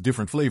experiment with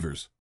different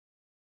flavors.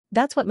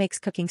 That's what makes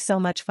cooking so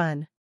much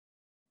fun.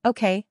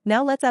 Okay,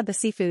 now let's add the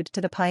seafood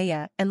to the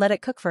paella and let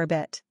it cook for a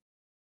bit.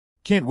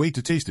 Can't wait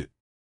to taste it.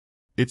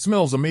 It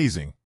smells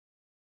amazing.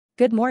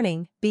 Good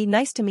morning, B.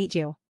 Nice to meet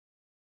you.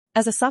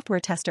 As a software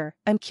tester,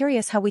 I'm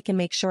curious how we can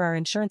make sure our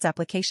insurance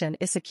application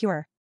is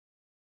secure.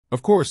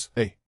 Of course,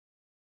 hey.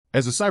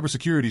 As a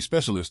cybersecurity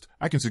specialist,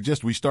 I can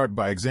suggest we start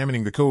by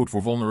examining the code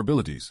for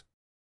vulnerabilities.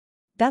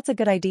 That's a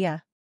good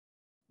idea.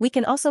 We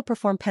can also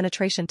perform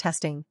penetration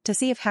testing to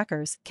see if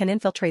hackers can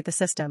infiltrate the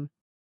system.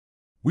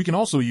 We can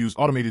also use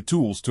automated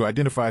tools to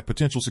identify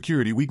potential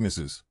security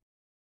weaknesses.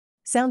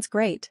 Sounds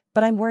great,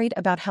 but I'm worried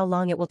about how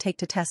long it will take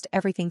to test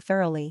everything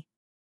thoroughly.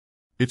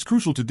 It's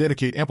crucial to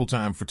dedicate ample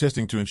time for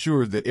testing to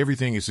ensure that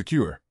everything is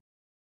secure.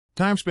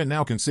 Time spent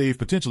now can save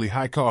potentially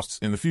high costs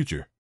in the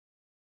future.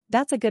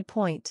 That's a good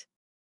point.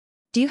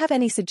 Do you have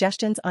any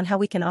suggestions on how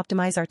we can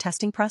optimize our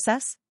testing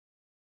process?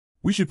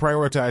 We should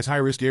prioritize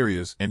high-risk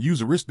areas and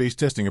use a risk-based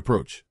testing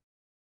approach.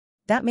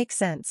 That makes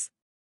sense.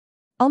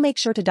 I'll make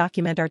sure to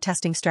document our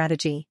testing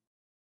strategy.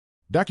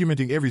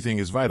 Documenting everything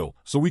is vital,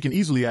 so we can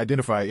easily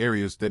identify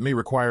areas that may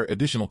require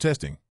additional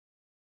testing.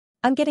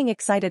 I'm getting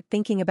excited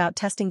thinking about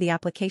testing the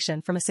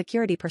application from a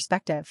security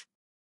perspective.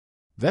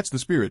 That's the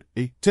spirit.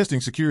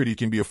 Testing security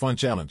can be a fun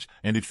challenge,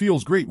 and it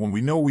feels great when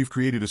we know we've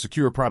created a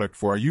secure product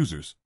for our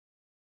users.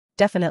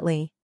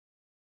 Definitely.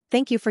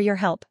 Thank you for your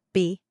help,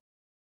 B.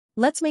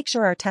 Let's make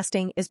sure our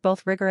testing is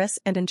both rigorous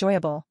and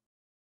enjoyable.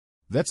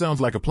 That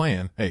sounds like a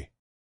plan, hey.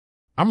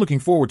 I'm looking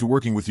forward to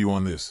working with you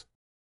on this.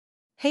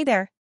 Hey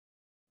there.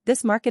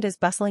 This market is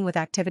bustling with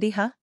activity,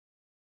 huh?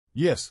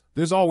 Yes,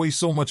 there's always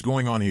so much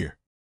going on here.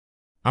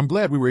 I'm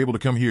glad we were able to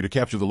come here to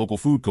capture the local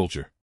food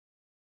culture.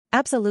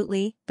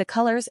 Absolutely, the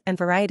colors and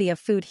variety of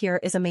food here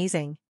is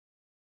amazing.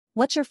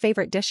 What's your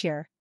favorite dish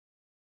here?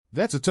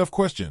 That's a tough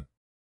question.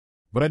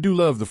 But I do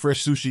love the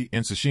fresh sushi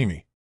and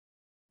sashimi.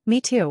 Me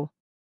too.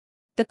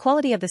 The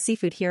quality of the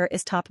seafood here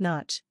is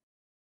top-notch.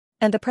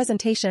 And the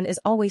presentation is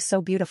always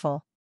so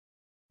beautiful.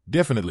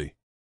 Definitely.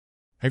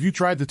 Have you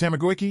tried the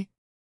tamagoyaki?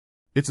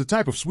 It's a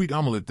type of sweet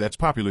omelet that's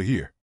popular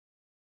here.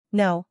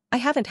 No, I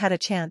haven't had a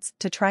chance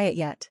to try it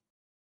yet.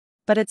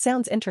 But it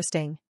sounds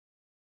interesting.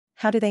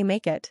 How do they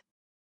make it?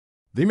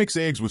 They mix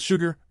eggs with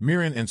sugar,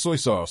 mirin, and soy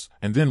sauce,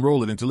 and then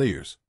roll it into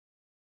layers.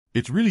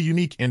 It's really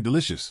unique and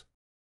delicious.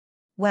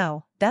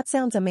 Wow, that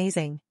sounds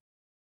amazing.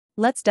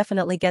 Let's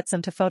definitely get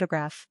some to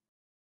photograph.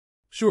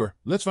 Sure,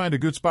 let's find a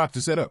good spot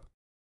to set up.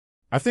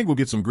 I think we'll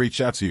get some great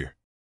shots here.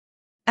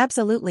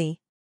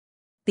 Absolutely.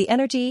 The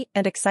energy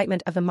and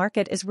excitement of the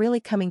market is really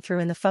coming through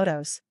in the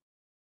photos.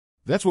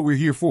 That's what we're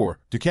here for,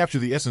 to capture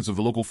the essence of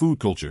the local food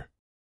culture.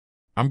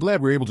 I'm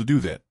glad we're able to do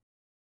that.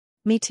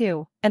 Me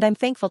too, and I'm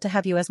thankful to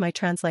have you as my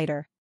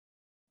translator.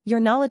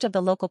 Your knowledge of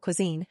the local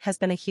cuisine has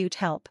been a huge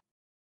help.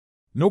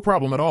 No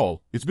problem at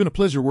all, it's been a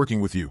pleasure working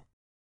with you.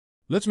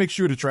 Let's make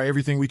sure to try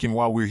everything we can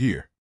while we're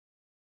here.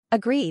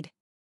 Agreed.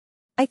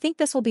 I think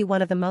this will be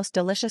one of the most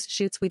delicious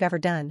shoots we've ever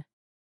done.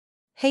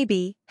 Hey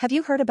B, have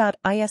you heard about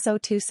ISO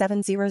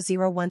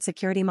 27001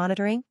 security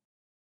monitoring?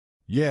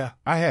 Yeah,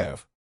 I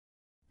have.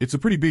 It's a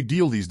pretty big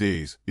deal these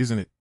days, isn't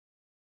it?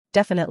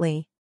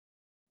 Definitely.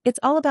 It's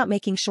all about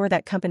making sure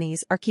that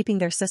companies are keeping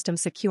their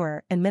systems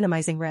secure and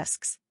minimizing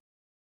risks.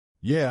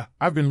 Yeah,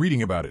 I've been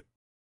reading about it.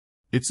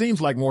 It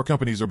seems like more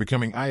companies are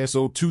becoming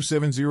ISO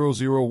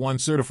 27001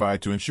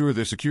 certified to ensure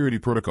their security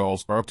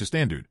protocols are up to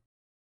standard.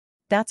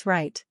 That's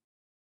right.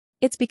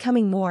 It's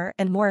becoming more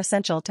and more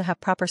essential to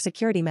have proper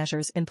security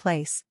measures in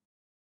place.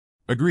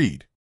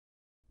 Agreed.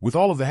 With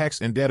all of the hacks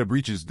and data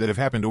breaches that have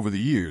happened over the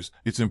years,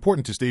 it's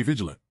important to stay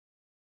vigilant.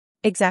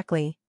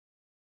 Exactly.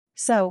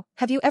 So,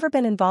 have you ever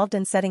been involved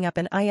in setting up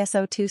an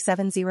ISO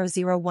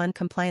 27001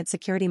 compliant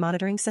security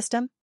monitoring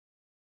system?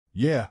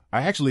 Yeah,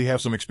 I actually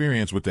have some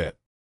experience with that.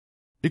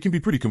 It can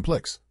be pretty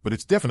complex, but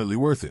it's definitely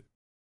worth it.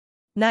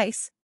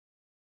 Nice.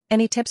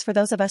 Any tips for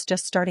those of us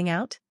just starting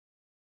out?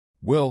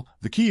 Well,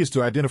 the key is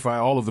to identify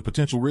all of the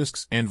potential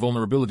risks and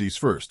vulnerabilities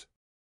first.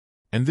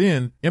 And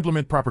then,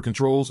 implement proper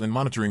controls and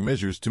monitoring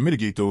measures to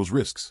mitigate those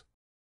risks.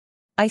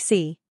 I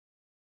see.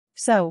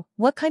 So,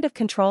 what kind of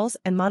controls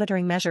and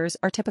monitoring measures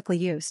are typically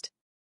used?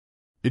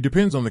 It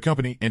depends on the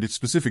company and its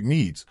specific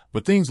needs,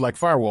 but things like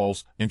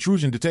firewalls,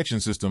 intrusion detection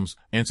systems,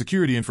 and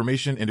security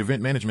information and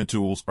event management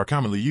tools are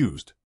commonly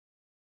used.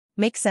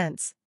 Makes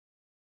sense.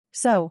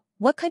 So,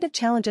 what kind of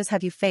challenges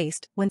have you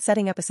faced when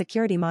setting up a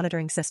security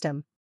monitoring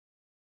system?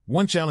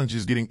 One challenge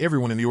is getting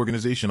everyone in the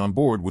organization on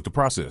board with the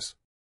process.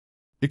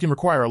 It can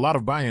require a lot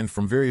of buy-in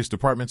from various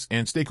departments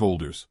and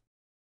stakeholders.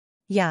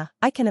 Yeah,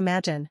 I can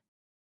imagine.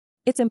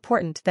 It's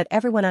important that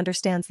everyone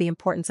understands the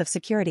importance of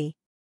security.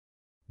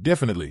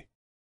 Definitely.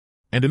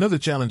 And another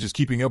challenge is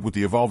keeping up with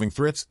the evolving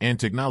threats and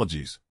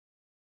technologies.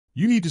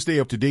 You need to stay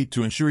up to date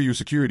to ensure your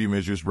security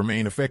measures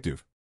remain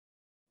effective.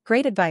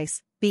 Great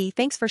advice, B.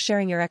 Thanks for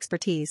sharing your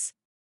expertise.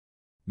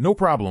 No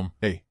problem,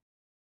 A.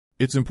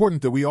 It's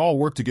important that we all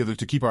work together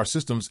to keep our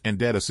systems and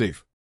data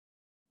safe.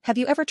 Have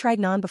you ever tried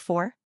naan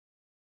before?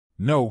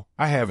 No,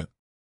 I haven't.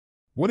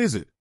 What is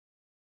it?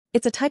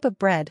 It's a type of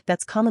bread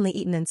that's commonly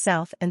eaten in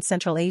South and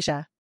Central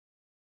Asia.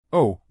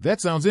 Oh, that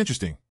sounds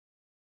interesting.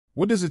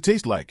 What does it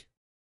taste like?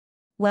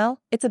 Well,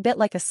 it's a bit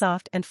like a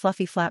soft and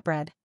fluffy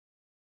flatbread.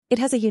 It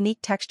has a unique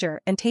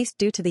texture and taste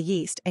due to the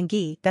yeast and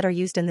ghee that are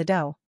used in the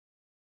dough.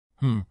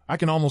 I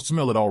can almost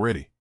smell it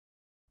already.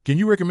 Can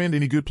you recommend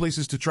any good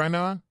places to try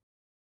naan?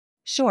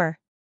 Sure.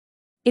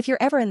 If you're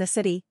ever in the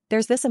city,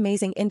 there's this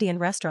amazing Indian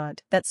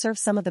restaurant that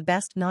serves some of the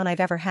best naan I've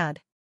ever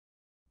had.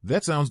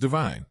 That sounds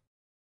divine.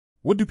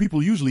 What do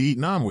people usually eat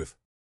naan with?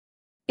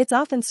 It's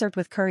often served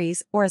with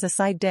curries or as a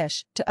side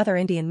dish to other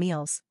Indian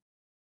meals.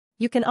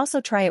 You can also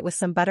try it with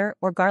some butter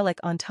or garlic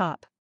on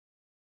top.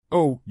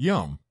 Oh,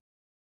 yum.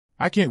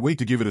 I can't wait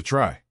to give it a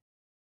try.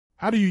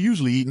 How do you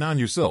usually eat naan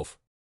yourself?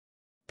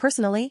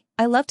 Personally,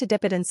 I love to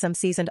dip it in some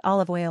seasoned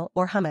olive oil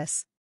or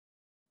hummus.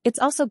 It's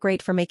also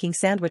great for making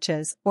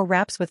sandwiches or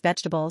wraps with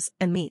vegetables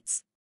and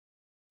meats.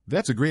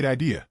 That's a great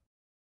idea.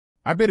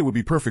 I bet it would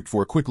be perfect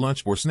for a quick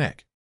lunch or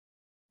snack.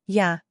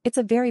 Yeah, it's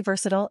a very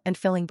versatile and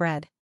filling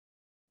bread.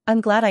 I'm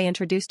glad I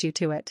introduced you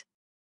to it.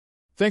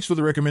 Thanks for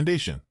the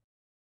recommendation.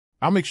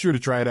 I'll make sure to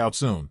try it out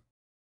soon.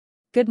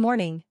 Good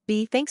morning,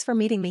 B. Thanks for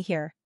meeting me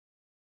here.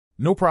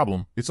 No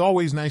problem, it's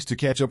always nice to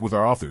catch up with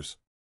our authors.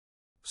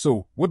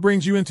 So, what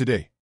brings you in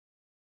today?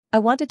 I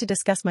wanted to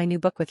discuss my new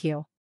book with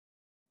you.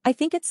 I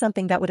think it's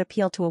something that would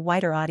appeal to a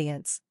wider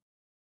audience.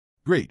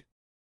 Great.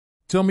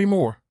 Tell me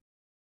more.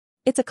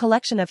 It's a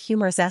collection of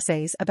humorous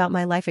essays about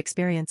my life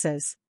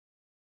experiences.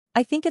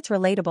 I think it's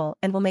relatable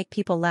and will make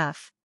people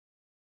laugh.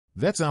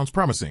 That sounds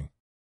promising.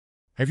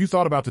 Have you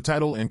thought about the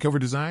title and cover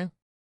design?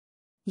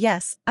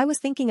 Yes, I was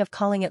thinking of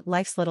calling it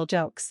Life's Little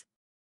Jokes.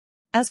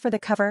 As for the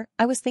cover,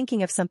 I was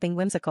thinking of something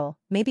whimsical,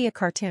 maybe a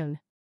cartoon.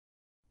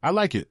 I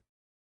like it.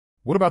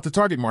 What about the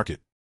target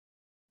market?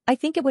 I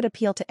think it would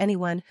appeal to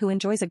anyone who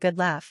enjoys a good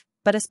laugh,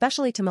 but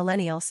especially to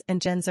millennials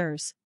and Gen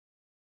Zers.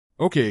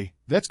 Okay,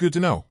 that's good to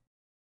know.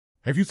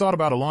 Have you thought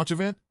about a launch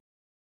event?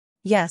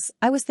 Yes,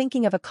 I was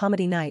thinking of a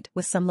comedy night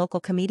with some local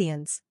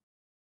comedians.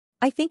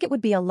 I think it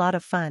would be a lot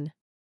of fun.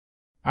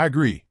 I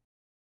agree.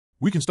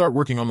 We can start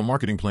working on the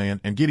marketing plan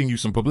and getting you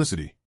some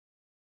publicity.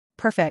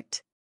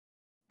 Perfect.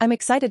 I'm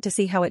excited to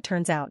see how it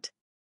turns out.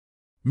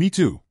 Me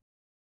too.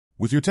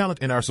 With your talent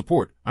and our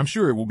support, I'm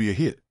sure it will be a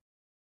hit.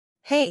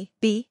 Hey,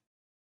 B.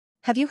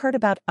 Have you heard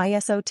about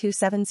ISO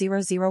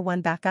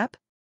 27001 backup?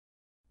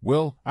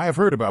 Well, I have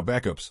heard about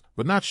backups,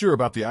 but not sure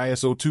about the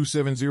ISO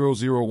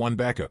 27001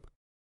 backup.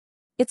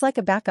 It's like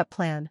a backup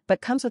plan,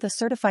 but comes with a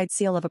certified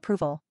seal of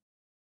approval.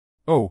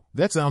 Oh,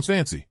 that sounds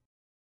fancy.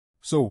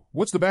 So,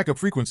 what's the backup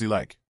frequency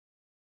like?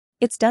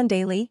 It's done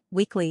daily,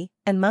 weekly,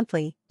 and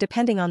monthly,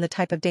 depending on the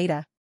type of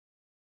data.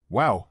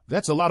 Wow,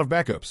 that's a lot of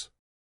backups.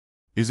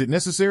 Is it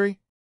necessary?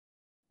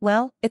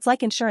 Well, it's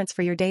like insurance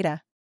for your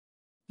data.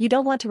 You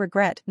don't want to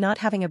regret not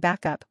having a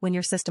backup when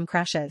your system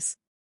crashes.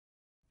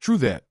 True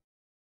that.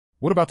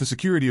 What about the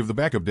security of the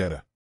backup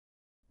data?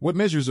 What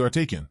measures are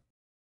taken?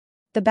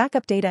 The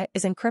backup data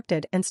is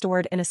encrypted and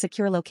stored in a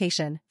secure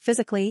location,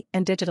 physically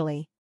and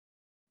digitally.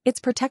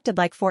 It's protected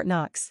like Fort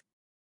Knox.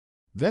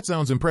 That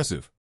sounds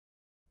impressive.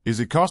 Is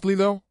it costly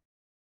though?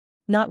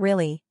 Not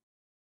really.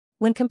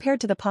 When compared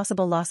to the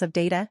possible loss of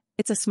data,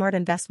 it's a smart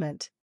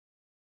investment.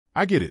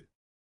 I get it.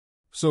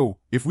 So,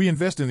 if we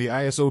invest in the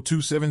ISO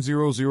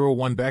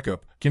 27001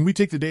 backup, can we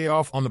take the day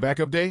off on the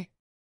backup day?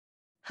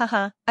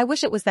 Haha, I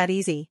wish it was that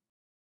easy.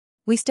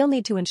 We still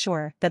need to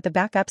ensure that the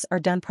backups are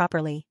done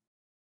properly.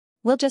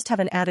 We'll just have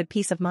an added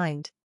peace of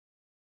mind.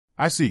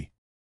 I see.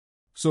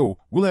 So,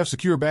 we'll have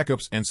secure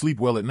backups and sleep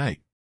well at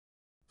night.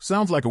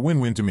 Sounds like a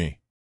win-win to me.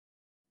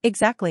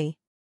 Exactly.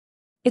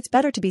 It's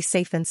better to be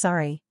safe than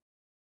sorry.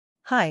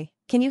 Hi,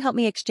 can you help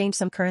me exchange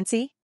some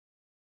currency?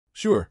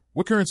 Sure,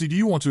 what currency do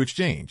you want to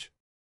exchange?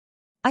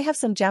 I have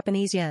some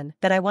Japanese yen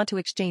that I want to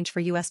exchange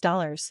for US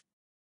dollars.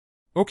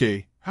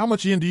 Okay, how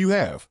much yen do you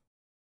have?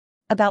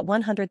 About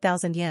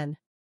 100,000 yen.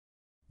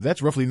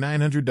 That's roughly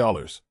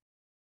 $900.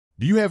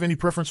 Do you have any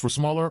preference for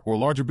smaller or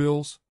larger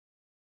bills?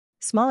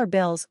 Smaller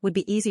bills would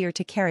be easier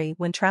to carry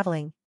when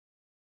traveling.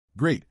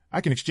 Great,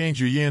 I can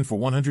exchange your yen for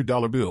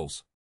 $100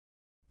 bills.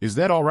 Is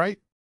that all right?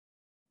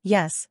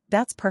 Yes,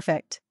 that's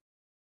perfect.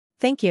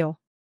 Thank you.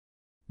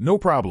 No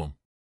problem.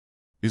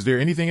 Is there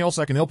anything else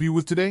I can help you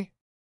with today?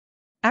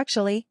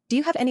 Actually, do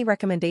you have any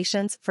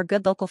recommendations for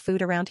good local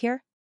food around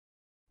here?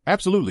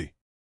 Absolutely.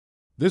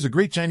 There's a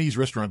great Chinese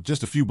restaurant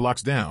just a few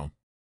blocks down.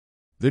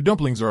 Their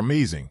dumplings are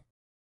amazing.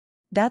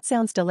 That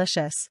sounds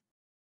delicious.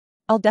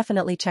 I'll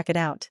definitely check it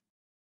out.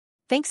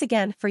 Thanks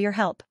again for your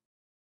help.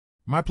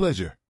 My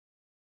pleasure.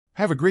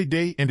 Have a great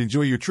day and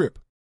enjoy your trip.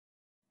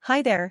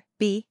 Hi there,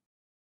 B.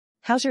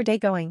 How's your day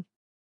going?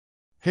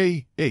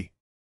 Hey, A.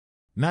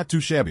 Not too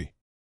shabby.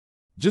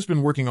 Just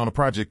been working on a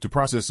project to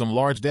process some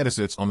large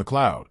datasets on the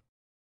cloud.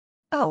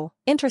 Oh,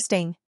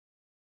 interesting.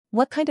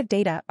 What kind of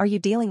data are you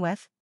dealing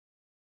with?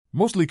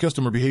 Mostly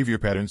customer behavior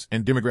patterns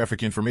and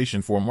demographic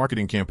information for a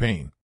marketing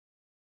campaign.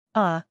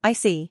 Ah, I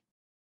see.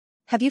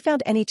 Have you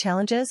found any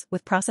challenges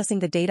with processing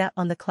the data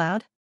on the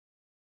cloud?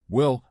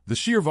 Well, the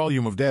sheer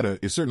volume of data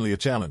is certainly a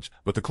challenge,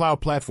 but the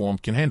cloud platform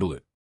can handle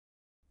it.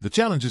 The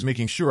challenge is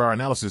making sure our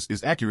analysis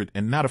is accurate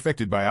and not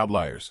affected by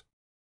outliers.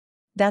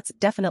 That's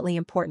definitely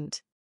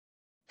important.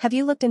 Have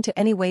you looked into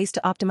any ways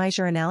to optimize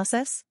your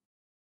analysis?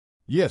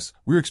 Yes,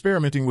 we're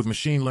experimenting with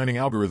machine learning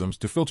algorithms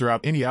to filter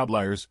out any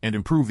outliers and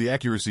improve the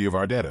accuracy of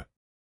our data.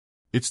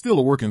 It's still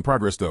a work in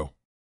progress though.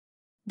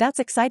 That's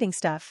exciting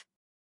stuff.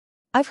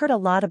 I've heard a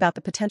lot about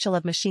the potential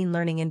of machine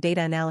learning in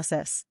data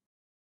analysis.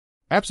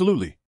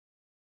 Absolutely.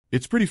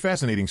 It's pretty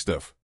fascinating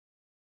stuff.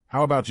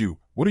 How about you?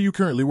 What are you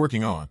currently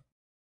working on?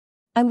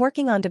 I'm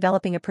working on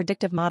developing a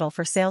predictive model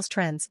for sales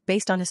trends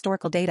based on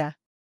historical data.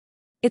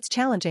 It's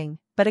challenging,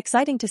 but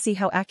exciting to see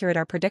how accurate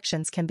our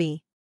predictions can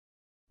be.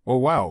 Oh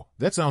wow,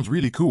 that sounds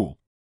really cool.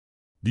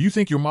 Do you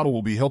think your model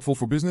will be helpful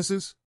for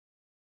businesses?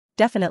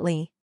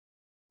 Definitely.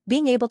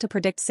 Being able to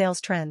predict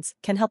sales trends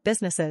can help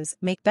businesses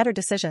make better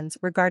decisions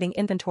regarding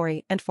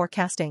inventory and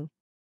forecasting.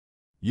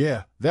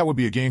 Yeah, that would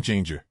be a game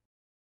changer.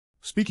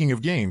 Speaking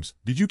of games,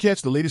 did you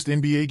catch the latest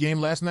NBA game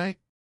last night?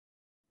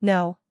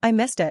 No, I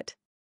missed it.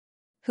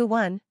 Who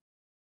won?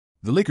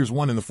 The Lakers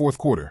won in the fourth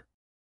quarter.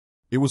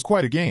 It was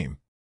quite a game.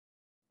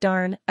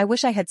 Darn, I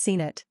wish I had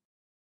seen it.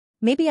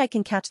 Maybe I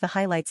can catch the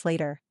highlights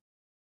later.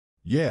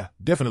 Yeah,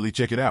 definitely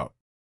check it out.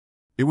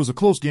 It was a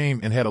close game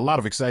and had a lot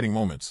of exciting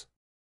moments.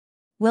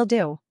 Will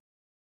do.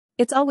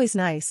 It's always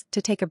nice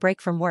to take a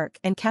break from work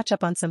and catch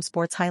up on some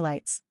sports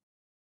highlights.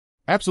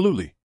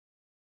 Absolutely.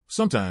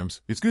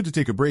 Sometimes, it's good to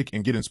take a break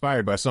and get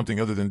inspired by something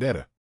other than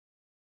data.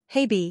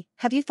 Hey B,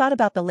 have you thought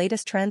about the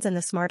latest trends in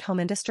the smart home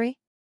industry?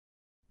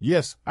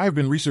 Yes, I have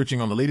been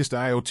researching on the latest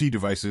IoT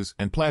devices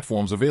and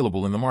platforms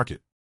available in the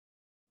market.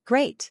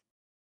 Great.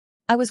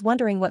 I was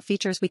wondering what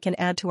features we can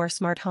add to our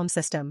smart home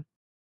system.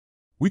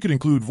 We could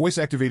include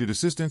voice-activated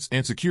assistants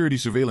and security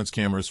surveillance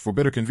cameras for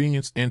better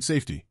convenience and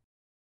safety.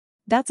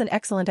 That's an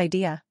excellent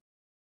idea.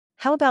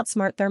 How about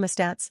smart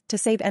thermostats to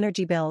save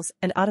energy bills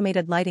and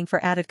automated lighting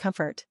for added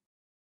comfort?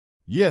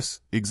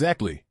 Yes,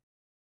 exactly.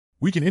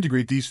 We can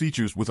integrate these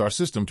features with our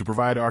system to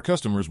provide our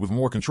customers with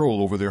more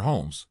control over their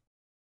homes.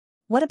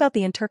 What about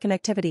the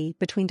interconnectivity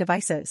between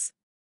devices?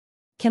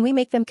 Can we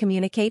make them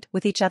communicate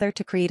with each other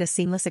to create a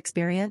seamless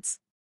experience?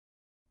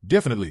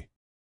 Definitely.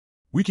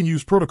 We can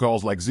use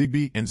protocols like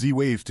Zigbee and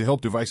Z-Wave to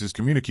help devices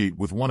communicate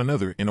with one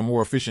another in a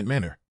more efficient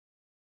manner.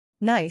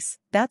 Nice,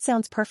 that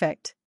sounds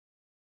perfect.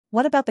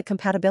 What about the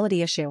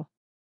compatibility issue?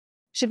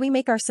 Should we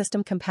make our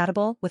system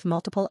compatible with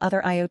multiple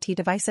other IoT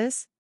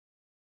devices?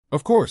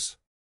 Of course.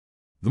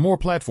 The more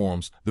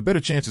platforms, the better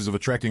chances of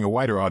attracting a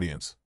wider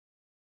audience.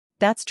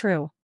 That's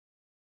true.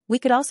 We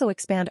could also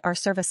expand our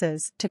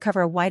services to cover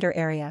a wider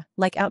area,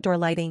 like outdoor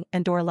lighting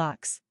and door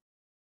locks.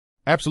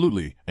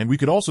 Absolutely, and we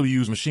could also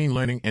use machine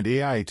learning and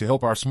AI to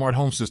help our smart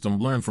home system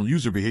learn from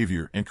user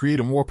behavior and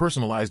create a more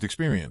personalized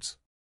experience.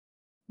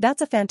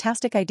 That's a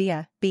fantastic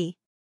idea, B.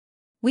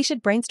 We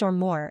should brainstorm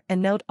more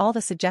and note all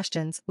the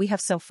suggestions we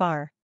have so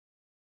far.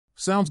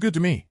 Sounds good to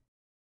me.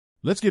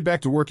 Let's get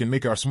back to work and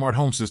make our smart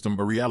home system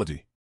a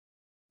reality.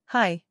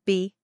 Hi,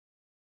 B.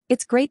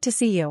 It's great to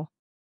see you.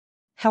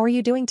 How are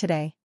you doing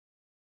today?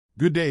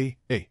 Good day,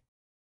 A.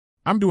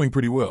 I'm doing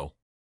pretty well.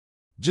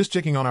 Just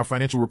checking on our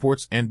financial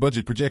reports and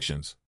budget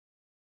projections.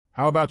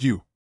 How about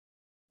you?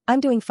 I'm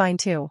doing fine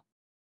too.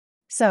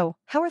 So,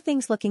 how are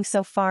things looking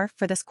so far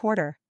for this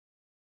quarter?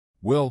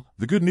 Well,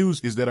 the good news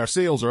is that our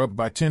sales are up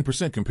by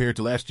 10% compared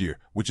to last year,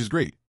 which is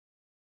great.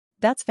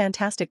 That's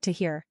fantastic to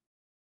hear.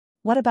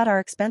 What about our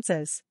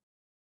expenses?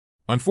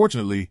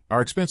 Unfortunately,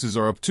 our expenses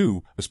are up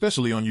too,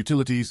 especially on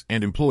utilities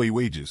and employee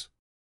wages.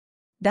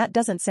 That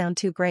doesn't sound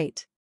too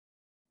great.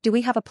 Do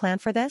we have a plan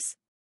for this?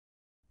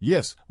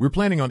 Yes, we're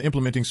planning on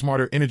implementing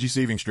smarter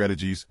energy-saving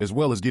strategies as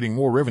well as getting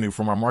more revenue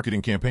from our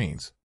marketing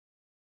campaigns.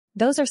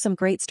 Those are some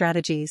great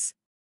strategies.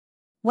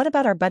 What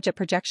about our budget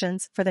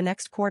projections for the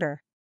next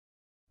quarter?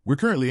 We're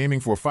currently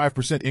aiming for a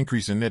 5%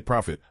 increase in net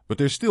profit, but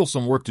there's still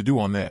some work to do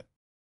on that.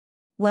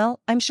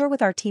 Well, I'm sure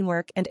with our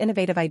teamwork and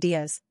innovative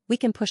ideas, we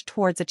can push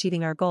towards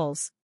achieving our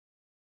goals.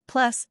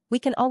 Plus, we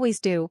can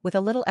always do with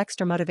a little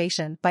extra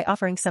motivation by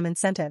offering some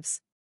incentives.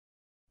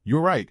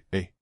 You're right,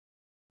 A.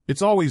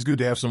 It's always good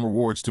to have some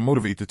rewards to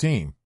motivate the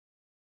team.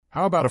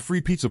 How about a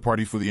free pizza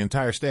party for the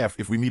entire staff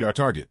if we meet our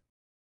target?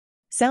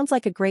 Sounds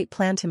like a great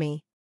plan to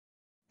me.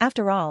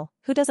 After all,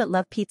 who doesn't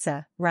love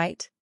pizza,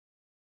 right?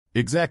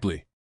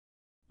 Exactly.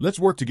 Let's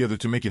work together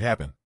to make it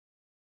happen.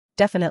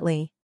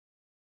 Definitely.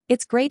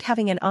 It's great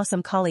having an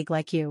awesome colleague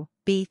like you,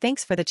 B.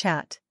 Thanks for the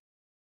chat.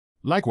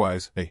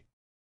 Likewise, A.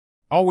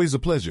 Always a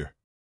pleasure.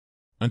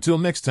 Until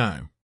next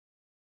time.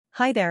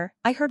 Hi there,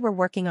 I heard we're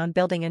working on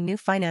building a new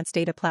finance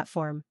data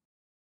platform.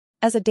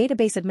 As a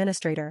database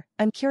administrator,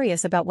 I'm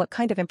curious about what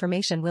kind of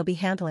information we'll be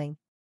handling.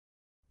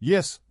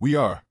 Yes, we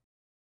are.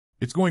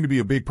 It's going to be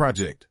a big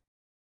project.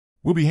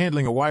 We'll be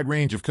handling a wide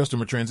range of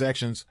customer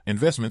transactions,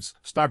 investments,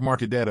 stock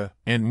market data,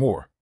 and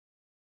more.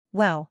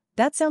 Wow,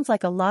 that sounds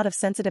like a lot of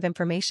sensitive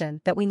information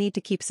that we need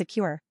to keep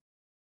secure.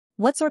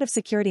 What sort of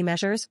security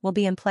measures will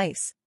be in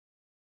place?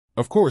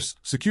 Of course,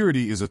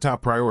 security is a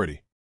top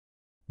priority.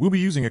 We'll be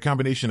using a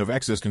combination of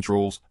access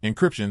controls,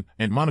 encryption,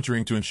 and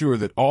monitoring to ensure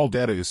that all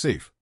data is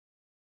safe.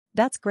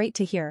 That's great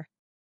to hear.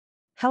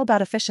 How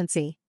about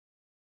efficiency?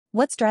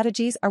 What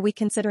strategies are we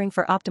considering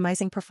for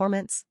optimizing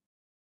performance?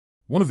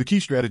 One of the key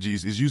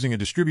strategies is using a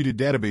distributed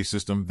database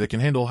system that can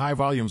handle high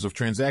volumes of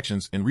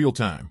transactions in real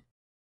time.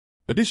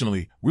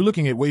 Additionally, we're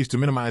looking at ways to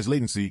minimize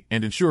latency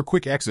and ensure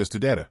quick access to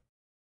data.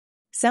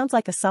 Sounds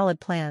like a solid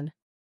plan.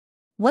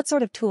 What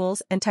sort of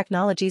tools and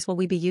technologies will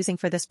we be using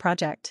for this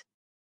project?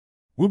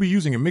 We'll be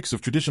using a mix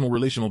of traditional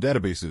relational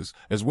databases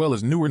as well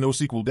as newer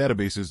NoSQL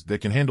databases that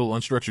can handle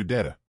unstructured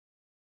data.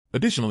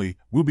 Additionally,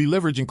 we'll be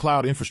leveraging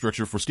cloud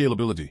infrastructure for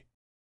scalability.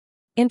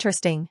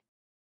 Interesting.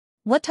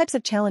 What types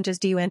of challenges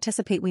do you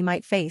anticipate we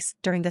might face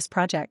during this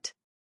project?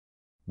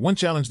 One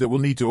challenge that we'll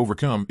need to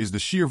overcome is the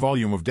sheer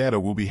volume of data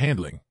we'll be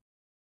handling.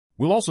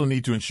 We'll also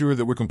need to ensure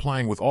that we're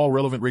complying with all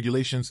relevant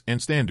regulations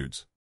and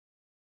standards.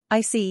 I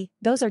see,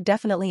 those are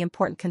definitely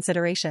important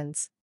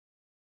considerations.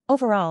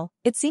 Overall,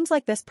 it seems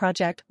like this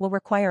project will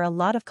require a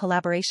lot of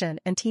collaboration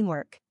and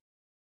teamwork.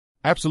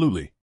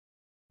 Absolutely.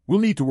 We'll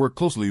need to work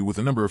closely with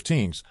a number of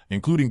teams,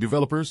 including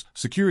developers,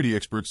 security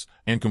experts,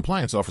 and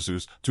compliance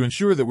officers, to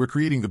ensure that we're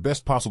creating the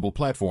best possible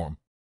platform.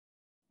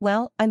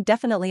 Well, I'm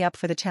definitely up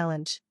for the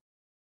challenge.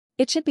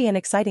 It should be an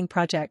exciting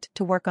project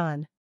to work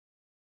on.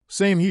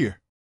 Same here.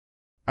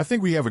 I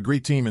think we have a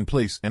great team in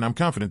place, and I'm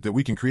confident that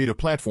we can create a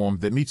platform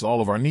that meets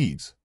all of our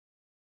needs.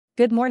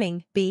 Good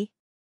morning, B.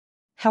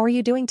 How are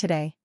you doing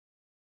today?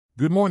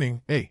 Good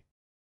morning, A.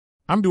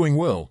 I'm doing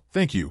well,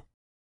 thank you.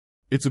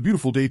 It's a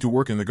beautiful day to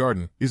work in the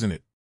garden, isn't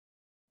it?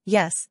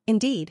 Yes,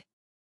 indeed.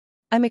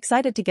 I'm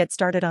excited to get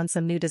started on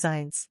some new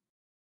designs.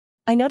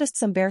 I noticed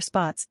some bare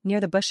spots near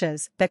the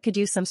bushes that could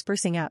use some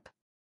sprucing up.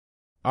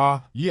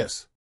 Ah,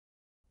 yes.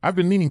 I've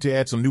been meaning to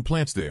add some new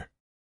plants there.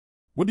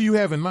 What do you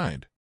have in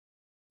mind?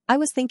 I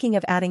was thinking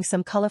of adding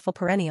some colorful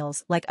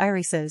perennials like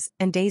irises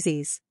and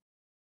daisies.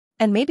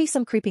 And maybe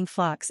some creeping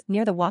phlox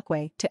near the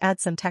walkway to add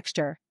some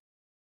texture.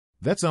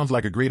 That sounds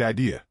like a great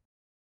idea.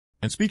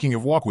 And speaking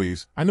of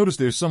walkways, I noticed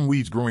there's some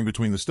weeds growing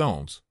between the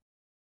stones.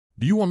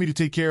 Do you want me to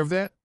take care of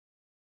that?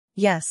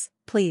 Yes,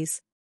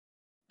 please.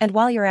 And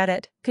while you're at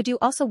it, could you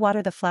also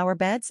water the flower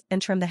beds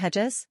and trim the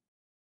hedges?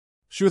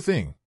 Sure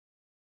thing.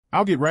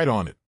 I'll get right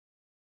on it.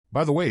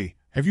 By the way,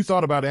 have you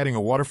thought about adding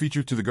a water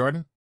feature to the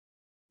garden?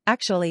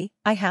 Actually,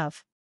 I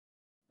have.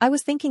 I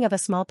was thinking of a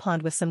small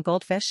pond with some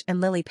goldfish and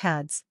lily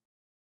pads.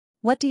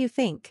 What do you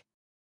think?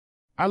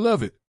 I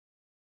love it.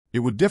 It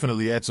would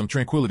definitely add some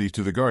tranquility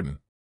to the garden.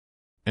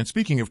 And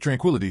speaking of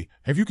tranquility,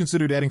 have you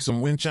considered adding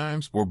some wind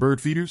chimes or bird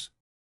feeders?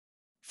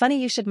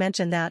 Funny you should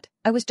mention that.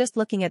 I was just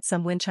looking at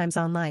some wind chimes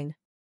online.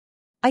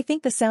 I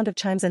think the sound of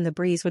chimes in the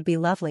breeze would be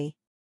lovely.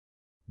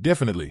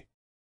 Definitely.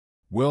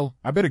 Well,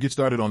 I better get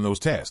started on those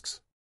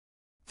tasks.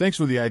 Thanks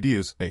for the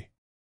ideas, A.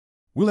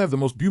 We'll have the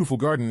most beautiful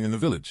garden in the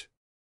village.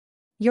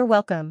 You're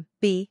welcome,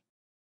 B.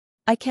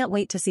 I can't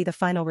wait to see the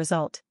final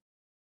result.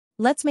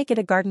 Let's make it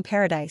a garden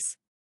paradise.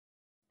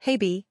 Hey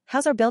B,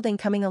 how's our building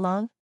coming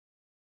along?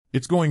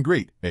 It's going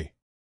great, A.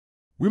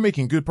 We're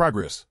making good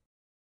progress.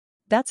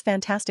 That's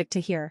fantastic to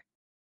hear.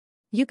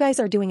 You guys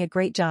are doing a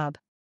great job.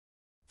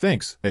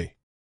 Thanks, A.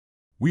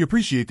 We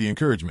appreciate the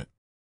encouragement.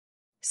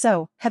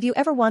 So, have you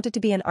ever wanted to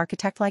be an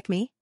architect like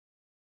me?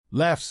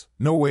 Laughs,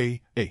 no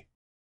way, A.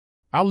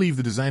 I'll leave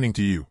the designing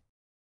to you.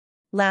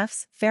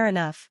 Laughs, fair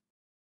enough.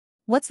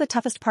 What's the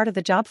toughest part of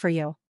the job for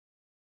you?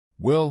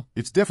 Well,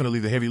 it's definitely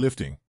the heavy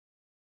lifting.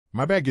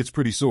 My back gets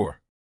pretty sore.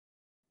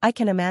 I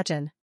can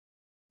imagine.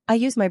 I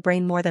use my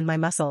brain more than my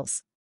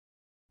muscles.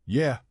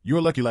 Yeah,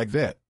 you're lucky like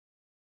that.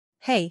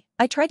 Hey,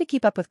 I try to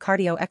keep up with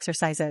cardio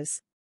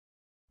exercises.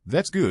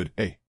 That's good,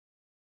 A.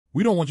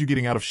 We don't want you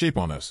getting out of shape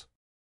on us.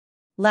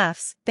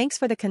 Laughs, thanks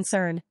for the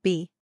concern,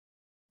 B.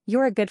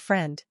 You're a good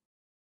friend.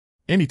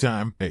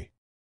 Anytime, A.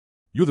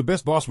 You're the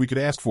best boss we could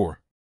ask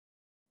for.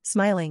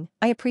 Smiling,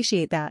 I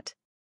appreciate that.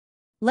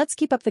 Let's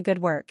keep up the good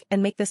work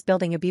and make this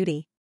building a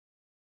beauty.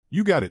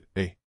 You got it,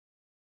 A.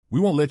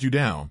 We won't let you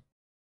down.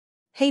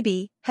 Hey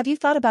B, have you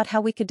thought about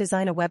how we could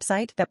design a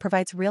website that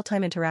provides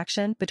real-time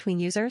interaction between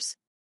users?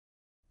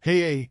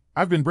 Hey, A,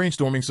 I've been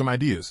brainstorming some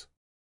ideas.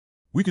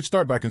 We could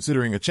start by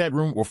considering a chat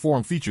room or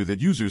forum feature that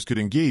users could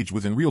engage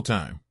with in real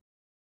time.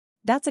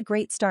 That's a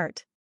great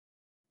start.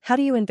 How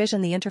do you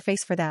envision the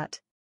interface for that?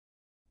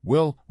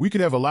 Well, we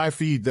could have a live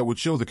feed that would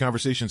show the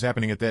conversations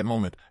happening at that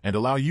moment and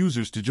allow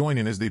users to join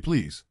in as they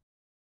please.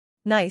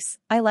 Nice,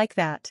 I like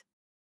that.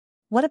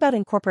 What about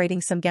incorporating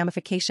some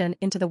gamification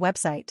into the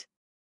website?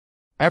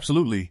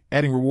 Absolutely,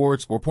 adding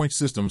rewards or point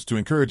systems to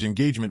encourage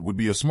engagement would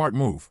be a smart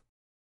move.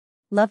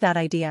 Love that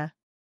idea.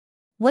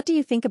 What do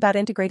you think about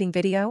integrating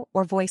video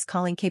or voice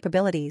calling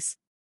capabilities?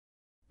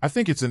 I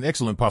think it's an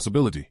excellent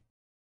possibility.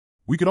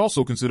 We could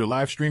also consider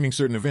live streaming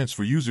certain events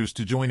for users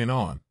to join in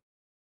on.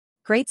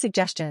 Great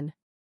suggestion.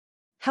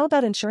 How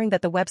about ensuring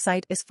that the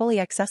website is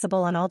fully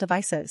accessible on all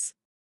devices?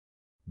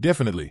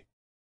 Definitely.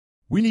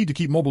 We need to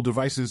keep mobile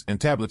devices and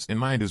tablets in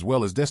mind as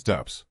well as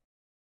desktops.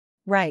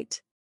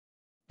 Right.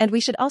 And we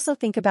should also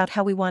think about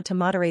how we want to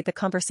moderate the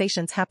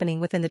conversations happening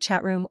within the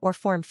chat room or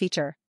forum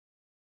feature.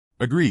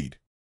 Agreed.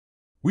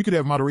 We could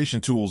have moderation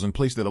tools in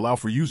place that allow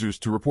for users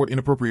to report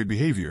inappropriate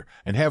behavior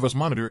and have us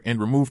monitor and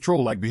remove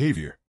troll-like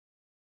behavior.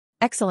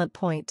 Excellent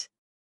point.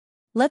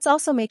 Let's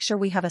also make sure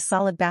we have a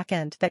solid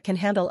backend that can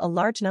handle a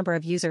large number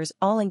of users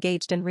all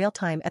engaged in real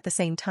time at the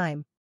same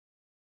time.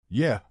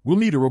 Yeah, we'll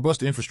need a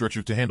robust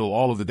infrastructure to handle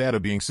all of the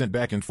data being sent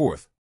back and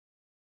forth.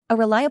 A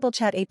reliable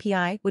chat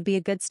API would be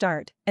a good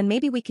start, and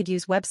maybe we could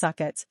use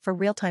WebSockets for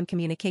real-time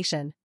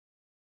communication.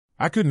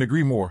 I couldn't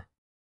agree more.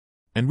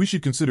 And we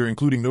should consider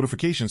including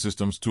notification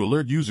systems to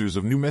alert users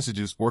of new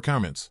messages or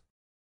comments.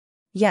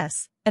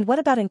 Yes, and what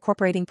about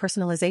incorporating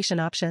personalization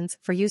options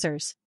for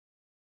users?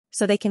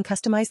 So they can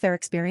customize their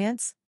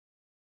experience?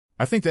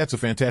 I think that's a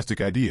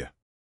fantastic idea.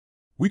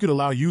 We could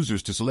allow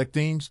users to select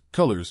themes,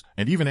 colors,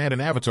 and even add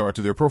an avatar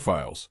to their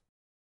profiles.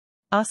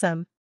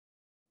 Awesome.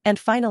 And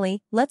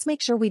finally, let's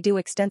make sure we do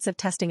extensive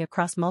testing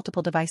across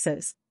multiple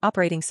devices,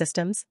 operating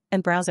systems,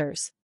 and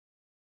browsers.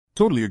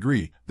 Totally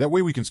agree. That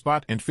way we can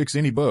spot and fix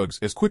any bugs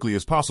as quickly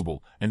as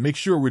possible and make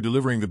sure we're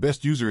delivering the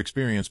best user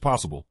experience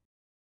possible.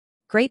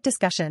 Great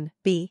discussion,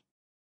 B.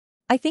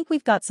 I think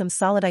we've got some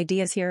solid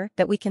ideas here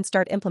that we can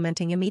start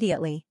implementing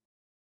immediately.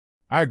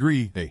 I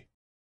agree, A.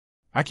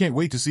 I can't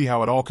wait to see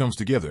how it all comes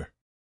together.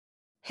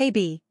 Hey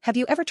B, have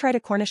you ever tried a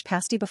Cornish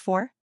pasty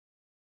before?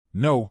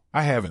 No,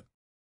 I haven't.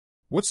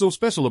 What's so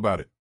special about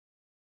it?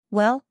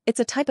 Well, it's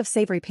a type of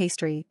savory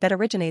pastry that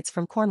originates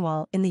from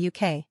Cornwall in the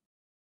UK.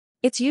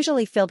 It's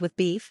usually filled with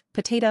beef,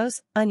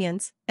 potatoes,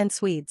 onions, and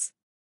swedes.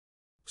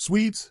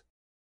 Swedes?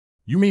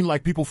 You mean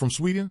like people from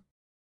Sweden?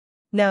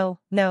 No.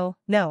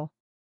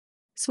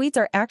 Swedes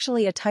are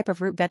actually a type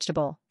of root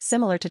vegetable,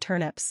 similar to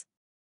turnips.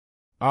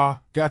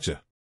 Ah,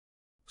 gotcha.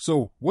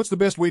 So, what's the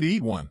best way to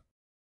eat one?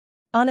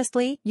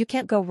 Honestly, you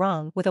can't go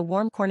wrong with a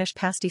warm Cornish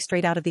pasty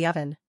straight out of the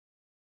oven.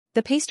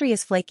 The pastry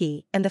is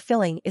flaky and the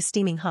filling is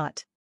steaming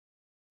hot.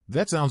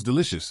 That sounds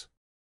delicious.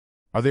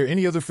 Are there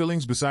any other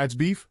fillings besides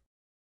beef?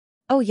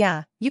 Oh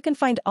yeah, you can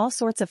find all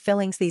sorts of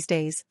fillings these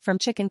days, from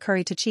chicken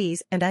curry to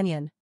cheese and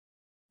onion.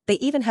 They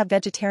even have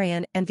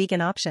vegetarian and vegan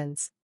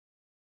options.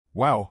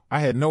 Wow, I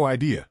had no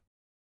idea.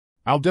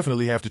 I'll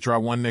definitely have to try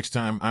one next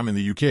time I'm in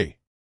the UK.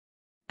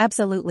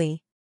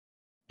 Absolutely.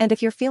 And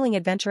if you're feeling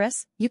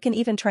adventurous, you can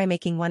even try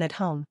making one at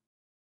home.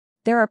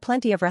 There are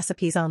plenty of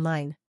recipes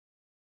online.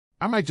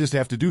 I might just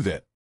have to do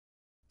that.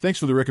 Thanks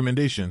for the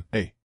recommendation,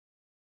 A.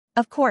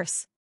 Of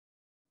course.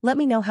 Let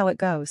me know how it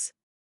goes.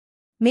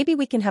 Maybe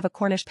we can have a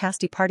Cornish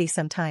pasty party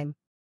sometime.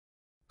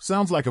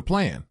 Sounds like a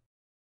plan.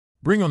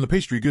 Bring on the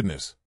pastry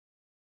goodness.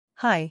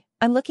 Hi,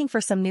 I'm looking for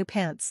some new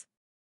pants.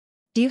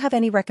 Do you have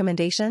any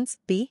recommendations,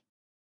 B?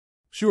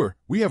 Sure,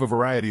 we have a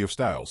variety of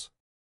styles.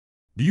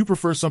 Do you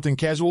prefer something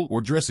casual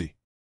or dressy?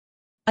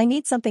 I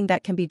need something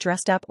that can be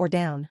dressed up or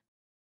down.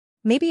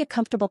 Maybe a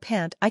comfortable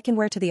pant I can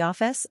wear to the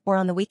office or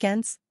on the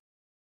weekends?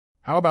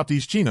 How about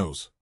these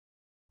chinos?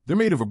 They're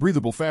made of a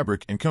breathable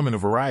fabric and come in a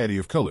variety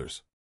of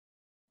colors.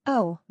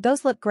 Oh,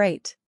 those look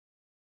great.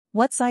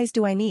 What size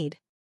do I need?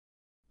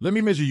 Let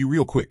me measure you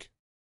real quick.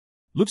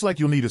 Looks like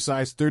you'll need a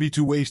size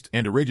 32 waist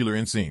and a regular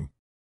inseam.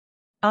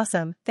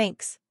 Awesome,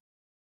 thanks.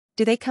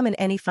 Do they come in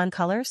any fun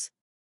colors?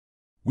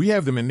 We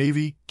have them in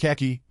navy,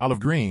 khaki, olive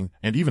green,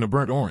 and even a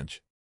burnt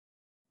orange.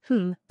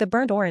 The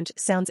burnt orange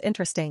sounds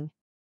interesting.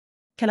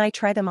 Can I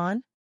try them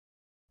on?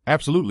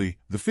 Absolutely,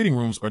 the fitting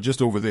rooms are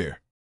just over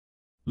there.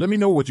 Let me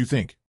know what you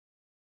think.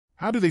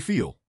 How do they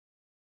feel?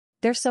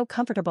 They're so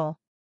comfortable.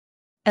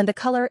 And the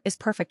color is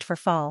perfect for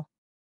fall.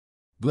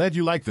 Glad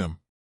you like them.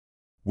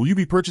 Will you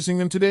be purchasing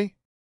them today?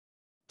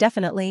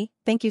 Definitely,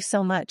 thank you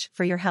so much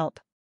for your help.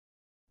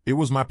 It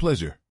was my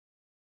pleasure.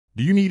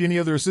 Do you need any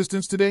other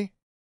assistance today?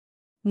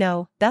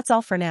 No, that's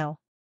all for now.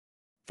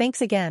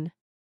 Thanks again.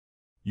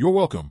 You're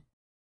welcome.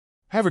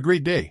 Have a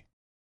great day.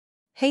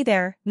 Hey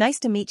there, nice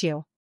to meet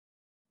you.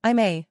 I'm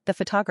A, the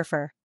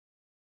photographer.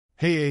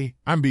 Hey A,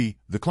 I'm B,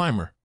 the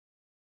climber.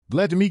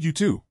 Glad to meet you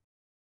too.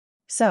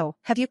 So,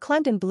 have you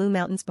climbed in Blue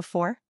Mountains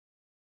before?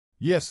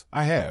 Yes,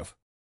 I have.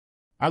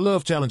 I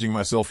love challenging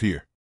myself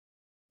here.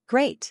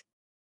 Great.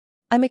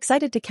 I'm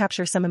excited to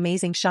capture some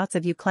amazing shots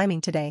of you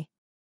climbing today.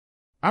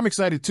 I'm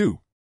excited too.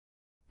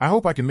 I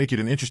hope I can make it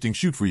an interesting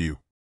shoot for you.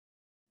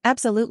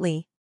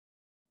 Absolutely.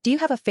 Do you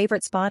have a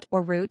favorite spot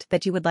or route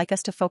that you would like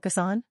us to focus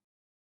on?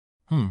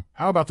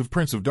 How about the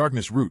Prince of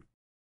Darkness route?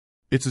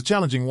 It's a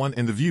challenging one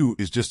and the view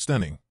is just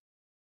stunning.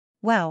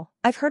 Wow,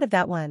 I've heard of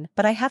that one,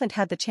 but I haven't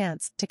had the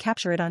chance to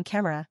capture it on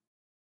camera.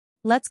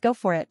 Let's go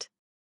for it.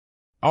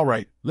 All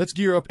right, let's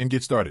gear up and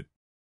get started.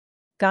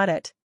 Got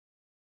it.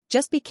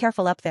 Just be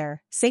careful up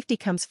there, safety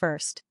comes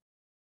first.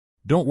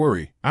 Don't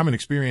worry, I'm an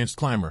experienced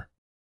climber.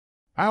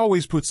 I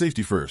always put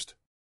safety first.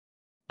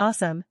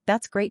 Awesome,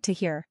 that's great to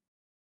hear.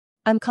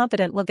 I'm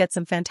confident we'll get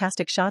some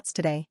fantastic shots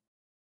today.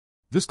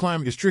 This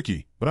climb is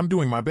tricky, but I'm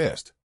doing my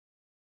best.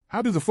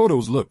 How do the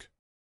photos look?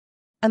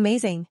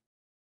 Amazing.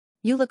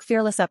 You look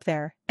fearless up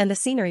there, and the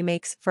scenery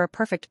makes for a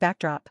perfect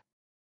backdrop.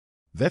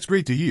 That's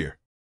great to hear.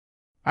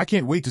 I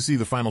can't wait to see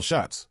the final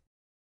shots.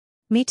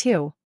 Me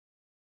too.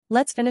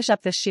 Let's finish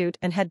up this shoot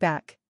and head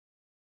back.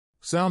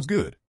 Sounds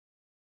good.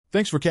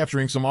 Thanks for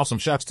capturing some awesome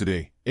shots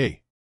today,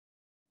 A.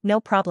 No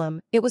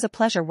problem, it was a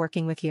pleasure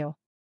working with you.